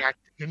รื่องยาก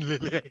ขึ้นเ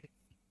รื่อย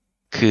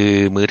ๆคือ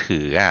มือถื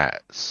อ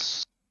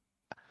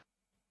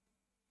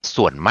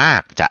ส่วนมา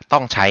กจะต้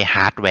องใช้ฮ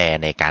าร์ดแวร์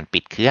ในการปิ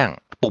ดเครื่อง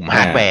ปุ่มฮ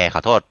าร์ดแวร์ข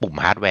อโทษปุ่ม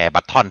ฮาร์ดแวร์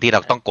บัตทอนที่เร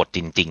าต้องกดจ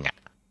ริง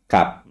ๆค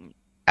รับ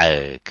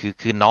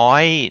คือน้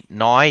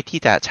อยที่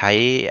จะใช้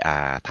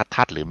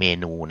ทัดหรือเม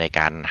นูในก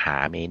ารหา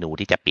เมนู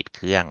ที่จะปิดเค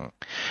รื่อง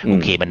โอ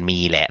เคมันมี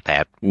แหละแต่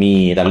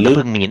เ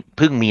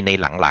พิ่งมีใน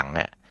หลังๆ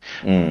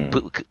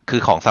คื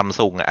อของซัม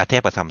ซุงอะเทีย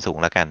บกับซัมซุง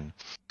แล้วกัน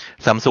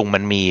ซัมซุงมั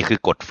นมีคือ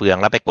กดเฟือง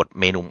แล้วไปกด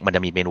เมนูมันจ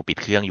ะมีเมนูปิด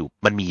เครื่องอยู่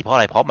มันมีเพราะอะ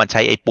ไรเพราะมันใ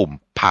ช้ไอ้ปุ่ม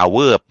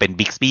power เป็น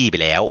Bixby ไป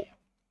แล้ว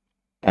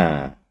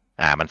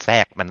มันแทร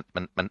ก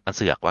มันเ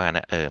สือกว่างั้น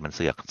นะมันเ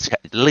สือก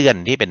เลื่อน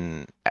ที่เป็น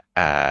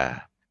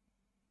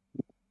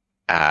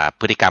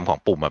พฤติกรรมของ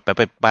ปุ่ม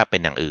ว่าเป็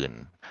นอย่างอื่น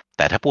แ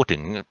ต่ถ้าพูดถึ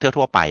ง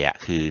ทั่วไปอ่ะ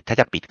คือถ้า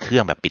จะปิดเครื่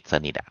องแบบปิดส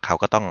นิทอ่ะเขา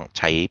ก็ต้องใ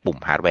ช้ปุ่ม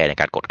ฮาร์ดแวร์ใน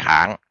การกดค้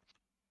าง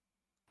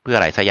เพื่ออ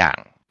ะไรสักอย่าง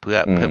เ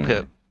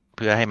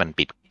พื่อให้มัน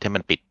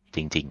ปิดจ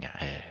ริงๆอ่ะ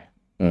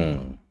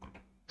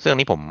ซึ่ง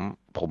นี้ผ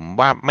ม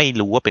ว่าไม่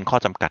รู้ว่าเป็นข้อ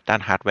จำกัดด้า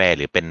นฮาร์ดแวร์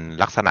หรือเป็น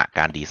ลักษณะก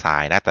ารดีไซ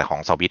น์นะแต่ขอ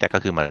งสวิตช์ก็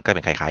คือมันก็เ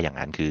ป็นคล้ายๆอย่าง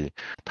นั้นคือ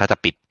ถ้าจะ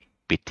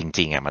ปิดจ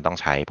ริงๆอ่ะมันต้อง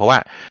ใช้เพราะว่า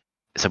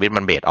สวิตช์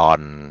มันเบสออ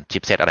นชิ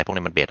ปเซตอะไรพวก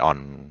นี้มันเบสออน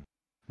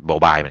โม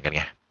บายเหมือนกันไ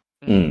ง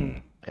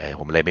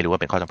ผมเลยไม่รู้ว่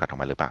าเป็นข้อจำกัดขอ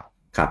งมันหรือเปล่า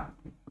ครับ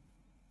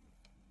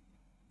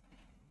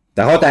แ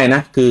ต่เข้าใจน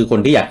ะคือคน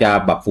ที่อยากจะ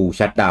แบบฟูล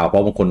ชัตดาวน์เพรา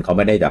ะบางคนเขาไ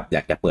ม่ได้แบบอย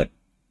ากจะเปิด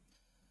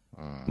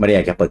ไม่ได้อ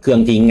ยากจะเปิดเครื่อ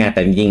งทิ้งไงแ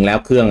ต่จริงๆแล้ว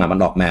เครื่องมัน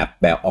ออก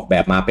แบ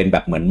บมาเป็นแบ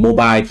บเหมือนโม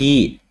บายที่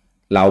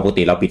เราปก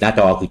ติเราปิดหน้าจ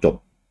อคือจบ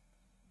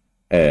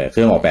เค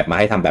รื่องออกแบบมา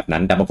ให้ทำแบบนั้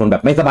นแต่บางคนแบ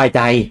บไม่สบายใจ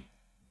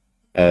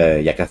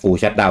อยากจะฟูล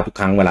ชัตดาวน์ทุก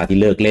ครั้งเวลาที่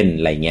เลิกเล่น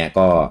อะไรเงี้ย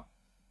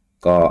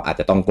ก็อาจ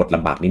จะต้องกดล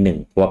ำบากนิดนึง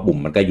เพราะว่าปุ่ม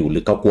มันก็อยู่ลึ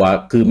กเขากลัว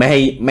คือไม่ใ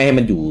ห้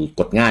มันอยู่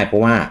กดง่ายเพรา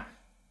ะว่า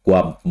กลัว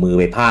มือ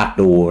ไปพลาด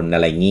โดนอะ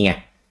ไรเงี้ย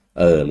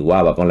หรือว่า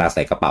แบบเวลาใ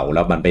ส่กระเป๋าแ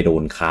ล้วมันไปโด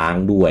นค้าง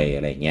ด้วยอ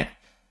ะไรเงี้ย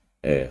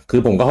คื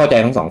อผมก็เข้าใจ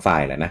ทั้งสองฝ่า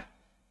ยแหละนะ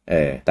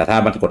แต่ถ้า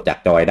มันกดจาก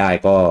จอยได้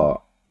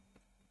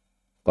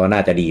ก็น่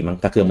าจะดีมั้ง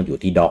ถ้าเครื่องมันอยู่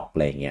ที่ด็อกอะ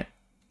ไรเงี้ย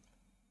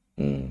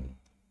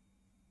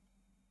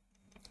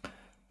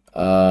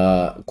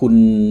คุณ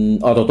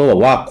ออโตโต้บอ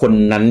กว่าคน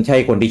นั้นใช่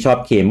คนที่ชอบ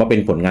เคลมว่าเป็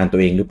นผลงานตั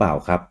วเองหรือเปล่า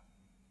ครับ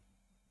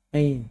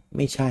ไ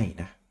ม่ใช่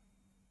นะ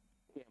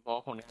เพราะ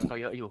ผลงานเขา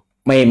เยอะอยู่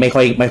ไม่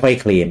ค่อย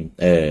เคลม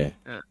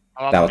เพร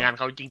าะว่าผลงาน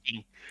เขาจริง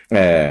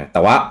ๆแต่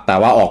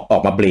ว่าออ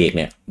กมาเบรกเ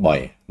นี่ยบ่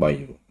อย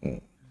อยู่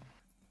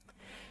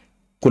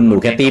คุณหนู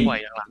แคทตี้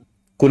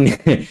คุณ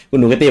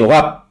หนูแคทตี้บอกว่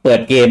าเปิด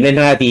เกมเล่น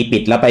5 นาทีปิ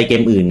ดแล้วไปเก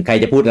มอื่นใคร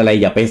จะพูดอะไร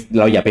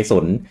เราอย่าไปส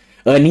น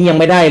นี่ยัง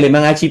ไม่ได้เลย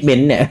มั้ง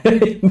achievement เนี่ย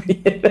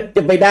จ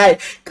ะไม่ได้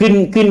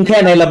ขึ้นแค่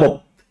ในระบ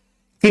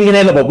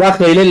บว่าเ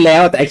คยเล่นแล้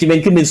วแต่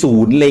achievement ขึ้นเป็น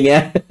0อะไรเงี้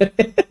ย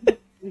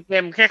เก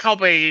มแค่เข้า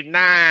ไปห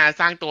น้า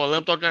สร้างตัวเ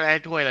ริ่มต้นก็ได้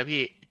ถ้วยแล้ว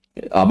พี่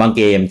บางเ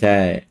กมใช่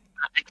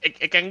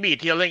ไอ้แก๊งบีท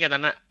ที่เราเล่นกัน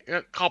นั้นน่ะก็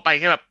เข้าไป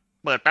แค่แบบ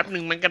เปิดแป๊บนึ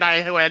งมันก็ได้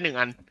ถ้วยละ1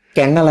 อันแ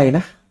ก๊งอะไรน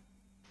ะ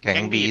แ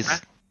ก๊งบีท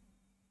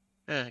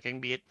แก๊ง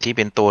บีทที่เ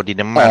ป็นตัวดิ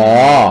นามัน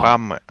ปั้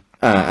ม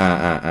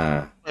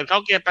เปิดเข้า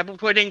เกมแป๊บปุ๊บ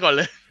ถ้วยเด้งก่อนเ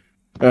ลย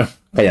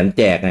ขยันแ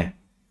จกไง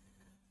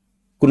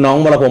คุณน้อง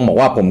วรพงศ์บอก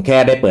ว่าผมแค่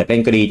ได้เปิดเล่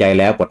นก็ดีใจ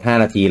แล้วกด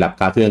5 นาทีหลับ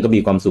คาเครื่องก็มี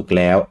ความสุข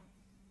แล้ว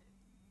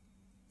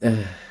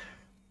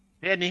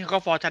อันนี้เขาก็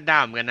ฟอร์ชัตดา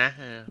วน์เหมือนกันนะ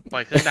ปล่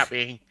อยเครื่องดับเอ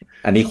ง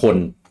อันนี้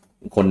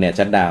คนเนี่ย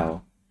ชัตดาวน์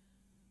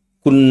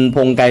คุณพ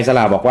งษ์ไกรสล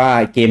าบอกว่า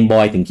เกมบ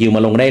อยถึงคิวม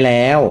าลงได้แ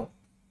ล้ว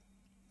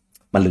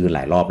มันลืนหล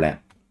ายรอบแล้ว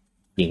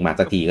ยิงมา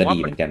สักทีก็ดี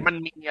เหมือนกันมัน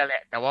มีแหล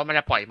ะแต่ว่ามันจ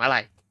ะปล่อยเมื่อไห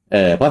ร่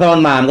เพราะถ้ามั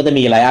นมามันก็จะ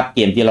มีไลน์อัพเก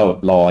มที่เรา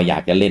รออยา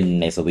กจะเล่น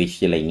ใน Switch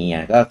อะไรเงี้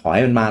ยก็ขอใ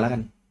ห้มันมาแล้วกั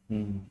น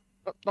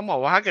ต้องบอก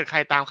ว่าถ้าเกิดใคร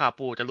ตามข่าว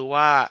ปู่จะรู้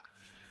ว่า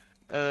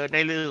ใน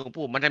เรื่องของ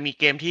ปู่มันจะมี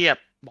เกมที่แบบ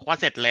บอกว่า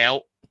เสร็จแล้ว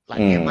หลาย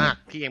เกมมาก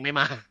ที่ยังไม่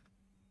มา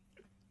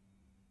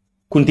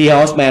คุณทีเฮา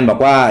ส์แมนบอก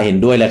ว่าเห็น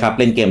ด้วยเลยครับ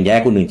เล่นเกมแย่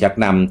คนอื่นชัก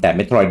นำแต่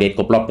Metroid Dread ค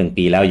รบรอบ1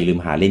 ปีแล้วอย่าลืม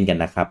หาเล่นกัน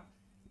นะครับ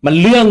มัน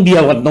เรื่องเดีย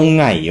วกันตรงไ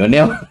หนวะเ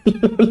นี่ย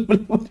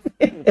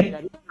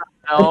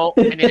แล้ว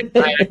อันนี้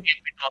ใครเ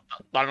ป็น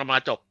ตอนกำลัง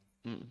จบ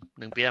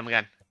1 ปีแล้วเหมือน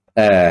กัน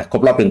คร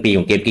บรอบ1 ปีข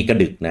องเกมกิ๊กกระ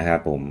ดึกนะครับ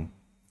ผม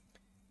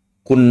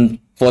คุณ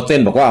โฟเซ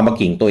นบอกว่าเอามา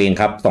ขิงตัวเอง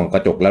ครับส่องกร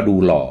ะจกแล้วดู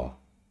หล่อ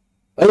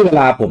เว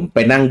ลาผมไป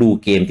นั่งดู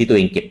เกมที่ตัวเ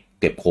อง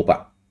เก็บครบอ่ะ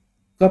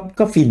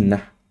ก็ฟินน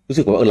ะรู้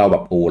สึกว่าเราแบ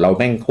บโอ้เรา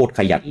แม่งโคตร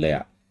ขยันเลย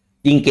อ่ะ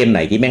ยิ่งเกมไหน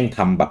ที่แม่งท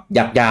ำแบบ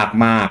ยาก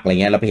มากอะไร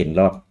เงี้ยเราไปเห็นแ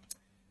ล้ว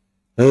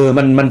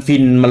มันฟิ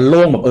นมันโ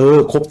ล่งแบบ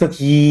ครบสัก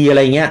ทีอะไร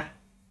เงี้ย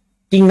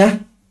จริงนะ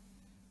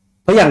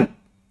เพราะอย่าง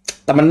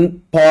แต่มัน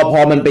พอ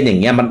มันเป็นอย่าง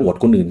เงี้ยมันอวด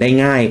คนอื่นได้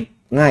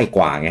ง่ายก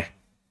ว่าไง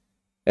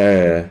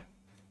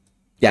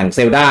อย่างเซ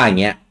ลดาอย่า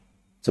งเงี้ย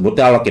สมมติ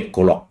เราเก็บโค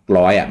ล็อก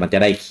100อ่ะมันจะ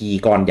ได้คี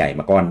ย์ก้อนใหญ่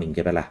มาก้อนนึงใ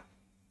ช่ไหมล่ะ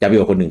จะไป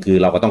อวดคนหนึ่งคือ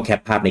เราก็ต้องแคป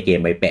ภาพในเกม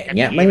ไปแปะ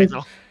เงี้ยไม่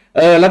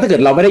แล้วถ้าเกิ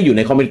ดเราไม่ได้อยู่ใ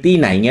นคอมมูนิตี้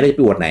ไหนเงี้ยเราจะไ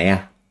ปอวดไหนอ่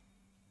ะ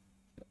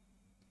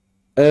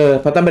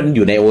เพราะถ้ามันอ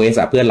ยู่ใน OS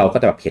อ่ะเพื่อนเราก็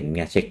จะแบบเห็นไ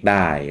งเช็คไ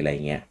ด้อะไร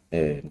เงี้ย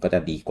มันก็จะ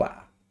ดีกว่า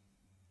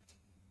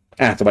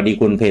สวัสดี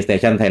คุณ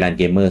PlayStation Thailand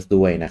Gamers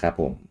ด้วยนะครับ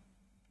ผม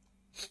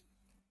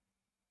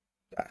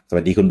ส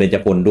วัสดีคุณเบญจ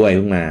พลด้วยเ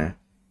พิ่งมา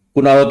คุ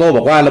ณออโต้บ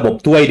อกว่าระบบ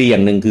ถ้วยดีอย่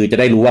างหนึ่งคือจะ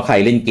ได้รู้ว่าใคร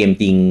เล่นเกม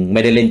จริงไ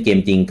ม่ได้เล่นเกม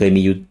จริงเคย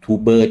มียูทูบ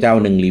เบอร์เจ้า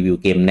หนึ่งรีวิว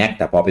เกมแน็ก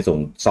แต่พอไป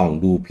ส่อง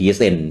ดู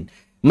PSN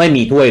ไม่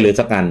มีถ้วยเลย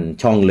สักอัน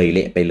ช่องเลยเล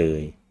ะไปเล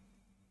ย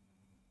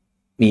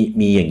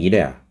มีอย่างนี้ด้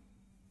วยอ่ะ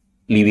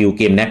รีวิวเ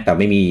กมแน็กแต่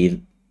ไม่มี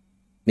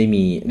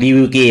รี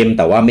วิวเกมแ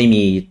ต่ว่าไม่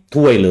มี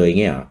ถ้วยเลย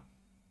เงี้ย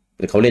ห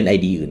รือเขาเล่น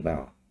ID อื่นเปล่า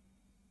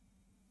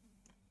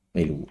ไ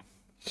ม่รู้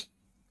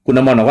คุ คุณ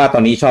น้ำมนต์บอกว่าตอ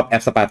นนี้ชอบแอ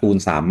ป Splatoon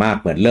 3 มาก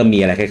เหมือนเริ่มมี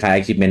อะไรคล้ายๆ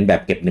achievement แบ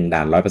บเก็บ1ด่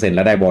าน 100% แ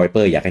ล้วได้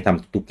Wallpaper อยากให้ท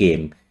ำทุกเกม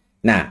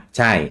น่ะใ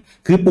ช่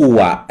คือปู่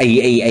อ่ะไ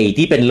อ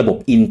ที่เป็นระบบ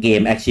in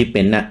game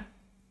achievement น่ะ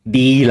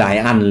ดีหลาย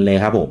อันเลย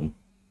ครับผม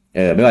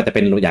ไม่ว่าจะเ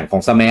ป็นอย่างขอ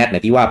ง Smash เนี่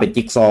ยที่ว่าเป็น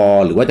จิ๊กซอ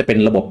หรือว่าจะเป็น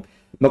ระบบ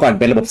เมื่อก่อน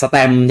เป็นระบบสแต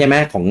มใช่ไหม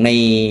ของใ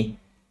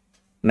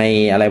น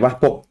อะไรวะ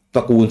พวกต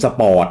ระกูลส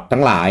ปอร์ตทั้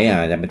งหลายอ่ะ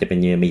มันจะเป็น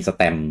มีสแ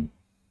ตม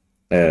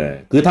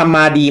คือทำม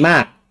าดีมา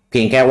กเพี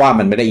ยงแค่ว่า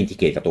มันไม่ได้อินทิ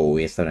เกรตกับตัว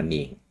OS เท่านั้นเอ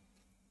ง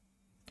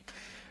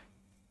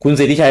คุณ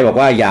สิทธิชัยบอก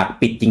ว่าอยาก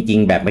ปิดจริง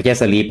ๆแบบไม่ใช่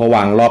สลีปเพราะว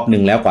างรอบนึ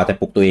งแล้วกว่าจะ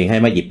ปลุกตัวเองให้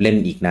มาหยิบเล่น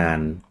อีกนาน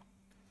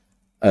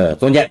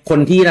ส่วนใหญ่คน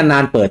ที่นา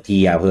นๆเปิดที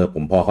อ่ะผ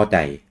มพอเข้าใจ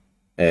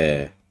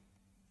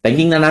แต่จ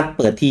ริงๆนานๆ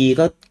เปิดที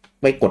ก็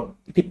ไปกด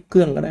ที่เค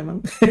รื่องก็ได้มั้ง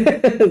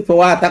เพราะ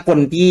ว่าถ้าคน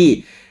ที่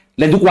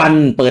เล่นทุกวัน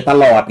เปิดต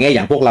ลอดเงี้ยอ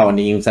ย่างพวกเรา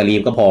นี่สลี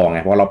ปก็พอไง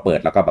เพราะเราเปิด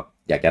แล้วก็แบบ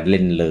อยากจะเ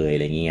ล่นเลยอะ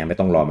ไรเงี้ยไม่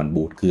ต้องรอมัน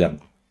บูตเครื่อง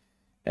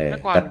เมื่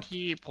อก่อน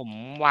ที่ผม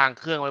วาง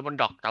เครื่องไว้บน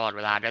ด็อกตลอดเ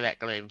วลาได้แหละ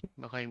ก็เลย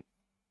ไม่ค่อย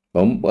ผ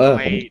ม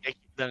ไม่ได้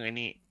คิดเรื่องไอ้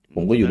นี่ผ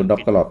มก็อยู่บนด็อ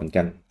กตลอดเหมือน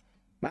กัน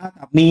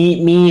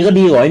มีก็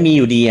ดีกว่าไม่มีอ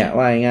ยู่ดีอ่ะ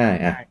ว่าง่าย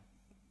ๆอ่ะ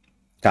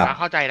ครับ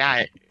เข้าใจได้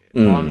เ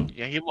พราะ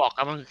อย่างที่บอก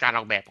ก็มันคือการอ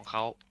อกแบบของเข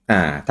า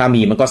ถ้า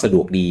มีมันก็สะด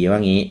วกดีว่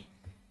างี้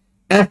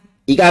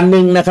อีกอันนึ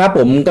งนะครับผ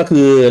มก็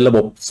คือระบ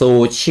บโซ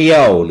เชีย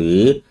ลหรือ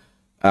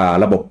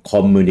ระบบคอ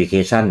มมิวนิเค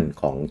ชัน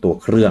ของตัว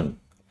เครื่อง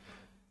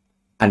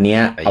อันเนี้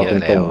ย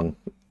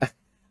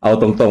เอา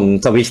ตรง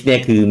สวิชเนี่ย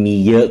คือมี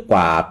เยอะก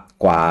ว่า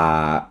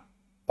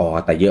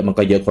แต่เยอะมัน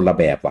ก็เยอะคนละ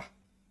แบบว่ะ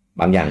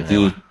บางอย่าง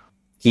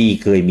ที่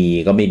เคยมี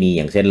ก็ไม่มีอ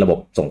ย่างเช่นระบบ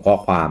ส่งข้อ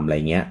ความอะไร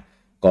เงี้ย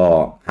ก็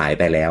หาย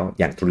ไปแล้ว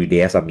อย่าง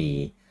 3DS มี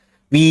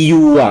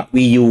VU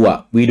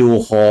วิดีโอ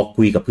คอล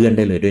คุยกับเพื่อนไ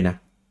ด้เลยด้วยนะ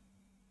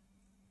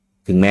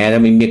ถึงแม้จะ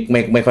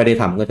ไม่ค่อยได้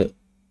ทำก็เถอะ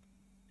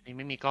นี่ไ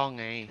ม่มีกล้อง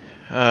ไง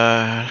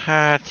ถ้า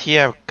เที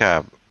ยบกั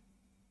บ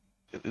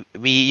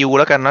VU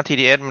แล้วกันนะ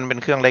TDS มันเป็น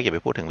เครื่องเล็กอย่าไป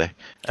พูดถึงเลย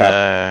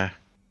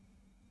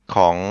ข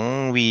อง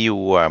VU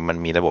มัน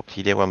มีระบบ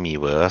ที่เรียกว่า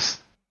Miiverse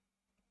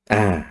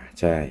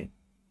ใช่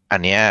อัน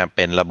นี้เ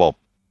ป็นระบบ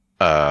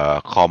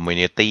คอมมู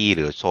นิตี้ห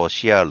รือโซเ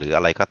ชียลหรืออ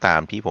ะไรก็ตาม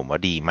ที่ผมว่า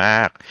ดีม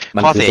าก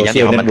ข้อเสียอย่างเ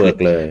ดียวมันคือ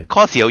ข้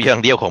อเสียอย่า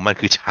งเดียวของมัน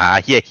คือช้า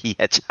เหี้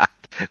ยช้า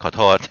ขอโ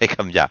ทษใช้ค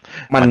ำหยาบ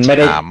มันไม่ไ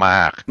ด้ช้าม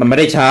ากมันไม่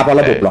ได้ช้าเพราะ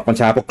ระบบหรอกมัน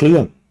ช้าเพราะเครื่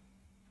อง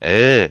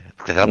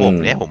แต่ระบบ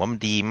เนี้ยผมว่ามัน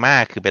ดีมา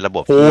กคือเป็นระบ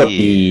บ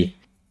ที่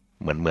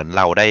เหมือนเ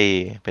ราได้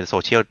เป็นโซ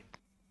เชียล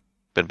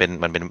มันเ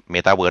ป็นเม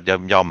ตาเวิร์ด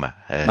ย่อม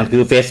มันคื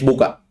อ Facebook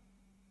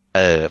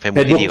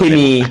Facebook ที่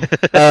มี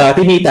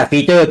ที่มีแต่ฟี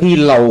เจอร์ที่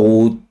เ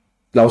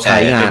ราใช้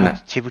งาน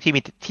ที่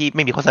ไ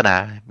ม่มีโฆษณา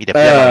มีแต่เ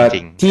พื่อนจ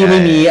ริงที่ไม่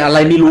มีอะไร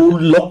ไม่รู้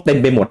ลกเต็ม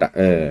ไปหมด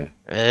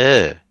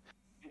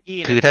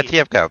คือถ้าเที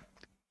ยบกับ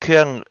เค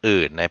รื่อง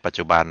อื่นในปัจ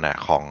จุบัน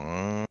ข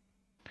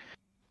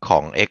อ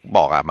ง X บ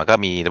อกมันก็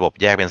มีระบบ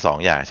แยกเป็น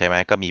2อย่างใช่ไหม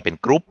ก็มีเป็น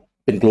กรุ๊ป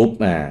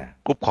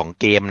ของ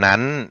เกมนั้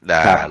น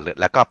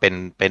แล้วก็เ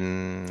ป็น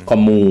คอ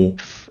ม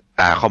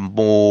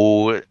มู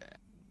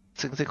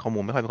ซึ่งคอมมู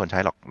ไม่ค่อยมีคนใช้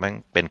หรอกมัน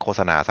เป็นโฆษ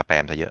ณาสแป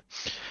มซะเยอะ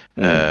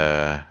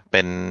เ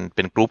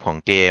ป็นกรุ๊ปของ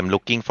เกม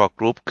looking for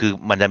group คือ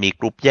มันจะมี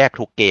กรุ๊ปแยก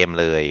ทุกเกม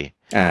เลย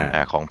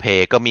ของ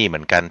Play ก็มีเหมื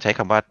อนกันใช้ค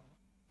ำว่า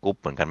กรุ๊ป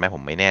เหมือนกันไหมผ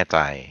มไม่แน่ใจ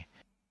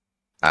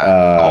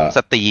ของส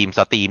ต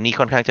รีมนี่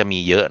ค่อนข้างจะมี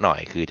เยอะหน่อย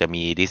คือจะ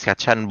มี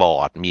discussion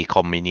board มี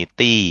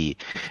community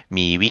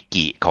มีวิ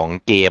กิของ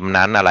เกม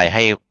นั้นอะไรใ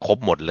ห้ครบ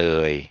หมดเล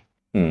ย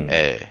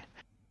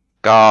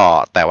ก็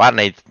แต่ว่าใ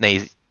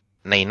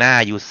นหน้า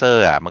user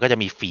มันก็จะ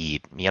มีฟี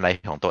ดมีอะไร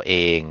ของตัวเอ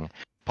ง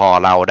พอ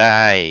เราไ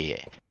ด้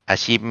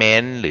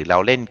achievement หรือเรา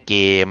เล่นเก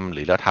มห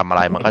รือเราทำอะไ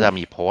รมันก็จะ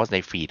มีโพสใน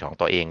ฟีดของ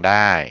ตัวเองไ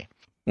ด้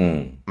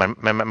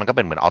มันก็เ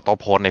ป็นเหมือนออโต้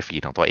โพสในฟี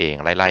ดของตัวเอง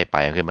ไล่ๆไป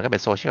คือมันก็เป็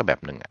นโซเชียลแบบ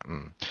หนึ่ง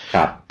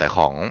แต่ข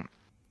อ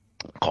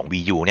ง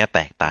VU เนี่ยแ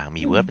ตกต่าง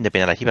มีเวิร์ดมันจะเป็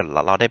นอะไรที่แบบ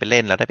เราได้ไปเ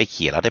ล่นแล้วได้ไปเ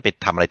ขียนแล้วได้ไป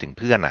ทำอะไรถึง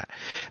เพื่อน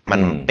มัน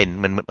เป็น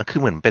มันคือ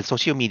เหมือนเป็นโซ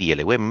เชียลมีเดียเ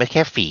ลยเว้ยมันไม่แ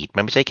ค่ฟีด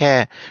มันไม่ใช่แค่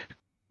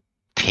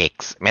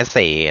text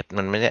message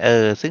มันไม่ได้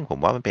ซึ่งผม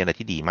ว่ามันเป็นอะไร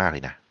ที่ดีมากเล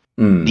ยนะ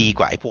ดีก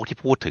ว่าไอ้พวกที่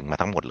พูดถึงมา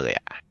ทั้งหมดเลย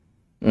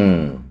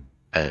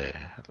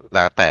แ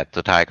ล้วแต่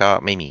สุดท้ายก็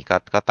ไม่มี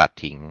ก็ตัด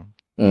ทิ้ง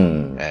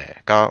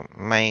ก็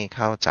ไม่เ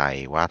ข้าใจ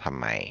ว่าทำ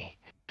ไม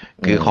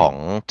คือของ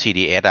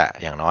TDS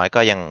อย่างน้อย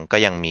ก็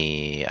ยังมี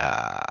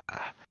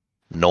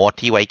โน้ต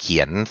ที่ไว้เขี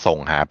ยนส่ง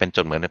หาเป็น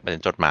เหมือนเป็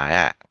นจดหมาย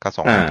ก็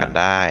ส่งหากัน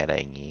ได้อะไร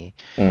อย่างนี้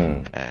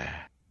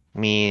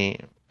มี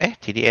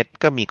TDS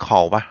ก็มี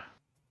call ป่ะ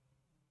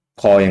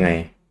call ยังไง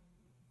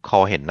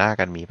call เห็นหน้า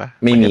กันมีป่ะ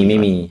ไม่มีหรอ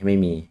ไ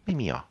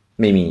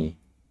ม่มี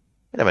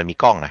แต่มันมี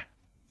กล้องนะ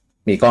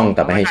มีกล้องแ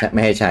ต่ไม่ใ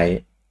ห้ใช้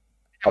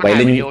เอาไว้เ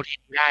ล่น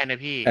ได้นะ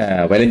พี่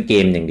ไว้เล่นเก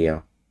มอย่างเดียว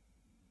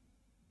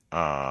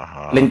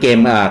เล่นเกม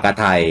กระ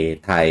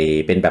ถ่าย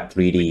เป็นแบบ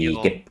 3D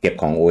เก็บ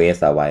ของ OS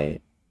เอาไว้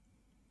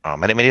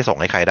ไม่ได้ส่ง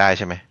ให้ใครได้ใ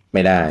ช่ไหมไ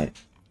ม่ได้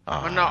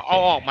มันเอา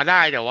ออกมาไ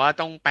ด้แต่ว่า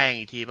ต้องแปลง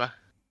อีกทีป่ะ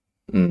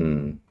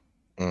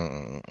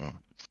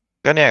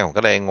ก็เนี่ยผม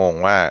ก็เลยงง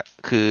ว่า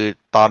คือ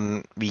ตอน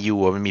VU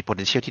มันมี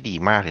potential ที่ดี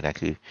มากเลยนะ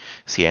คือ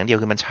เสียงเดียว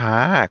คือมันช้า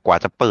กว่า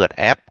จะเปิด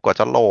แอปกว่า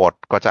จะโหลด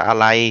กว่าจะอะ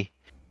ไร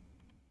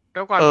แ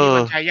ล้วก่อนที่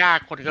มันใช้ยาก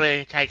คนก็เลย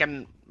ใช้กัน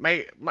ไม่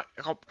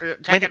เขา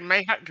ใช้กันไม่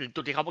ถึง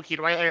จุดที่เขาคิด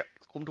ไว้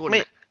คุ้มทุน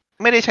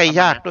ไม่ได้ใช้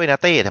ยากด้วยนะ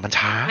เต้แต่มัน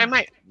ช้าไ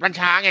ม่มัน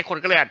ช้าไงคน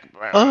ก็เลย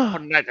ค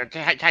นอาจจะ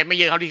ใช้ไม่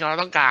เยอะเท่าที่เขา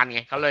ต้องการไง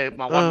เขาเลย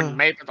มองว่ามัน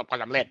ไม่ประสบความ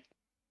สำเร็จ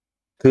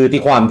คือด้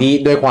วยความ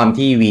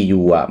ที่ Wii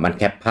U อ่ะมัน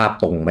แคปภาพ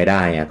ตรงไม่ไ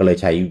ด้ก็เลย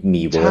ใช้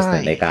Miiverse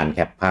ในการแค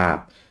ปภาพ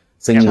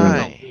ซึ่ง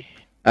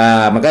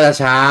มันก็จะ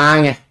ช้า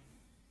ไง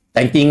แต่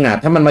จริงอ่ะ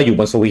ถ้ามันมาอยู่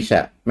บน Switch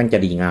อ่ะมันจะ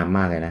ดีงามม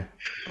ากเลยนะ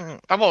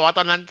ต้องบอกว่าต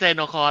อนนั้นเซโ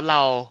นคอร์เร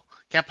า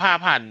แคปภาพ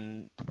ผ่าน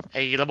ไ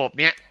อ้ระบบ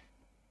เนี้ย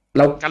เ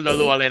รากัน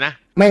รัวๆเลยนะ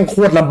แม่งโค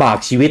ตรลำบาก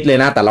ชีวิตเลย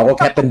นะแต่เราก็แ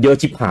คปกันเยอะ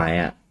ชิบหาย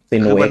อ่ะ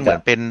คือมันเหมือ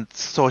นเป็น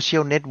โซเชีย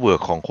ลเน็ตเวิร์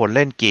กของคนเ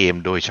ล่นเกม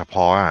โดยเฉพ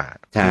าะอ่ะ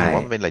ถือว่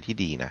ามันเป็นอะไรที่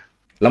ดีนะ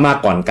แล้วมา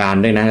ก่อนการ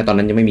ด้วยนะตอน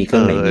นั้นยังไม่มีเครื่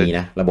องไหนมี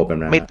นะระบบแบบ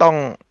นั้นไม่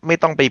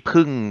ต้องไป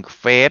พึ่ง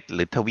เฟซห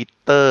รือ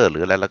Twitter หรื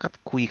ออะไรแล้วก็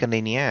คุยกันใน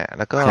เนี้ย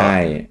แล้วก็ใช่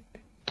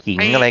ขิง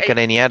อะไรกันใ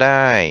นเนี้ยไ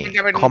ด้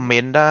คอมเม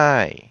นต์ได้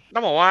ต้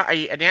องบอกว่า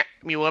อันเนี้ย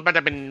มีเวิร์ดมันจ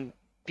ะเป็น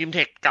พิมพ์เท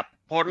คกับ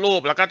โพสต์รู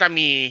ปแล้วก็จะ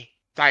มี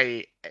ใส่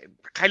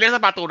ใครเล่นส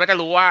ปาตูนก็จะ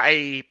รู้ว่าไ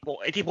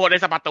อ้ที่โพสต์ใน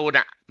สปาตูน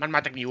อ่ะมันมา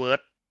จากมีเวิร์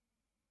ด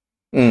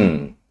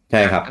ใ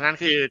ช่ครับอันนั้น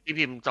คือที่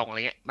พิมพ์ส่งอะไร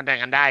เงี้ยมันแบ่ง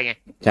กันได้ไง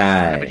ใช่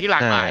แต่เป็นที่หลา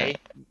กหลาย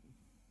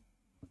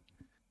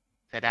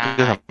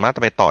คือสามารถจ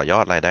ะไปต่อยอ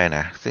ดอะไรได้น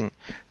ะซึ่ง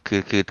คือ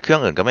เครื่อ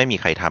งอื่นก็ไม่มี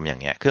ใครทำอย่า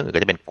งเงี้ยเครื่องอื่น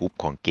ก็จะเป็นกลุ่ม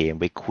ของเกม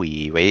ไว้คุย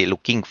ไว้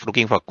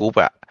looking for group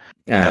อ่ะ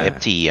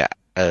FG อ่ะ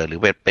หรือ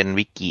เป็น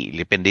วิกิห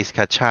รือเป็น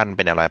discussion เ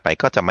ป็นอะไรไป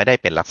ก็จะไม่ได้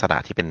เป็นลักษณะ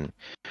ที่เป็น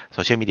โซ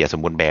เชียลมีเดียส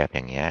มบูรณ์แบบอ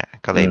ย่างเงี้ย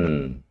ก็เลย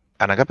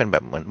อันนั้นก็เป็นแบ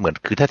บเหมือน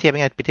คือถ้าเทียบ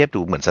ง่ายๆเทียบ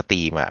ดูเหมือนสต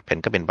รีมอ่ะ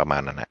ก็เป็นประมา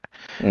ณนั้นนะ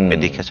เป็น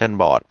discussion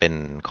board เป็น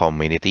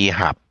community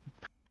hub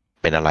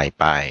เป็นอะไร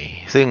ไป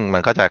ซึ่งมั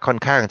นก็จะค่อน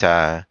ข้างจะ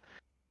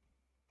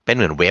เป็นเ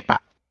หมือนเว็บอ่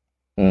ะ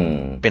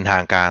เป็นทา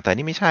งการแต่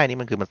นี่ไม่ใช่นี่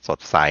มันคือมันสด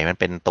ใสมัน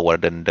เป็นตัว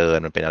เดิน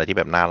มันเป็นอะไรที่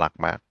แบบน่ารัก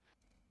มาก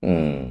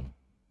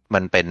มั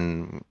นเป็น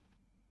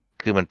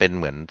คือมันเป็น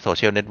เหมือนโซเ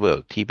ชียลเน็ตเวิร์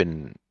กที่เป็น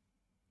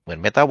เหมือน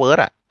เมตาเวิร์ส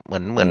อ่ะเห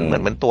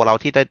มือนตัวเรา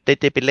ที่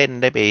ได้ไปเล่น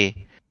ได้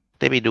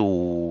ไปดู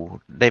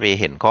ได้ไป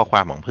เห็นข้อคว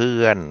ามของเพื่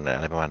อนอ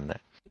ะไรประมาณนั้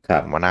นครั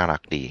บว่าน่ารั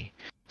กดี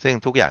ซึ่ง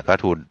ทุกอย่างก็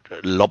ถูก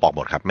ลบออกห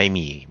มดครับไม่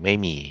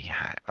มี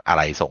อะไ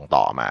รส่ง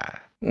ต่อมา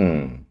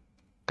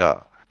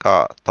ก็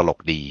ตลก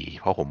ดี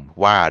เพราะผม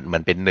ว่ามั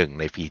นเป็นหนึ่ง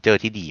ในฟีเจอ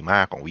ร์ที่ดีม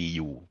ากของ Wii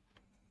U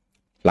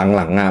ห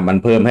ลังๆมัน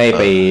เพิ่มให้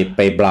ไ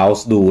ป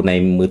browse ดูใน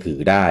มือถือ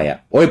ได้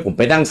โอ้ยผมไ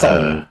ปนั่งส่อง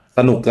ส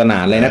นุกสนา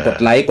นเลยนะกด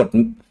ไลค์กด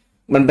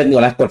มันเป็นอ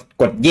ะไร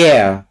กดแย่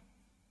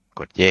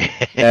กดแย่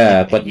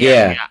กดแย่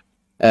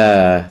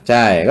ใ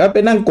ช่ก็ไป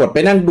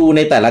นั่งดูใ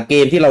นแต่ละเก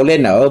มที่เราเล่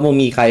นมัน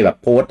มีใครแบบ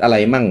โพสอะไร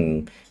มั่ง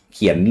เ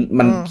ขี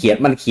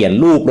ยน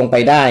รูปลงไป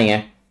ได้ไง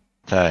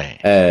ใช่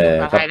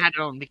ใช่ถ้าโ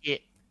ดนเมื่อกี้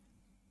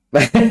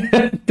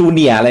จูเ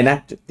นียอะไรนะ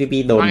ที่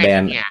พี่โดนแบ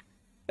น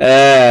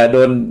โด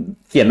น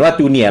เขียนว่า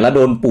จูเนียแล้วโ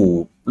ดนปู่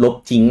ลบ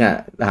ทิ้ง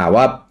หา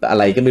ว่าอะ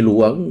ไรก็ไม่รู้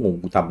งง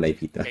กูทำอะไร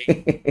ผิด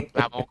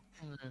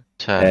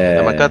ใช่แ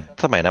ล้วมันก็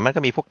สมัยนั้นมัน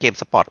ก็มีพวกเกม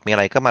สปอร์ตมีอะ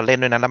ไรก็มาเล่น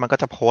ด้วยนะแล้วมันก็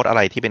จะโพสอะไ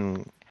รที่เป็น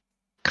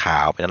ข่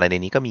าวเป็นอะไรใน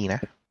นี้ก็มีนะ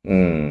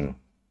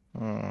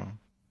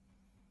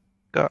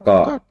ก็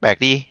แปลก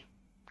ดี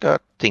ก็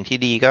สิ่งที่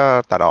ดีก็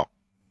ตัดออก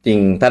จริง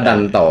ถ้าดั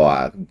นต่อ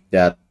จ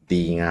ะ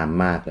ดีงาม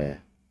มากเลย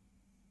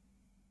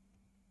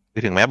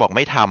ถึงแม้บอกไ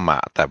ม่ท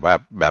ำแต่ว่า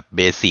แบบเ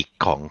บสิก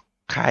ของ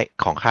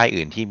ค่าย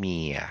อื่นที่มี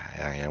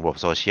อย่างระบบ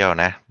โซเชียล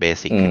นะเบ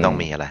สิกที่ต้อง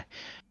มีอะไร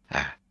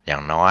อย่า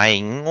งน้อย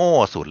โง่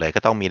สุดเลยก็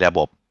ต้องมีระบ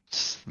บ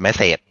เมสเ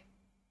สจ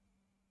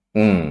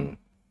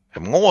แบ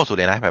บโง่สุด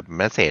เลยนะแบบเ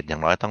มสเสจอย่า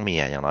งน้อยต้องมี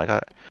อย่างน้อยก็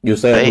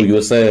user to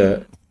user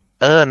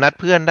นัด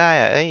เพื่อนได้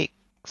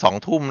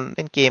2 ทุ่มเ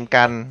ล่นเกม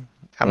กัน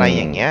อะไร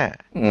อย่างเงี้ย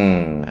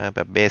แบ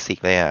บเบสิก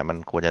เลยมัน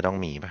ควรจะต้อง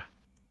มีป่ะ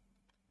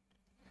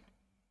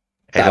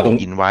ระบบ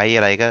อินไว้อ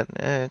ะไร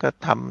ก็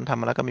ท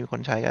ำแล้วก็มีคน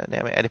ใช้ก็เนี่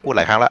ยไม่ได้พูดห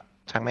ลายครั้งละ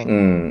ช่างแม่ง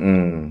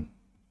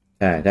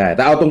ใช่แ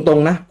ต่เอาตรง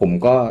ๆนะผม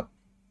ก็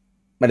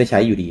ไม่ได้ใช้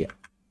อยู่ดี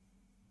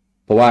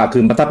เพราะว่าคื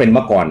อถ้าเป็นเ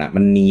มื่อก่อน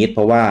มันนีดเพ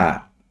ราะว่า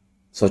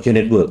โซเชียลเ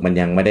น็ตเวิร์กมัน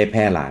ยังไม่ได้แพ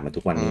ร่หลายมา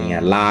ทุกวันนี้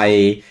ไล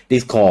น์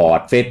Discord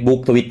Facebook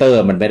Twitter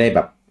มันไม่ได้แบ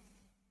บ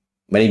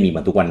ไม่ได้มีม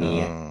าทุกวันนี้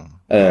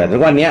ทุ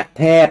กวันนี้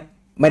แทบ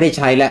ไม่ได้ใ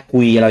ช้และ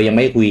เรายังไ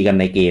ม่คุยกัน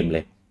ในเกมเล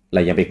ยเร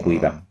ายังไปคุย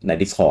แบบใน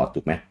Discord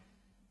ถูกไหม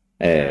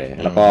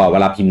แล้วก็เว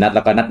ลาพิมพ์นัดแ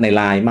ล้วก็นัดในไ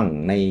ลน์มั่ง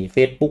ใน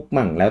Facebook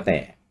มั่งแล้วแต่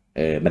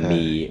มัน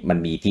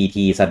มี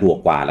ที่สะดวก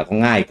กว่าแล้วก็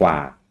ง่ายกว่า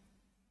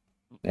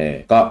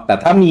ก็แต่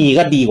ถ้ามี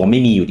ก็ดีกว่าไ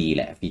ม่มีอยู่ดีแ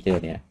หละฟีเจอ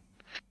ร์เนี้ย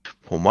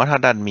ผมว่าถ้า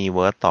ดันมีเ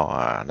วิร์ดต่อ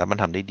แล้วมัน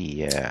ทำได้ดี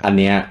อัน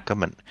เนี้ยก็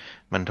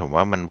มันผม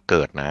ว่ามันเ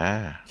กิดนะ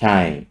ใช่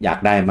อยาก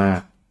ได้มา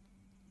ก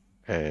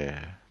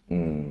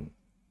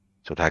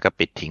สุดท้ายก็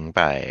ปิดทิ้งไ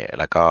ป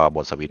แล้วก็บ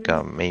ทสวิตช์ก็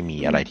ไม่มี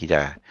อะไรที่จ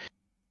ะ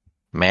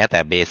แม้แต่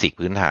เบสิก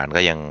พื้นฐาน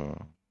ก็ยัง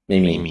ไ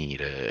ม่มี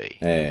เลย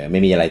ไม่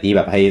มีอะไรที่แ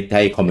บบใ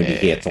ห้คอมมิวนิ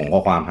เคชส่งข้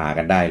อความหา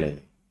กันได้เลย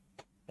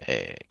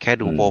แค่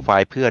ดูโปรไฟ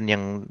ล์เพื่อนยั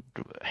ง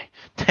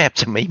แทบ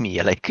จะไม่มี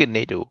อะไรขึ้นใ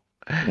ห้ดู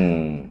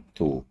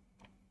ถูก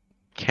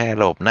แค่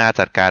หลบหน้า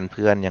จัดการเ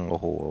พื่อนยังโอ้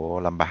โห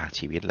ลำบาก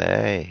ชีวิตเล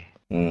ย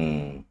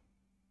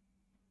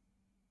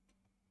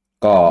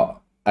ก็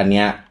อันเ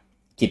นี้ย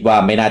คิดว่า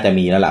ไม่น่าจะ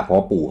มีแล้วล่ะเพรา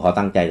ะปู่เขา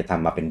ตั้งใจจะท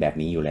ำมาเป็นแบบ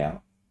นี้อยู่แล้ว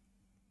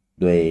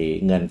ด้วย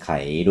เงื่อนไข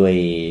ด้วย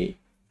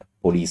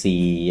policy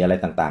อะไร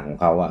ต่างๆของ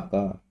เขาอ่ะ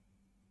ก็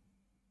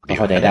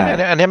เข้าใจได้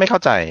อันนี้ไม่เข้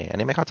าใจอัน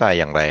นี้ไม่เข้าใจ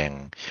อย่างแรง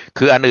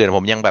คืออันอื่นผ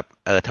มยังแบบ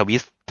ท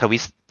วิ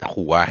ส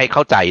หัวให้เข้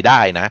าใจได้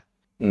นะ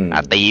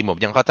ตีผม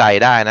ยังเข้าใจ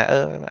ได้นะ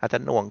อาจจะ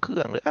หน่วงเครื่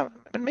องหรือ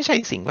มันไม่ใช่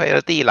สิ่ง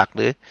priority หลักห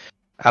รือ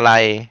อะไร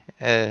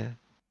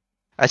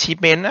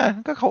achievement นะ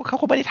ก็เขา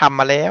คงไม่ได้ทำ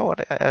มาแล้ว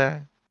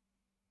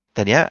แ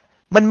ต่เนี้ย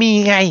มันมี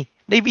ไง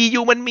ใน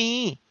VU มันมี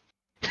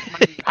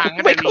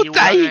ไม่เข้าใ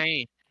จ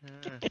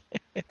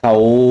เข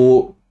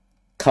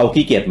า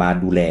ขี้เกียจมา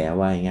ดูแล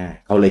ว่าง่าย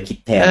เขาเลยคิด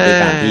แทนด้วย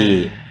การที่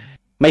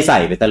ไม่ใส่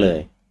ไปซะเลย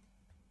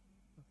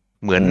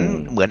เหมื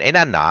อนไอ้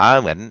นั่นหนา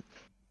เหมื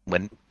อ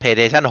น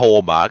PlayStation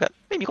Home อ่ะก็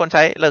ไม่มีคนใ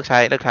ช้เลิก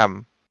ท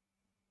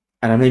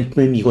ำอันนั้นไ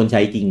ม่มีคนใ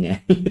ช้จริงไง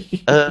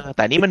แ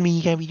ต่นี่มันมี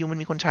ไง VU มัน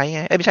มีคนใช้ไ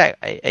งไม่ใช่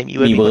ไอ้มี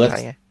คนใช้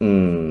ไง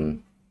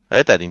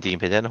แต่จริงๆ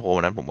PlayStation Home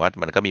นั้นผมว่า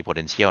มันก็มี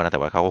potential นะแต่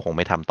ว่าเขาก็คงไ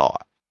ม่ทำต่อ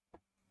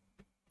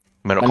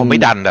มันคงไม่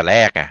ดันแต่แร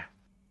กไง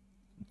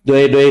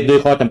ด้วย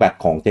ข้อจำกัด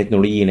ของเทคโน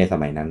โลยีในส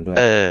มัยนั้นด้วย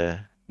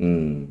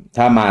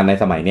ถ้ามาใน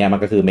สมัยเนี้ยมัน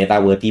ก็คือเมตา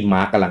เวิร์สที่ม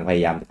าร์กกำลังพย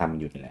ายามจะทำ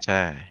อยู่นี่แหละใ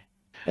ช่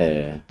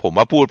ผม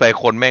ว่าพูดไป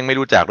คนแม่งไม่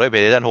รู้จักด้วย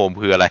PlayStation Home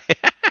คืออะไร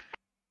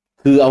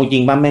คือเอาจ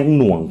ริงบ้านแม่ง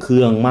หน่วงเค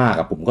รื่องมาก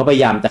อะผมก็พย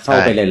ายามจะเข้า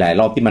ไปหลายๆ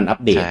รอบที่มันอัป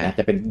เดตนะ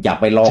จะเป็นอยาก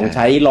ไปลองใ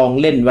ช้ลอง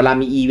เล่นเวลา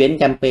มีอีเวนต์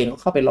แคมเปญก็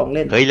เข้าไปลองเ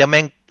ล่นเฮ้ยแล้วแ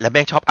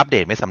ม่งชอบอัปเด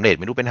ตไม่สำเร็จ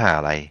ไม่รู้เป็นหา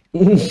อะไร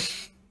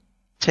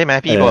ใช่ไหม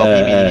พี่บอก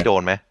พี่โด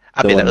นไหม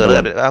อัปเดต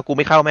กูไ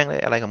ม่เข้าแม่งเล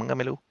ยอะไรของมึงก็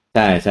ไม่รู้ใ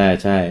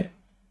ช่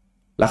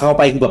แล้วเข้าไ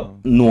ปคือแบบ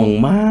หน่วง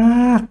ม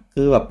าก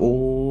คือแบบโอ้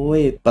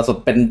ยประสบ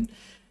เป็น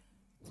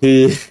คือ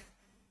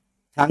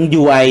ทั้ง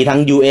UI ทั้ง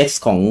UX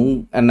ของ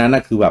อันนั้นน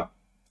ะคือแบบ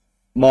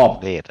มอ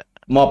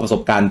บประส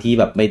บการณ์ที่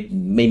แบบ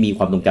ไม่มีค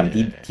วามทรงจ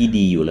ำที่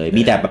ดีอยู่เลย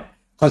มีแต่แบบ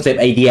คอนเซป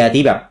ต์ไอเดีย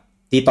ที่แบบ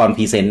ที่ตอนพ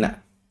รีเซนต์อ่ะ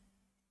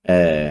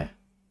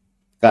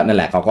ก็นั่นแ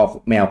หละเขาก็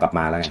ไม่เอากลับม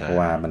าแล้วเพราะ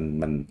ว่า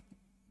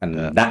มัน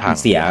ได้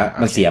เ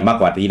สียมาก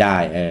กว่าที่ได้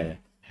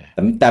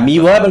แต่มี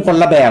เวิร์ดเป็นคน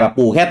ละแบบแบบ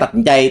ปู่แค่ตัดสิ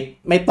นใจ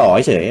ไม่ต่อ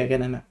เฉยแค่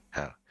นั้นนะ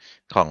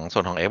ของส่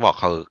วนของ Xbox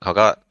เขา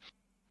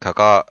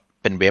ก็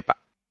เป็นเว็บอ่ะ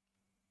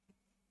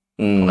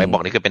ของ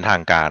Xbox นี่คือเป็นทา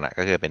งการอ่ะ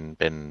ก็คือเ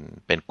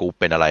ป็นกรุ๊ป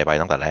เป็นอะไรไป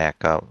ตั้งแต่แรก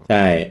ก็ใ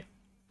ช่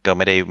ก็ไ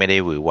ม่ได้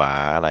หวือหวา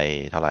อะไร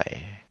เท่าไหร่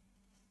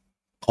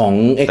ของ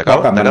Xbox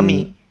กับ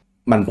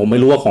มันผมไม่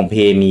รู้ว่าของเพ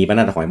ย์มีป่ะน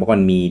ะแต่ของ Xbox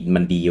มั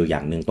นดีอยู่อย่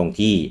างนึงตรง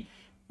ที่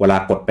เวลา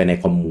กดไปใน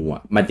คอมมูอ่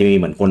ะมันจะมี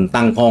เหมือนคน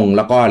ตั้งห้องแ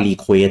ล้วก็รี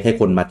เควสให้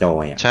คนมาจอ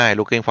ยอ่ะใช่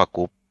looking for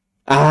group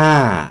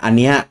อันเ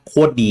นี้ยโค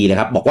ตรดีเลย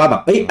ครับบอกว่าแบ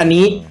บอัน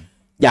นี้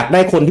อยากได้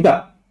คนที่แบบ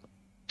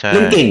เ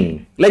ล่นเ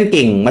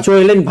ก่งมาช่วย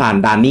เล่นผ่าน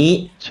ด่านนี้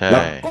แล้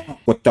วก็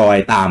กดจอย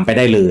ตามไปไ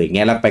ด้เลยเ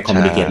งี้ยแล้วไปคอม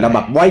มูนิเคทแล้วแบ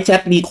บไว้แช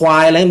ทรีควา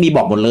ยอะไรมีบ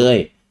อกหมดเลย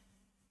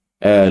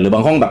หรือบา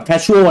งห้องแบบแค่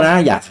ชั่วนะ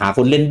อยากหาค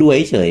นเล่นด้วย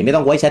เฉยไม่ต้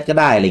องไว้แชทก็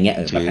ได้อะไรเงี้ย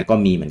แบบก็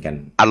มีเหมือนกัน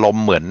อารม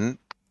ณ์เหมือน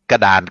กระ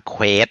ดานเค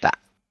วสอ่ะ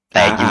แ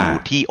ต่อยู่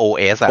ที่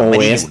OS อ่ะไม่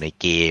ได้อยู่ใน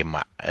เกม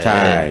อ่ะใ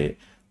ช่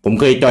ผม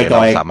เคยจอยเ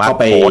ข้า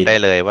ไปโค้ดได้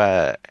เลยว่า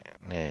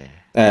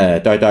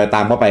จอยต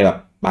ามเข้าไปแบบ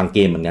บางเก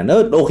มเหมือนกัน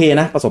โอเค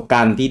นะประสบก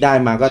ารณ์ที่ได้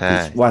มาก็ถือ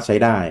ว่าใช้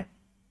ได้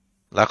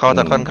แล้วเขาจ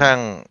ะค่อนข้าง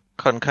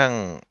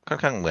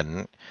เหมือน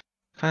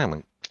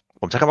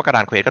ผมใช้คำว่ากระด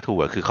านเควสก็ถูก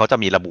คือเขาจะ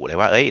มีระบุเลย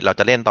ว่าเรา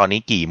จะเล่นตอนนี้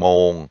กี่โม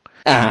ง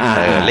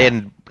เล่น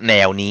แน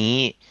วนี้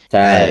ใ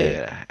ช่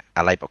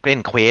อะไรแบบเล่น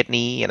เควส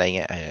นี้อะไรเ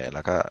งี้ยแ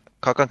ล้วก็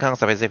เขาค่อนข้าง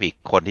สเปซิฟิก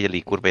คนที่จะ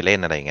รีคูดไปเล่น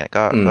อะไรเงี้ย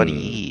ก็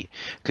ดี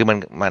คือ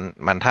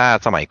มันถ้า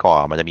สมัยก่อ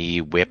นมันจะมี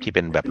เว็บที่เ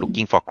ป็นแบบ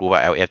looking for group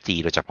LFG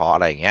โดยเฉพาะอะ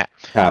ไรอย่างเงี้ย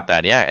แต่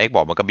อันเนี้ย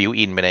Xboxมันก็ built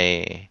in ไป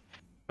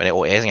ใน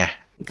OS ไง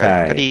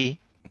ก็ดี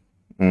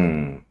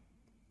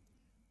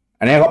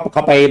อันนี้เข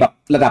าไปแบบ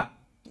ระดับ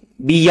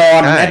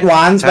Beyond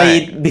Advance ไป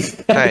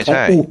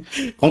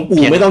ของ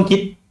ปู่ไม่ต้องคิด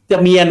จะ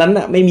มีอันนั้น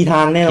อ่ะไม่มีท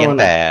างแน่นอน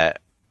แต่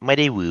ไม่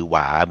ได้หวือหว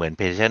าเหมือน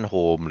PlayStation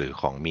Home หรือ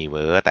ของ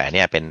Miiverse แต่เ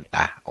นี่ยเป็น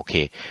โอเค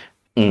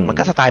มัน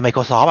ก็สไตล์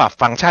Microsoft อ่ะ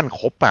ฟังก์ชัน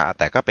ครบอ่ะแ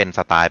ต่ก็เป็นส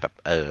ไตล์แบบ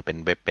เป็น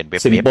เว็บเป็นเ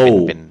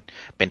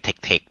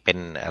ทคเป็น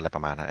อะไรปร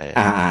ะมาณนั้น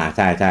ใ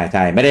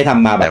ช่ไม่ได้ท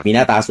ำมาแบบมีห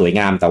น้าตาสวย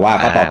งามแต่ว่า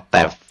ก็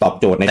ตอบ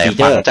โจทย์ในฟีเ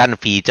จอร์แต่ฟังก์ชัน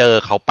ฟีเจอ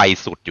ร์เขาไป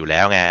สุดอยู่แล้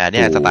วไงเ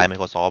นี่ยสไตล์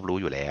Microsoft รู้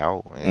อยู่แล้ว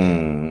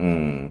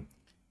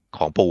ข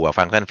องปู่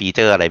ฟังก์ชันฟีเจ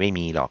อร์อะไรไม่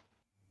มีหรอก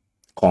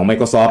ของ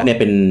Microsoft เนี่ย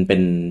เป็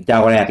นเจ้า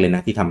แรกเลยน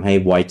ะที่ทำให้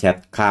Voice Chat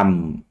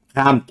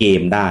ข้ามเก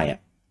มได้อ่ะ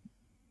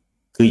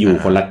คืออยู่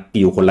คน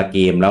ละเก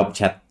มแล้วแ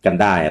ชทกัน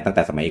ได้ตั้งแ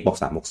ต่สมัย Xbox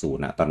 360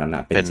นะตอนนั้นน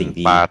ะเป็นสิ่ง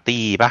ที่ปาร์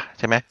ตี้ป่ะ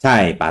ใช่ไหมใช่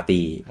ปาร์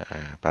ตี้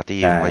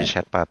ไว้แช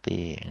ทปาร์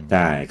ตี้ใ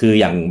ช่คือ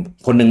อย่าง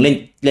คนหนึ่งเ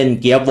ล่น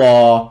เกียร์วอ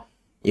ล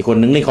อีกคน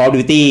หนึ่งเล่น Call of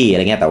Duty อะไ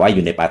รเงี้ยแต่ว่าอ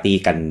ยู่ในปาร์ตี้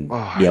กัน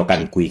เดียวกัน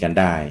คุยกัน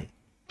ได้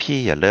พี่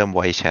อย่าเริ่มไ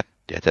ว้แชท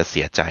เดี๋ยวจะเ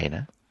สียใจน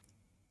ะ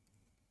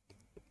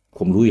ผ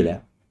มรู้อยู่แล้ว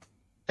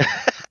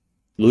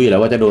รู้อยู่แล้ว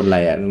ว่าจะโดนอะไร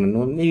อ่ะมัน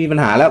ไม่มีปัญ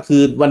หาแล้วคื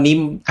อวันนี้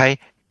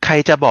ใคร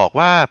จะบอก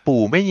ว่า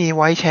ปู่ไม่มีไ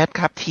ว้แชท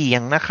ครับเถีย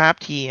งนะครับ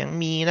เถียง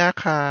มีนะ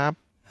ครับ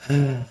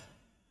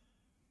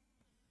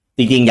จ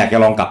ริงๆอยากจะ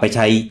ลองกลับไปใ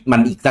ช้มั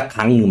นอีกสักค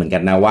รั้งหนึ่งเหมือนกั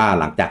นนะว่า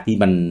หลังจากที่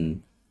มัน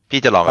พี่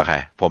จะลองกับใคร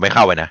ผมไม่เ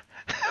ข้าไปนะ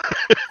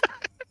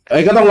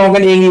ก็ต้องลองกั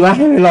นเองดีวะ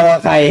ไม่ลองกั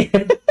บใคร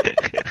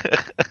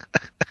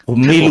ผม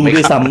ไม่รู้ด้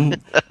วยซ้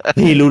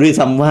ำไม่รู้ด้วย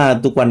ซ้ำว่า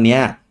ทุกวันเนี้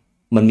ย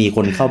มันมีค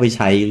นเข้าไปใ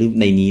ช้หรือ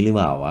ในนี้หรือเป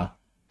ล่าวะ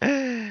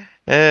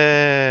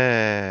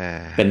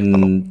เ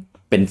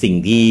ป็นสิ่ง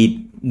ที่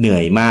เหนื่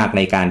อยมากใ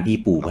นการที่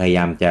ปู่พยาย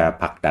ามจะ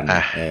ผลักดัน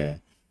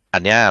อั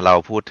นเนี้ยเรา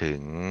พูดถึง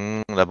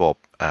ระบบ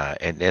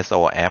NSO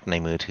app ใน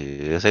มือถือ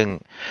ซึ่ง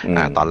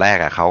ตอนแรก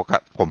เขาก็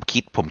ผม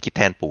คิดแ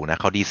ทนปู่นะ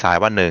เขาดีไซ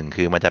น์ว่า1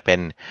คือมันจะเป็น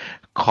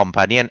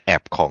companion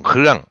app ของเค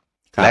รื่อง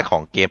และขอ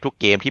งเกมทุก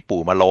เกมที่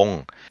ปู่มาลง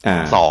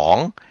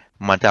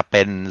2มันจะเ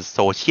ป็นโซ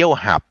เชียล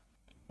ฮับ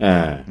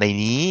ใน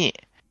นี้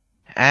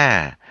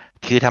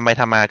คือทำ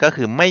มาก็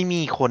คือไม่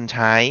มีคนใ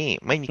ช้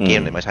ไม่มีเก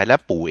มไหนมาใช้และ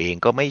ปู่เอง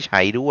ก็ไม่ใ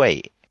ช้ด้วย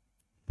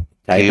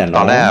คือต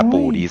อนแรก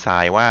ปู่ดีไซ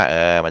น์ว่า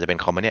มันจะเป็น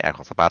companion app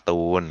ของสปา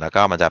ตูนแล้ว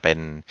ก็มันจะเป็น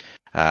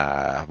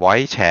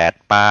voice chat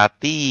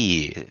party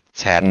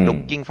chat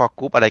looking for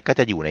group อะไรก็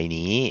จะอยู่ใน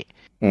นี้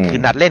คือ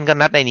นัดเล่นก็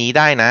นัดในนี้ไ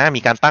ด้นะ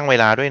มีการตั้งเว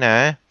ลาด้วยนะ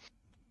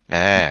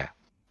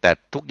แต่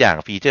ทุกอย่าง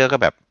ฟีเจอร์ก็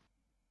แบบ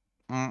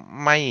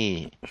ไ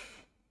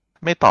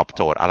ม่ตอบโ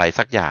จทย์อะไร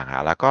สักอย่าง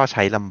แล้วก็ใ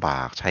ช้ลำบ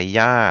ากใช้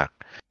ยาก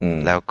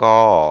แล้วก็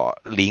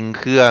ลิงก์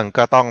เครื่อง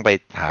ก็ต้องไป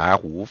หา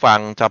หูฟัง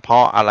เฉพา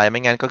ะอะไรไ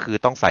ม่งั้นก็คือ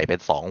ต้องใส่เป็น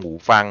2หู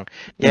ฟัง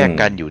แยก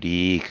กันอยู่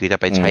ดีคือจะ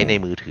ไปใช้ใน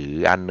มือถือ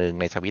อันนึง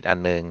ในสวิตช์อัน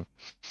นึง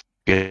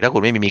คือถ้าคุ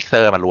ณไม่มีมิกเซ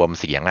อร์มารวม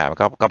เสียงมัน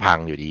ก็พัง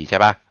อยู่ดีใช่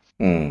ป่ะ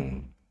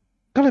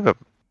ก็เลยแบบ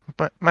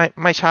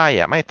ไม่ใช่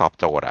ไม่ตอบ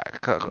โจทย์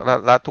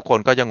แล้วทุกคน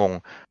ก็จะงง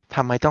ท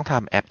ำไมต้องท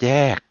ำแอปแย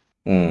ก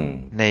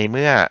ในเ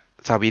มื่อ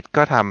สวิตช์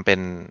ก็ทำเป็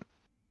น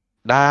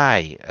ได้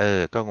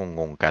ก็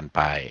งงกันไ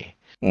ป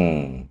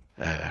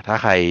ถ้า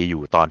ใครอ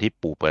ยู่ตอนที่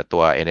ปู่เปิดตั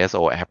ว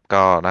NSO app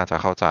ก็น่าจะ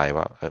เข้าใจ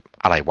ว่า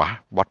อะไรวะ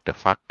what the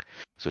fuck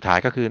สุดท้าย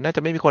ก็คือน่าจ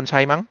ะไม่มีคนใช้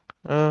มั้ง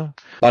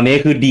ตอนนี้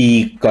คือดี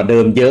กว่าเดิ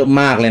มเยอะ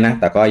มากเลยนะ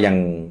แต่ก็ยัง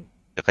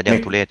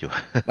ทุเรศอยู่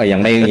ยัง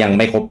ไ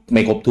ม่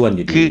ครบถ้วนอ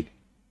ยู่ดี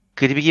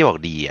คือที่พี่กี้บอก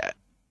ดี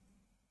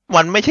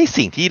มันไม่ใช่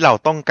สิ่งที่เรา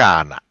ต้องกา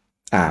ร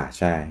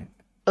ใช่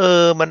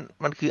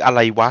มันคืออะไร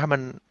วะมั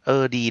น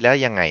ดีแล้ว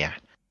ยังไง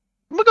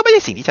มันก็ไม่ใ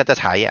ช่สิ่งที่ฉันจะ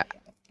ใช้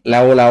แล้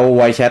ว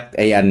voice chat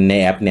อันใน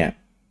แอปเนี่ย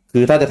คื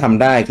อถ้าจะท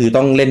ำได้คือ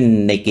ต้องเล่น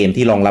ในเกม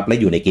ที่รองรับและ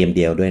อยู่ในเกมเ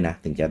ดียวด้วยนะ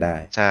ถึงจะได้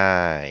ใช่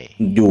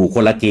อยู่ค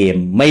นละเกม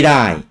ไม่ไ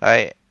ด้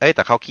แ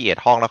ต่เขาคีเอท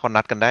ห้องแล้วเขา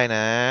นัดกันได้น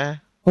ะ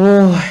โอ้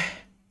ย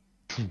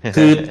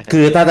คื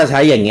อถ้าจะใช้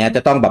อย่างเงี้ยจ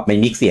ะต้องแบบไป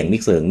มิกเสียงมิ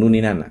กเสิร์งนู่น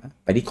นี่นั่น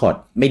ไปที่คอร์ด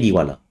ไม่ดีก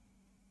ว่าเหรอ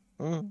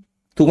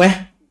ถูกไหม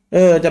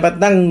จะมา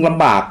นั่งล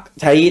ำบาก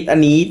ใช้อัน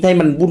นี้ให้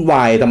มันวุ่นว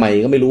ายทำไม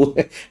ก็ไม่รู้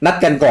นัด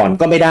กันก่อน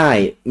ก็ไม่ได้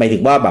หมายถึ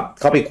งว่าแบบ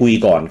เข้าไปคุย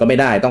ก่อนก็ไม่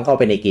ได้ต้องเข้า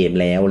ไปในเกม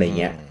แล้วอะไร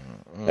เงี้ย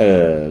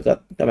ก็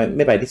ทำไมไ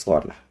ม่ไปที่สอ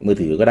ดล่ะมือ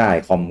ถือก็ได้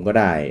คอมก็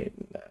ได้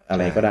อะ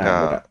ไรก็ได้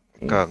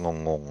ก็ง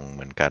งเห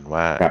มือนกัน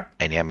ว่าไ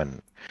อเนี้ยมัน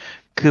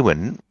คือเหมือน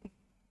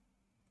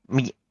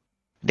มี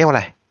เรียกว่าอะ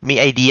ไรมี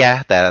ไอเดีย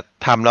แต่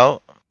ทำแล้ว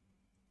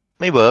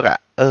ไม่เวิร์ก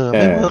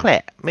ไม่เวิร์กแหล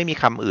ะไม่มี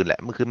คำอื่นแหละ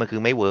มันคื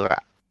อไม่เวิร์ก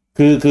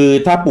คือ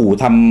ถ้าปู่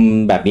ท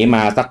ำแบบนี้ม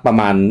าสักประ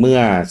มาณเมื่อ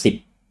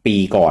10 ปี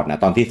ก่อนนะ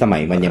ตอนที่สมั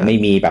ยมันยังไม่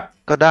มีแบบ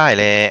ก็ได้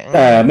เลย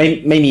ไ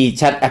ม่มีแ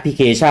ชทแอปพลิเ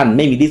คชันไ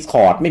ม่มี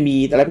Discord ไม่มี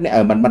อะไรพวกนี้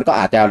มันก็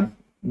อาจจะ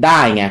ได้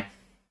ไง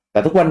แต่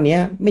ทุกวันนี้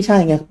ไม่ใช่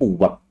ไงปู่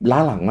แบบล้า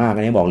หลังมาก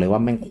นะบอกเลยว่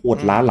าแม่งโคต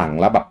รล้าหลัง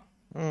แล้วแบบ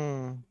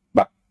แบ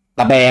บต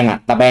ะแบ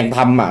งท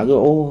ำก็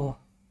โอ้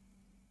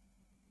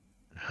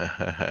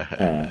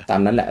ตา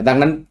มนั้นแหละดัง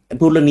นั้น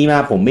พูดเรื่องนี้มา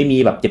ผมไม่มี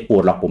แบบเจ็บปว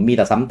ดหรอกผมมีแ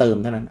ต่ซ้ำเติม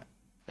เท่านั้น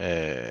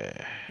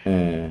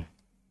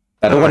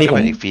แต่ทุกวันนี้ผ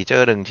มอีกฟีเจอ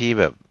ร์หนึ่งที่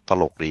แบบต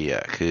ลกดี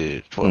คือ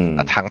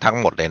ทั้ง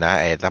หมดเลยนะ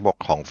ไอ้ระบบ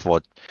ของ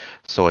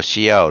โซเ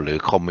ชียลหรือ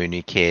คอมมิว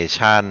นิเค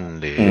ชัน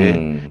หรือ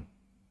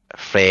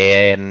เฟร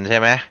นใช่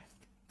ไหม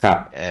ครับ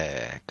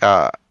ก็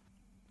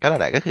นั่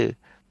นแหละก็คือ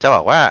จะบ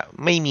อกว่า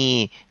ไม่มี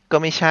ก็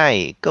ไม่ใช่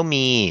ก็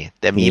มี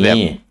แต่มีแบบ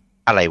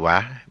อะไรวะ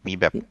มี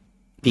แบบ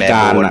พิก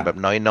ารแบบ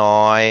น้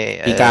อย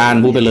ๆพิการ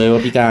พูดไปเลยว่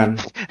าพิการ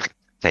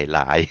ใจ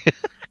ร้าย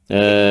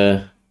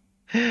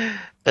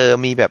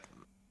มีแบบ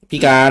พิ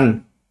การ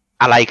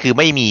อะไรคือ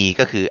ไม่มี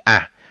ก็คือ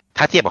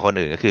ถ้าเทียบกับคน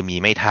อื่นก็คือมี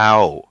ไม่เท่า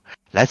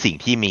และสิ่ง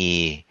ที่มี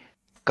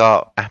ก็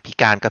พิ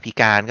การก็พิ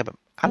การก็แบบ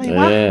อะไร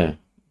วะ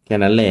แค่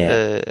นั้นแหละ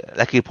แ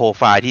ละคือโปร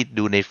ไฟล์ที่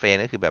ดูในเฟซ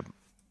ก็คือแบบ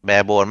แบ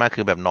ร์โบนมาก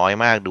คือแบบน้อย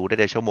มากดูได้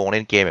แต่ชั่วโมงเ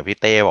ล่นเกมแบบพี่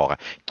เต้บอก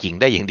ขิง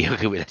ได้อย่างเดียว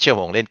คือเวลาชั่วโ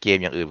มงเล่นเกม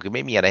อย่างอื่นคือไ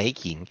ม่มีอะไรให้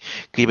ขิง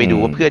คือไปดู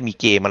ว่าเพื่อนมี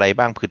เกมอะไร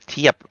บ้างคือเ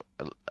ทียบ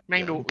แม่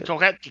งดูโชว์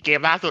แค่กี่เกม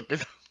ล่าสุด10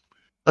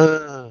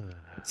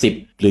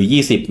 หรือ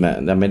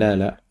 20จำไม่ได้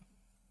แล้ว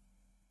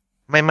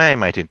ไม่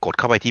หมายถึงกด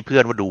เข้าไปที่เพื่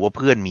อนว่าดูว่าเ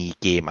พื่อนมี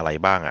เกมอะไร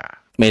บ้าง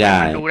ไม่ได้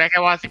ดูได้แค่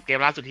ว่า10 เกม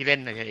ล่าสุดที่เล่น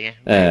อะไรอย่างเงี้ย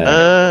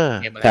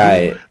ใช่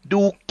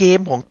ดูเกม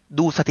ของ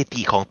ดูสถิ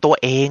ติของตัว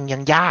เองยั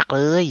งยากเ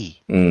ลย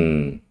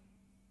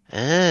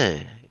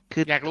คื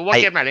ออยากรู้ว่า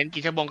เกมไหนเล่น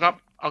กี่ชั่วโมงก็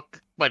เอา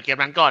เปิดเกม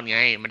นั้นก่อนไง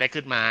มันได้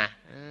ขึ้นมา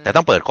แต่ต้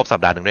องเปิดครบสัป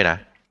ดาห์นึงด้วยนะ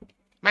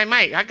ไ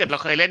ม่ถ้าเกิดเรา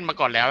เคยเล่นมา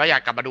ก่อนแล้วอยา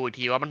กกลับมาดูอีก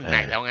ทีว่ามันถึงไหน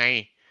แล้วไง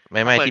ไ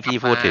ม่ที่พี่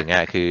พูดถึง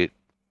คือ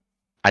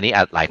อันนี้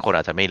หลายคนอ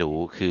าจจะไม่รู้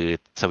คือ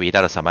สวีท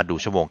เราสามารถดู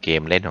ชั่วโมงเก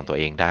มเล่นของตัว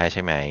เองได้ใ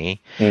ช่ไหม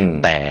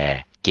แต่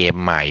เกม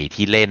ใหม่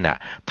ที่เล่น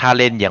ถ้า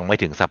เล่นยังไม่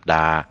ถึงสัปด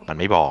าห์มัน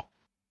ไม่บอก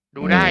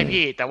ดูได้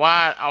พี่แต่ว่า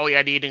เอา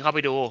ERD ดึงเข้าไป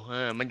ดู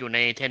มันอยู่ใน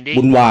trending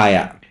บุญวาย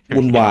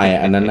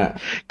อันนั้นอ่ะ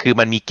คือ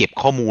มันมีเก็บ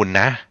ข้อมูล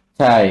นะ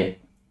ใช่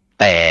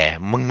แต่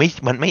มันไม่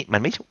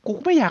กู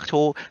ไม่อยากโช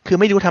ว์คือ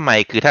ไม่รู้ทำไม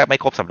คือถ้าไม่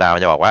ครบสัปดาห์มั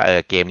นจะบอกว่า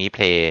เกมนี้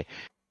play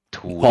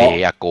 2 day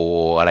ago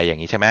อะไรอย่า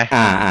งนี้ใช่ไหม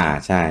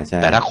ใช่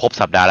แต่ถ้าครบ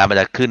สัปดาห์แล้วมัน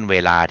จะขึ้นเว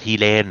ลาที่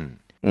เล่น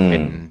เป็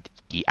น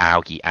กี่อาว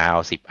10 อาว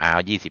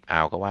20 อา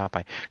วก็ว่าไป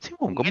ซึ่ง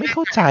ผมก็ไม่เ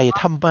ข้าใจ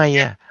ทำไม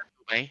อ่ะ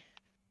ถูกไหม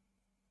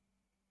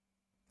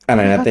อะไ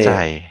รนะเต้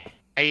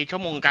ไอชั่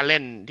วโมงการเล่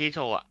นที่โช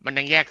ว์มัน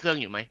ยังแยกเครื่อง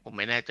อยู่ไหมผมไ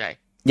ม่แน่ใจ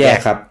แยก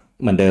ครับ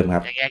เหมือนเดิมครั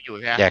บแยกอยู่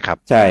ใช่ไหมแยกครับ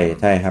ใ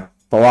ช่ครับ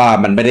เพราะว่า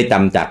มันไม่ได้จ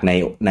ำจาก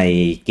ใน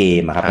เก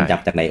มครับมันจ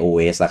ำจากใน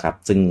OS อะครับ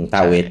ซึ่งถ้า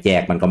OS แย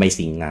กมันก็ไม่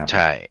ซิงค์ครับใ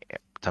ช่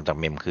จำจาก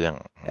เมมเครื่อง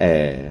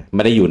ไ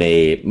ม่ได้อยู่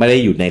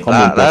ในข้อ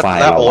มูลโปรไฟ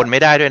ล์แล้วโอนไม่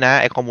ได้ด้วยนะ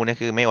ไอข้อมูลนี่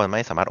คือไ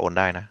ม่สามารถโอน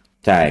ได้นะ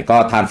ใช่ก็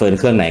ทรานสเฟอร์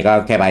เครื่องไหนก็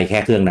แค่ไปแค่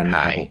เครื่องนั้น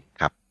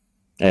ครับ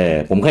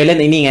ผมเคยเล่น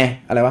ไอ้นี่ไง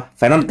อะไรวะ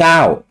Final 9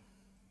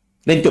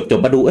เล่นจบ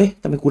มาดู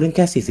ทำไมกูเล่นแ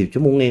ค่40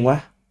ชั่วโมงเองวะ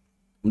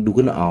มันดู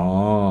ขึ้นเลย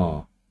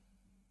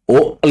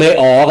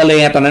กันเลย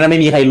ไงตอนนั้นไม่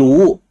มีใครรู้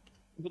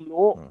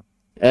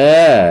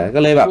ก็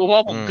เลยแบบเพรา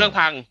ะผมเครื่อง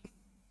พัง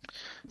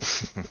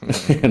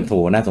โถ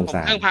น่าสงส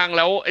ารเครื่องพังแ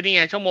ล้วไอ้นี่ไ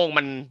งชั่วโมง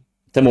มัน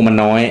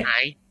น้อยหา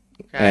ย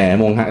ชั่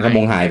วโม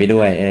งหายไปด้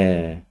วย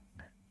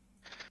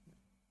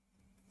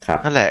ครับ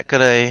นั่นแหละก็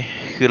เลย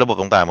คือระบบ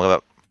ต่างๆมันก็แบ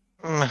บ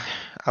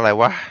อะไร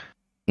วะ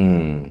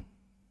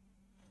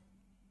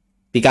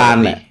พิการ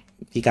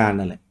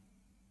นั่นแหละ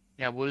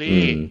อย่าบูล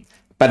ลี่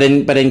ประ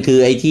เด็นคือ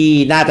ไอ้ที่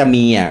น่าจะ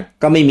มี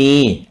ก็ไม่มี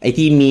ไอ้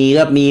ที่มี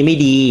ก็มีไม่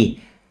ดี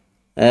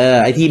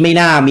ไอ้ที่ไม่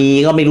น่ามี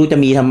ก็ไม่รู้จะ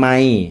มีทำไม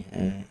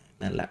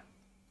นั่นแหละ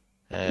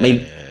ไม่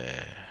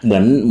เหมือ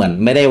น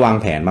ไม่ได้วาง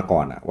แผนมาก่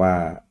อน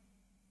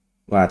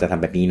ว่าจะท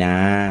ำแบบนี้นะ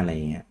อะไร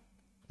เงี้ย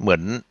เหมื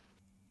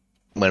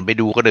อนไป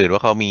ดูก็เดินว่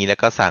าเขามีแล้ว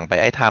ก็สั่งไป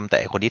ทำแต่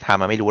คนที่ท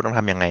ำมันไม่รู้ต้อง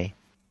ทำยังไง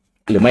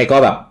หรือไม่ก็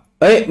แบบ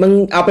มึง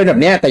เอาเป็นแบบ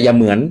เนี้ยแต่อย่า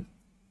เหมือน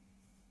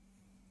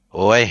โ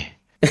อ้ย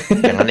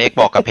อย่างนั้นเอก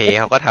บอกกับเพ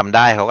เขาก็ทำไ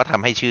ด้เขาก็ท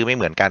ำให้ชื่อไม่เ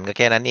หมือนกันก็แ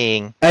ค่นั้นเอง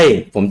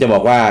ผมจะบอ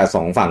กว่า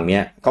2ฝั่งเนี้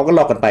ยเขาก็ล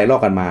อกกันไปลอ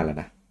กกันมาแหละ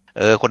นะ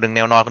คนนึงแน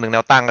วนอนคนนึงแน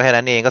วตั้งก็แค่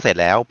นั้นเองก็เสร็จ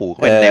แล้วปู่ก็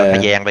เป็นแนวทะ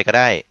แยงไปก็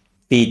ได้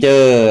ฟีเจอ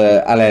ร์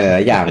อะไรหล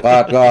ายอย่าง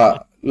ก็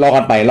ลอก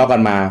กันไปลอกกั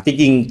นมาจ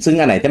ริงๆซึ่ง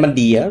อันไหนที่มัน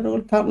ดี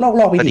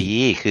ลอกไปดี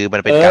คือมั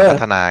นเป็นการพั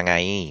ฒนาไง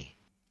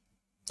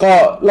ก็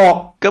ลอก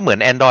ก็เหมือน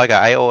Android กับ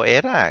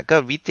iOS ก็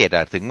วิดเจ็ต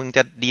ถึงมึงจ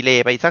ะดีเล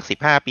ย์ไปสัก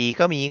15 ปี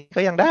ก็มี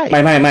ก็ยังได้ไ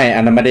ม่อั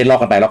นนั้นไม่ได้ลอก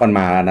กันไปลอกกัน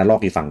มานะลอ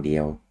กอีกฝั่งเดี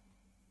ยว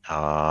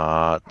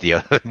เดี๋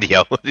ย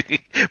ว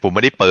ผมไ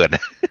ม่ได้เปิดน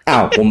ะ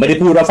ผมไม่ได้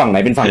พูดว่าฝั่งไหน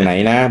เป็นฝั่งไหน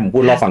นะผมพู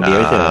ดลอกฝั่งเดียว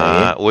เฉย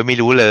โอ้ยไม่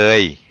รู้เลย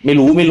ไม่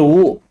รู้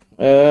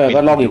ก็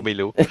ลอกอีกไม่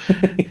รู้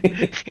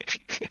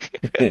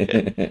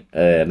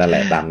นั่นแหล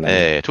ะตามนั้น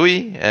ทุย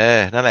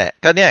นั่นแหละ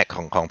ก็เนี่ย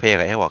ของเพจ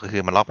ไอ้บอกก็คื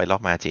อมันลอกไปลอ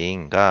กมาจริง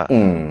ก็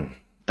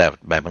แต่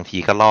แบบบางที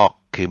ก็ลอก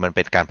คือมันเ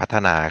ป็นการพัฒ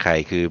นาใคร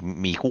คือ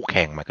มีคู่แ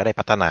ข่งมันก็ได้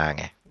พัฒนา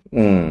ไง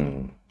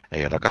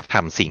แล้วก็ท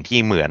ำสิ่งที่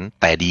เหมือน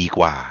แต่ดีก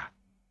ว่า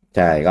ใ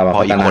ช่ก็พ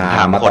ออีกคนท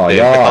ำคนเดิ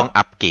มก็ต้อง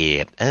อัปเกร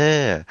ด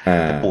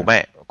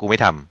กูไม่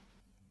ท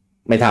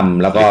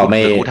ำแล้วก็ไ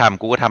ม่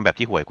กูก็ทำแบบ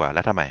ที่ห่วยกว่าแ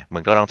ล้วทำไมมึ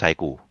งก็ต้องใช้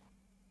กู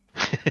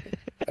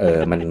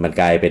มัน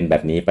กลายเป็นแบ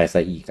บนี้ไปซ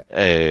ะอีก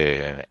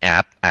อา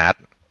ร์ต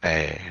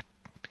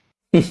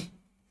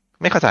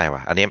ไม่เข้าใจว่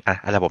ะอันนี้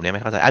ระบบนี้ไ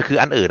ม่เข้าใจคือ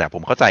อันอื่นผ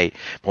มเข้าใจ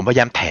ผมพยา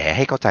ยามแถใ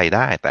ห้เข้าใจไ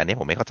ด้แต่อันนี้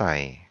ผมไม่เข้าใจ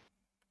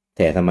แ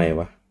ถทำไม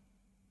วะ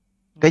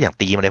ก็อย่าง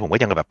ตีมาเลยผมก็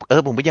ยังแบบ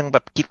ผมก็ยังแบ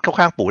บคิดเข้า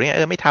ข้างปู่เนี่ย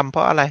ไม่ทำเพร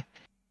าะอะไร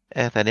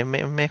แต่นี้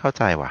ไม่เข้า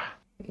ใจว่ะ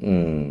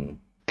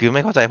คือไ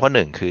ม่เข้าใจเพราะห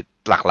นึ่งคือ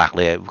หลักๆเ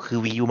ลยคือ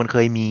Wii U มันเค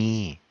ยมี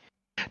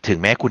ถึง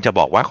แม้คุณจะ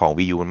บอกว่าของ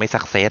Wii U มันไม่ซั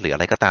กเซสหรืออะ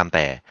ไรก็ตามแ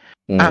ต่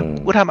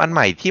กูทำอันให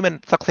ม่ที่มัน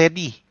ซักเซส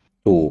ดิ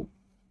ถูก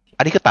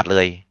อันนี้คือตัดเล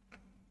ย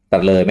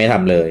ไม่ท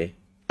ำเลย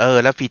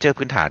แล้วฟีเจอร์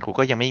พื้นฐานกู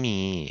ก็ยังไม่มี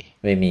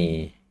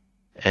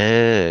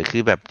คื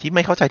อแบบที่ไ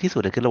ม่เข้าใจที่สุ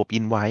ดเลยคือระบบอิ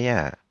นไว้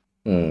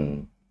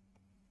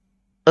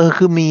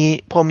คือมี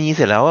พอมีเส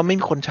ร็จแล้วว่าไม่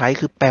มีคนใช้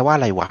คือแปลว่าอ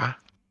ะไรวะ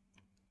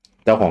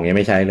เจ้าของยังไ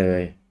ม่ใช้เล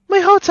ยไม่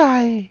เข้าใจ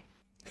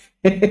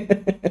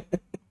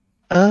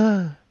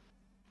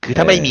คือ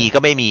ถ้าไม่มีก็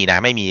ไม่มีนะ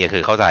ไม่มีคื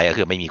อเข้าใจก็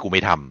คือไม่มีกูไ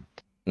ม่ท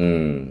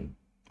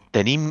ำแต่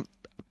นี่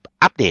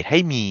อัปเดตให้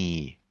มี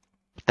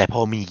แต่พ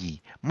อมี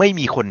ไม่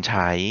มีคนใ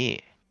ช้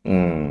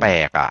แปล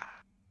ก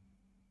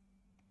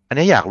อัน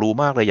นี้อยากรู้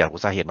มากเลยอยาก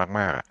รู้สาเหตุ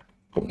มาก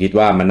ๆผมคิด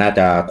ว่ามันน่า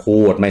จะโค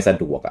ตรไม่สะ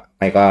ดวก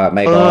ไม่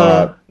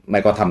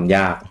ก็ทำย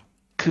าก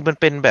คือมัน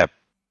เป็นแบบ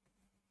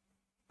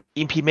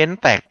implement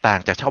แตกต่าง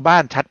จากชาวบ้า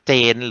นชัดเจ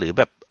นหรือ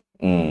แบบ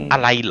อะ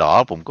ไรหรอ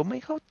ผมก็ไม่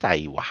เข้าใจ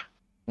ว่ะ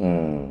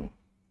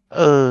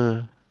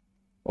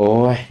โอ้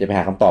ยจะไปห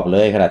าคำตอบเล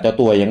ยขนาดเจ้า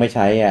ตัวยังไม่ใ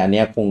ช้อัน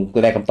นี้คงก็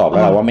ได้คำตอบแล้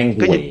วว่าแม่ง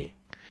ห่วย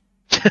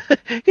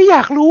ก็อย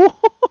ากรู้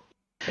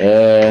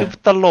คือ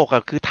ตลก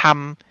คือท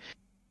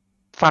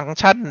ำฟังก์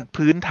ชัน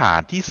พื้นฐาน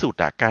ที่สุด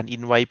การอิ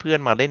นไว้เพื่อน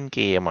มาเล่นเ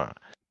กม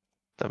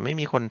แต่ไม่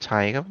มีคนใ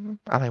ช้ก็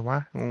อะไรวะ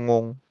ง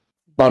ง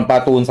ตอนปา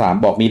ตูน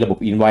3บอกมีระบบ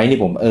อินไว้นี่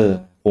ผม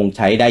คงใ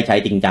ช้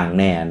จริงจัง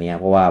แน่อันเนี้ย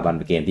เพราะว่ามันเ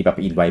ป็นเกมที่แบบ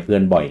อินไว้เพื่อ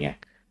นบ่อยไง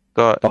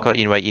ก็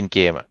อินไว้อินเก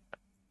ม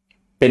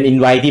เป็นอิน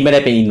ไวท์ที่ไม่ได้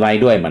เป็นอินไว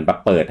ท์ด้วยเหมือนแบบ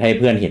เปิดให้เ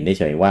พื่อนเห็น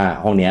เฉยๆว่า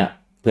ห้องเนี้ย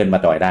เพื่อนมา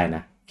จอยได้น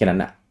ะแค่นั้น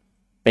อะ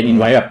เป็นอิน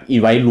ไวท์แบบอิ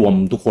นไวท์รวม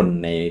ทุกคน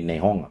ใน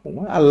ห้องอะผม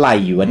ว่าอะไร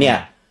อยู่วะเนี่ย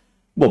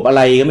บบอะไ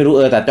รก็ไม่รู้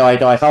แต่จอ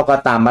ยเข้าก็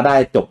ตามมาได้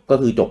จบก็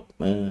คือจบ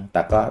แ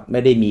ต่ก็ไม่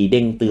ได้มีเ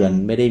ด้งเตือน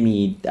ไม่ได้มี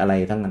อะไร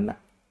ทั้งนั้นอะ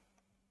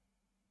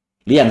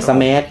หรืออย่างส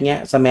แมทเงี้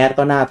ยสแมท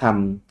ก็น่าท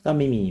ำก็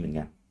ไม่มีเหมือน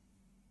กัน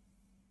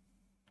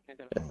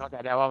เข้าใจ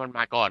ได้ว่ามันม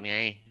าก่อนไง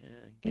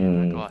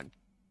มาก่อน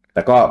แ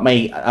ต่ก็ไม่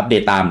อัปเด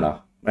ตตามเหรอ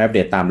ไม่อัปเด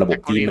ตตามระบบ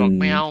ที่มัน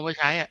ไม่เอาไม่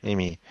ใช้อ่ะไม่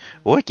มี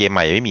โอ้ยเกมให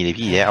ม่ไม่มีเลย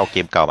พี่เอาเก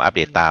มเก่ามาอัปเ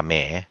ดตตามแหม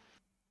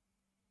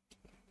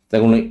แต่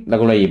กู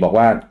เลยบอก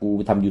ว่ากู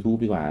ทำ YouTube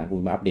ดีกว่ากู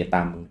มาอัปเดตต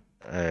ามมึง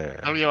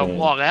เราจะ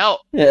บอกแล้ว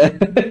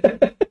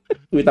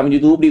กูทำ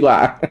YouTube ดีกว่า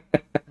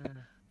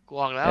กู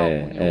บอกแล้ว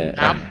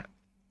ครับ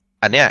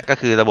อันเนี้ยก็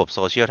คือระบบโซ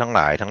เชียลทั้งห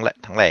ลายทั้ง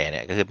แหล่เ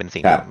นี่ยก็คือเป็นสิ่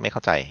งที่ไม่เข้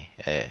าใจ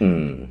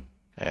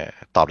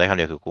ตอบได้คำเ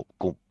ดียวคือ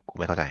กู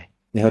ไม่เข้าใจ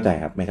ไม่เข้าใจ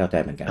ครับไม่เข้าใจ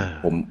เหมือนกัน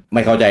ผมไ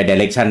ม่เข้าใจ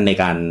direction ใน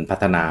การพั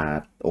ฒนา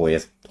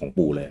OS ของ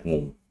ปู่เลยง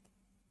ง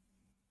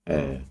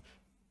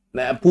น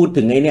ะพูด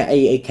ถึงไอ้เนี่ยไ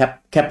อ้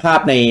แคปภาพ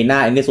ในหน้า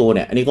NSO เ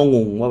นี่ยอันนี้ก็ง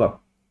งว่าแบบ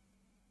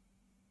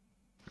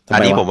อั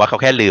นนี้ผมว่าเขา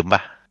แค่ลืมป่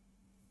ะ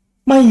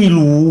ไม่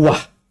รู้ว่ะ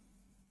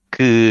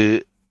คือ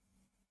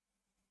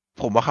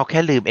ผมว่าเขาแค่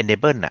ลืม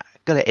enable อ่ะ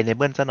ก็เลย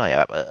enable ซะหน่อย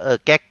แบบ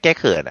แก้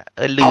เขินอ่ะ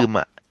ลืม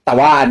อ่ะแต่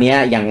ว่าอันเนี้ย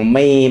ยัง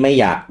ไม่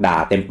อยากด่า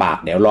เต็มปาก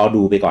เดี๋ยวรอ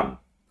ดูไปก่อน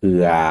เผื่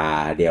อ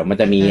เดี๋ยวมัน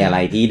จะมีอะไร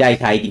ที่ได้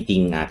ใช้จริ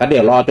งๆก็เดี๋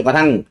ยวรอจนกระ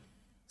ทั่ง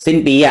สิ้น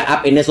ปีอัพ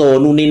NSO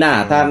นู่นนี่น่า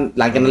ถ้า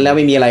หลังจากนั้นแล้วไ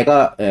ม่มีอะไรก็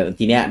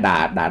ทีเนี้ยด่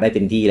าได้เ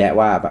ต็มที่แล้ว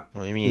ว่าแบบ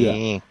ไม่มี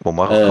ผม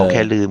ว่าเขาแ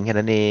ค่ลืมแค่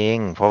นั้นเอง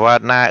เพราะว่า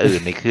หน้าอื่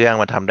นในเครื่อง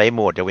มันทำได้ห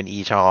มดจะเป็น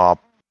eShop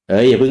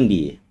อย่าเพิ่ง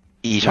ดี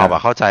eShop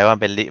เข้าใจว่ามั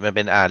นเป็น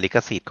ลิข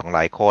สิทธิ์ของหล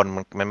ายคน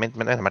มันไ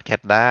ม่สามารถแค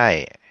ปได้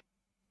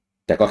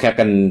แต่ก็แคป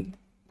กัน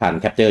ผ่าน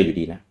แคปเจอร์อยู่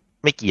ดีนะ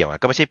ไม่เกี่ยว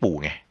ก็ไม่ใช่ปู่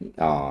ไง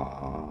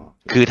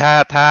คือ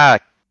ถ้า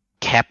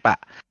แคป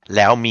แ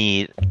ล้วมี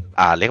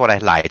เรียกว่าอะไร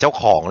หลายเจ้า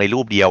ของในรู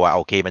ปเดียวโ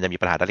อเคมันจะมี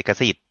ปัญหาด้านลิข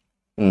สิทธิ์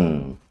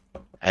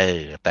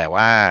แต่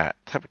ว่า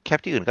ถ้าแค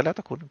ปที่อื่นก็แล้วแ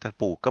ต่คุณแต่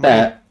ปู่ก็ไ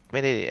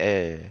ม่ได้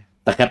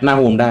แต่แคปหน้าโ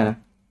ฮมได้นะ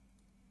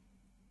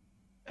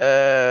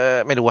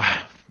ไม่รู้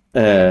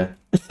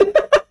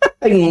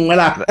ไอ้งงไหม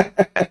ล่ะ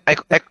ไ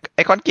อ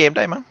คอนเกมไ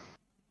ด้มั้ง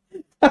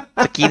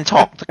สกินช็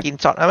อ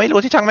ตไม่รู้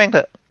ที่ช่างแม่งเถ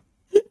อะ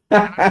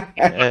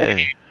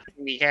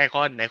มีแค่ไอค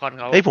อนเ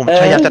ขาผม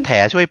พยายามจะแถ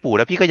ช่วยปู่แ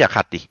ล้วพี่ก็อย่า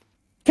ขัดดิ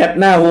แคป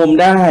หน้าโฮม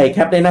ได้แค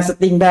ปในหน้าส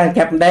ติ้งได้แค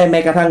ปได้แม้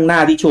กระทั่งหน้า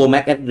ที่โชว์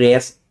MAC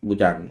address บู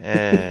จัง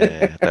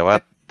แต่ว่า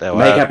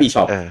ไม่แคปอี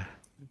ช็อป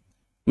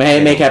ไ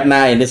ม่แคปหน้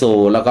า NSO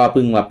แล้วก็เ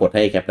พิ่งมาปลดใ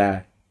ห้แคปได้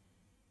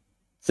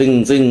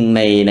ซึ่งใ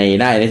น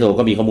หน้า NSO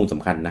ก็มีข้อมูลส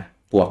ำคัญนะ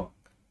พวก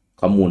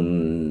ข้อมูล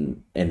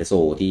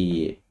NSO ที่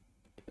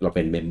เราเ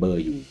ป็นเมมเบอ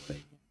ร์อยู่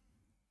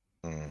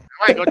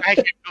ไม่ก็ให้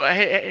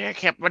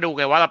แคปมาดูไ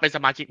งว่าเราเป็นส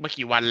มาชิกมา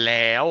กี่วันแ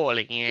ล้วอะไร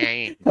เงี้ย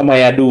ทำไม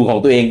ดูของ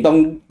ตัวเอง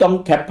ต้อง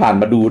แคปผ่าน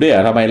มาดูด้วย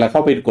ทำไมเราเข้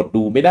าไปกด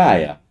ดูไม่ได้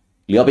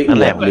หรือเอาไปอุด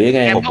หรือยังไ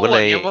งผมก็เล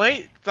ย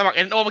สมัคร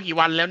NO มากี่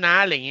วันแล้วนะ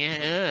อะไรเงี้ย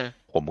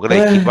ผมก็เลย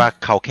คิดว่า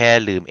เขาแค่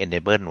ลืม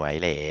enable ไว้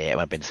แหละ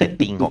มันเป็น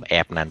setting ของแอ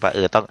ปนั้นว่า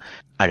ต้อง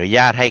อนุญ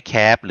าตให้แค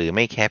ปหรือไ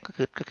ม่แคปก็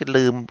คือ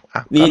ลืม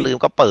ก็ลืม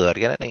ก็เปิด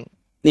แค่นั้นเอง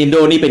นินโด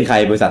นี่เป็นใคร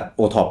บริษัทโ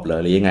อท็อปเหรอ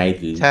หรือยังไง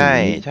ถือใช่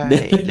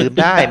ลืม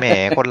ได้แหม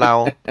คนเรา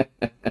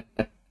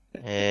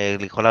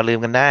หรือคนเราลืม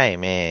กันได้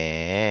แหม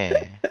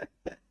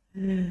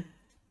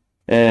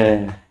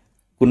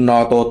คุณนอ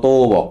โตโต้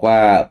บอกว่า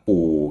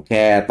ปู่แ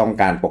ค่ต้อง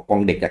การปกป้อง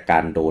เด็กจากกา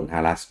รโดน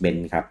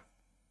harassment ครับ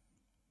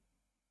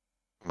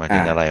หมายถึ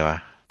งอะไรวะ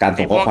การ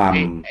ส่งข้อความ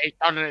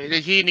ตอน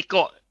ที่นิ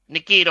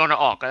กกี้โดน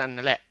ออกกัน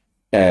นั่นแหละ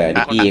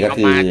นิกกี้ก็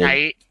คือ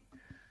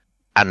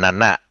อันนั้น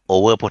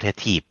over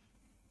protective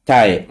ใ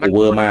ช่โอเว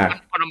อร์มาก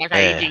คนเอามาใช้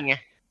จริงไง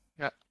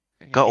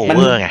ก็โอเว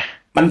อร์ไง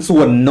มันส่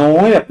วนน้อ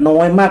ยแบบน้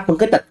อยมากคุณ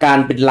ก็จัดการ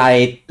เป็นราย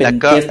เป็น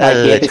เคสby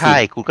เคสใช่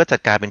คุณก็จัด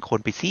การเป็นคน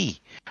ไปสิ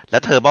แล้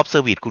วเธอบ๊อบเซอ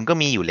ร์วิสคุณก็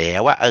มีอยู่แล้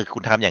วว่าคุ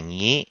ณทำอย่าง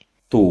นี้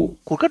ถูก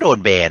คุณก็โดน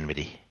แบนไป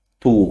ดิ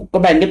ถูกก็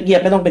แบนเงีย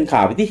บๆไม่ต้องเป็นข่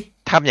าวไปดิ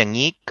ทำอย่าง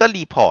นี้ก็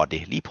รีพอร์ต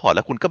แ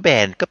ล้วคุณก็แบ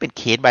นก็เป็นเ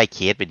คส by เค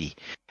สไปดิ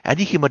อัน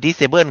นี้คือมาดิสเ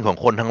ซเบิลของ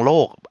คนทั้งโล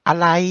กอะ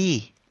ไร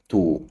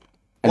ถูก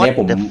อันนี้ผ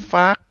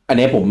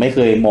มไม่เค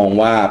ยมอง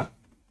ว่า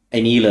ไ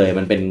อ้นี่เลย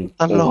มันเป็น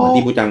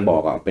ที่ผู้จังบอ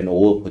กเป็นโอ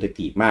เวอร์โปรเทค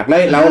ทีฟมาก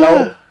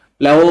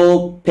แล้ว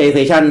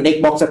PlayStation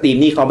Xbox Steam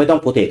นี่เขาไม่ต้อง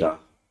โปรเทคเหรอ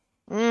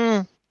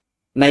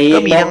ใน ก็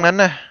มีทั้งนั้น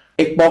นะ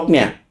Xbox เ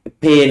นี่ย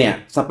Play เนี่ย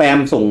สแปม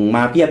ส่งม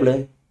าเพียบเลย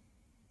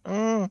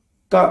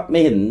ก็ไม่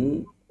เห็น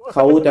เข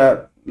าจะ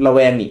ระแว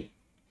งนี่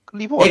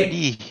รีพอร์ต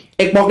ดี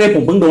Xbox เนี่ยผ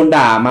มเพิ่งโดน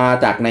ด่ามา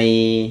จากใน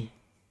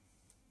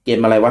เกม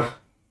อะไรวะ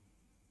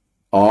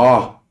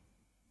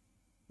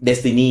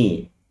Destiny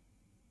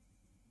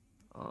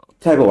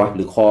ใช่ป่าววะห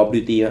รือ Call of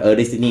Duty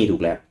Destiny ถู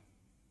กแล้ว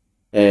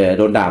โ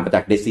ดนด่ามาจ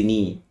าก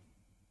Destiny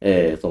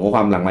ส่งข้อค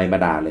วามหลังไมค์มา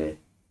ด่าเลย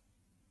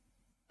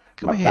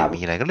ก็ไม่เห็นมี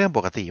อะไรก็เรื่องป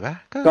กติป่ะ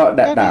ก็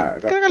ด่า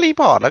ก็รี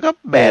พอร์ตแล้วก็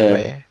แบนไป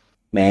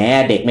แหม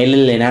เด็กไม่เล่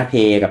นเลยนะเพ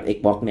ย์กับ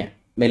Xbox เนี่ย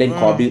ไม่เล่น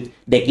Call of Duty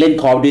เด็กเล่น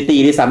Call of Duty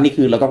ด้วยซ้ำนี่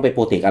คือเราต้องไปโป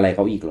รเทคอะไรเข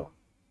าอีกหรอ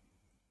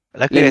แ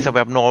ล้วคือในสแป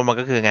มโนมัน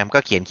ก็คือไงมัน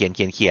ก็เขีย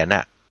น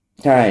อ่ะ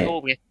ใช่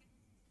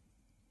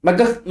มัน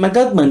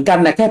ก็เหมือนกัน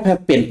นะแค่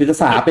เปลี่ยนภา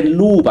ษาเป็น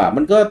รูปอ่ะ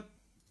มันก็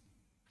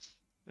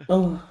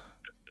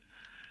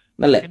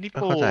นั่นแหละนี่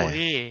ปู่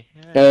พี่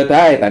ไ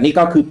ด้แต่นี่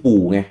ก็คือ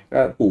ปู่ไงก็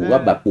ปู่ก็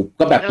แบบปู่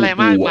ก็แบบ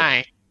ปู่อ่ะ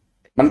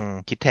มัน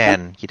คิดแทน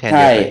ใ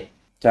ช่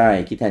ใช่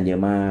คิดแทนเยอ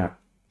ะมาก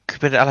คือ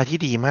เป็นอะไรที่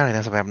ดีมากเลยน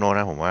ะสแปมโน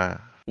นะผมว่า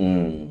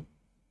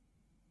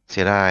เ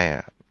สียดายอ่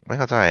ะไม่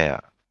เข้าใจอ่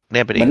ะเนี่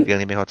ยเป็นอีกเรื่อ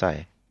งที่ไม่เข้าใจ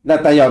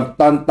แต่อย่าง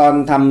ตอน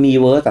ทำมี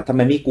เวิร์สแต่ทำไ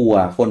มไม่กลัว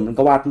คนมัน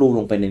ก็วาดรูปล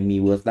งไปในมี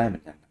เวิร์สได้เหมื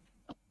อนกัน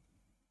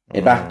เห็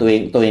นป่ะตัว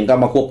เองก็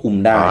มาควบคุม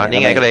ได้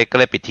นี่ไงก็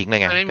เลยปิดทิ้งเล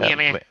ยไง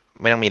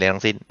ไม่ต้องมีอะไรทั้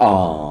งสิ้น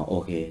โอ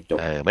เคจบ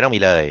ไม่ต้องมี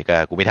เลยก็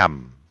กูไม่ท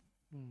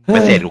ำเม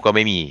สเสจกูก็ไ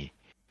ม่มี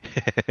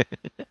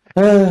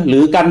หรื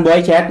อกัน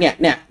voice chat เนี่ย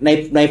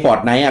ในพอร์ต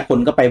ไหนคน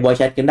ก็ไป voice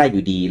chat กันได้อ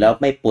ยู่ดีแล้ว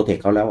ไม่โปรเทค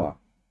เขาแล้ว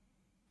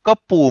ก็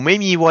ปู่ไม่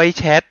มี voice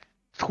chat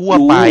ทั่ว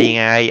ไป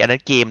ไงอันนั้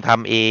นเกมท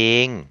ำเอ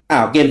ง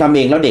เกมทำเอ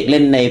งแล้วเด็กเ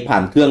ล่นในผ่า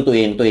นเครื่องตัวเ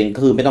อง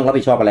คือไม่ต้องรับ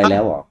ผิดชอบอะไรแล้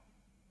ว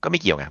ก็ไม่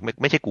เกี่ยวไง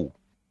ไม่ใช่กู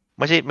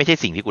ไม่ใช่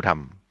สิ่งที่กูท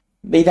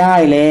ำไม่ได้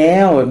แล้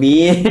วมี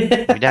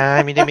ไม่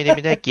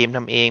ได้เกมท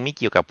ำเองไม่เ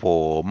กี่ยวกับผ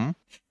ม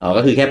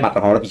ก็คือแค่ปัดค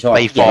วามรับผิดชอบไ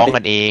ปฟ้องกั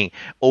นเอง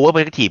โอเวอร์โป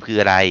รเทคทีฟคือ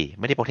อะไร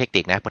ไม่ได้โปรเทคเ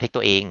ด็กนะโปรเทค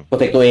ตัวเอง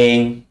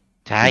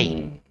ใช่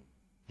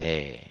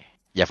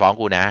อย่าฟ้อง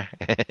กูนะ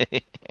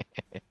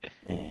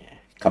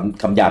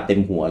คำหยาบเต็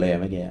มหัวเลย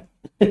เมื่อกี้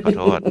ขอ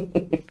โทษ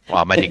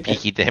มาถึงพี่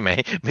คิดได้ไหม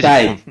ใช่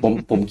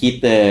ผมคิด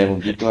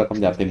ว่าค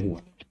ำหยาบเต็มหัว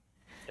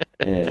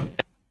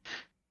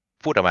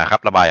พูดออกมาครั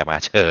บระบายออกมา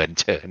เชิญ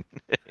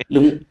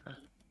ลุง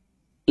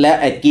และ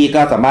ไอ้กี้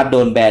ก็สามารถโด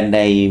นแบนใน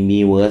มี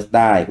เวิร์สไ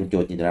ด้คุณโจ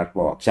จินตรัตน์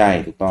บอกใช่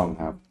ถูกต้อง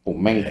ครับผม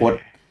แม่งโค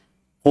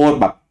ตร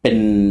แบบเป็น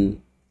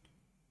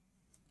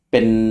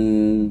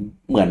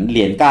เหมือนเห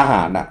รียญกล้าห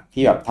าญอะ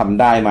ที่แบบทำ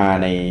ได้มา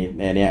ใน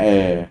เนี้ย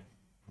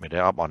ไม่ได้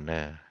ออฟออนเนอ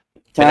ร์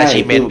เป็น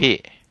achievement พี่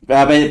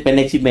เป็น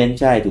achievement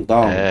ใช่ถูกต้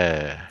อง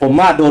ผม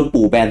ว่าโดน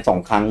ปู่แบน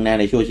2 ครั้งนะ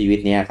ในช่วงชีวิต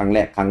เนี้ยครั้งแร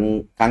ก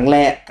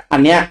อั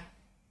นเนี้ย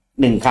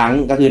1 ครั้ง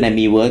ก็คือใน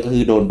มีเวิร์สก็คื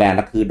อโดนแบนแ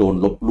ล้วคือโดน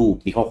ลบรูป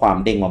มีข้อความ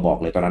เด้งมาบอก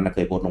เลยตอนนั้นเค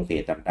ยโพสต์ลงเพ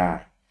จจำได้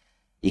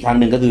อีกครั้ง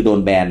หนึ่งก็คือโดน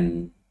แบน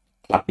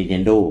คลับ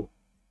Nintendo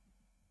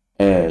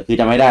คือ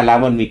จำไม่ได้แล้ว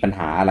มันมีปัญห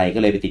าอะไรก็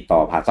เลยไปติดต่อ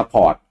ผ่านซัพพ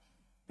อร์ต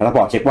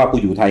เช็คว่ากู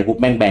อยู่ไทยปุ๊บ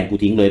แม่งแบนกู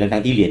ทิ้งเลยทั้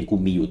งที่เหรียญกู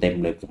มีอยู่เต็ม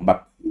เลยผมแบบ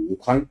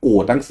ทั้งโกร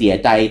ธทั้งเสีย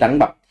ใจทั้ง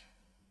แบบ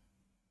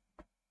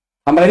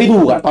ทำอะไรไม่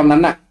ถูกตอนนั้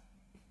นน่ะ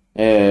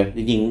จ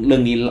ริงๆเรื่อ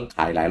งนี้ข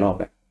ายหลายรอบ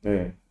แล้ว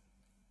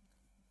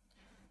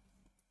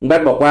แบ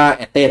ทบอกว่า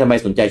เต้ทำไม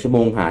สนใจชั่วโม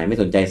งหายไม่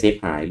สนใจเซฟ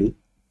หายหรือ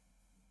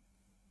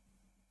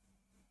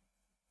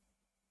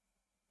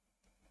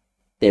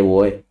เต้โ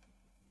ว้ย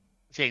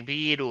เสียงพี่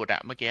ดูด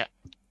เมื่อกี้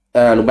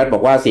ลุงแบทบ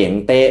อกว่าเสียง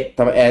เต้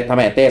ทำไม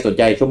เต้สน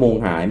ใจชั่วโมง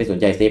หายไม่สน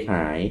ใจเซฟห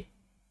าย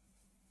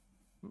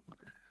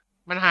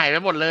มันหายไป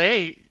หมดเลย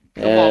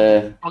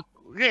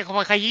เขา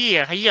มาขยี้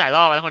หลายร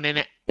อบแล้วคนนี้เ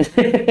นี่ย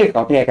เข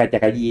าแค่จะ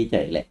ขยี้เฉ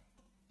ยแหละ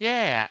แย่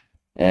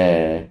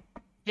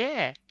แย่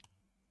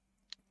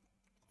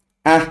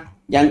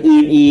อย่าง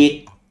อื่นอีก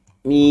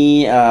มี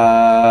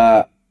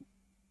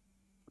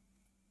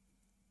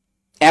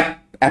แอ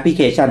ปพลิเ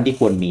คชันที่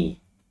ควรมี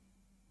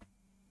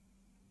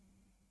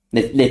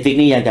Netflix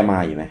นี่ยังจะมา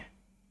อยู่ไหม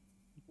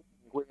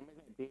คุณไม่เ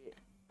ห็นที่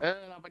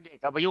เราเป็นเด็ก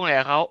เราไปยุ่งอะไร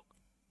กับเขา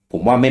ผ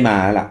มว่าไม่มา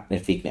แล้วล่ะ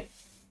Netflix เนี่ย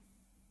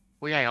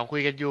ผู้ใหญ่เขาคุ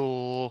ยกันอยู่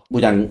บู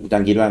จั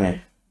งคิดว่าไง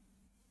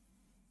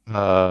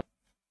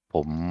ผ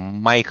ม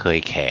ไม่เคย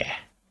แคร์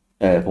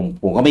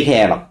ผมก็ไม่แค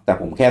ร์หรอกแต่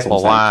ผมแค่สง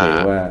สัยเฉย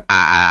ว่า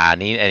อัน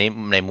นี้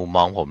ในมุมม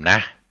องผมนะ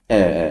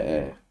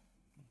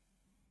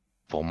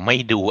ผมไม่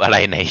ดูอะไร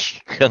ใน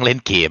เครื่องเล่น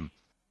เกม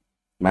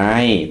ไม่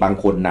บาง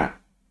คนน่ะ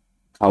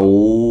เขา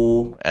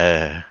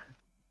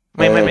ไ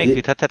ม่คื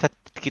อถ้า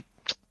คิด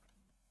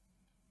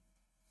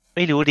ไ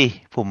ม่รู้ดิ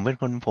ผมเป็น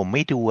คนผมไ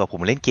ม่ดูผ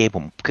มเล่นเกมผ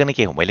มเครื่องเล่นเ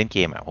กมผมไม่เล่นเก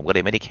มผมก็เล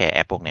ยไม่ได้แคร์แอ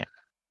ปพวกเนี้ย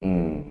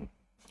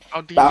เอา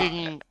จริง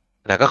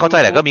แต่ก็เข้าใจ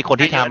แหละก็มีคน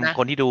ที่ทำ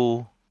คนที่ดู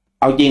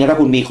เอาจริงถ้า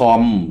คุณมีคอ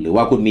มหรือ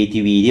ว่าคุณมีที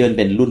วีที่มันเ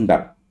ป็นรุ่นแบ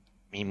บ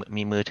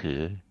มีมือถือ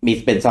มี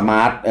เป็นสม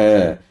าร์ท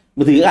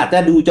มือถืออาจจะ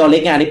ดูจอเล็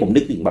กงานนี่ผม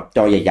นึกถึงแบบจ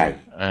อใหญ่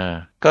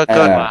ๆ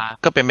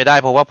ก็เป็นไม่ได้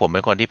เพราะว่าผมเป็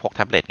นคนที่พกแ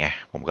ท็บเล็ตไง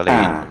ผมก็เลย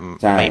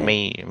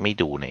ไม่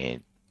ดูใน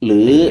หรื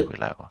อ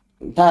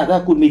ถ้า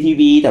คุณมีที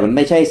วีแต่มันไ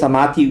ม่ใช่สม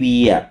าร์ททีวี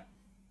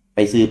ไป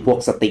ซื้อพวก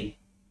สติ๊ก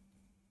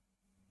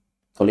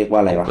เขาเรียกว่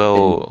าอะไรวะ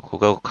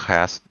Google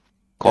Cast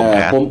ค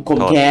ม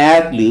แคส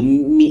หรือ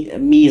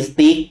มีส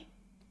ติ๊ก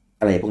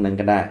อะไรพวกนั้น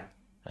ก็ได้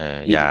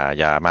อ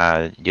ย่ามา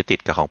ยึดติด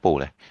กับของปู่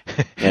เลย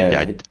อย่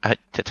า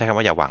ใช้คำ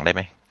ว่าอย่าหวังได้ไห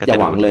มอย่า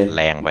หวังเลยแ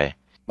รงไป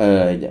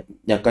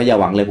อย่า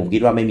หวังเลยผมคิ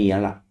ดว่าไม่มีแล้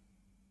วล่ะ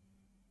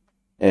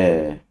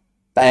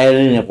แต่เ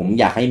นี่ยผม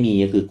อยากให้มี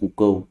ก็คือ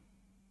Google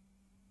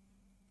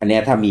อันเนี้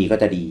ยถ้ามีก็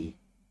จะดี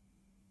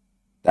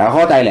แต่เ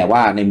ข้าใจแหละว่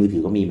าในมือถื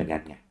อก็มีเหมือนกั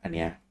นไงอันเ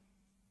นี้ย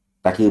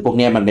แต่คือพวกเ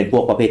นี้ยมันเป็นพ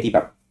วกประเภทที่แบ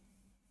บ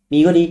มี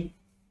ก็ดี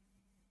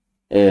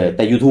แ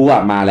ต่ YouTube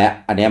มาแล้ว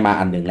อันเนี้ยมา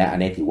อันนึงแล้วอัน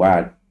นี้ถือว่า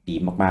ดี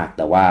มากๆแ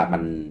ต่ว่า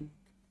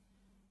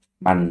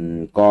มัน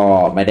ก็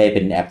ไม่ได้เ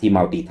ป็นแอปที่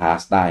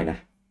multitask ได้นะ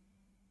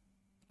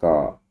ก็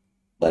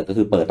เปิดก็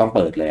คือเปิดต้องเ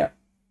ปิดเลย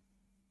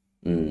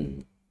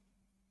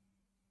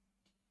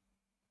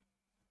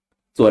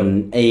ส่วน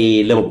ไอ้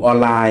ระบบออน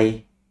ไลน์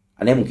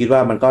อันนี้ผมคิดว่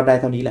ามันก็ได้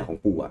เท่านี้แหละของ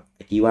ปู่อ่ะ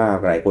ที่ว่า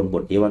หลายคน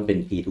บ่นที่ว่ามันเป็น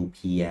P2P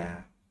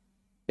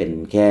เป็น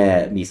แค่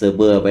มีเซิร์ฟเ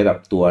วอร์ไว้แบบ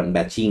ตัวแบ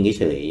ทชิ่ง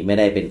เฉยๆไม่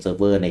ได้เป็นเซิร์ฟ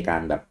เวอร์ในกา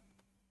รแบบ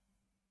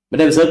ไม่ไ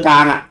ด้เป็นเซิร์ฟกลา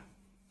งอ่ะ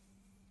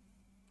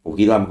ผม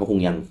คิดว่ามันก็คง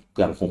ยั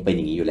งคงเป็นอ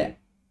ย่างนี้อยู่แหละ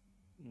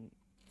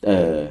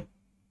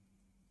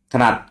ข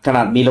น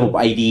าดมีระบบ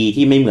ID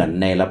ที่ไม่เหมือน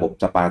ในระบบ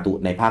สปาตุ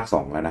ในภาค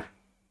2แล้วนะ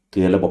คื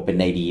อระบบเป็น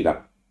ID แบบ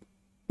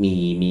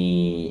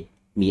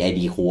มี ID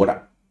โค้ดอ่ะ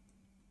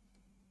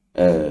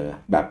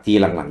แบบที่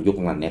หลังๆยุคห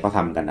ลังๆเนี้ยเขาท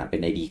ำกันอ่ะเป็น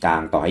ID กลา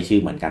งต่อให้ชื่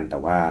อเหมือนกันแต่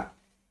ว่า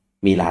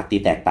มีรหัส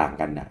ที่แตกต่าง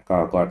กันน่ะ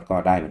ก็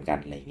ได้เหมือนกัน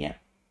อะไรเงี้ย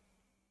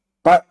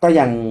ก็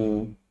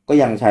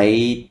ยังใช้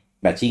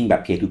แบทชิ่งแบ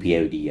บ peer to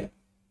peer ดีอ่ะ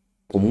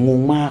ผมง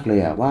งมากเลย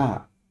อ่ะว่า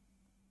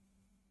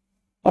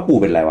ปู่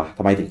เป็นอะไรวะท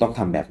ำไมถึงต้อง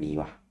ทำแบบนี้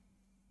วะ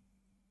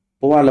เ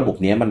พราะว่าระบบ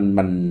เนี้ย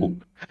มัน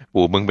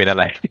ปู่มึงเป็นอะ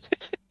ไร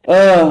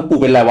ปู่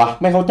เป็นอะไรวะ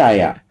ไม่เข้าใจ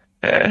อ่ะ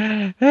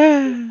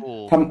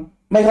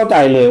ไม่เข้าใจ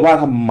เลยว่า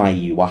ทำไม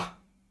วะ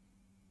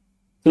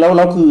แ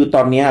ล้วคือต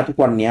อนนี้ทุก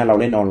วันนี้เรา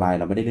เล่นออนไลน์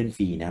เราไม่ได้เล่นฟ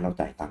รีนะเรา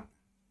จ่ายตังค์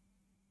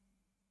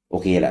โอ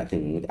เคแหละถึ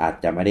งอาจ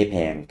จะไม่ได้แพ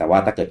งแต่ว่า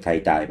ถ้าเกิดใคร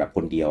จ่ายแบบค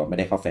นเดียวไม่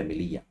ได้เข้าแฟมิ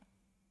ลี่อ่ะ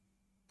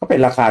ก็เป็น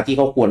ราคาที่เ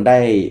ขาควรได้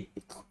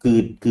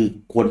คือ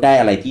ควรได้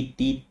อะไรที่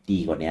ดี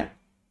กว่านี้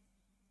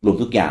รวม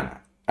ทุกอย่าง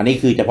อันนี้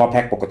คือเฉพาะแพ็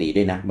คปกติ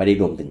ด้วยนะไม่ได้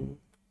รวมถึง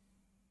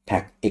แพ็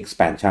ค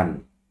expansion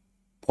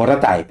เพราะถ้า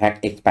จ่ายแพ็ค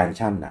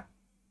expansion น่ะ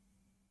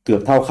เกือ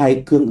บเท่าค่าย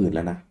เครื่องอื่นแ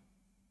ล้วนะ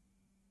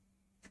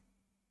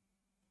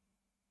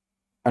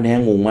อันนี้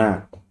งงมาก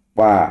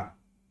ว่า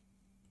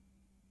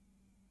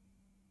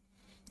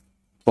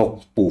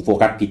ปู่โฟ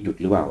กัสผิดจุด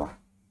หรือเปล่าวะ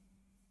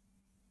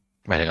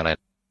หมายถึงอะไร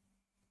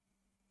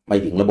หมาย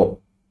ถึงระบบ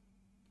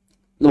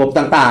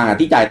ต่างๆ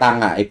ที่จ่ายตังค์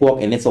ไอ้พวก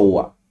NSO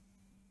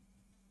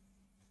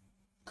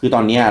คือตอ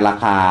นนี้รา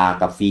คา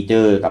กับฟีเจอ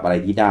ร์กับอะไร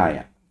ที่ได้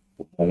ผ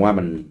มมองว่า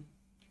มั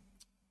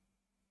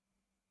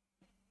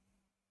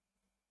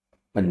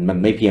น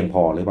ไม่เพียงพ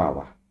อหรือเปล่า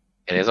วะ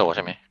NSO ใ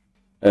ช่ไหม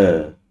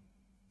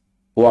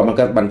เพราะว่า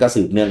มันก็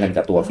สืบเนื่องกัน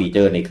กับตัวฟีเจ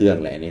อร์ในเครื่อง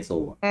แหละNSO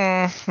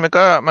มัน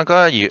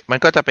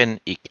ก็จะเป็น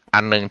อีกอั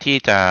นนึงที่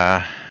จะ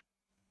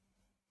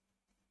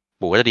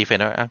ปู่ก็จะดีเฟน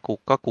ต์ว่า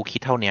กูคิ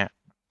ดเท่านี้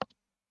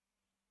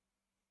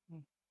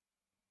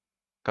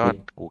ก็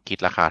กูคิด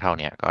ราคาเท่า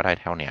นี้ก็ได้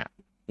เท่านี้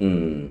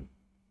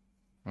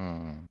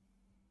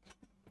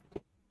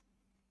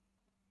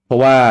เพราะ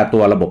ว่าตั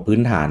วระบบพื้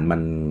นฐานมั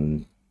น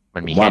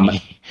มีแค่นี้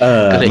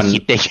ก็เลยคิ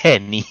ดได้แค่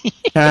นี้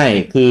ใช่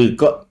คือ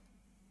ก็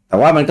แต่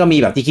ว่ามันก็มี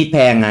แบบที่คิดแพ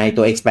งไง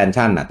ตัว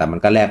expansion แต่มัน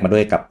ก็แลกมาด้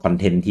วยกับคอน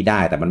เทนต์ที่ได้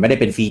แต่มันไม่ได้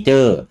เป็นฟีเจอ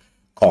ร์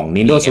ของ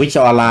Nintendo Switch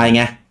Online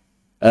ไง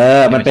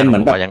มันเป็นเหมื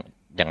อนแบบ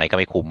ยังไงก็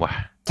ไม่คุ้มว่ะ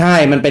ใช่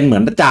มันเป็นเหมือ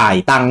นจ่าย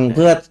ตังค์เ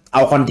พื่อเอ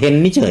าคอนเทน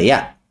ต์นี่เฉย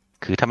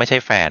คือถ้าไม่ใช่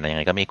แฟนยังไ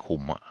งก็ไม่คุ้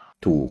ม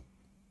ถูก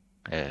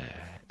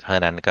เพรา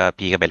ะนั้นก็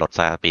พี่ก็ไปลด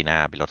ซะปีหน้า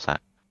ไปลดซะ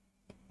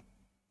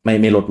ไ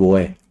ม่ลดโว้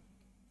ย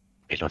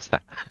ไปลดซะ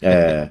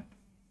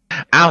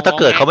อ้าวถ้า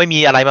เกิดเขาไม่มี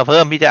อะไรมาเ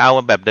พิ่มพี่จะเอา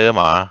แบบเดิมเ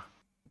หรอ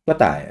ก็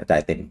จ่า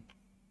ยเต็ม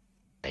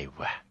ไอ้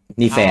วะ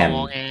นี่แฟน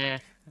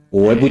โ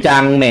อ้ยปูจั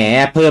งแหม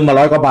เพิ่มมา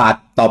100 กว่าบาท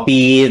ต่อปี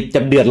จะ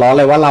เดือดร้อน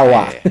เลยว่าเรา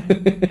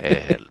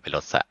ไปล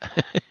ดซะ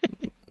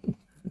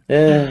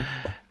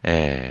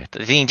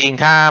จริง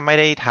ๆถ้าไม่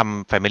ได้ท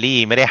ำ Family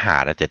ไม่ได้หา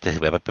จะ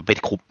แบบไม่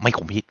คุ้มไม่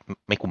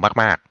คุ้ม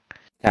มาก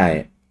ๆใช่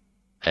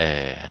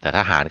แต่ถ้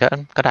าหาร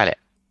ก็ได้แหละ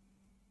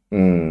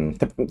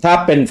ถ้า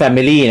เป็น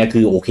Family นะ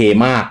คือโอเค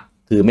มาก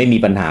คือไม่มี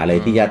ปัญหาเลย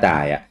ที่จะจ่า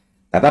ย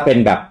แต่ถ้าเป็น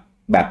แบบ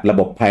ระ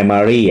บบ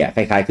primary ค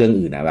ล้ายๆเครื่อง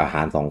อื่นแบบห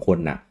าร2 คน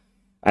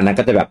อันนั้น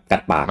ก็จะแบบกั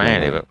ดปากไม่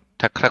เลยแบบ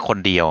ถ้าคน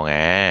เดียวไง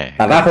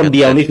แต่ถ้าคนเ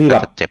ดียวนี่คือแบ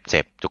บเ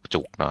จ็บ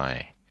จุกหน่อย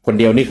คน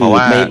เดียวนี่คือ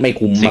ไม่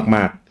คุ้มม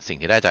ากๆสิ่ง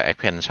ที่ได้จาก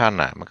expansion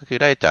มันก็คือ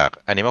ได้จาก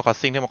Animal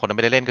Crossing ที่บางคนไ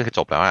ม่ได้เล่นก็คือจ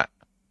บแล้ว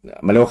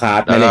มาเรียกคาร์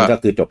ดไม่เล่นก็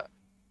คือจบ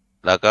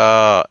แล้วก็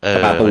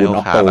การ์ตูนอ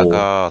อกโตแล้ว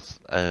ก็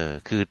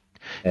คื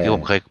อผ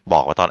มเคยบ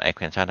อกว่าตอน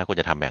expansion ถ้าคุณ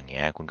จะทำแบบ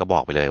นี้คุณก็บอ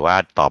กไปเลยว่า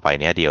ต่อไป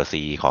เนี้ย DLC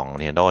ของ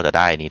Nintendo จะไ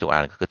ด้นี้ทุกอั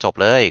นก็คือจบ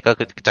เลยก็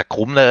คือจะ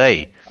คุ้มเลย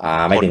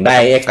ไม่ถึงได้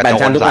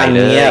expansion ทุกอัน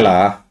นี้เหร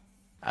อ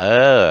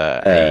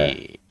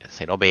เซ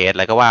โนเบสอะ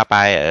ไรก็ว่าไป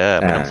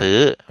ไม่ต้องซื้อ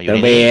อยู่ใน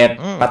เบส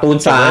การ์ตูน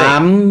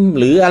3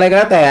หรืออะไรก็แ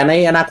ล้วแต่ใน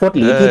อนาคต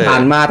หรือที่ผ่า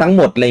นมาทั้งห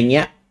มดอะไรเ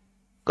งี้ย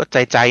ก็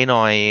ใจห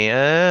น่อย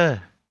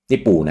นี่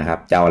ปู่นะครับ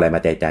จะเอาอะไรมา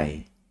ใจ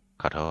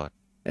ขอโทษ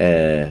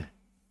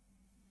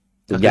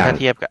ทุกอย่างถ้า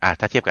เทียบกับ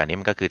อันนี้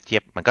มันก็คือ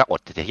มันก็อด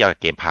จะเทียบกับ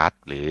เกมพาร์ท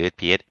หรือ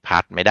PS พา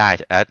ร์ทไม่ได้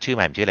ชื่อให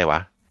ม่มันชื่ออะไรวะ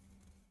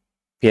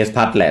PS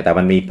Plus แหละแต่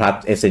มันมี Plus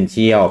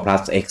Essential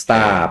Plus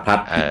Extra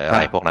Plus อะ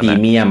ไรพวกนั้น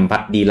Premium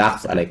Plus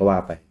Deluxe อะไรก็ว่า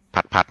ไป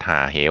พัดหา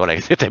เหวอะไร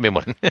เต็มไปหม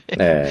ด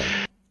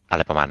อะไ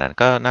รประมาณนั้น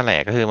ก็นั่นแหละ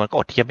ก็คือมันก็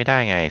อดเทียบไม่ได้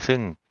ไงซึ่ง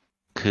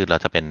คือเรา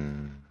จะเป็น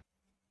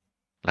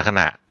ลักษณ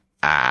ะ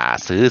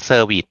ซื้อเซอ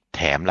ร์วิสแ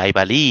ถมไลบ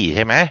รารีใ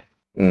ช่ไหม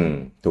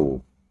ถูก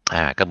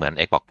ก็เหมือน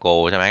Xbox Go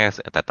ใช่ไหม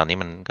แต่ตอนนี้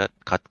มันก็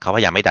เขาพ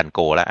ยายามไม่ดัน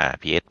Go แล้ว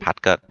PS Plus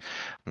ก็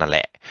นั่นแห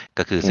ละ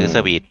ก็คือซื้อเซอ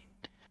ร์วิส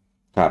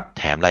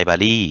แถมไลบรา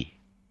รี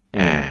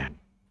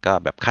ก็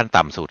แบบขั้น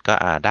ต่ำสุดก็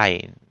ได้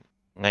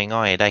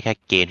ง่อยๆได้แค่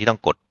เกมที่ต้อง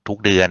กดทุก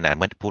เดือนนะเ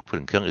มื่อพูดถึ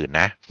งเครื่องอื่น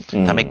นะ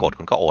ถ้าไม่กด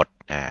คุณก็อด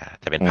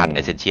จะเป็นพาร์ท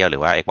Essential หรื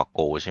อว่า Xbox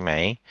Go ใช่ไหม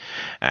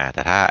แ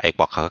ต่ถ้า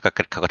Xbox เขา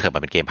ก็เถิบม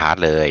าเป็นเกมพาร์ท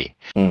เลย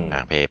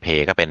เพ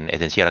ย์ก็เป็น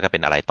Essential แล้วก็เป็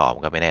นอะไรต่อมั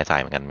นก็ไม่แน่ใจ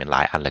เหมือนกันเป็นหล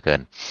ายอันเหลือเกิ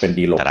นเป็น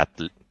ดีลแ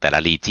ต่ละ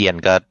Region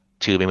ก็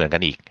ชื่อไม่เหมือนกั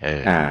นอีก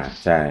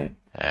ใช่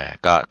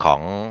ก็ขอ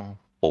ง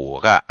ปู่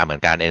ก็เหมือ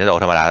นกัน Nintendo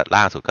ธรรมดา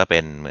ล่าสุดก็เป็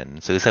นเหมือน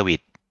ซื้อเซอร์วิ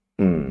ส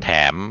แถ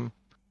ม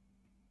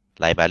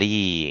ไลบรารี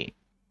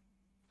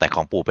แต่ข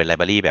องปู่เป็นไล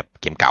บรารีแบบ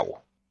เกมเก่า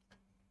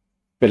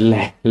เป็น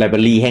ไลบรา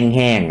รีแ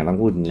ห้งๆต้อง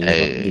พูดนี้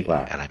ดีกว่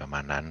าอะไรประมา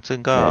ณนั้นซึ่ง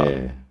ก็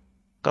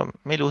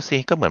ไม่รู้สิ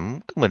ก็เหมือ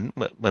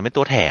นเป็น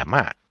ตัวแถม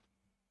อ่ะ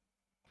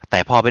แต่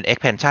พอเป็น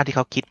expansion ที่เข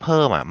าคิดเ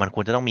พิ่มมันค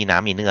วรจะต้องมีน้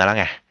ำมีเนื้อแล้ว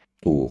ไง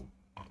ถูก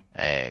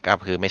ก็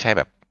คือไม่ใช่แ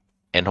บบ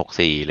N64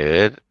 หรือ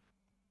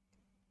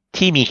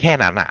ที่มีแค่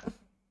นั้นอ่ะ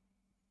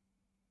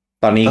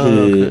ตอนนี้คื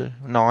อ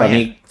น้อย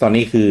ตอน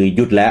นี้คือห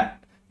ยุดแล้ว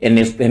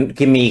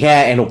คือมีแค่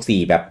N64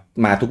 แบบ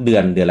มาทุกเดือ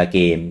นละเก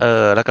ม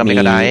แล้วก็เม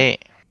ก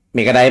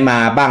ะไดมา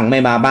บ้างไม่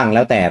มาบ้างแ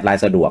ล้วแต่ราย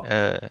สะดวก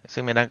ซึ่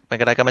งเม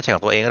กะไดก็ไม่ใช่ขอ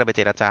งตัวเองก็เลยไปเ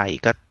จรจาอี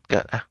กก็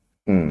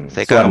เซ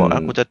กาบอกว่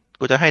า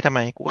กูจะให้ทำไม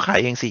กูขาย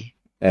เองสิ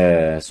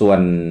ส่วน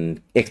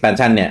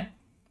expansion เนี่ย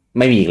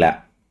ไม่มีอีกแล้ว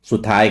สุ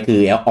ดท้ายคือ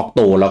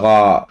Octoแล้วก็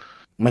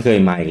ไม่เคย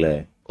มาอีกเลย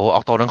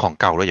Octo นั่นของ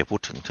เก่าด้วยอย่าพู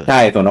ดถึงเถอะใ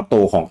ช่ส่วน Octo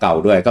ของเก่า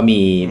ด้วยก็มี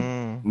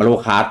มาโล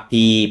คาร์ท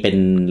ที่เป็น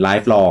ไล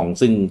ฟ์ลอง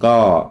ซึ่งก็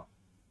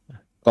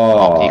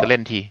ออกทีก็เล่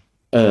นที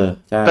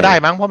ใช่ก็ได้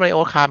มั้งเพราะมาริโอ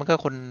คาร์มันก็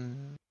ค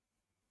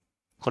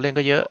นเล่น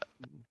ก็เยอะ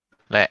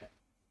แหละ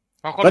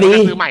เพราะคนก็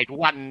ซื้อใหม่ทุก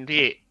วัน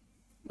พี่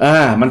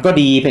มันก็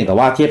ดีเพียงแต่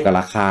ว่าเทียบกับ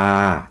ราคา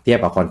เทียบ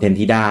กับคอนเทนต์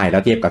ที่ได้แล้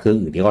วเทียบกับเครื่อง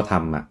อื่นที่เขาท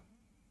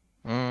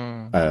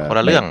ำคน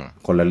ละเรื่อ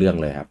ง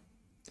เลยครับ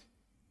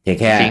เพียง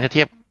แค่จริงถ้าเ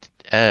ทียบ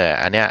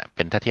อันเนี้ยเ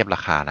ป็นถ้าเทียบรา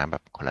คานะแบ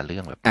บคนละเรื่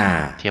องแบบ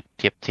เ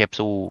ทียบ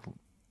สู้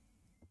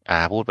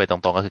พูดไปตร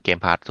งๆก็คือเกม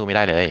พาร์ทสู้ไม่ไ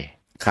ด้เลย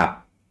ครับ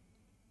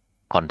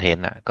คอนเทน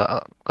ต์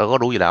ก็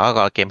รู้อยู่แล้วว่า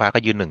เกมพาร์ทก็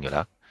ยืนหนึ่งอยู่แ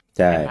ล้ว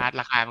ใช่พาร์ท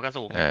ราคามันก็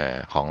สูง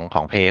ข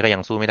องเพย์ก็ยั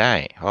งสู้ไม่ได้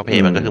เพราะเพ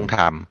ย์มันก็เพิ่งท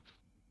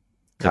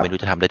ำคือไม่รู้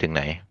จะทำได้ถึงไห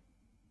น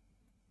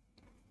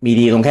มี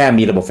ดีตรงแค่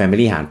มีระบบ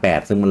Family หาร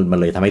8ซึ่งมัน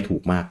เลยทำให้ถู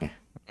กมากไง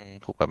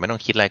ถูกแบบไม่ต้อง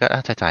คิดอะไรก็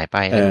จ่ายไป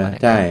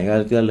ใช่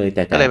ก็เลย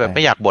จ่ายก็เลยแบบไ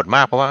ม่อยากบ่นม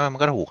ากเพราะว่ามัน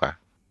ก็ถูก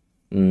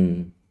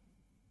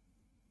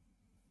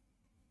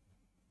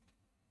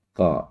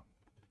ก็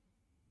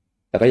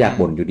แต่ก็อยาก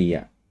บ่นอยู่ดี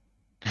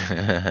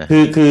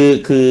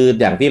คือ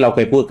อย่างที่เราเค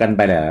ยพูดกันไ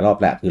ปหลายรอบ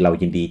แหละคือเรา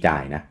ยินดีจ่า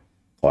ยนะ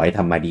ขอให้ท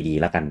ำมาดี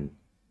ๆแล้วกัน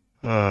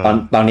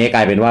ตอนนี้กล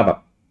ายเป็นว่าแบบ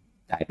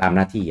จ่ายตามห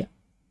น้าที่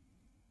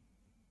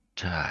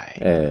ใช่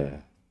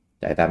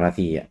จ่ายตามหน้า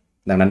ที่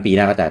ดังนั้นปีห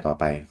น้าก็จ่ายต่อ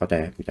ไปเข้าใจ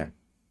ไหมผู้จัด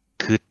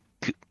คือ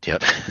เดี๋ยว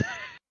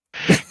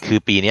คือ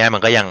ปีนี้มั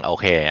นก็ยังโอ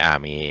เค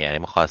มี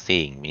Animal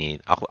Crossing มี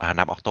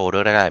นับออกโตด้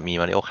วยได้มี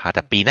Mario Kart แ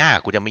ต่ปีหน้า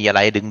กูจะมีอะไร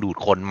ดึงดูด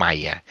คนใหม่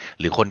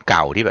หรือคนเก่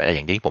าที่แบบอ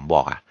ย่างที่ผมบ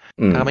อก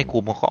ถ้าไม่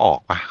คุ้มเขาก็ออก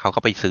ป่ะเขาก็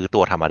ไปซื้อตั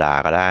วธรรมดา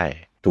ก็ได้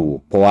ถูก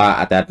เพราะว่า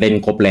อาจจะเล่น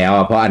ครบแล้ว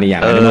เพราะอันนี้อย่า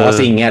ง Animal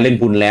Crossing เงี้ยเล่น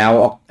พุนแล้ว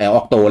อ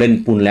อกโตเล่น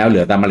พุนแล้วเหลื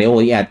อแต่ Mario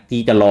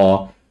ที่จะรอ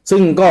ซึ่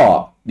งก็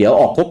เดี๋ยว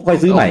ออกครบค่อย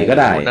ซื้อใหม่ก็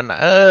ได้นั่นน่ะ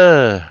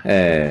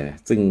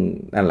ซึ่ง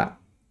นั่นแหละ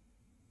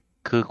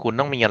คือคุณ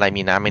ต้องมีอะไร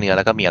มีน้ำมีเนื้อแ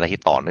ล้วก็มีอะไร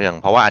ที่ต่อเนื่อง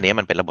เพราะว่าอันนี้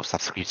มันเป็นระบบ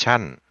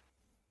subscription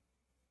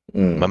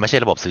มันไม่ใช่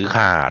ระบบซื้อข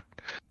าด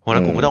เพราะฉะ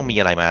นั้นคุณก็ต้องมี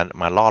อะไร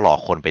มาล่อหลอก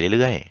คนไปเ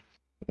รื่อย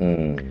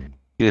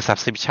ๆคือ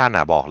subscription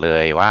บอกเล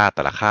ยว่าแ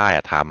ต่ละค่าย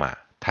ท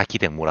ำถ้าคิด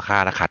ถึงมูลค่า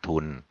นะขาดทุ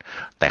น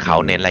แต่เขา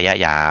เน้นระยะ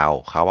ยาว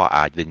เขาว่า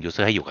ดึง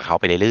user ให้อยู่กับเขา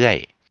ไปเรื่อย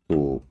ๆ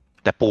ถูก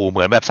แต่ปู่เห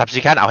มือนแบบ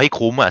subscription เอาให้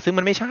คุ้มซึ่ง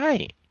มันไม่ใช่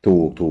ถู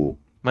ก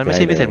มันไม่ใ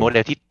ช่ business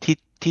model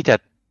ที่จะ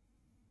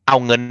เอา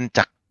เงินจ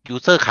ากยู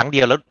เซอร์ครั้งเดี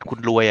ยวแล้วคุณ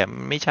รวย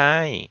ไม่ใช่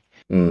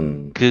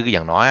คืออ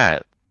ย่างน้อย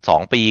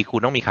2 ปีคุณ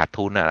ต้องมีขาด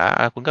ทุนแล้ว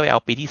คุณก็ไปเอา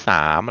ปีที่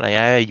3อะไร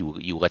อ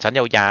ยู่กับฉัน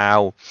ยาว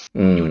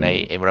ๆอยู่ใน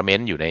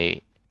environment อยู่ใน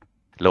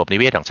ระบบนิ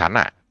เวศของฉัน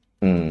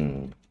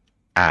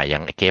อย่า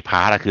งเกพ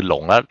าร์คือหล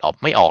งแล้ว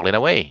ไม่ออกเลยน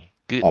ะเว้ย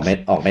คือออก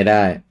ไม่ไ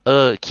ด้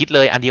คิดเล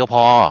ยอันเดียวพ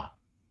อ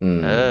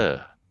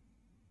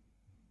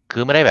คื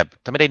อไม่ได้แบบ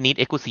ถ้าไม่ได้นิด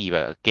exclusive แบ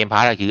บเกมพา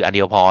ร์คืออันเ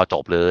ดียวพอจ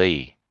บเลย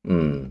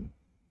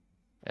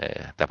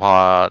แต่พอ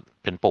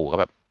เป็นปู่ก็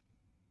แบบ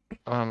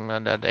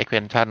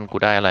expansion กู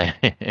ได้อะไร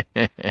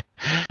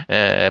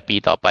ปี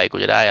ต่อไปกู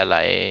จะได้อะไร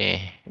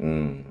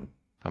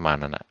ประมาณ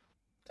นั้น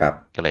ครับ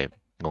ก็เลย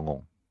งง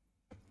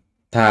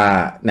ถ้า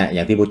เนี่ยอ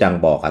ย่างที่บูจัง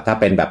บอกถ้า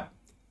เป็นแบบ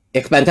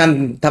expansion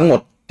ทั้งหมด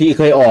ที่เ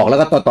คยออกแล้ว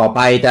ก็ต่อไ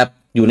ปจะ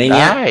อยู่ใน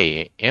นี้ได้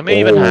ไม่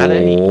มีปัญหาเล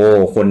ย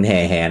คนแห่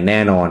แหนแน่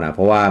นอนเพ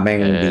ราะว่าแม่ง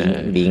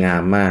ดีงา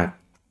มมาก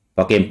เพ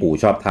ราะเกมปู่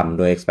ชอบทำโ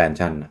ดย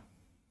expansion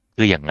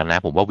คืออย่างนั้นนะ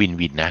ผมว่า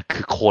วินนะ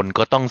คือคน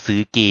ก็ต้องซื้อ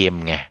เกม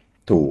ไง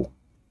ถูก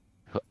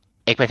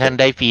expansion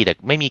ได้ฟรีแต่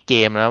ไม่มีเก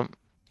มแล้ว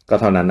ก็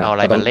เท่านั้นเอาอะ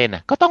ไรมาเล่น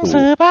ก็ต้อง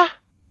ซื้อป่ะ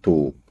ถู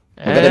ก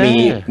มันก็จะ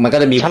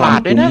มีความ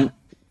คุ้ม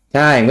ใ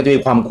ช่มันจะมี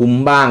ความคุ้ม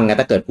บ้างไง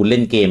ถ้าเกิดคุณเล่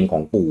นเกมขอ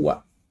งปู่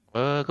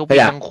ก็เป็น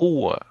ทั้งคู่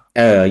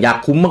อยาก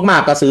คุ้มมา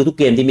กๆก็ซื้อทุก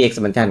เกมที่มี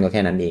expansion ก็แ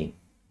ค่นั้นเอง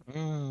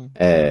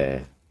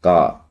ก็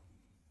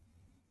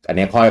อัน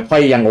นี้ค่อ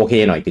ยยังโอเค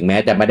หน่อยถึงแม้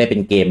จะไม่ได้เป็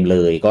นเกมเล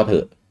ยก็เถ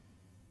อะ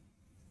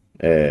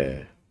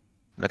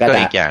แล้วก็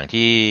อีกอย่าง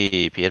ที่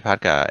PS Plus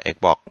กับ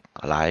Xbox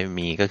Live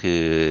มีก็คื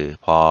อ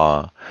พ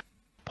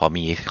อ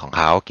มีของเ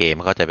ขาเกม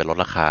ก็จะเป็นลด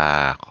ราคา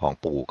ของ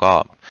ปู่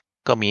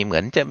ก็มีเหมื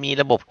อนจะมี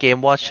ระบบเกม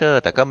วอชเชอ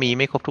ร์แต่ก็มีไ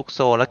ม่ครบทุกโซ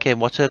นแล้วเกม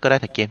วอชเชอร์ก็ได้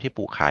แต่เกมที่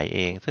ปู่ขายเอ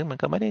งซึ่งมัน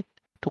ก็ไม่ได้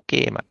ทุกเก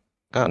มอ่ะ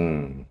ก็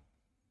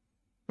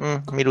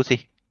ไม่รู้สิ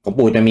ของ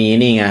ปู่จะมี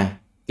นี่ไง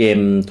เกม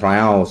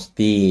Trials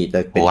ที่จะ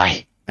เป็น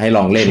ให้ล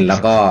องเล่นแล้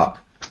วก็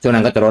ช่วง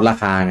นั้นก็จะลดรา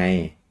คาไง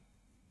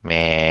แหม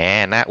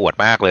น่าอวด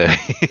มากเลย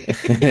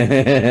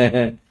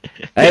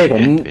เอ้ย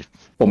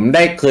ผมไ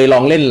ด้เคยล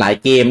องเล่นหลาย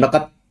เกมแล้วก็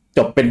จ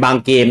บเป็นบาง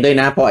เกมด้วย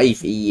นะเพราะไ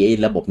อ้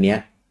ระบบเนี้ย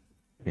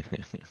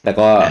แต่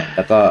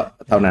ก็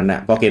เท่านั้นน่ะ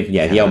เพราะเกมให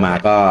ญ่ที่เอามา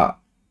ก็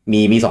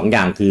มี2อ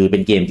ย่างคือเป็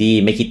นเกมที่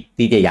ไม่คิด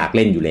ที่จะอยากเ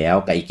ล่นอยู่แล้ว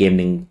กับอีกเกม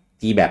นึง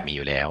ที่แบบมีอ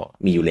ยู่แล้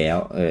ว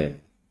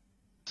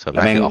ส่วนม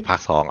ากคือออกภาค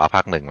2เอาภ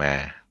าค1มา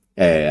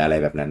อะไร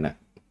แบบนั้นน่ะ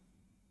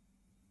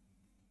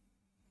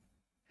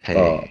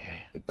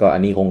ก็อั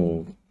นนี้ค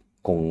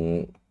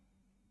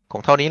ง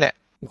เท่านี้แหละ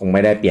คงไ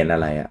ม่ได้เปลี่ยนอะ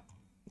ไรอ่ะ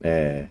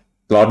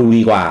รอดู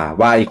ดีกว่า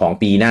ว่าไอ้ของ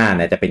ปีหน้าเ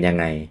นี่ยจะเป็นยัง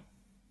ไง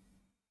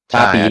ถ้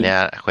าปีเนี้ย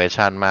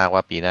question มากว่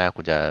าปีหน้า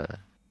คุณจะ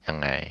ยัง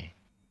ไง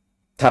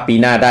ถ้าปี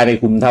หน้าได้ไม่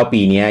คุ้มเท่า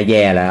ปีนี้แ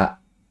ย่แล้ว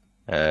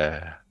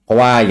เพราะ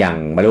ว่าอย่าง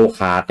Mario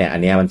Kart เนี่ยอั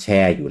นเนี้ยมันแ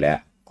ช่อยู่แล้ว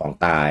ของ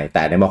ตายแ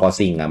ต่ใน Animal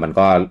Crossing อ่ะมัน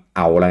ก็เ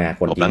อาแล้วไง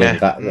คนที่เล่น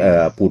ก็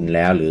ปุ่นแ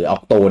ล้วหรือ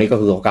Octo นี่ก็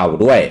คือเก่า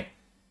ด้วย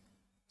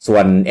ส่ว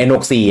น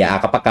N64 อ่ะ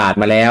ก็ประกาศ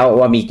มาแล้ว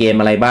ว่ามีเกม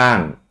อะไรบ้าง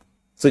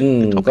ซึ่ง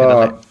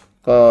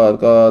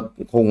ก็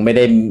คงไม่ไ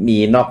ด้มี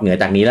นอกเหนือ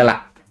จากนี้แล้วล่ะ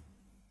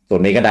ส่วน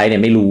เมกาไดรฟ์เนี่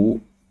ยไม่รู้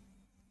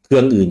เครื่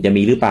องอื่นจะ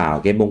มีหรือเปล่า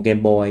เกม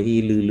บอยที่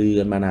ลือ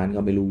กันมานาน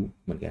ก็ไม่รู้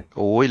เหมือนกันโ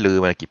อ้ยลือ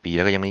มากี่ปีแ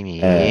ล้วก็ยังไม่มี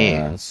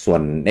ส่ว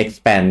น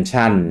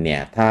expansion เนี่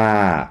ยถ้า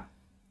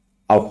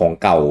เอาของ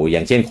เก่าอย่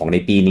างเช่นของใน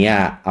ปีนี้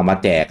เอามา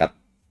แจกกับ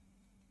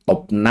ต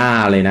บหน้า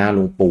เลยนะ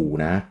ลุงปู่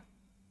นะ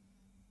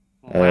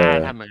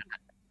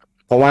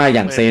เพราะว่าอ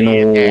ย่างเซโน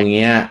อย่างเ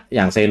งี้ย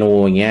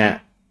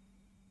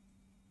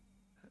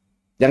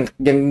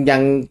ยั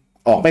ง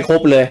ออกไม่คร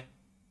บเลย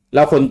แ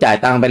ล้วคนจ่าย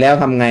ตังค์ไปแล้ว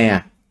ทำไงอ่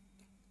ะ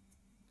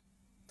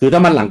คือถ้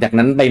ามันหลังจาก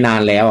นั้นไปนา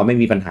นแล้วอ่ะไม่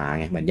มีปัญหา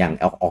ไงเหมือนอย่าง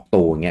ออกโต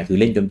เงี้ยคือ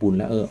เล่นจนปุน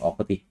แล้วออก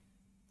ก็ติ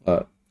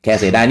แค่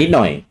เสียดายนิดห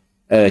น่อย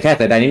แค่เ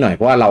สียดายนิดหน่อยเ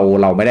พราะว่า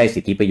เราไม่ได้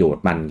สิทธิประโยช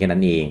น์มันแค่นั้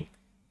นเอง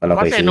เราเ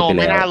คยซื้อไปแ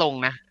ล้วไม่น่าลง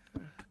นะ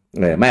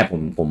แม่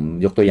ผม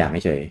ยกตัวอย่างใ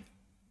ห้เฉย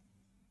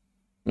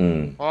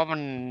เพราะว่ามั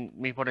น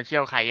มี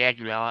potential ขายแยกอ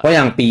ยู่แล้วเพราะอ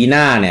ย่างปีห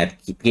น้าเนี่ย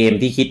เกม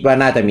ที่คิดว่า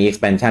น่าจะมี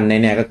expansion แ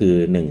น่ๆก็คือ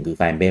1คือ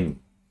Fire Emblem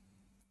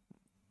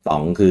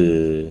 2คือ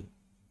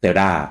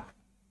Zelda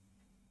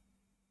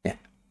เนี่ย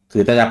คื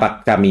อถ้า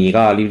จะมี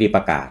ก็รีบป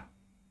ระกาศ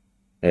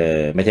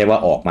ไม่ใช่ว่า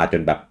ออกมาจ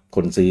นแบบค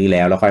นซื้อแ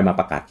ล้วค่อยมา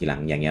ประกาศทีหลั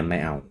งอย่างเงี้ยไม่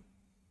เอา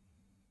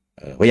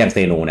เพราะอย่างเซ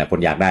โนเนี่ยคน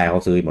อยากได้เข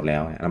าซื้อหมดแล้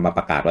วมาป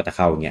ระกาศว่าจะเ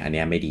ข้าอย่างเงี้ยอันเ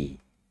นี้ยไม่ดี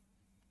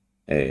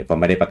พอ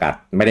ไม่ได้ประกาศ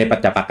ไม่ได้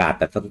จะประกาศ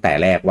แต่ตั้งแต่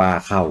แรกว่า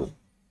เข้า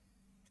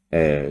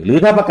หรือ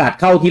ถ้าประกาศ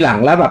เข้าทีหลัง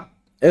แล้วแบบ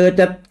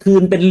จะคื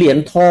นเป็นเหรียญ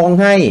ทอง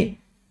ให้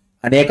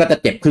อันนี้ก็จะ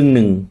เจ็บครึ่ง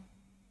นึง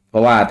เพรา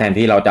ะว่าแทน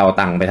ที่เราจะเอา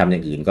ตังค์ไปทำอย่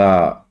างอื่นก็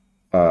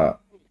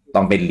ต้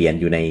องเป็นเหรียญ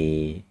อยู่ใน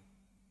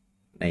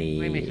ไ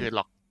ม่มีคืนห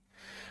รอก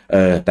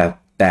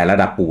แต่ระ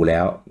ดับปู่แล้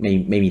ว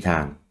ไม่มีทา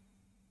ง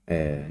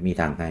มี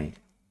ทางให้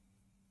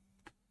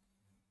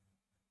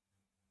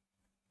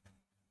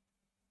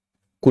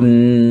คุณ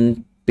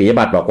ปิย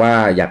บัตรบอกว่า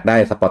อยากได้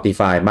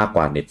Spotify มากก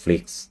ว่า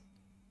Netflix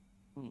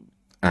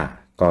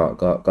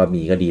ก็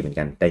มีก็ดีเหมือน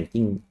กันแต่จ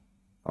ริง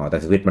แต่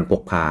สวิตช์มันพ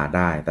กพาไ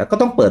ด้แต่ก็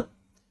ต้องเปิ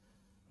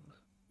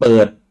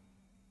ด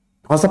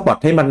ฮอตสปอต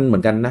ให้มันเหมื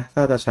อนกันนะถ้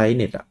าจะใช้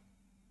เน็ต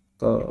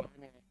ก็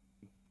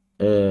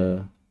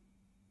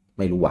ไ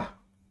ม่รู้ว่ะ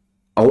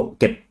เอา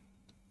เก็บ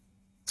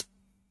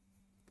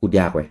พูด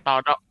ยากเว้ยต่อ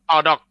ดอ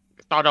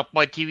กป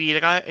ล่อยทีวีแล้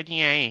วก็ไอ้นี่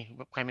ไง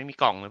ใครไม่มี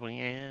กล่องเลยพวกนี้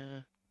ไง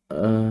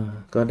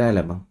ก็ได้แห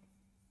ละมั้ง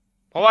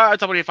เพราะว่า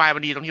Spotify มั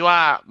นดีตรงที่ว่า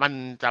มัน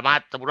สามาร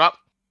ถสมมติว่า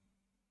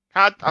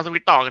ถ้าเอาสวิ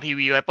ตช์ต่อกับที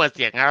วีไว้เปิดเ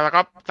สียงแล้ว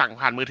ก็สั่ง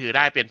ผ่านมือถือไ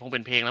ด้เปลี่ยน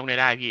เพลงแล้ว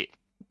ได้พี่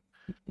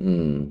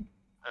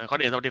ข้อ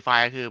เด่น Spotify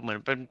คือเหมือน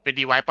เป็น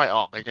ดีไวซ์ปล่อยอ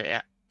อกเฉย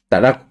ๆแต่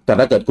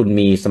ถ้าเกิดคุณ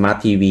มีสมาร์ท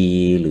ทีวี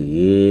หรือ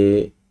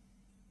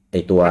ไอ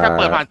ตัวถ้า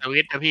เปิดผ่านสวิ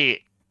ตช์นะพี่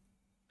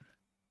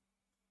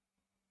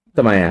ท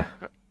ำไม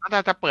ถ้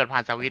าจะเปิดผ่า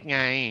นสวิตช์ไง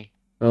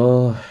โอ้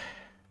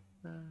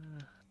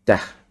จ้ะ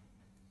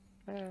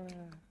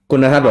คุณ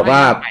ณทัศน์บอกว่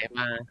า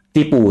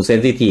ที่ปู่เซน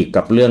ซิทีฟ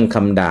กับเรื่องค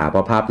ำด่าเพร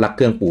าะภาพลักษณ์เ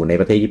ครื่องปู่ใน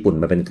ประเทศญี่ปุ่น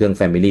มันเป็นเครื่อง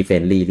Family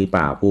Friendly หรือเป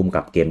ล่าพุ่ม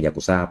กับเกมยา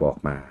กุซ่าบอก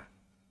มา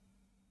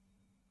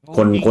ค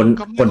น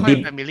ที่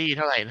Family เ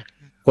ท่าไหร่นะ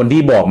คน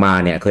ที่บอกมา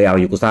เนี่ยเคยเอา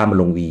ยากุซ่ามา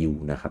ลง Wii U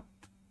นะครับ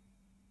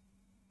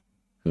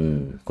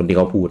คนที่เ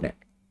ขาพูดเนี่ย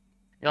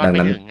ดัง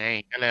นั้นไง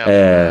ก็เลย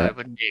เ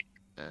ป็นเด็ก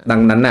ดั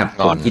งนั้นน่ะผ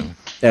ม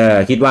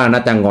คิดว่าน่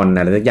าจะงอนอ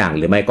ะไรสักอย่าง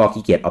หรือไม่ก็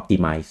ขี้เกียจ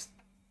Optimize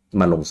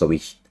มาลง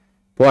Switch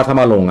เพราะว่าถ้า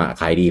มาลง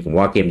ขายดีผม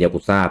ว่าเกมยากุ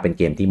ซ่าเป็น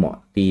เกมที่เหมาะ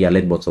ที่จะเ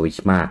ล่นบนสวิต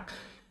ช์มาก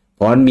เพ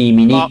ราะมันมี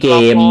มินิเก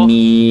ม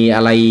มีอ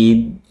ะไร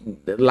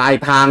ลาย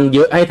ทางเย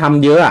อะให้ท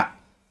ำเยอะ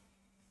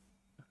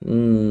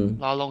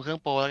รอลงเครื่อง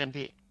โปรแล้วกัน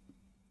พี่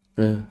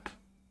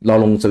รอ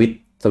ลงส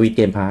วิตเ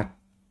กมพาร์ท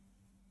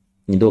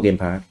Nintendo เกม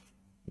พาร์ท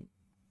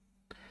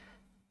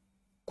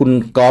คุณ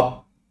ก๊อฟ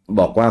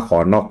บอกว่าขอ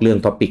นอกเรื่อง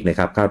ท็อปิกเลย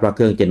ครับคาดว่าเค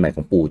รื่องเจนใหม่ข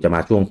องปู่จะมา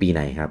ช่วงปีไห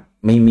นครับ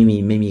ไ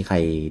ม่มีใคร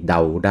เด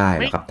าได้ห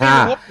รอกครับถ้า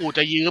ว่าปู่จ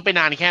ะยื้อไป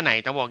นานแค่ไหน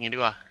ต้องบอกงี้ดี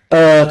กว่า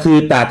คือ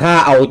แต่ถ้า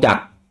เอาจ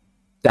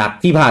าก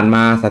ที่ผ่านม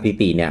าสถิ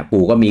ติเนี่ย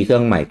ปู่ก็มีเครื่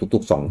องใหม่ทุ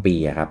กๆ2 ปี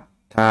ครับ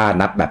ถ้า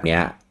นับแบบเนี้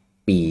ย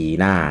ปี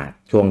หน้า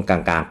ช่วงกลา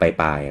งๆป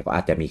ลายๆก็อ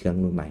าจจะมีเครื่อง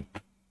รุ่นใหม่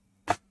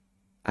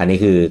อันนี้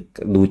คือ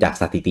ดูจาก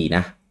สถิติน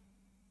ะ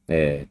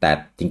แต่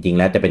จริงๆแ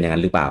ล้วจะเป็นอย่างนั้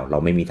นหรือเปล่าเรา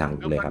ไม่มีทาง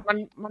รู้เลยครับมัน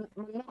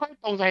ไม่ค่อย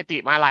ตรงสถิติ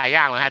มาหลายอ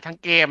ย่างเลยฮะทั้ง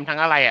เกมทั้ง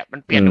อะไรอ่ะมั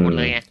นเปลี่ยนไปหมดเ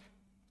ลยไง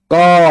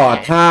ก็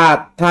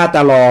ถ้าจ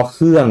ะรอเค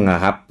รื่องอ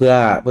ะครับเ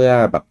พื่อ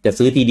แบบจะ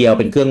ซื้อทีเดียว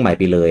เป็นเครื่องใหม่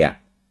ไปเลยอะ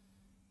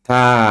ถ้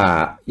า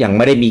ยังไ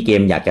ม่ได้มีเก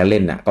มอยากจะเล่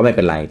นอะก็ไม่เ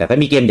ป็นไรแต่ถ้า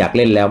มีเกมอยากเ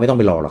ล่นแล้วไม่ต้อง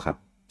ไปรอหรอกครับ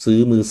ซื้อ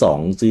มือ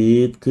2ซื้อ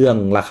เครื่อง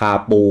ราคา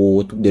โปร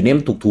เดี๋ยวนี้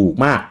มันถูก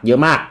มากเยอะ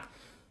มาก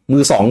มื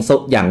อ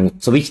2อย่าง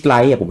Switch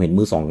Lite อะผมเห็น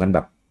มือ2กันแบ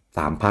บ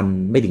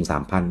 3,000 ไม่ถึง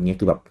 3,000 เงี้ย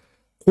คือแบบ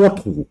โคตร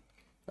ถูก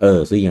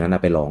ซื้ออย่างนั้น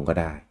ไปลองก็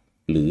ได้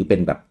หรือเป็น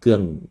แบบเครื่อ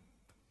ง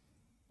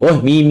โอ้ย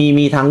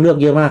มีทางเลือก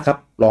เยอะมากครับ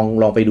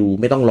ลองไปดู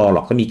ไม่ต้องรอหร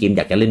อกถ้ามีเกมอ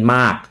ยากจะเล่นม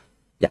าก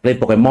อยากเล่น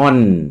โปเกมอน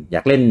อย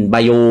ากเล่นไบ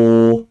โอ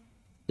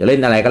อยากเล่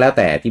นอะไรก็แล้ว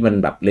แต่ที่มัน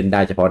แบบเล่นได้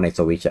เฉพาะใน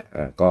Switch อ่ะ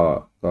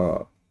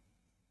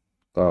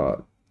ก็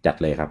จัด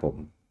เลยครับผม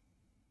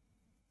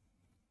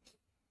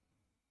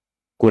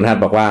คุณฮัท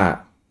บอกว่า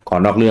ขอ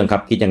นอกเรื่องครั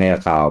บคิดยังไงกั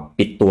บข่าว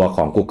ปิดตัวข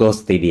อง Google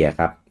Stadia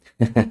ครับ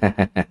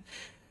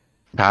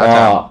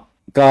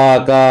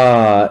ก็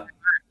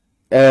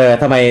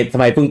ทำไ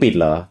มเพิ่งปิด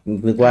เหรอ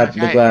นึกว่า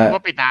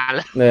ปิดนานแ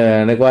ล้ว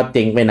นึกว่าเ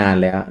จ๊งไปนาน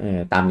แล้ว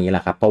ตามนี้แหล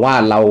ะครับเพราะว่า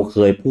เราเค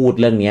ยพูด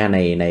เรื่องนี้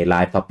ในไล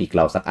ฟ์ท็อปิกเ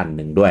ราสักอันห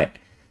นึ่งด้วย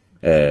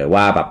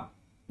ว่าแบบ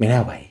ไม่น่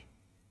าไหว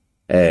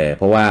เ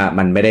พราะว่า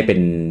มันไม่ได้เป็น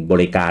บ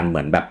ริการเห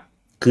มือนแบบ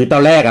คือตอ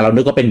นแรกเรา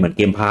นึกว่าเป็นเหมือนเ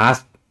กมพาส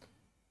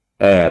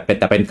เป็น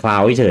แต่เป็นคลา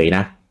วด์เฉยๆน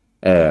ะ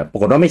ปรา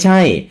กฏว่าไม่ใช่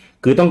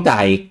คือต้องจ่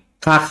าย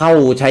ค่าเข้า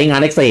ใช้งา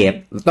น Access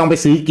ต้องไป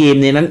ซื้อเกม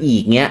ในนั้นอี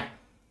กเงี้ย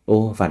โอ้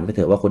ฝันไปเถ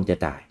อะว่าคนจะ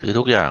จ่ายซื้อ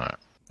ทุกอย่าง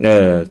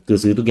คือ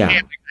ซื้อทุกอย่าง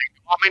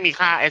เพราะไม่มี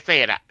ค่า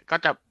Access อ่ะก็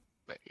จะ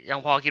ยัง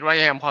พอคิดว่า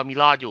ยังพอมี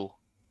รอดอยู่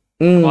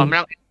พอไม่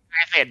ต้องค่า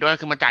Access ด้วย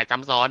คือมันจ่ายซ้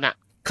ำซ้อนอ่ะ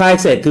ค่า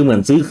Access คือเหมือ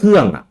นซื้อเครื่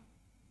องอ่ะ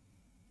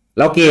แ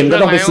ล้วเกมก็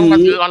ต้องไปซื้อ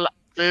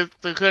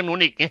เครื่องนู้น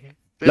อีก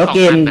แล้วเ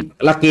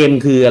กม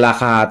คือรา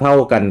คาเท่า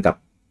กันกับ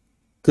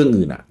เครื่อง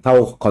อื่นอ่ะเท่า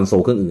คอนโซ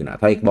ลเครื่องอื่นอ่ะเ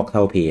ท่า Xbox เท่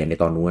า PS ใน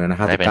ตอนนู้นนะ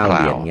59 เ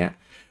หรียญเงี้ย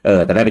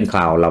แต่ได้เป็นคล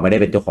าวด์เราไม่ได้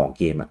เป็นเจ้าของ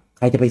เกมอ่ะใ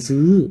ครจะไป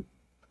ซื้อ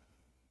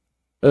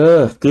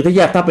คือ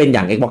ถ้าเป็นอ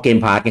ย่าง Xbox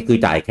Game Pass เนี่ยคือ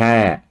จ่ายแค่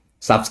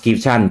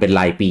subscription เป็น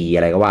รายปีอ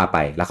ะไรก็ว่าไป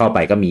แล้วเข้าไป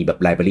ก็มีแบบ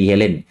library ให้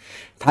เล่น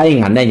ถ้าอย่า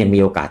งนั้นเนี่ยยังมี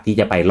โอกาสที่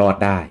จะไปรอด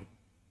ได้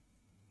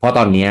เพราะต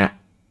อนนี้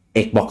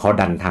Xbox เขา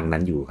ดันทางนั้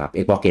นอยู่ครับ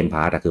Xbox Game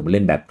Pass คือมันเ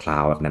ล่นแบบคลา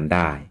วด์แบบนั้นไ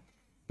ด้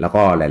แล้ว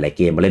ก็หลายๆเ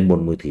กมมาเล่นบ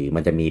นมือถือมั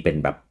นจะมีเป็น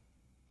แบบ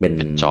เป็น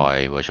จอย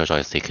virtual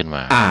joystick ขึ้นม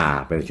า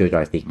เป็น virtual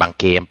joystick บาง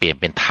เกมเปลี่ยน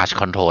เป็น touch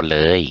control เล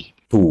ย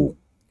ถูก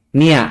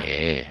เนี่ย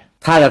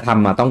ถ้าจะท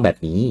ำมาต้องแบบ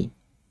นี้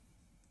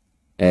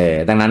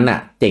ดังนั้นน่ะ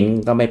เจ๊ง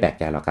ก็ไม่แปลก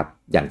ใจหรอกครับ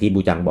อย่างที่บู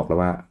จังบอกแล้ว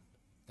ว่า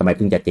ทำไมเ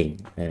พิ่งจะเจ๊ง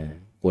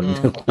คุณ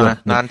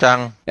นานจัง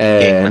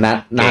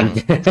นาน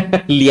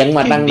เลี้ยงม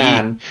าตั้งนา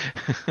น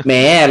แหม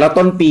แล้ว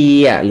ต้นปี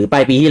หรือปลา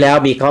ยปีที่แล้ว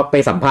มีเขาไป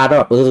สัมภาษณ์ว่า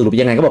แบบสรุป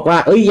ยังไงเขาบอกว่า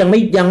ยังไ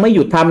ม่ห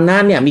ยุดทำนะ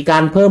เนี่ยมีกา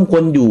รเพิ่มค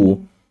นอยู่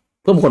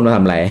เพิ่มคนมาท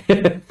ำอะไร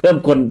เพิ่ม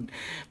คน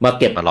มา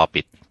เก็บมารอ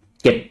ปิด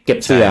เก็บ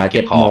เสื่อเ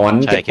ก็บหมอน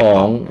เก็บขอ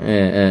ง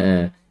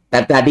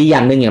แต่ดีอย่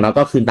างนึงอย่างน้อย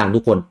ก็คืนตังค์ทุ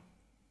กคน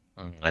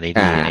อันนี้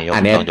ดีอั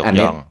น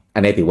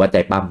นี้ถือว่าใจ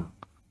ปั้ม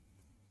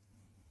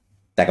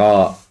แต่ก็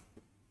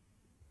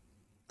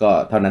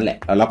เท่านั้นแหละ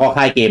แล้วก็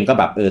ค่ายเกมก็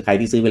แบบใคร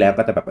ที่ซื้อไปแล้ว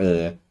ก็จะแบบ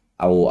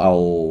เอา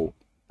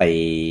ไป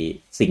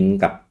ซิง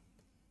กับ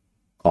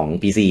ของ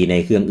PC ใน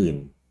เครื่องอื่น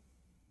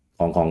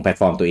ของแพลต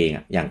ฟอร์มตัวเอง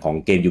อย่างของ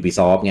เกม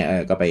Ubisoft เนี่ย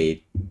ก็ไป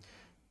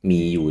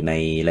มีอยู่ใน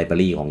ไลบรา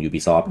รีของ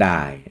Ubisoft ได้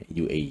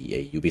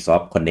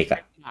Ubisoft Connect อ่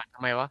ะท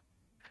ำไมวะ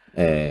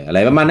อะไร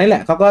ประมาณนี้แหล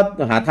ะเขาก็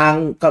หาทาง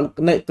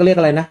ก็เรียก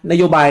อะไรนะน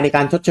โยบายในก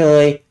ารชดเช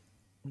ย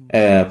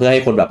เพื่อใ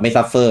ห้คนแบบไม่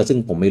ซัฟเฟอร์ซึ่ง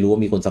ผมไม่รู้ว่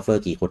ามีคนซัฟเฟอ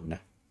ร์กี่คนน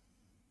ะ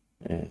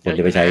คน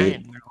จะไปใช้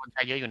คนใ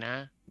ช้เยอะอยู่นะ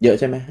เยอะ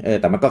ใช่ไหม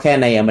แต่มันก็แค่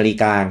ในอเมริ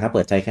กาครับเ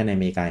ปิดใช้แค่ในอ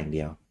เมริกาอย่างเ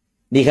ดียว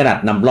นี่ขนาด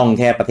นำร่อง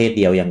แค่ประเทศเ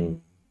ดียว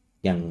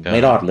ยังไม่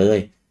รอดเลย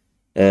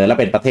แล้ว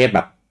เป็นประเทศแบ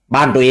บ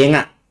บ้านตัวเอง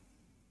อ่ะ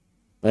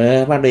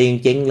บ้านตัวเอง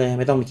เจ๊งเลย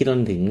ไม่ต้องไปคิด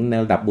ถึงใน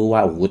ระดับบูว่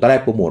าโอ้โหตอนแร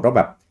กโปรโมทว่าแ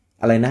บบ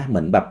อะไรนะเหมื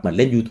อน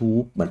เล่น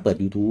YouTube เหมือนเปิด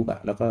YouTube อ่ะ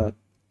แล้วก็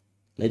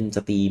เล่นส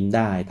ตรีมไ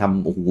ด้ท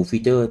ำโอ้โหฟี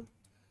เจอร์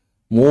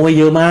โม้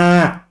เยอะมา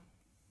ก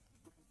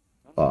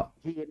ก็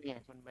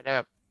มันไม่ได้แ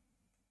บบ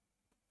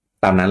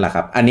ตามนั้นแหละค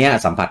รับอันเนี้ย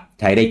สัมผัส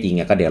ใช้ได้จริง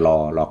ก็เดี๋ยว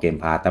รอเกม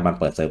พาสถ้ามัน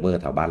เปิดเซิร์ฟเวอร์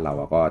แถวบ้านเรา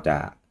ก็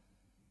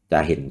จะ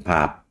เห็นภ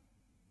าพ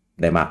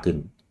ได้มากขึ้น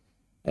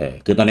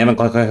คือตอนนี้มัน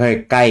ค่อย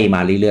ๆใกล้มา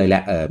เรื่อยๆแล้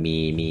ว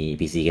มี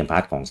PC Game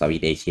Pass ของ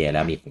Southeast Asia แ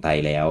ล้วมีของไทย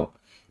แล้ว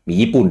มี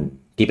ญี่ปุ่น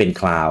ที่เป็น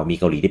คลาวด์มี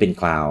เกาหลีที่เป็น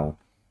คลาวด์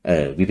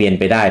VPN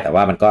ไปได้แต่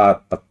ว่ามันก็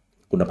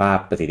คุณภาพ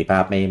ประสิทธิภา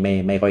พ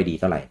ไม่ค่อยดี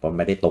เท่าไหร่เพราะ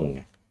ไม่ได้ตรงไ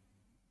ง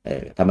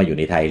ถ้ามาอยู่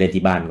ในไทยเล่น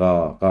ที่บ้าน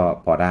ก็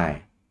พอได้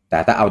แต่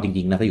ถ้าเอาจ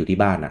ริงๆนะถ้าอยู่ที่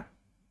บ้านน่ะ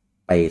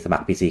ไปสมั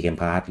คร PC Game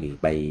Pass หรือ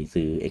ไป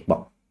ซื้อ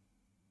Xbox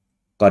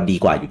ก็ดี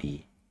กว่าอยู่ดี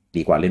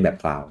ดีกว่าเล่นแบบ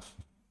คลาวด์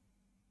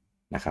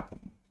นะครับ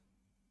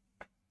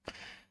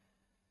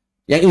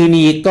อย่างอื่น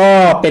อีกก็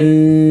เป็น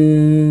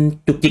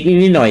จุกจิก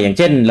นิดหน่อยอย่างเ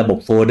ช่นระบบ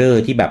โฟลเดอ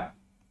ร์ที่แบบ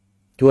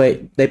ช่วย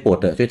ได้โปรด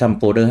เถอะช่วยทำ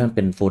โฟลเดอร์ให้เ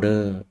ป็นโฟลเดอ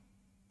ร์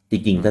จ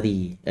ริงๆสักที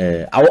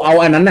เอา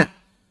อันนั้นน่ะ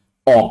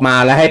ออกมา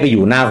แล้วให้ไปอ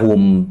ยู่หน้าโฮ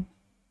ม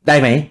ได้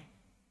ไหม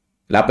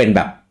แล้วเป็นแ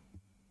บบ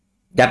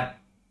ยัด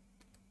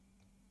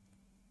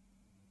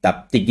แบบ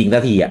จริงๆสั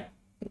กที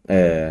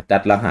จั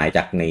ดแล้วหายจ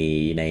าก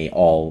ใน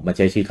all มันใ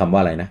ช้ชื่อคำว่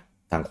าอะไรนะ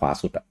ทางขวา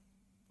สุด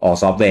all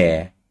software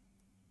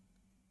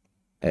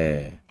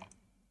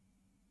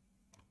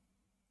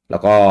แล้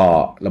วก็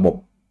ระบบ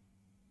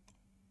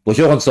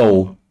Virtual Console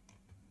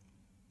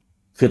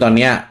คือตอนเ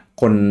นี้ย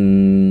คน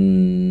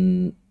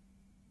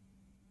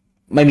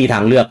ไม่มีทา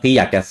งเลือกที่อ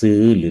ยากจะซื้อ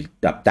หรือ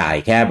แบบจ่าย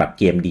แค่แบบ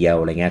เกมเดียว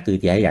อะไรเงี้ยคือ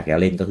ที่ให้อยากจะ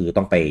เล่นก็คือ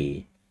ต้องไป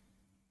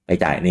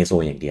จ่ายในโซ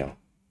นอย่างเดียว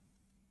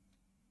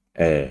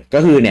ก็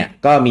คือเนี่ย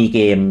ก็มีเก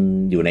ม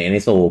อยู่ใน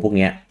NSO พวกเ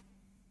นี้ย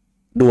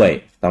ด้วย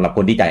สำหรับค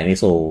นที่จ่ายใน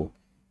โซ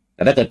แ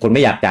ต่ถ้าเกิดคนไ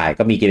ม่อยากจ่าย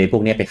ก็มีเกมพว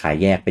กนี้ไปขาย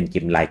แยกเป็นเก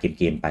มราย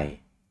เกมไป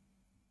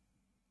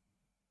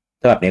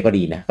ถ้าแบบนี้ก็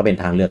ดีนะก็เป็น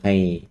ทางเลือก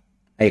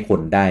ให้คน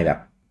ได้แบบ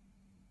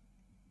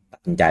ตัด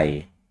สินใจ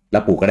แล้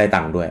วปู่ก็ได้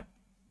ตังค์ด้วย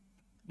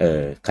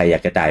ใครอยา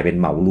กจะจ่ายเป็น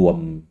เหมารวม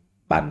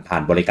ผ่า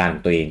นบริการขอ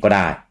งตัวเองก็ไ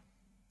ด้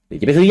หรือ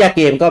จะไปซื้อแยกเ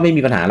กมก็ไม่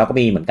มีปัญหาเราก็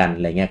มีเหมือนกันอ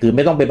ะไรเงี้ยคือไ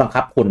ม่ต้องไปบัง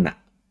คับคนอะ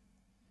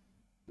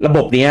ระบ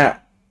บเนี้ย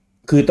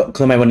คือ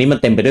ทำไมวันนี้มัน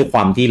เต็มไปด้วยคว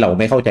ามที่เรา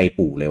ไม่เข้าใจ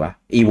ปู่เลยวะ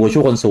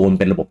Virtual Console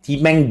เป็นระบบที่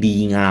แม่งดี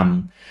งาม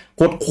โ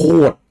ค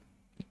ตร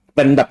เ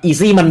ป็นแบบ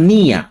easy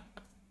money อ่ะ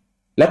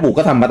และปู่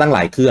ก็ทำมาตั้งหล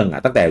ายเครื่องอ่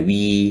ะตั้งแต่ V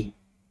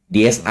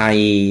DSi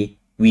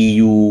Wii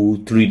U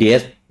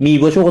 3DS มี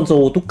Virtual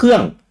Console ทุกเครื่อ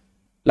ง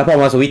แล้วพอ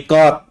มาสวิต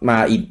ก็มา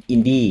อิ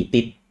นดี้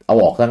ติดเอา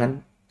ออกซะงั้น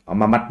เอา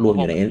มามัดรวมอ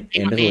ยู่ใน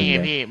นี่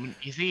พี่มัน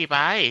easy ไป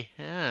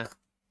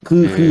คื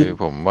อ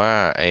ผมว่า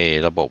ไอ้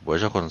ระบบ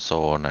Virtual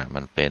Console น่ะ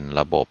มันเป็น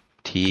ระบบ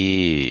ที่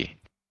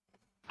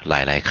หล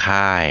ายๆ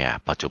ค่าย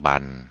ปัจจุบั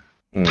น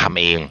ท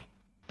ำเอง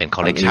เป็นค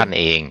อลเลกชัน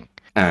เอง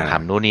ท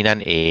ำนู่นนี่นั่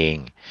นเอง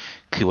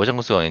คือว่าVirtual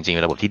Consoleจริงๆเ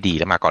ป็นระบบที่ดี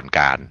และมาก่อนก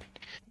าร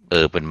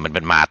มันเ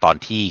ป็นมาตอน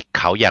ที่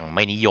เขายังไ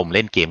ม่นิยมเ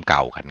ล่นเกมเก่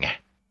ากันไง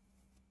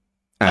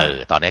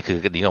ตอนนี้คือ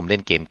นิยมเล่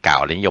นเกมเก่า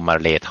แล้วนิยมมา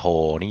เรโทร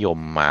นิยม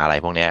มาอะไร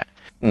พวกเนี้ย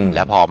แ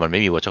ล้วพอมันไม่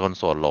มี Virtual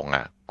Console ลง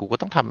กูก็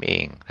ต้องทำเอ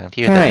งทั้ง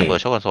ที่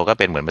Virtual Console ก็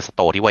เป็นเหมือนเป็นสโ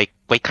ตร์ที่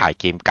ไว้ขาย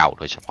เกมเก่า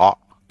โดยเฉพาะ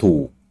ถู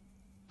ก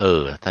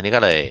ตอนนี้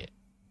ก็เ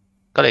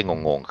ลย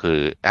งงๆคือ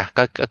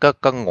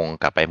ก็งง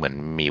กลับไปเหมือน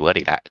มีเวิร์ด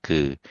อีกแล้วคื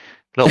อ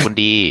โลกคุณ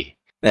ดี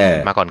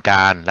มาก่อนก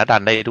ารแล้วดั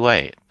นได้ด้วย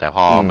แต่พ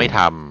อไม่ท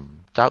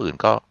ำเจ้าอื่น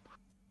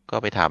ก็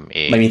ไปทำเอ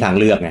งไม่มีทาง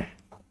เลือกไง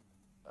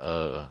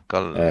ก็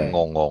ง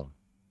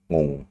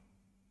ง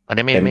อัน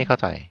นี้ไม่เข้า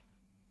ใจ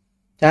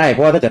ใช่เพร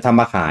าะว่าถ้าเกิดทำ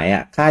มาขาย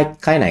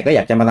ค่ายไหนก็อย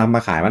ากจะมาทำม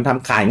าขายมันท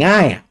ำขายง่า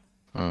ย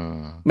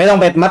ไม่ต้อง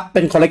ไปมัดเ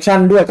ป็นคอลเลกชัน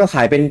ด้วยก็ข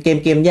ายเป็นเ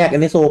กมแยก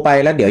NSOไป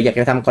แล้วเดี๋ยวอยาก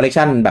จะทำคอลเลก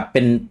ชันแบบเ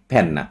ป็นแ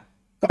ผ่น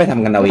ก็ไปท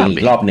ำกันเอาเองอี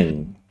กรอบหนึ่ง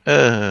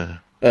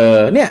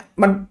เนี่ย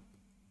มัน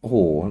โอ้โห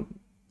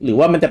หรือ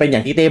ว่ามันจะเป็นอย่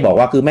างที่เต้บอก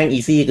ว่าคือแม่งอี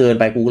ซี่เกิน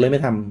ไปกูเลยไ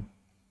ม่ท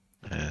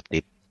ำติ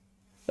ด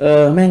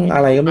แม่งอ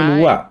ะไรก็ไม่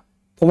รู้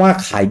เพราะว่า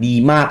ขายดี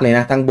มากเลยน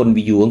ะทั้งบน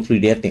Wii U ทั้ง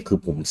 3DS เนี่ยคือ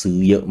ผมซื้อ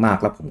เยอะมาก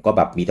แล้วผมก็แ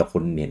บบมีแต่ค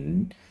นเห็น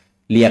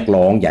เรียก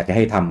ร้องอยากจะใ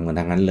ห้ทำกัน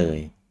ทั้งนั้นเลย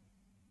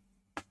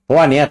เพราะ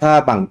ว่าเนี้ย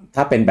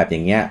ถ้าเป็นแบบอย่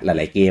างเงี้ยห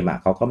ลายๆเกม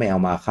เขาก็ไม่เอา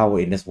มาเข้า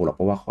NSO หรอกเ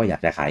พราะว่าเขาอยา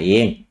กจะขายเอ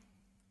ง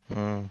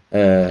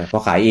พอ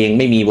ขายเอง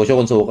ไม่มี Virtual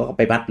Console ก็ไ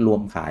ปมัดรว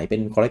มขายเป็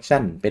นคอลเลกชั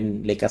นเป็น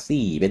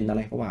Legacy เป็นอะไร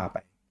ก็ว่าไป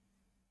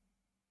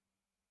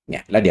เนี่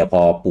ยแล้วเดี๋ยวพ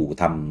อปู่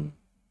ท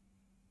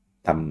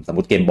ำสมม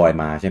ติเกมบอย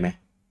มาใช่ไหม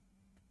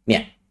เนี่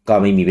ยก็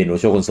ไม่มีเป็น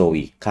Virtual Console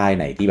อีกค่ายไ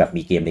หนที่แบบ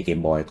มีเกมในเกม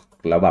บอย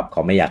แล้วแบบเข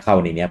าไม่อยากเข้า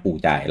ในเนี้ยปู่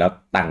จ่ายแล้ว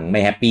ตังค์ไม่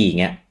แฮปปี้อย่าง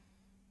เงี้ย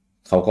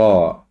เขาก็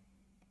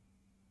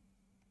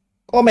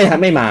ไ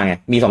ม่มาไง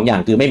มี2 อย่า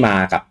งคือไม่มา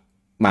กับ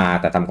มา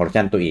แต่ทำคอลเลก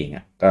ชันตัวเอง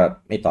ก็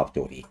ไม่ตอบโจ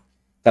ทย์อีก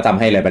ก็ทำ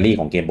ให้ไลบรารี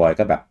ของเกมบอย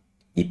ก็แบบ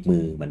หยิบมื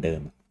อเหมือนเดิ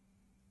ม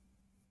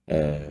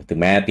ถึง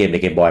แม้เกมใน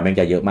เกมบอยแม่ง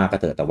จะเยอะมากก็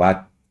เถอะแต่ว่า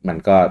มัน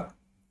ก็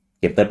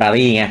เก็บเติร์ดปาร์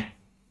ตี้ไง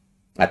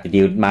อาจจะ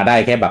ดีลมาได้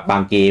แค่แบบบา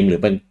งเกมหรือ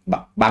เป็นแบ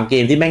บบางเก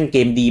มที่แม่งเก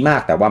มดีมา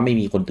กแต่ว่าไม่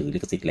มีคนถือลิ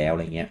ขสิทธิ์แล้วอะ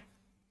ไรเงี้ย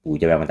ปู่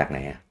จะไปมาจากไหน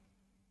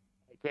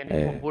เกม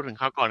ที่ผมพูดถึงเ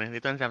ขาก่อนใน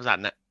Little Samson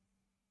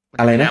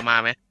อะไรนะมา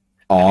ไหม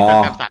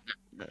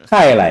ค่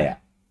ายอะไร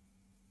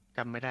จ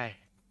ำไม่ได้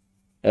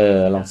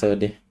ลองเซิร์ช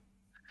ดิ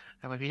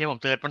ทำไมพี่ให้ผม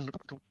เซิร์ชมัน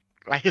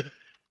อะไร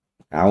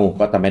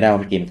ก็จำไม่ได้ว่า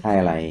เกมค่าย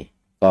อะไร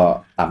ก็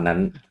ตามนั้น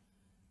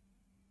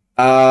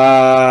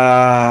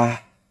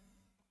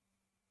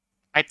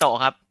ไอโต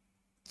ะครับ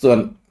ส่วน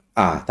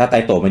ถ้าไต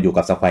โตะมันอยู่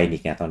กับสควอนิ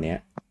กเนี่ยตอนเนี้ย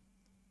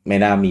ไม่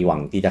น่ามีหวั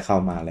งที่จะเข้า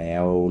มาแล้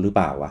วหรือเป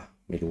ล่าวะ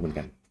ไม่รู้เหมือน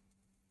กัน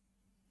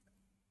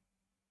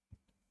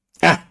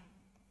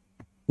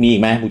มีอี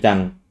กไหมปูจัง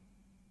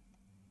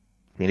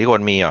สิ่งที่คว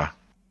รมีเหรอ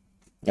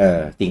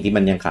สิ่งที่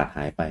มันยังขาดห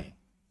ายไป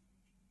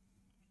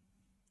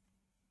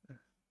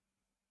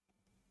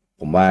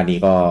ผมว่านี่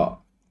ก็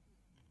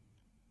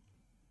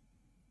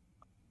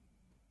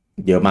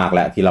เยอะมากแ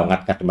ล้วที่เรางั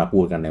ดมาพู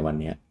ดกันในวัน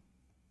นี้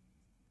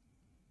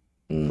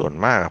ส่วน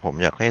มากผม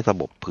อยากให้ระ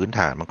บบพื้นฐ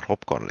านมันครบ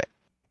ก่อนแหละ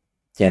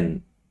เช่น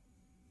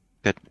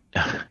ก็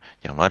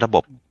อย่างน้อยระบ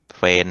บเ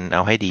ฟรนเอ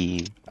าให้ดี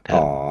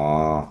อ๋อ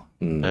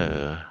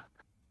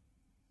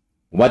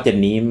ผมว่าเจน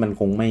นี้มัน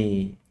คงไ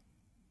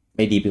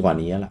ม่ดีไปกว่า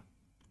นี้แล้วล่ะ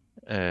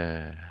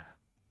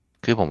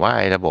คือผมว่าไ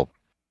อ้ระบบ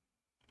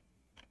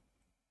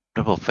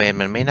เฟรม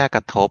มันไม่น่าก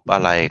ระทบอะ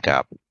ไรกั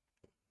บ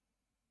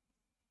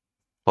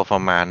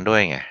performance ด้ว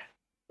ยไง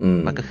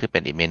มันก็คือเป็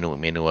นอีกเม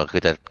นูคื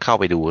อจะเข้า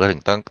ไปดูก็ถึ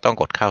งต้อง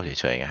กดเข้าเฉ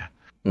ยๆไง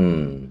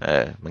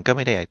มันก็ไ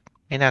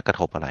ม่น่ากระ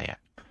ทบอะไรอ่ะ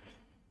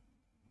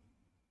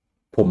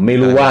ผมไม่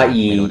รู้ว่า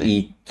อี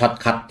ช็อต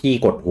คัทที่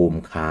กดโฮม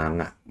ค้าง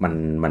อ่ะ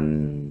มัน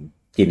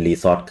กินรี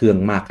ซอสเครื่อง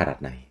มากขนาด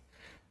ไหน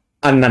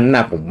อันนั้นน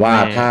ะผมว่า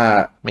ถ้า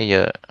ไม่เย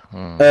อะ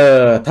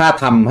ถ้า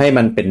ทำให้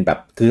มันเป็นแบบ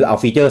คือเอา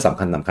ฟีเจอร์สำ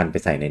คัญไป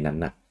ใส่ในนั้น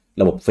นะ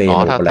ระบบเฟรม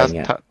อะไรเ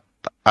งี้ย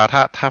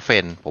ถ้าเฟร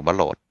นผมว่าโ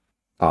หลด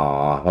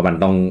เพราะมัน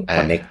ต้องค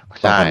อนเ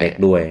น็ก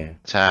ด้วย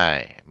ใช่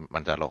มั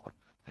นจะโหลด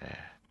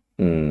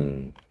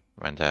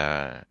มันจะ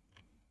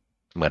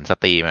เหมือนส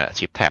ตรีมอะ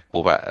ชิปแท็บ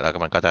ปุ๊บอะแล้วก็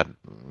มันก็จะ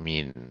มี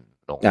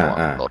ลง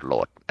โหล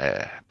ด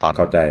ตอน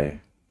เข้าใจ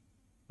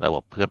ระบ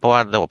บเพื่อนเพราะว่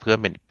าระบบเพื่อน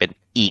เป็น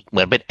อีกเห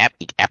มือนเป็นแอป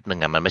อีกแอปหนึ่ง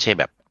อะมันไม่ใช่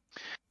แบบ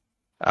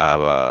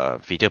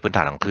ฟีเจอร์พื้นฐ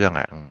านของเครื่อง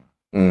อ่ะ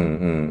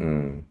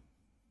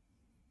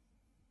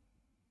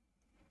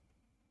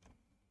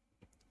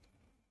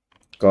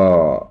ก็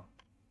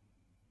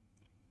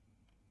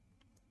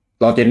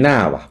รอเจนหน้า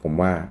ว่ะผม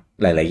ว่า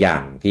หลายๆอย่า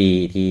ง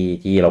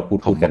ที่เรา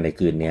พูดกันใน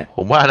คืนนี้ผ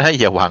มว่านะ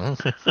อย่าหวัง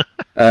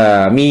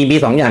มี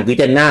2 อย่างคือเ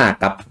จนหน้า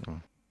กับ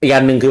อีกอั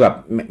นหนึ่งคือแบบ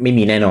ไม่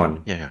มีแน่นอน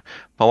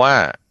เพราะว่า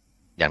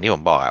อย่างที่ผ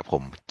มบอกอ่ะผ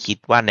มคิด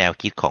ว่าแนว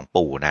คิดของ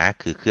ปู่นะ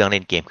คือเครื่องเ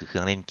ล่นเกมคือเครื่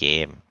องเล่นเก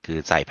มคือ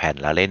ใส่แผ่น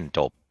แล้วเล่นจ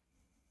บ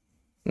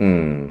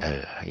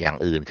อย่าง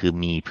อื่นคือ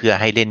มีเพื่อ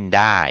ให้เล่นไ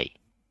ด้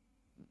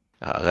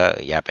ก็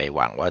อย่าไปห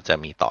วังว่าจะ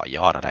มีต่อย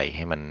อดอะไรใ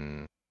ห้มัน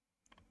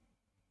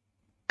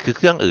คือเ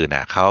ครื่องอื่น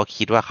น่ะเขา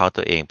คิดว่าเขา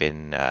ตัวเองเป็น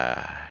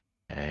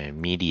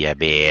media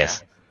base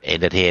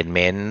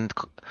entertainment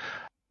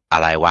อะ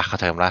ไรวะเขา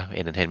ใช้คำว่า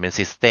entertainment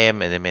system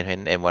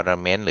entertainment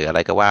environment หรืออะไร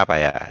ก็ว่าไป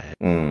อ่ะ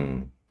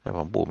แต่ผ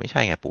มปู่ไม่ใช่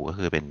ไงปู่ก็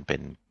คือเป็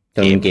นเ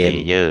กมเพล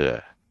เยอร์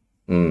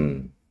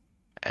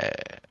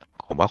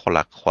ผมว่าค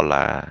นล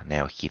ะแน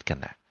วคิดกัน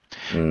นะ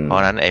เพรา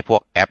ะนั้นไอ้พว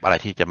กแอปอะไร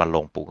ที่จะมาล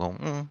งปู่ก็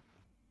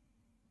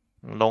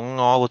ลง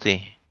งอกูสิ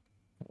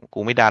กู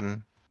ไม่ดัน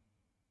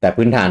แต่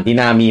พื้นฐานที่ห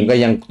น้ามีมก็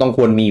ยังต้องค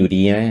วรมีอยู่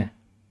ดีไหม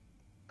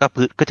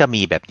ก็จะ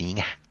มีแบบนี้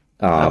ไง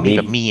มีแ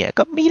บบมีอ่ะ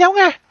ก็มีแล้ว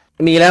ไง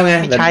ไ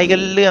ม่ใช้กั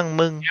นเรื่อง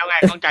มึงแล้วไง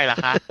เข้าใจเหรอ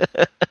คะ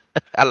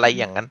อะไร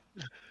อย่างนั้น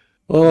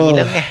มีแ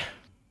ล้วไง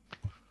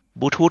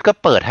บลูทูธก็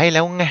เปิดให้แ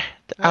ล้วไง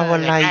เอาอะ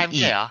ไร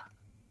อีก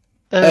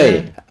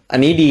อัน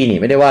นี้ดีนี่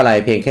ไม่ได้ว่าอะไร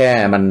เพียงแค่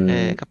มัน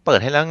ก็เปิด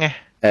ให้แล้วไง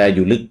อ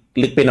ยู่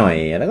ลึกไปหน่อย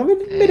แล้วก็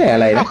ไม่ได้อะ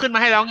ไรนะขึ้นมา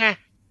ให้แล้วไง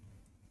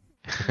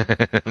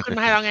ขึ้นม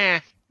าให้แล้วไง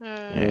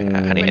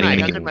อันนี้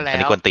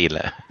กวนตีนแห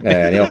ละ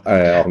นี่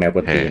ออกแนวก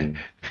วนตีน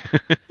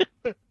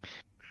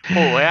โ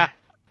อ้ย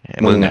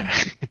มึงอ่ะ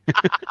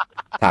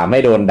ถามไม่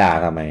โดนด่า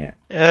ทำไมอ่ะ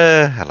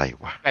อะไร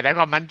วะแต่ได้ค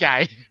วามมั่นใจ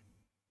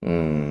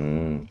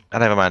อะ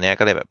ไรประมาณนี้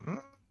ก็เลยแบบ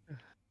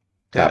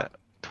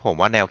ผม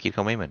ว่าแนวคิดเข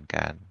าไม่เหมือน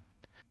กัน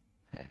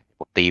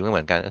ตีมันเห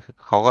มือนกัน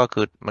เขาก็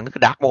คือมันก็คื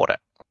อดาร์กโหมดอ่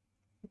ะ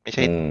ไม่ใ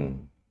ช่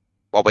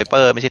วอลเปเป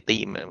อร์ไม่ใช่ตี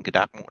มันคือด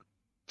าร์กโหมด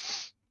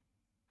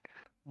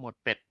หมด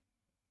เป็ด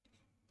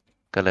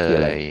ก็เล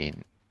ย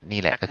นี่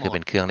แหละก็คือเป็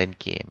นเครื่องเล่น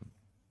เกม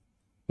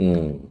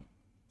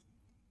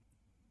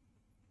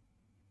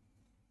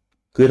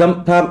คือ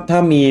ถ้า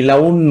มีแล้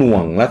วหน่ว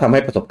งแล้วทำให้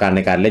ประสบการณ์ใ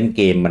นการเล่นเ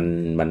กม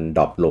มันด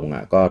รอปลงอ่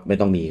ะก็ไม่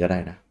ต้องมีก็ได้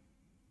นะ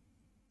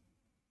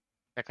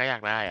แต่ก็อยา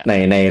กได้อ่ะ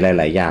ใน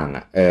หลายๆอย่าง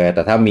อ่ะแ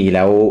ต่ถ้ามีแ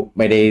ล้วไ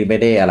ม่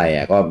ได้อะไร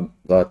อ่ะ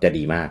ก็จะ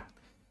ดีมาก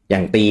อย่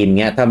างตีม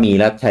เงี้ยถ้ามี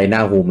แล้วใช้หน้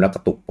าโฮมแล้วกร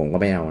ะตุกผมก็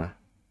ไม่เอานะ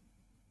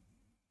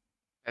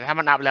แต่ถ้า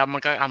มันอัพแล้วมั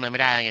นก็ทำอะไรไ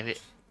ม่ได้ไงพี่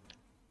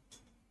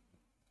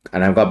อัน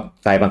นั้นก็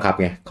ใจบังคับ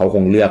ไงเขาค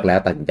งเลือกแล้ว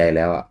ตัดสินใจแ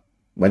ล้วอ่ะ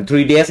เหมือน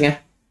 3ds ไง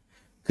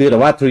คือแต่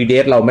ว่า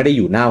 3ds เราไม่ได้อ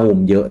ยู่หน้าโฮม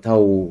เยอะเท่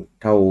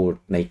า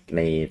ใน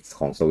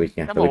ของ Switch ไ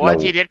งถ้าบอกว่า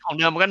 3ds ของ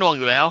เดิมมันก็หน่วง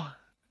อยู่แล้ว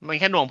มัน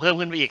แค่หน่วงเพิ่ม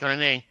ขึ้นไปอีกเท่านั้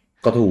นเอง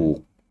ก็ถูก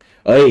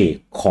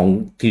ของ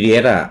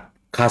 3ds อ่ะ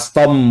คัสต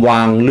อมว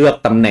างเลือก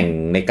ตำแหน่ง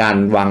ในการ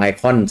วางไอ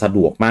คอนสะด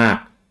วกมาก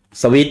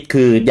สวิตช์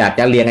คืออยาก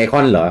จะเรียงไอค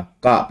อนเหรอ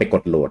ก็ไปก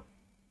ดโหลด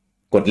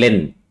กดเล่น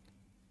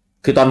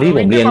คือตอนที่ผ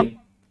มเรีย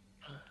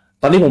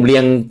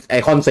งไอ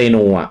คอนเซโน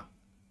อ่ะ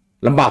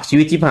ลำบากชี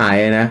วิตชิบหาย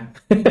นะ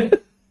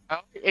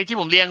ไอ้ที่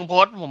ผมเรียงโ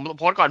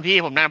พสก่อนพี่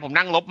ผม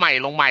นั่งลบใหม่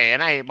ลงใหม่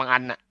นะบางอั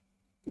นน่ะ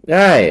ใ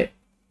ช่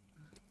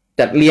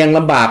จัดเรียงล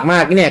ำบากมา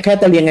กเนี่ยแค่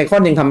จะเรียงไอคอ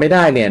นยังทำไม่ไ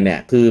ด้เนี่ย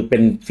คือเป็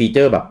นฟีเจ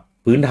อร์แบบ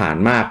พื้นฐาน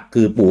มาก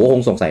คือปู่ก็ค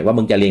งสงสัยว่า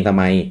มึงจะเรียงทำ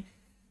ไม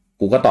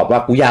กูก็ตอบว่า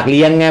กูอยากเ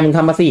รียงไงมึงท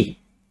ำมาสิ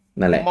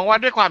นั่นแหละมองว่า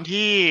ด้วยความ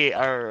ที่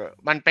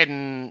มันเป็น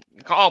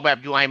เขาออกแบบ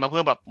UI มาเพื่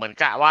อแบบเหมือน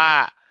กะว่า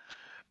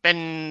เป็น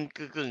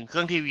กึ่งเค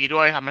รื่องทีวีด้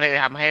วยทำ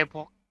ให้พ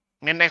วก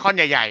เน้นไอคอน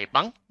ใหญ่ๆ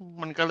ปัง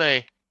มันก็เลย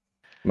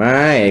ไ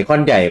ม่ไอคอ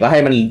นใหญ่ก็ให้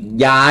มัน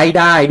ย้าย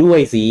ได้ด้วย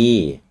สิ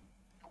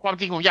ความ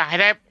จริงผมอยาก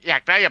ไ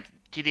ด้แบบ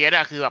3dsอ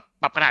ะคือแบบ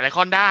ปรับขนาดไอค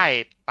อนได้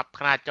ปรับ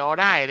ขนาดจอ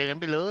ได้อะไรนั้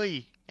นไปเลย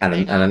อัน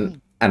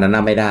นั้นน่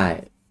าไม่ได้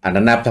อัน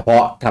นั้นนับเฉพา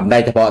ะทำได้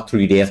เฉพาะ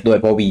 3ds ด้วย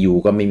เพราะ Wii U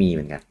ก็ไม่มีเห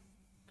มือนกัน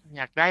อ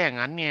ยากได้อย่าง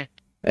นั้นไง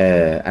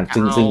อัน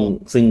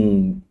ซึ่ง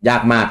ยา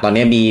กมากตอน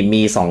นี้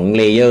มี2เ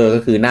ลเยอร์ก็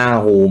คือหน้า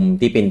โฮม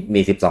ที่เป็น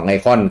มี12ไอ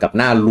คอนกับ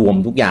หน้ารวม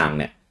ทุกอย่าง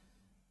เนี่ย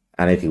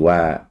อันนี้ถือว่า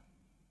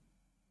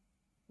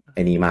ไ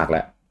อ้นี่มากแ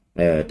ล้ว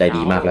ใจ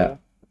ดีมากแล้ว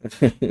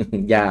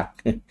ยาก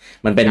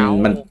มันเ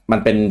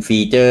ป็นฟี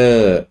เจอ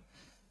ร์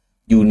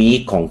ยูนิค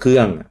ของเครื่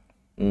อง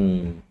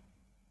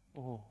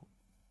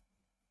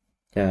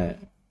ใช่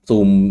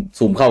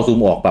ซูมเข้าซูม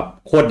ออกแบบ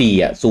โคตรดี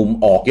อ่ะซูม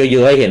ออกเย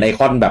อะๆให้เห็นไอ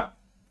คอนแบบ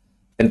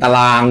เป็นตาร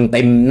างเ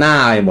ต็มหน้า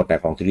ไปหมดแต่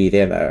ของ 3D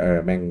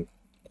แม่ง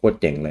โคตร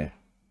เจ๋งเลย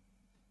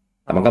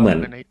แต่มันก็เหมือน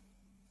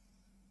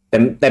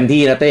เต็ม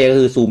ที่นะเต้ก็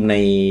คือซูมใ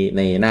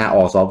นหน้า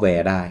all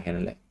software ได้แค่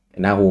นั้นแหละ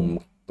หน้า home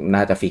น่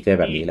าจะฟิกได้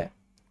แบบนี้แหละ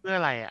เพื่อ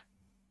อะไรอ่ะ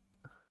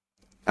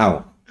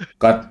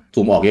ก็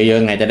ซูมออกเยอะ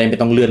ๆไงจะได้ไม่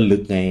ต้องเลื่อนลึ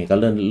กไงก็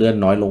เลื่อน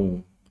น้อยลง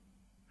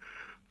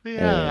เพื่อ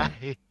อะไร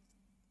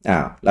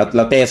แ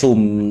ล้วเต้ซูม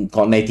ข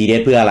องใน 3D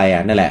เพื่ออะไร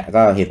นั่นแหละ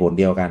ก็เหตุผล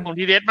เดียวกันของ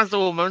 3D มัน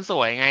ซูมมันส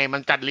วยไงมั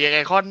นจัดเรียงไอ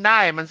คอนได้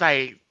มันใส่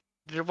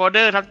โฟลเด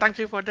อร์ตั้ง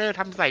ชื่อโฟลเดอร์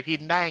ทำใส่พิ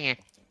นได้ไง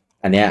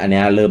อันเนี้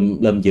ยเ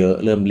ริ่มเยอะ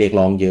เริ่มเรียก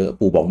ร้องเยอะ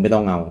ปู่บอกไม่ต้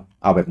อง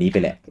เอาแบบนี้ไป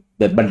แหละ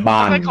แบบบ้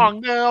านๆเป็นของ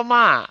เดิม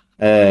อ่ะ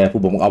ปู่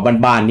บอกเอา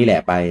บ้านๆนี่แหล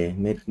ะไป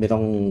ไม่ต้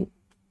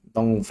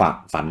อง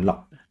ฝันหรอก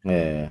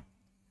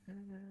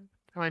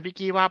ทำไมพี่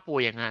กี้ว่าปู่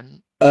อย่างนั้น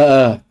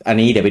อัน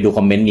นี้เดี๋ยวไปดูค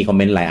อมเมนต์มีคอมเ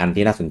มนต์หลายอัน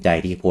ที่น่าสนใจ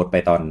ที่โพสต์ไป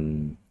ตอน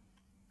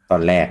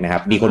แรกนะครั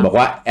บมีคนบอก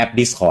ว่าแอป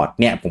Discord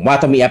เนี่ยผมว่า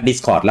ถ้ามีแอป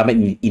Discord แล้วมัน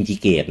อินทิ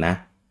เกรตนะ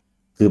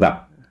คือแบบ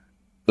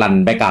รัน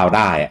แบ็คกราวด์ไ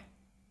ด้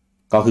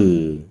ก็คือ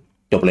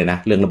จบเลยนะ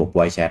เรื่องระบบ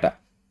voice chat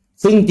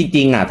ซึ่งจ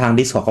ริงๆทาง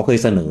Discord เขาเคย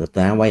เสนอ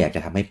นะว่าอยากจ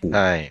ะทำให้ปู่ใ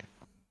ช่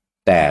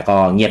แต่ก็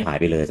เงียบหาย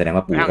ไปเลยแสดง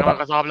ว่าปู่ก็แบบ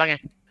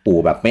ปู่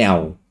แบบไม่เอา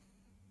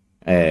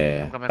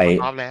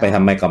ไปท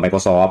ำไมกับ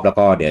Microsoft แล้ว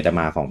ก็เดี๋ยวจะ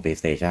มาของ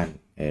PlayStation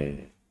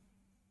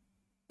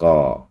ก็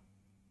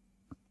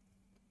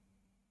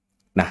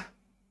นะ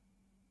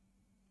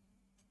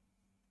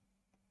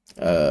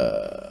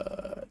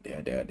เดี๋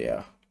ยว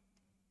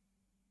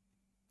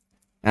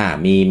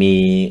มี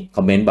ค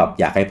อมเมนต์แบบ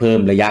อยากให้เพิ่ม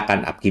ระยะการ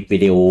อัพคลิปวิ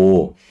ดีโอ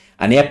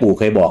อันนี้ปู่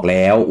เคยบอกแ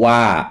ล้วว่า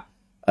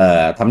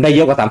ทำได้เย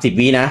อะกว่า30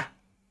 วินะ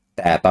แ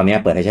ต่ตอนนี้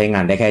เปิดให้ใช้ง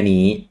านได้แค่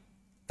นี้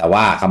แต่ว่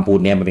าคำพูด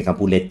เนี้ยมันเป็นคำ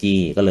พูดเลจี้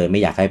ก็เลยไม่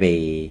อยากให้ไ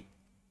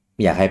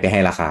ปให้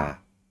ราคา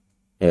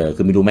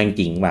คือไม่รู้แม่ง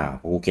จริงเปล่า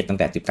กูเก็บตั้ง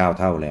แต่19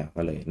เท่าแล้ว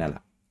ก็เลยนั่นแหล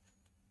ะ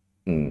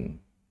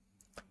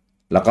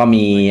แล้วก็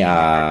มี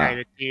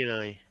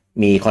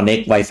มี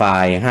connect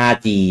Wi-Fi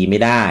 5G ไม่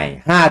ได้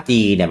 5G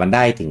เนี่ยมันไ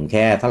ด้ถึงแ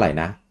ค่เท่าไหร่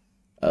นะ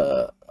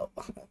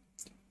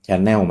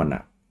channel มัน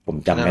ผม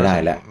จำไม่ได้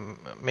แล้ว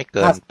ไม่เ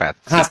กิน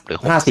80หรือ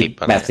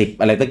60 80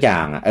อะไรสักอย่า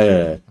ง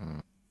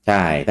ใ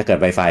ช่ถ้าเกิด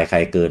Wi-Fi ใคร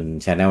เกิน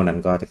channel นั้น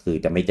ก็คือ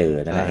จะไม่เจอ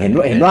นั่นแหละเห็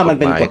นว่ามัน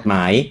เป็นกฎหม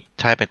าย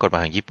ใช่เป็นกฎหมา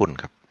ยของญี่ปุ่น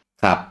ค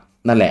รับ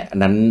นั่นแหละอัน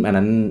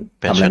นั้น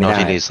เป็น channel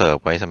ที่รีเซิร์ฟ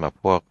ไว้สำหรับ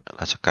พวก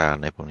ราชการ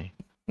ในพวกนี้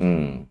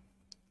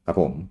ครับ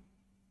ผม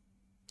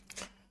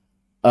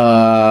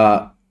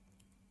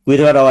วิ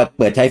ธีเรา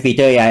เปิดใช้ฟีเ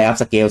จอร์ AI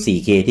Upscale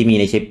 4K ที่มี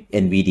ในชิป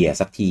Nvidia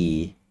สักที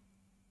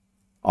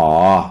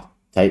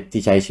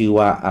ใช้ชื่อ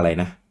ว่าอะไร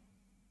นะ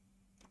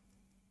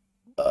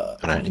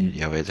อะไรเ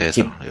ดี๋ยวไปเทส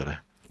หรืออะไร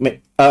ไม่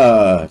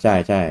ใ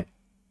ช่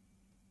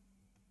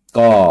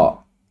ก็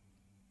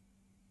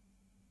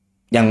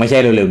ยังไม่ใช่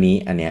เร็วๆนี้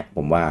อันเนี้ยผ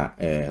มว่า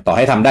ต่อใ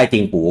ห้ทำได้จริ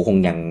งปู่คง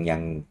ยั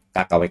ง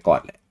กักเอาไว้ก่อ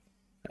นแหละ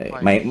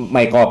ไ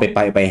ม่ก็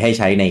ไปให้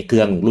ใช้ในเค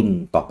รื่องรุ่น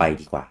ต่อไป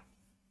ดีกว่า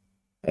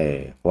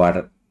เพราะว่า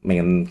ไม่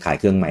งั้นขาย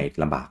เครื่องใหม่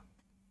ลำบาก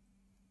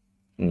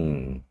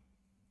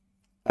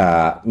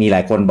มีหล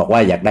ายคนบอกว่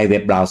าอยากได้เว็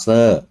บเบราว์เซ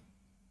อร์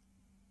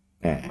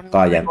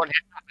ก็ยังคนแฮ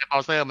กผ่านเว็บเบรา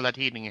ว์เซอร์มาละ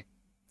ทีนึงไง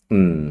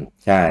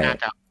ใช่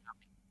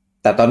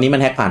แต่ตอนนี้มั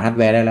นแฮกผ่านฮาร์ด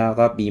แวร์ได้แล้ว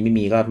ก็ไม่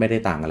มีก็ไม่ได้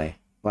ต่างอะไร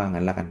ว่า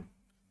งั้นแล้วกัน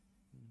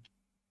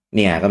เ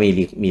นี่ยก็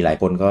มีหลาย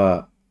คนก็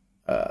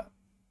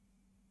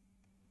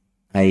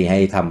ให้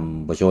ท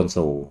ำ Virtual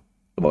Soul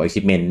บอก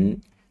achievement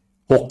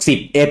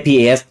 60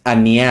 fps อัน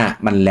เนี้ย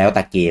มันแล้วแ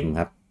ต่เกม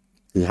ครับ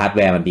คือฮาร์ดแว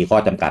ร์มันมีข้อ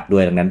จำกัดด้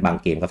วยดังนั้นบาง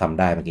เกมก็ทำ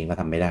ได้บางเกมก็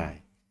ทำไม่ได้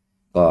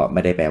ก็ไ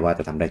ม่ได้แปลว่า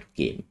จะทำได้ทุกเ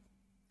กม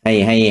ให้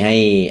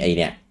ไอ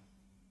เนี่ย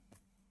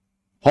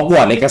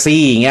Hogwarts Legacy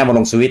เงี้ยมาล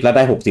งสวิตช์แล้วไ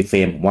ด้60เฟร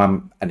มผมว่า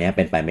อันเนี้ยเ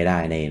ป็นไปไม่ได้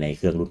ในเ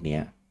ครื่องรุ่นนี้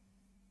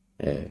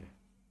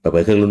เปิ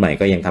ดเครื่องรุ่นใหม่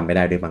ก็ยังทำไม่ไ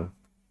ด้ด้วยมั้ง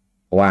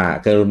เพราะว่า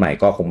เครื่องรุ่นใหม่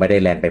ก็คงไม่ได้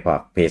แรงไปพอ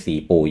PS4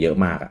 Pro เยอะ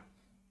มาก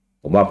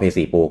ผมว่า PS4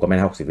 Pro ก็ไม่ไ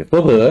ด้60เฟรม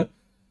เ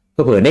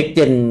ผลอ Next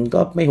Gen ก็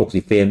ไม่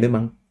60เฟรมด้วย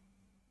มั้ง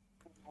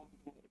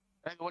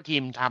ไม่รู้ว่าที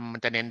มทำมั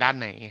นจะเน้นด้าน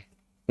ไหน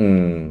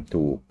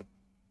ถูก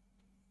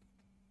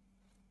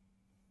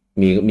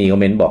มีคอม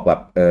เมนต์บอกแบ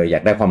บอยา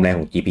กได้ความแรง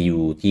ของ GPU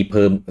ที่เ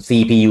พิ่ม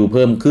CPU เ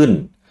พิ่มขึ้น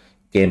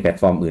เกมแพลต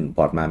ฟอร์มอื่นพ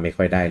อร์ตมาไม่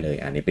ค่อยได้เลย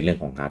อันนี้เป็นเรื่อง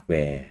ของฮาร์ดแว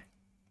ร์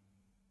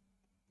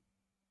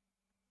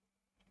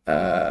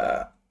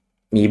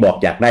มีบอก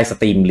อยากได้ส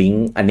ตรีมลิง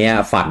ก์อันเนี้ย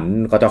ฝัน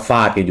ก็จะฟ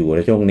าดกันอยู่ใน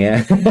ช่วงเนี้ย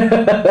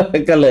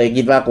ก็เลย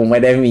คิดว่าคงไม่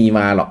ได้มี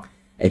มาหรอก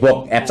ไอ้พวก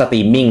แอปสตรี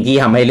มมิ่งที่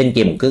ทำให้เล่นเก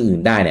มของเครื่องอื่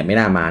นได้เนี่ยไม่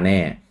น่ามาแน่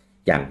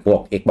อย่างพวก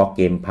Xbox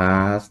Game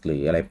Pass หรื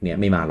ออะไรพวกเนี้ย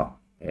ไม่มาหรอก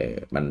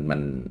มั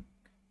น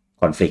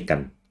คอนฟลิกต์กัน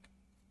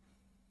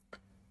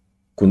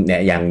คุณเนี่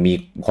ยยังมี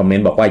คอมเมน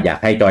ต์บอกว่าอยาก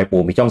ให้จอย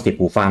ปู่มีช่อง10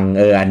หูฟัง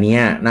อันเนี้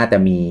ยน่าจะ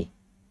มี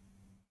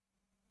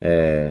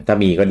ถ้า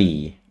มีก็ดี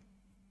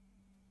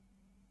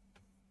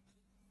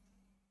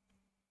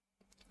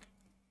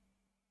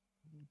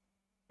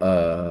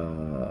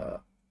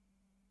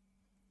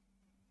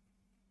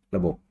ร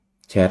ะบบ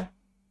แชท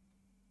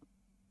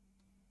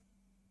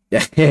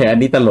อัน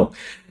นี้ตลก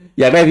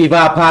อยากได้ฟีฟ่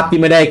าภาพที่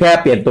ไม่ได้แค่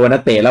เปลี่ยนตัวนั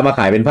กเตะแล้วมาข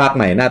ายเป็นภาคใ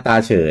หม่หน้าตา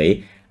เฉย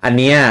อัน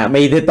เนี้ยไ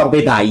ม่ต้องไป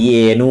ถ่าย EA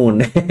นู่น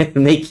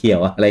ไม่เกี่ย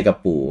วอะไรกับ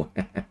ปู่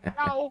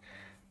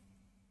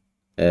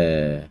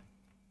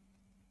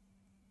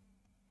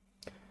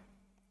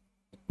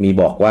มี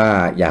บอกว่า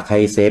อยากให้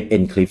เซฟ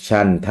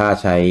encryption ถ้า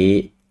ใช้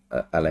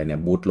อะไรเนี่ย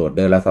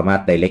bootloader แล้วสามาร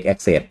ถ direct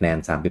access NAN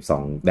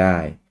 32ได้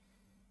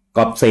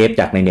ก็เซฟ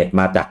จากในเน็ต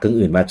มาจากเครื่อง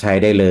อื่นมาใช้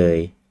ได้เลย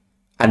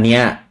อันเนี้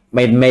ย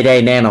ไม่ได้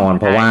แน่นอน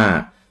เพราะว่า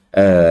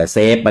เซ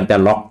ฟมันจะ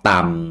ล็อกตา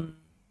ม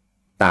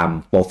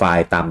โปรไฟ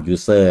ล์ตาม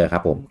user ครั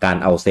บผมการ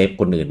เอาเซฟ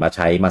คนอื่นมาใ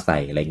ช้มาใส่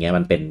อะไรเงี้ย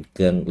มันเป็น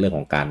เรื่องข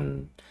องการ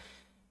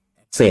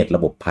เซฟร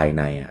ะบบภายใ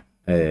น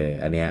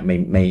อันเนี้ย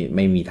ไ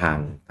ม่มีทาง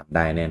ทำไ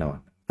ด้แน่นอน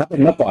ถ้าเป็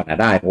นเมื่อก่อน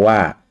ได้เพราะว่า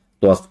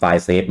ตัวไฟ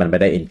ล์เซฟมันไม่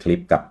ได้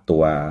encrypt กับตั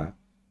ว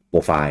โปร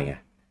ไฟล์ไง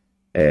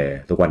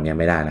ทุกวันนี้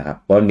ไม่ได้แล้วครับ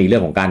เพราะมีเรื่อ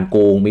งของการโก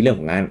งมีเรื่อง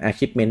ของการ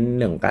achievement เ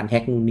รื่องของการแฮ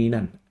กนู่นนี่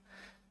นั่น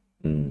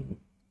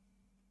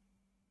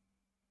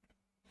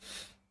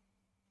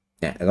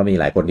เนี่ยแล้วก็มี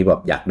หลายคนที่แบ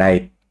บอยากไ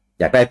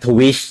ด้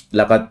Twitch แ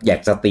ล้วก็อยาก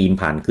สตรีม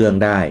ผ่านเครื่อง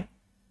ได้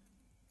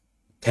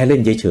แค่เล่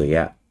นเฉย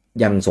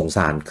ๆยังสงส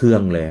ารเครื่อ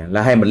งเลยแล้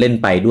วให้มันเล่น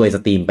ไปด้วยส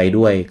ตรีมไป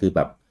ด้วยคือแ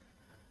บบ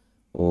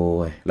โอ้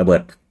ยระเบิ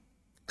ด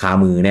คา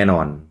มือแน่น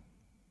อน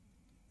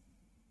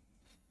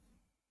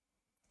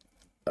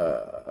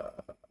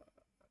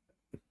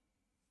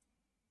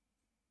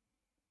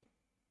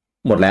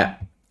หมดแล้ว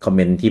คอมเม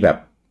นต์ที่แบบ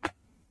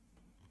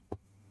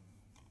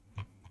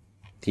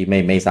ที่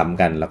ไม่ซ้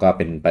ำกันแล้วก็เ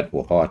ป็นประเด็นหั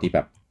วข้อที่แบ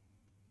บ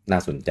น่า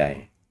สนใจ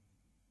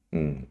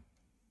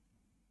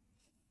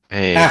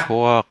พ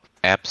วก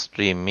แอปสต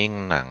รีมมิ่ง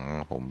หนัง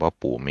ผมว่า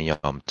ปู่ไม่ย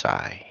อมจ่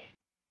าย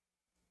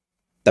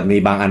แต่มี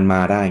บางอันม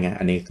าได้ไง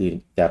อันนี้คือ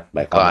จะแบ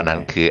บก็อันนั้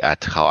นคือ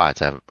เขาอาจ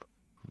จะ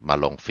มา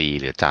ลงฟรี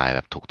หรือจ่ายแบ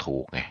บถู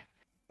กๆไง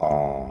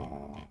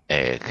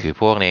คือ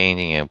พวกนี้จ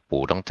ริงๆ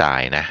ปู่ต้องจ่า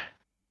ยนะ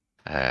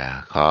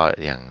เขา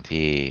อย่าง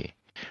ที่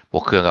พว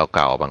กเครื่องเ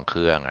ก่าๆบางเค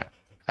รื่อง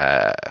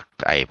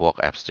ไอพวก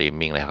แอปสตรีม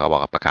มิ่งเลยเขาบอ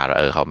กประกาศว่า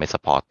เขาไม่ซั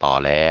พพอร์ตต่อ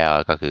แล้ว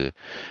ก็คือ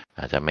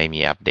อาจจะไม่มี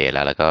อัปเดต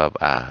แล้วก็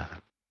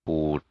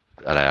ผู้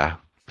อะไรนะ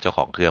เจ้าข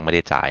องเครื่องไม่ไ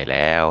ด้จ่ายแ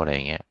ล้วอะไร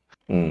เงี้ย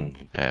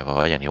เพราะ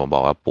ว่าอย่างที่ผมบ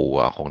อกว่าปู่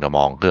คงจะม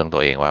องเครื่องตั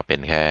วเองว่าเป็น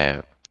แค่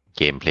เ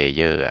กมเพลเ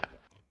ยอร์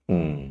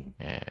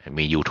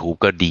มี YouTube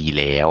ก็ดี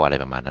แล้วอะไร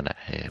ประมาณนั้น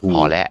พ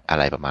อแล้วอะ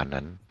ไรประมาณ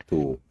นั้น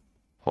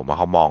ผมว่าเ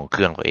ขามองเค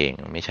รื่องตัวเอง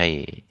ไม่ใช่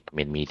เ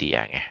ป็นมีเดีย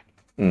ไง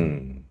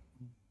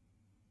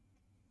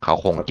เขา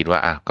คงคิดว่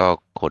าก็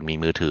คนมี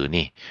มือถือ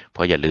นี่เพร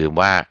าะอย่าลืม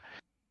ว่า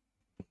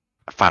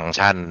ฟังก์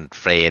ชัน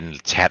เฟรนด์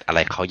แชทอะไร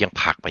เขายัง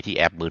ผลักไปที่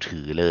แอปมือถื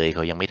อเลยเข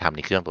ายังไม่ทำใน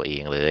เครื่องตัวเอ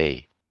งเลย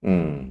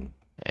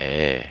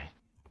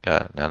ก็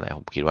นั่นแหละผ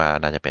มคิดว่า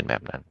น่าจะเป็นแบ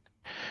บนั้น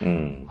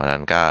เพราะนั้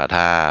นก็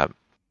ถ้า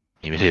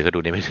มีมือถือก็ดู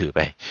ในมือถือไป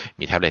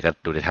มีแท็บเล็ตก็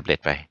ดูในแท็บเล็ต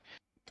ไป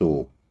ถู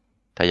ก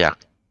ถ้าอยาก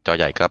จอ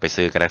ใหญ่ก็ไป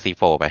ซื้อ Galaxy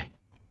Fold ไป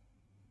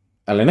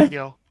อะไรนะ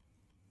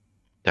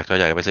อยากจอใ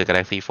หญ่ก็ไปซื้อ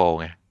Galaxy Fold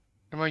ไง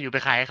ทำไมอยู่ไป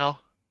ขายให้เขา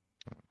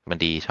มัน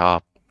ดีชอบ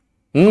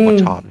คน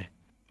ชอบเลย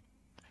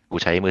กู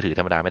ใช้มือถือธ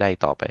รรมดาไม่ได้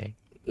ต่อไป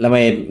แล้วไ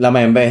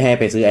ม่ให้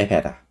ไปซื้อ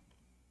iPad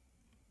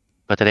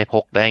ก็จะได้พ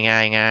กได้ง่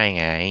าย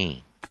ไง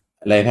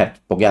iPad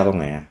พกยากตรง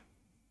ไหน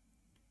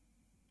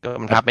ก็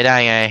มันพับไม่ได้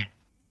ไง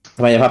ท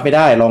ำไมจะพับไม่ไ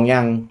ด้ลอง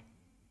ยัง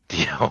เ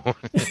ดี๋ยว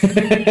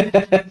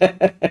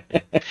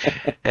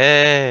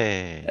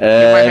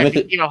ไม่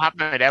ที่มาพับ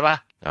หน่อยได้ปะ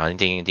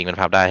จริงมัน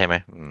พับได้ใช่ไหม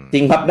จ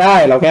ริงพับได้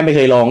เราแค่ไม่เค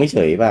ยลองเฉ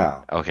ยเปล่า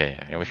โอเค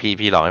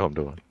พี่ลองให้ผม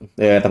ดู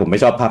แต่ผมไม่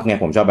ชอบพับไง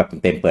ผมชอบแบบ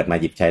เต็มเปิดมา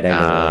หยิบใช้ได้เ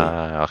ลย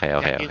โอเค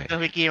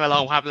พี่กี้มาล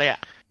องพับเลย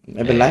ไ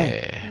ม่เป็นไร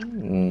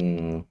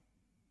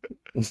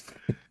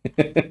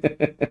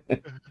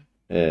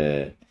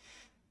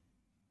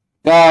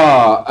ก็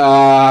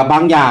บา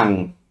งอย่าง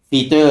ฟี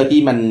เจอร์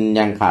ที่มัน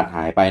ยังขาดห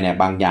ายไปเนี่ย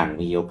บางอย่าง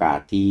มีโอกาส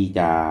ที่จ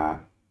ะ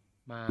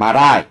มาไ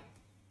ด้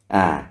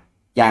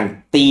อย่าง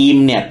ธีม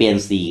เนี่ยเปลี่ยน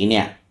สีเ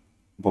นี่ย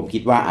ผมคิ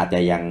ดว่าอาจจะ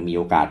ยังมี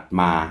โอกาส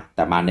มาแ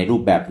ต่มาในรู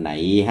ปแบบไหน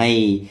ให้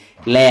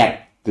แลก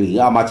หรือ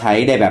เอามาใช้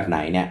ได้แบบไหน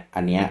เนี่ยอั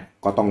นเนี้ย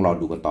ก็ต้องรอ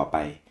ดูกันต่อไป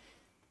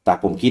แต่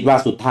ผมคิดว่า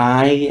สุดท้า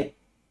ย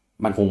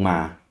มันคงมา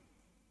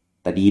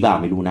แต่ดีเปล่า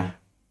ไม่รู้นะ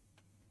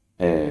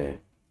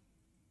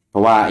เพรา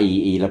ะว่าไ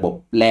อ้ระบบ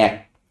แลก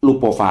รูป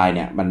โปรไฟล์เ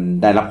นี่ยมัน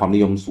ได้รับความนิ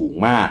ยมสูง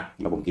มาก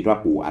แล้วผมคิดว่า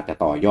ปู่อาจจะ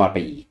ต่อยอดไป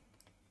อีก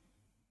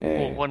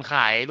คนข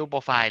ายรูปโป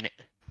รไฟล์เนี่ย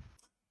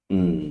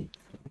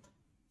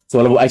ส่ว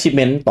นระบบ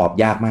achievement ตอบ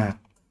ยากมาก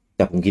แ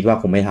ต่ผมคิดว่า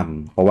คงไม่ท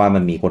ำเพราะว่ามั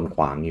นมีคนข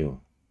วางอยู่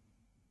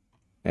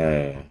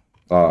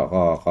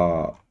ก็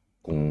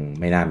คง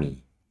ไม่น่ามี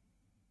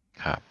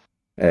ครับ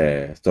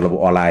ส่วนระบบ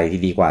ออนไลน์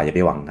ที่ดีกว่าอย่าไป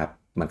หวังครับ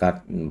มันก็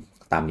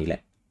ตามนี้แหล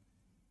ะ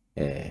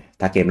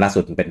ถ้าเกมล่าสุ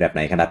ดเป็นแบบไห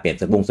นขนาดเปลี่ยนเ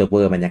ซิร์ฟเว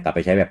อร์มันยังกลับไป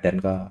ใช้แบบนั้น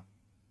ก็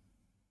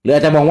หรืออ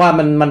าจจะมองว่า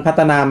มันพั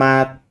ฒนา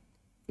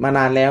มาน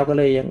านแล้วก็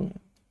เลยยัง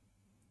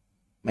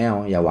ไม่เอา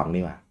อย่าหวังดี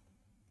กว่า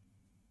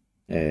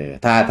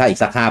ถ้าอีก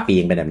สัก5 ปี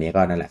ยังเป็นแบบนี้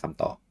ก็นั่นแหละค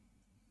ำตอบ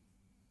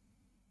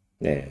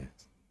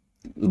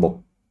ระบบ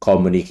คอม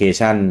มูนิเค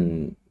ชัน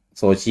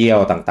โซเชียล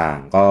ต่าง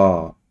ๆก็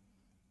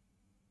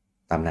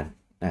ตามนั้น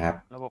นะครับ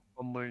ระบบค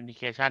อมมูนิเ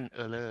คชันเอ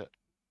อร์เลอร์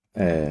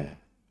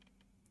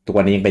ทุก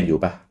วันนี้ยังเป็นอยู่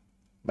ปะ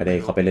ไม่ได้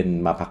เขาไปเล่น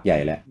มาพักใหญ่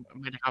แล้ว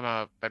ไม่ได้เข้ามา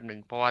แป๊บนึง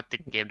เพราะว่าติ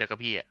ดเกมเดียวกับ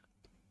พี่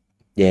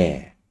แย่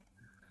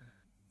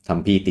ท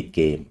ำพี่ติดเ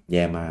กมแ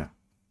ย่มาก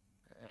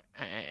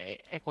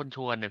ไอ้คนช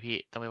วนเนี่ยพี่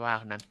ต้องไม่ว่า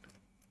คนนั้น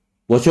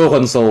Virtual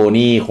Console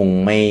นี่คง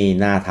ไม่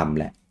น่าทำ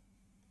แหละ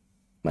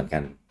เหมือนกั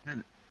น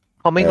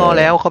เขาไม่งอ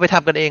แล้วเขาไปท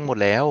ำกันเองหมด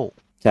แล้ว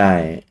ใช่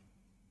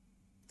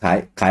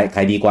ข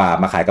ายดีกว่า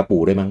มาขายกระปู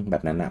ด้วยมั้งแบ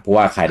บนั้นนะเพราะ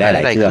ว่าขายได้หล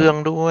ายเครื่อง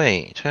ด้วย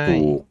ใช่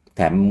ถูกแ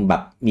ถมแบ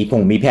บ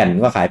มีแผ่น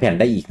ก็ขายแผ่น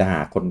ได้อีกต่างห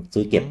ากคน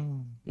ซื้อเก็บ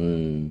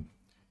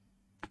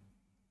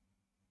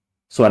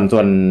ส่ว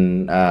น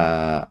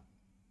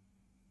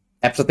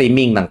แอปสตรีม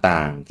มิ่งต่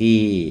างๆที่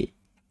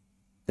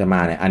จะมา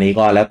เนี่ยอันนี้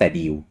ก็แล้วแต่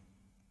ดีล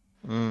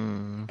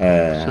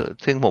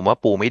ซึ่งผมว่า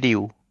ปู่ไม่ดีล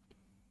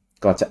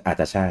ก็อาจ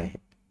จะใช่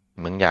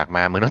มึงอยากม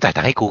ามึงต้องจ่าย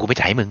ตังค์ให้กูไม่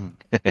จ่ายให้มึง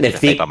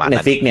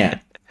Netflix เนี่ย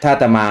ถ้า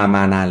จะม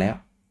านานแล้ว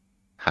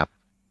ครับ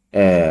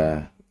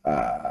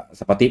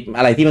สปอติฟ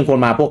อะไรที่มันควร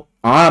มาพวก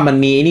มัน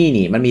มีนี่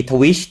มันมี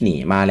Twitch นี่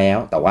มาแล้ว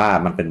แต่ว่า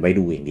มันเป็นไว้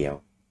ดูอย่างเดียว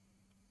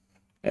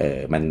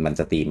มัน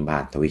สตรีมผ่า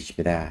น Twitch ไ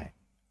ม่ได้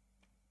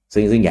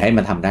ซึ่งอย่าให้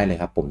มันทำได้เลย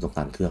ครับผมสงส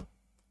ารเครื่อง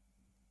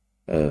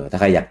ถ้า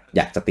ใครอ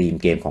ยากสตรีม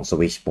เกมของ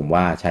Switch ผม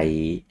ว่าใช้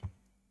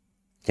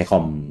คอ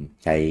ม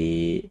ใช้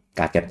ก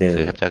าร์ดแคปเจอร์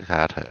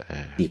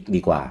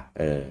ดีกว่า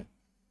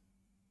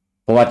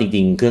เพราะว่าจ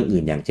ริงๆเครื่อง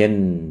อื่นอย่างเช่น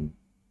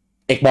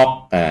Xbox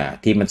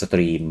ที่มันสต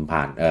รีม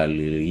ผ่านห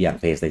รืออย่าง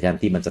PlayStation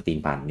ที่มันสตรีม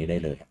ผ่านนี้ได้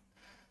เลย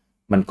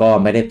มันก็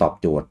ไม่ได้ตอบ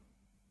โจทย์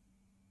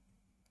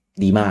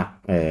ดีมาก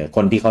ค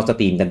นที่เขาส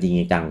ตรีมกันจริง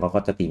จังก็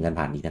สตรีมกัน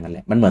ผ่านนี้ทั้งนั้นแห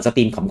ละมันเหมือนสต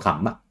รีมข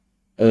ำๆอ่ะ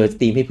ส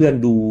ตรีมให้เพื่อน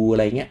ดูอะ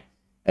ไรเงี้ย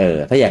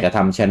ถ้าอยากจะท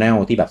ำ channel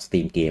ที่แบบสตรี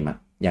มเกมอ่ะ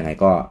ยังไง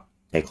ก็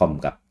ใช้คอม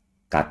กับ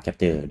การ์ดแคป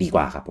เจอร์ดีก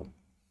ว่าครับผม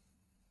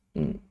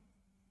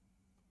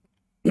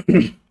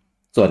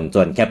ส่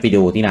วนแคปวิดี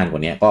โอที่นานกว่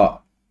านี้ก็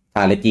ถ้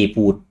าเลจี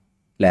พูด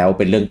แล้วเ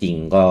ป็นเรื่องจริง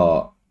ก็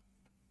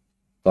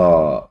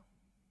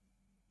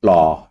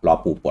รอ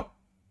ปูปลด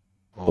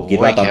ผมคิด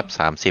ว่าตอนแคป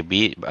30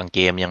 วิบางเก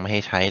มยังไม่ใ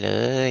ห้ใช้เล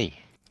ย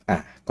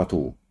ก็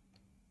ถูก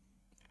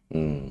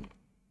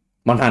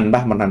มันทั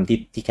น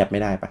ที่แคปไ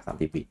ม่ได้ปะ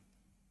30 วิ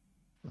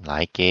หลา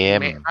ยเกม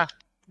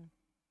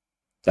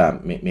จะ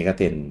เมกาเ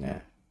ทน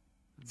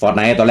ฟอร์ตไ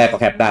นท์ตอนแรกก็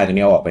แคปได้ตอน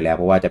นี้เอาออกไปแล้วเ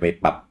พราะว่าจะไป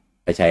ปรับ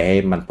ไปใช้ให้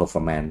มันเพอร์ฟอ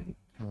ร์แมนซ์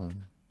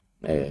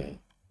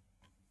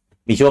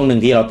มีช่วงหนึ่ง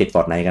ที่เราติดฟ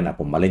อร์ตไนท์กัน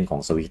ผมมาเล่นขอ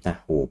งสวิชนะ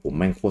โอ้ผม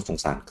แม่งโคตรสง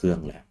สารเครื่อง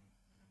เลย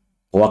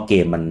เพราะว่าเก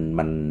มมั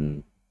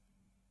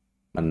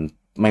น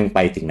แม่งไป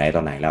ถึงไหนต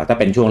อนไหนแล้วถ้า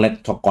เป็นช่วงแรก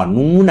ก่อน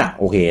นู้น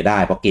โอเคได้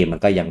เพราะเกมมั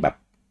นก็ยังแบบ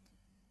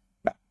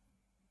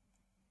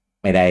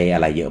ไม่ได้อะ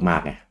ไรเยอะมา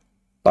กไง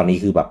ตอนนี้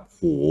คือแบบโ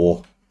ห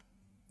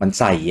มัน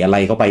ใส่อะไร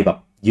เข้าไปแบบ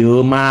เยอะ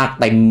มาก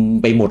เต็ม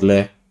ไปหมดเล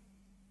ย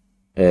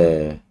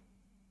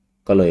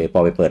ก็เลยพอ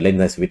ไปเปิดเล่น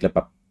ในสวิตช์แล้วแบ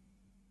บ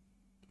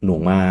หน่ว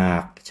งมา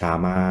กช้า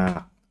มา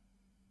ก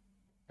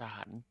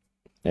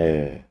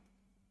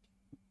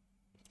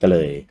ก็เล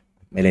ย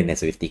ไม่เล่นใน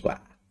สวิตช์ดีกว่า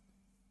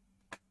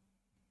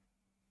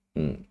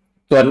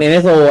ส่วน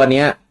NSO อันเ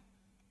นี้ย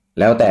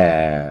แล้วแ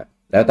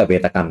ต่เบ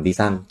ตากรรมที่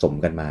สร้างสม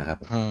กันมาครับ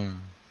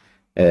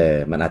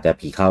มันอาจจะ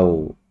ผีเข้า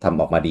ทำ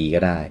ออกมาดีก็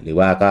ได้หรือ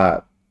ว่าก็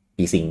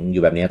ผีสิงอ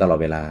ยู่แบบนี้ตลอด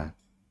เวลา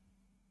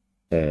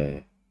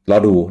รอ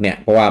ดูเนี่ย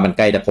เพราะว่ามันใ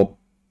กล้จะครบ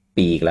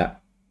ปีอีกแล้ว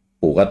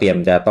ปู่ก็เตรียม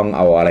จะต้องเ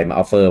อาอะไรมาอ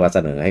อฟเฟอร์มาเส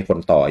นอให้คน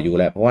ต่ออายุ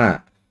แล้วเพราะว่า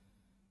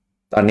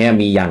ตอนนี้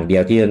มีอย่างเดี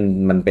ยวที่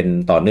มันเป็น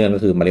ต่อเนื่องก็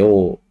คือ Mario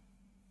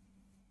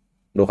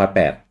Kart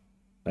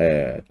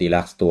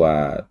 8Deluxe ตัว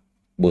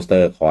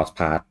Booster Course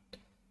Pass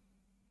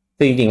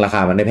ซึ่งจริงๆราค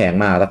ามันไม่แพง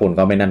มากถ้าคน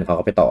ก็ไม่นั่นเขา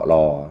ก็ไปต่อ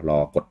รอ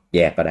กดแย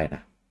กก็ได้น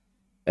ะ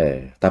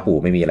ถ้าปู่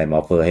ไม่มีอะไรมาอ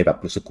อฟเฟอร์ให้แบบ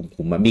รู้สึก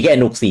คุ้มๆมีแค่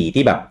นุกสี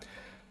ที่แบบ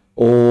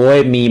โอ้ย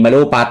มี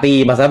Mario Party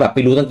มาซะแบบไ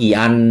ม่รู้ตั้งกี่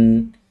อัน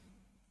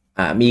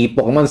มีโป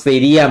เกมอนสเต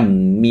เดียม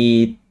มี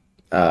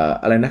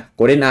อะไรนะ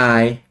Golden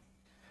Eye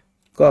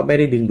ก็ไม่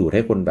ได้ดึงดูดใ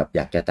ห้คนแบบอ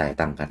ยากจะจ่าย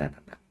ตังค์ขนาด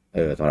นั้น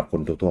สำหรับค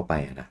นทั่วๆไป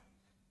นะ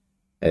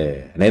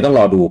ในต้องร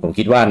อดูผม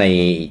คิดว่า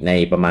ใน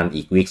ประมาณ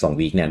อีกวีค2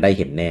 วีคเนี่ยได้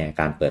เห็นแน่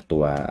การเปิดตั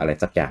วอะไร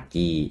สักอย่าง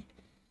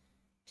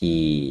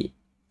ที่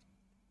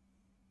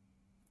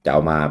จะเอ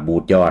ามาบู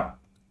ตยอด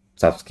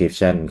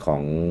subscription ขอ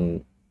ง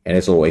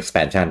NSO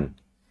expansion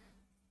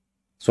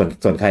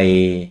ส่วนใคร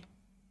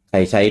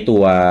ใช้ตั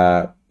ว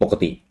ปก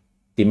ติ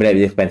ที่ไม่ได้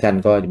expansion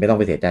ก็ไม่ต้อง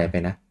ไปเสียใจไป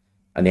นะ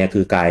อันนี้คื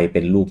อกลายเป็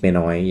นลูกแม่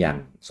น้อยอย่าง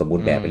สมบูร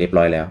ณ์แบบไปเรียบ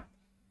ร้อยแล้ว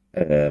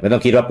ไม่ต้อ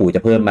งคิดว่าปู่จ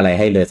ะเพิ่มอะไร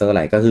ให้เลยสักเท่าไห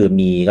ร่ก็คือ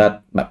มีก็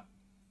แบบ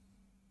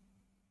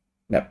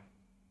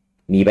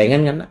มีไปงั้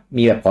นนะ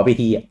มีแบบขอพิ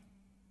ธี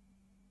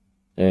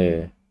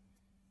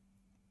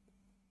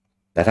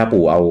แต่ถ้า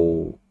ปู่เอา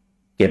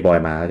เกมบอย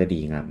มาก็จะดี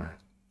งามมาก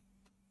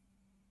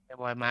เกม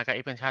บอยมากับ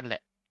expansion แหล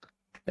ะ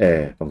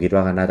ผมคิด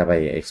ว่าน่าจะไป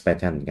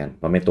expansion เหมือนกันเ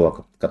พราะเป็นตัว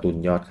การ์ตูน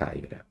ยอดขาย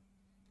อยู่แล้ว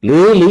หรื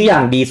ออย่า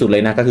งดีสุดเล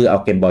ยนะก็คือเอา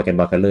เกมบอย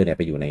Color เนี่ย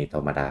ไปอยู่ในธร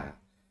รมดา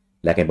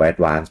และเกมบอยแอด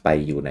วานซ์ไป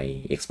อยู่ใน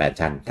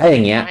expansion ถ้าอย่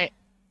างเงี้ย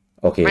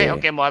โอเคไม่เอา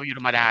เกมบอยอยู่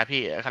ธรรมดา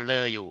พี่คัลเลอ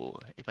ร์อยู่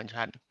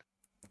expansion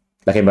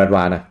แล้วเกมบอยแอดว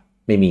านซ์นะ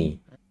ไม่มี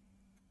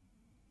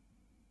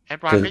แอ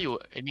ดวานซ์ก็อยู่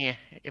ไอ้นี่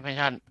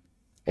expansion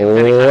โ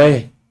อ้ย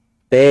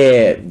เต้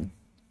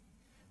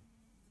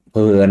เผ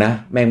ลอนะ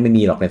แม่งไม่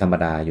มีหรอกในธรรม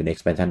ดาอยู่ใน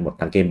expansion หมด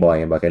ทั้งเกมบอย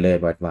Color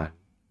บอยแอดวานซ์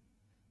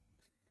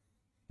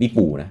นี่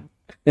ปู่นะ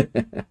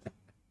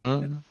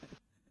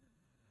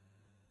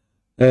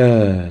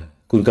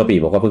คุณกระบี่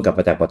บอกว่าเพิ่งกลับ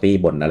มาจากปาร์ตี้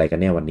บ่นอะไรกัน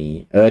เนี่ยวันนี้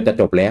จะ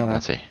จบแล้วครั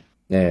บ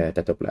จ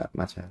ะจบแล้ว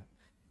มาช้า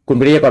คุณ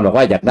พิริยกรบอก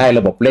ว่าอยากได้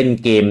ระบบเล่น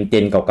เกมเจ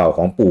นเก่าๆข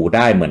องปู่ไ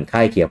ด้เหมือนค่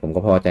ายเขียวผม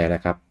ก็พอใจแล้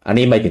วครับอัน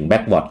นี้หมายถึง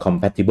backward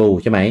compatible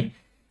ใช่ไหม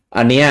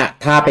อันเนี้ย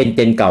ถ้าเป็นเจ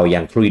นเก่าอย่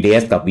าง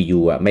 3DS กับ Wii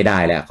U อ่ะไม่ได้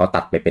แล้วเขา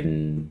ตัดไปเป็น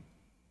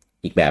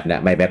อีกแบบเนี่ย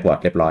ไม่ backward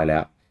เรียบร้อยแล้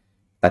ว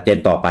แต่เจน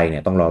ต่อไปเนี่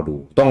ยต้องรอ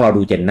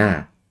ดูเจนหน้า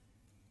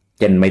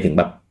เจนไม่ถึง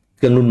แบบเ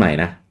ครื่องรุ่นใหม่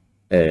นะ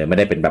ไม่ไ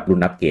ด้เป็นแบบรุ่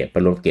นอัปเกรดเพรา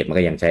ะรุ่นอัปเกรดมัน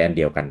ก็ยังใช้อัน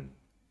เดียวกัน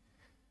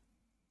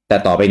แต่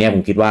ต่อไปเนี้ยผ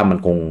มคิดว่ามัน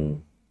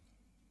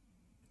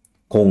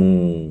คง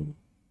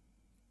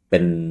เป็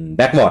นแ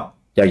บ็กวอร์ด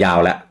ยาว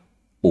ๆแล้ว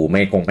ปู่ไ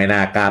ม่น่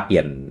ากล้าเปลี่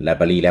ยนไล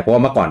บรารีแล้วเพราะว่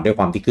าเมื่อก่อนด้วย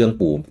ความที่เครื่อง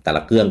ปู่แต่ล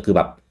ะเครื่องคือแ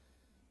บบ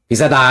พิ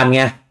สดารไ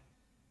ง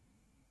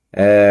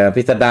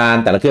พิสดาร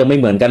แต่ละเครื่องไม่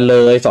เหมือนกันเล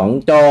ย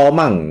2จอ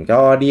มั่งจ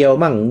อเดียว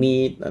มั่งมี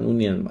นู่น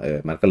นี่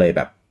มันก็เลยแ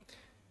บบ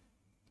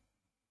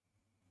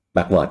แ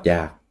บ็กวอร์ดย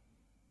าก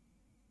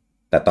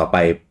แต่ต่อไป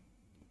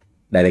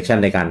direction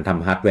ในการท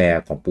ำฮาร์ดแว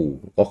ร์ของปู่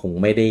ก็คง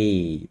ไม่ไ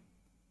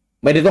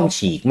ด้ต้อง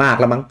ฉีกมาก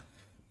แล้วมั้ง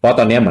เพราะต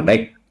อนนี้เหมือน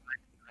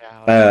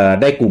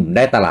ได้กลุ่มไ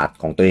ด้ตลาด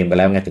ของตัวเองไปแ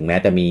ล้วไงถึงแม้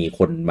จะมี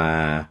คนม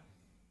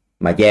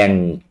าแย่ง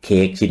เค้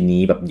กชิ้น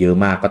นี้แบบเยอะ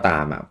มากก็ตา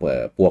มอ่ะ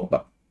พวกแบ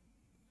บ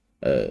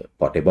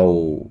portable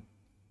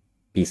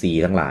PC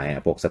ทั้งหลายอ่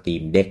ะพวก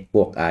Steam Deck พ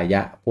วกอาย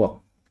ะพวก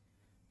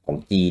ของ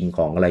จีนข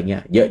องอะไรเงี้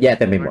ยเยอะแยะ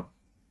เต็มไปหมด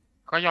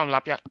ก็ต้องยอมรั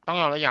บอ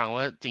ย่าง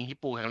ว่าจริงที่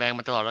ปู่แข็งแรง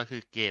มาตลอดก็คื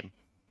อเกม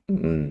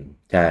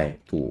ใช่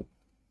ถูก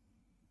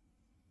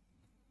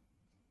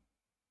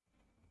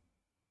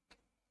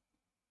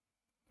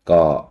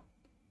ก็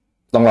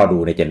ต้องรอดู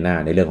ในเจนหน้า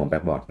ในเรื่องของแบ็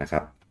กบอร์ดนะครั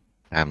บ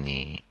ตาม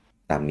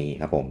นี้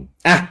ครับผม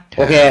โ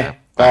อเค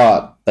ก็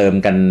เติม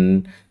กัน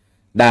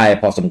ได้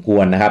พอสมคว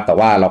รนะครับแต่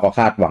ว่าเราก็ค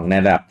าดหวังใน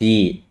ระดับที่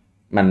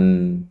มัน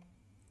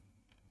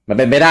เ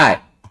ป็นไม่ได้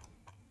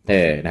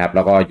นะครับแ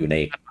ล้วก็อยู่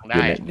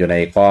ใน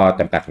ข้อ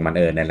จำกัดของมัน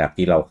ในระดับ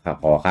ที่เรา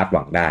พอคาดห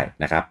วังได้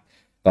นะครับ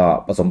ก็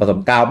ผสม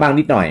กาวบ้าง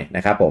นิดหน่อยน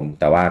ะครับผม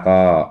แต่ว่าก็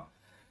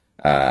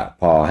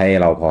พอให้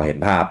เราพอเห็น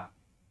ภาพ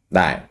ไ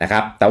ด้นะครั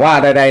บแต่ว่า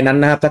ใดๆนั้น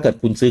นะครับถ้าเกิด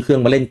คุณซื้อเครื่อ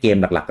งมาเล่นเกม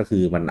หลักๆก็คื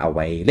อมันเอาไ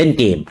ว้เล่น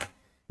เกม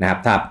นะครับ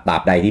ถ้าตรา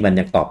บใดที่มัน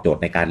ยังตอบโจท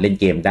ย์ในการเล่น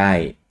เกม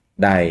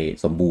ได้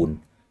สมบูรณ์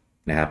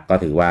นะครับก็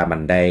ถือว่ามัน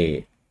ไ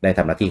ด้ท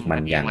ำหน้าที่ของมั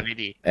นอย่างมันไ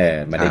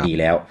ด้ดี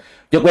แล้ว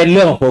ยกเว้นเ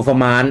รื่องของ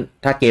performance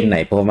ถ้าเกมไหน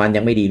performance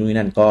ยังไม่ดีนู่น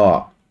นั่นก็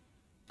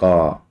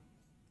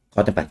ข้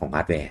อจำกัดของฮ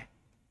าร์ดแวร์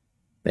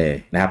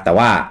นะครับแต่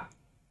ว่า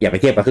อย่าไป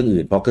เทียบกับเครื่อง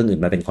อื่นเพราะเครื่องอื่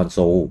นมันเป็นคอนโซ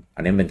ลอั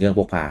นนี้มันเป็นเครื่อง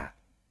พกพา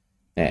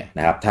น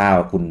ะครับถ้า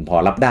คุณพอ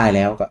รับได้แ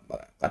ล้ว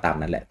ก็ตาม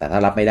นั้นแหละแต่ถ้า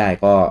รับไม่ได้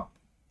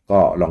ก็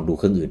ลองดู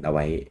เครื่องอื่นเอาไ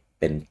ว้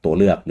เป็นตัว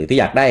เลือกหรือที่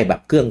อยากได้แบ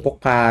บเครื่องพก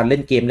พาเล่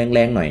นเกมแร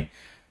งๆหน่อย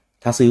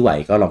ถ้าซื้อไหว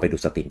ก็ลองไปดู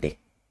Steam Deck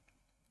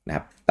นะค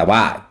รับแต่ว่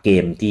าเก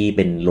มที่เ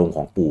ป็นโรงข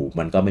องปู่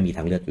มันก็ไม่มีท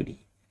างเลือกอยู่ดี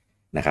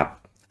นะครับ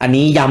อัน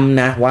นี้ย้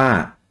ำนะว่า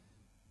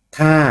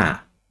ถ้า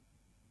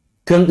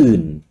เครื่องอื่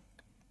น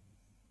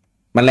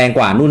มันแรงก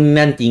ว่านู่น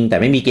นั่นจริงแต่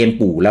ไม่มีเกม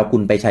ปู่แล้วคุ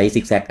ณไปใช้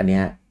ซิกแซกอันเนี้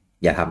ย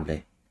อย่าทำเลย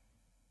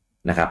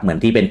นะครับเหมือน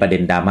ที่เป็นประเด็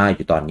นดราม่าอ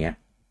ยู่ตอนเนี้ย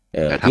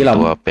ที่เรา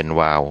เป็น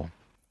วาว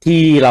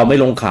ที่เราไม่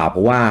ลงข่าวเพร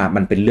าะว่า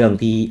มันเป็นเรื่อง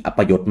ที่อัป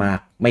ยศมาก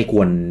ไม่ค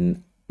วร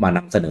มาน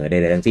ำเสนอใ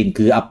ดๆทั้งสิ้น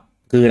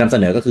คือนำเส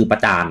นอก็คือปร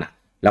ะจานอ่ะ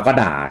แล้วก็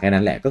ด่าแค่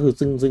นั้นแหละก็คือ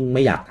ซึ่งไ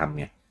ม่อยากทำ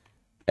ไง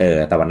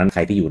แต่วันนั้นใค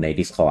รที่อยู่ใน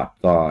Discord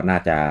ก็น่า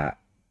จะ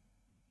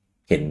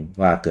เห็น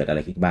ว่าเกิดอะไร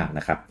ขึ้นบ้างน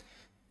ะครับ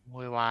โว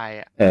ยวาย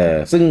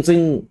ซึ่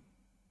ง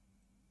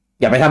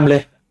อย่าไปทำเล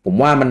ยผม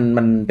ว่า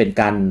มันเป็น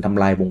การท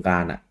ำลายวงกา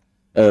รอ่ะ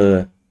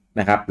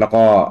นะครับแล้ว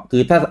ก็คื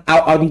อถ้า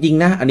เอาจริง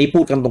ๆนะอันนี้พู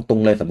ดกันตร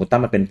งๆเลยสมมติถ้า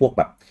มันเป็นพวกแ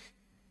บบ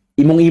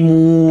อี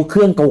มูเค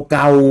รื่องเ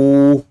ก่า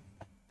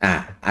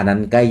ๆอันนั้น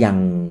ก็ยัง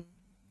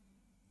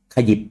ข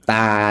ยิบต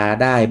า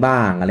ได้บ้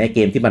างอะไรเก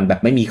มที่มันแบบ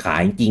ไม่มีขา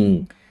ยจริง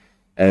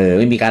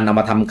ไม่มีการเอา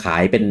มาทำขา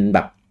ยเป็นแบ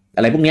บอ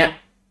ะไรพวกเนี้ย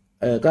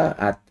ก็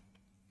อาจ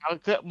เอา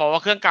บอกว่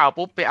าเครื่องเก่า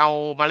ปุ๊บไปเอา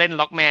มาเล่น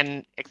ล็อกแมน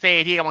เอ็กเซ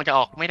ที่กำลังจะอ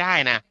อกไม่ได้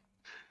นะ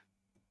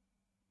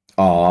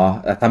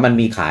ถ้ามัน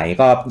มีขาย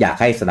ก็อยาก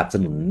ให้สนับส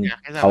นุน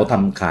เขาท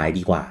ำขาย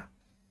ดีกว่า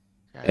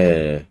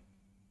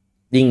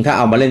ยิ่งถ้าเ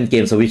อามาเล่นเก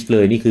มสวิชเล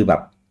ยนี่คือแบ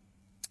บ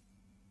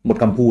หมด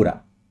คำพูด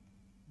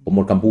ผมหม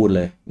ดคำพูดเ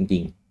ลยจริ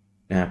ง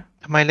ๆนะครับ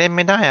ทำไมเล่นไ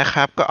ม่ได้ค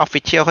รับก็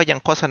Official เขายัง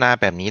โฆษณา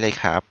แบบนี้เลย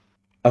ครับ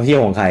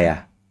Official ของใคร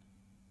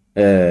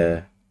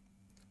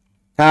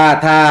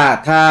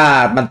ถ้า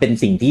มันเป็น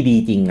สิ่งที่ดี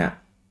จริง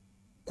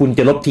คุณจ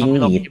ะลบทิ้ง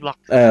หนี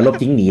ลบ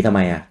ทิ้งหนีทำไม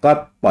ก็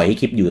ปล่อยให้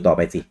คลิปอยู่ต่อไ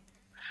ปสิ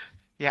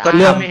ก็เ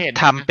รื่อง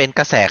ทำเป็น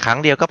กระแสครั้ง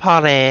เดียวก็พอ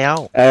แล้ว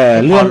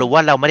เรื่องรู้ว่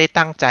าเราไม่ได้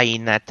ตั้งใจ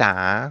นะจ๊ะ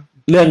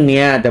เรื่อง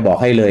นี้จะบอก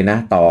ให้เลยนะ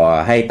ต่อ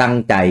ให้ตั้ง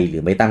ใจหรื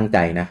อไม่ตั้งใจ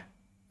นะ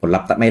ผลลั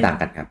พธ์ไม่ต่าง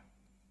กันครับ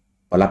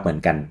ผลลัพธ์เหมือ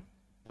นกัน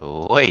โ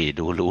อ้ย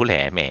ดูรู้แหล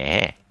ะแหม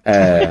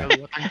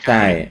ใ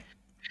ช่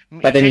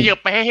ประเด็นเหยียบ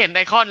ไปให้เห็นไอ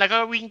คอนแล้วก็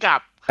วิ่งกลั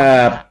บ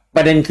ป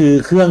ระเด็นคือ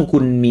เครื่องคุ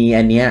ณมี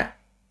อันเนี้ย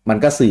มัน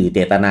ก็สื่อเจ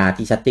ตนา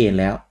ที่ชัดเจน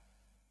แล้ว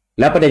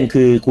ประเด็น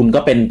คือคุณก็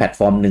เป็นแพลต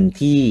ฟอร์มหนึ่ง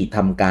ที่ท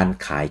ำการ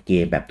ขายเก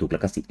มแบบถูกลิ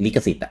ข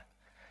สิทธิ์อ่ะ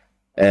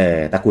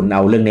แต่คุณเอ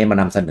าเรื่องนี้มา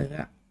นำเสนอ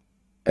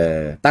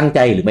ตั้งใจ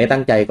หรือไม่ตั้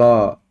งใจก็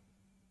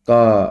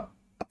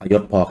ประย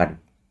ศพอกัน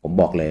ผม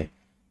บอกเลย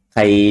ใค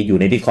รอยู่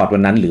ใน Discord วั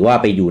นนั้นหรือว่า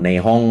ไปอยู่ใน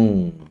ห้อง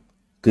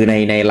คือใ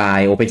น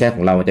LINE Open Chat ข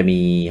องเราจะมี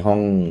ห้อ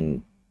ง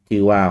ชื่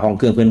อว่าห้องเ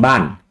ครื่องเพื่อนบ้า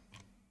น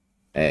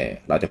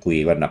เราจะคุย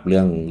กันแบบเ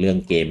รื่อง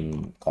เกม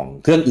ของ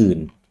เครื่องอื่น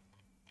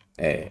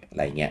อะไ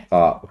รเงี้ย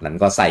ก็นั้น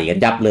ก็ใส่กัน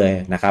ยับเลย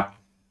นะครับ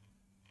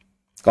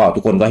ก็ทุ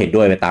กคนก็เห็น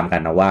ด้วยไปตามกั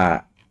นนะว่า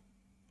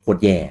โคตร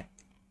แ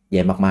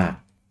ย่มาก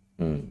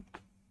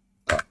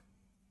ๆก็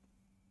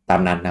ตา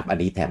มนั้นนะครับอัน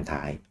นี้แถม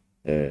ท้าย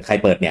ใคร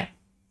เปิดเนี่ย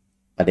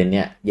ประเด็นเ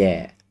นี้ยแย่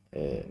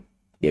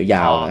เดี๋ยวย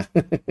าวนะ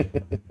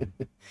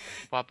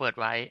พอเปิด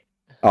ไว้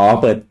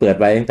เปิด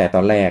ไว้ตั้งแต่ต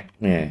อนแรก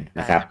เนี่ย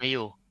นะครับไม่อ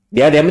ยู่เ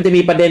ดี๋ยวมันจะ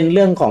มีประเด็นเ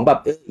รื่องของแบบ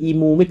อี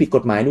มูไม่ผิดก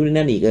ฎหมายนู่นนี่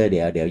นั่นอีกเ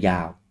ดี๋ยวยา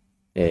ว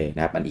น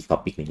ะครับอันอีกท็อ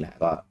ปิกนึงแหละ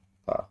ก็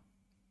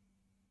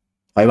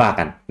ค่อยว่า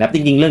กันนะครับจ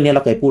ริงๆเรื่องนี้เร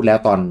าเคยพูดแล้ว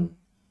ตอน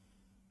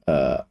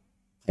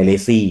ไฮเล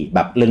ซี่แบ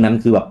บเรื่องนั้น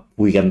คือแบบ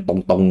คุยกันต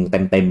รงๆ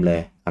เต็มๆเลย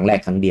ครั้งแรก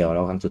ครั้งเดียวแล้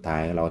วครั้งสุดท้า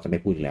ยเราจะไม่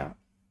พูดอีกแล้ว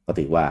ก็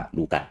ถือว่า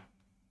รู้กัน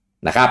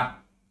นะครับ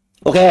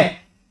โอเค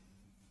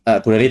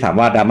คุณอาริถาม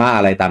ว่าดราม่าอ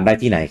ะไรตามได้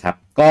ที่ไหนครับ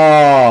ก็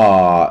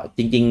จ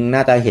ริงๆน่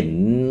าจะเห็น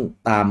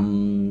ตาม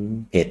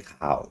เพจ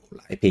ข่าวห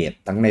ลายเพจ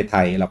ทั้งในไท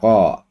ยแล้วก็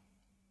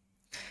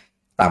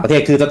ต่างประเท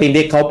ศคือ Steam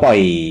Deck เขาปล่อย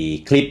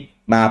คลิป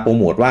มาโปร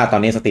โมทว่าตอ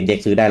นนี้ Steam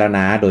Deck ซื้อได้แล้ว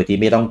นะโดยที่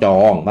ไม่ต้องจอ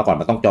งเมื่อก่อน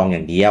มันต้องจองอย่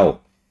างเดียว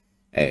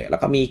แล้ว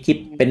ก็มีคลิป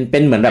เป็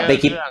นเหมือนแบบไป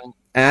คลิป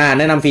แ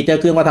นะนำฟีเจอร์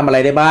เครื่องว่าทำอะไร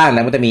ได้บ้างแ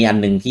ล้วมันจะมีอัน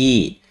นึงที่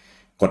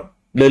กด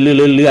เ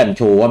ลื่อนโ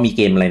ชว์ว่ามีเ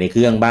กมอะไรในเค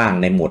รื่องบ้าง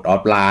ในโหมดออ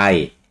ฟไล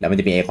น์แล้วมัน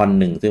จะมีไอคอน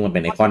หนึ่งซึ่งมันเป็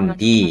นไอคอน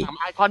ที่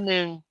ไอคอนนึ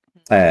ง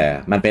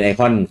มันเป็นไอ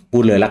คอนพู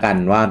ดเลยละกัน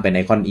ว่ามันเป็นไอ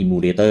คอนอิมู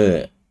เลเตอร์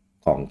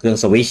ของเครื่อง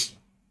Switch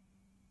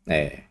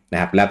นะ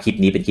ครับแล้วคลิป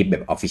นี้เป็นคลิปแบ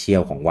บ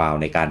Official ของ WoW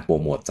ในการโปร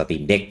โมท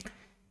Steam Deck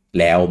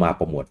แล้วมาโ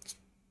ปรโมท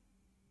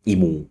อี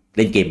มูเ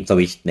ล่นเกม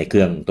Switch ในเค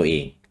รื่องตัวเอ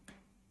ง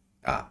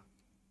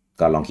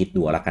ก็ลองคิด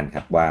ดูละกันค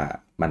รับว่า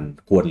มัน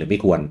ควรหรือไม่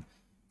ควร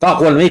ก็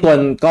ควรหรือไม่ควร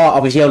ก็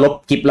Official ลบ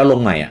คลิปแล้วลง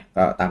ใหม่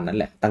ก็ตามนั้น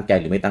แหละตั้งใจ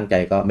หรือไม่ตั้งใจ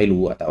ก็ไม่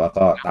รู้แต่ว่า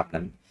ก็ตาม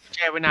นั้นแ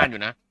ช่ไว้นานอ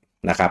ยู่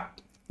นะครับ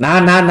น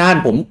าน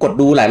ผมกด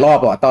ดูหลายรอบ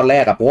ตอนแร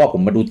กเพราะว่าผ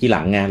มมาดูทีห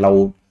ลังไง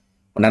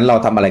วันนั้นเรา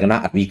ทำอะไรกันนะ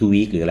อัดวีค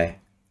วีคหรืออะไร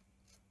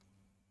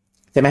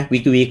ใช่ไหมวี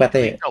ควีคป่ะเ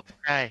ต้จบ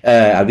ใช่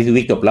อัดวีค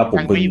วีคจบแล้วผม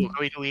เพิ่งอยู่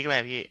วีควีคไป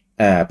พี่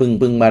เ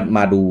พิ่งม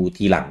าดู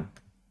ทีหลัง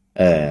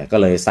ก็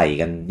เลยใส่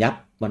กันยับ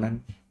วันนั้น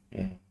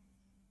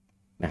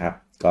นะครับ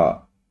ก็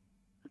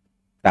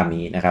ตาม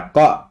นี้นะครับ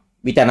ก็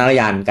วิจารณ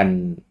ญาณกัน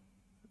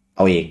เอ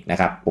าเองนะ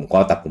ครับ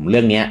แต่ผมเ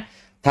รื่องเนี้ย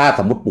ถ้าส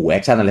มมติปู่แอ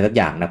คชั่นอะไรสัก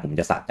อย่างนะผม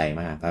จะสะใจ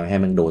มากทำให้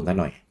มันโดนซะ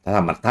หน่อยถ้า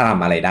ท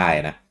ำอะไรได้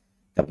นะ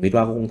แต่ผมคิด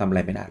ว่าคงทำอะไร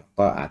ไม่ได้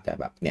ก็อาจจะ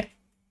แบบเนี่ย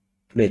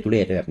ทุเร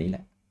ศแบบนี้แหล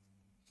ะ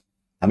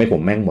ทำให้ผ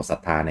มแม่งหมดศรัท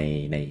ธา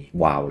ใน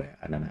วาวเลย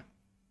อันนั้นนะ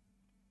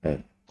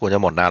ควรจะ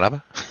หมดนานแล้วป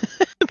ะ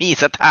มี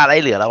ศรัทธาอะไร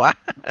เหลือแล้ววะ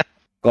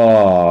ก็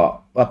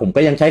ว่าผม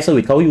ก็ยังใช้ส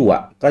วิตช์เขาอยู่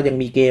ก็ยัง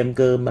มีเกม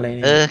อะไรเ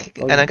นี่ย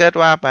อันนั้นก็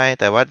ว่าไป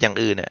แต่ว่าอย่าง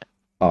อื่นเนี่ย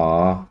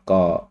ก็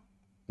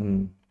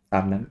ตา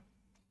มนั้น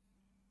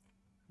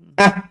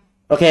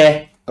โอเค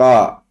ก็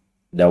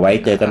เดี๋ยวไว้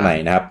เจอกันใหม่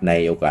นะครับใน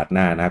โอกาสห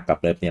น้านะครับกับ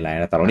เลิฟเนี่ยไร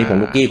นะตอนนี้ผม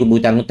ลูกกี้คุณบู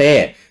จังคุณเต้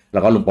แล้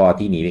วก็ลุงปอ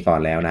ที่หนีไปก่อน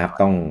แล้วนะครับ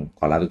ต้องข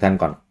อลาทุกท่าน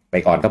ก่อนไป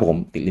ก่อนครับผม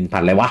ติดลิ้นพั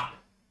นเลยวะ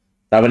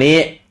แต่วันนี้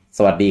ส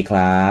วัสดีค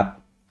รับ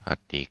สวั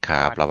สดีค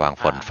รับระวัง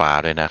ฝนฟ้า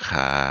ด้วยนะค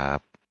รับ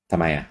ทำ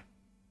ไม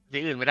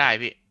ที่อื่นไม่ได้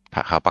พี่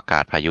เขาประกา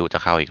ศพายุจะ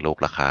เข้าอีกลูก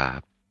แล้วครับ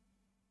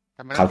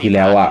คราวที่แ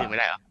ล้ว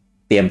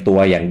เตรียมตัว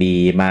อย่างดี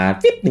มา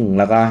จิ๊บหนึ่ง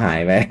แล้วก็หาย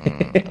ไป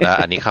แล้ว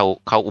อันนี้เ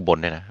ข้าอุบล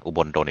ด้วยนะอุบ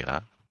ลโดนอีกแล้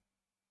ว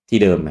ที่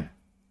เดิมนะ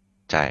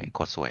ใช่โค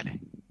ตรสวยเลย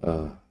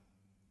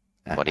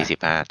วันที่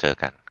15เจอ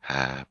กันค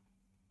รับ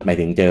หมาย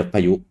ถึงเจอพ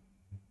ายุ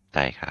ใ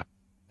ช่ครับ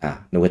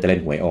นึกว่าจะเล่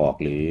นหวยออก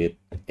หรือ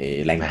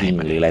แรงกิ้ง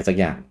หรืออะไรสัก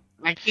อย่าง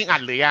แรงกิ้งอั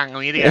ดหรือยังตร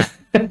งนี้ดิ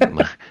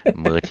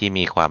มือที่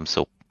มีความ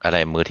สุขอะไร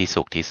มือที่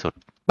สุขที่สุด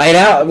ไปแ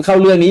ล้วเข้า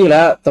เรื่องนี้อยู่แ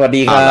ล้วสวัส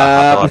ดีครั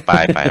บไป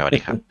สวัส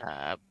ดีครั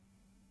บ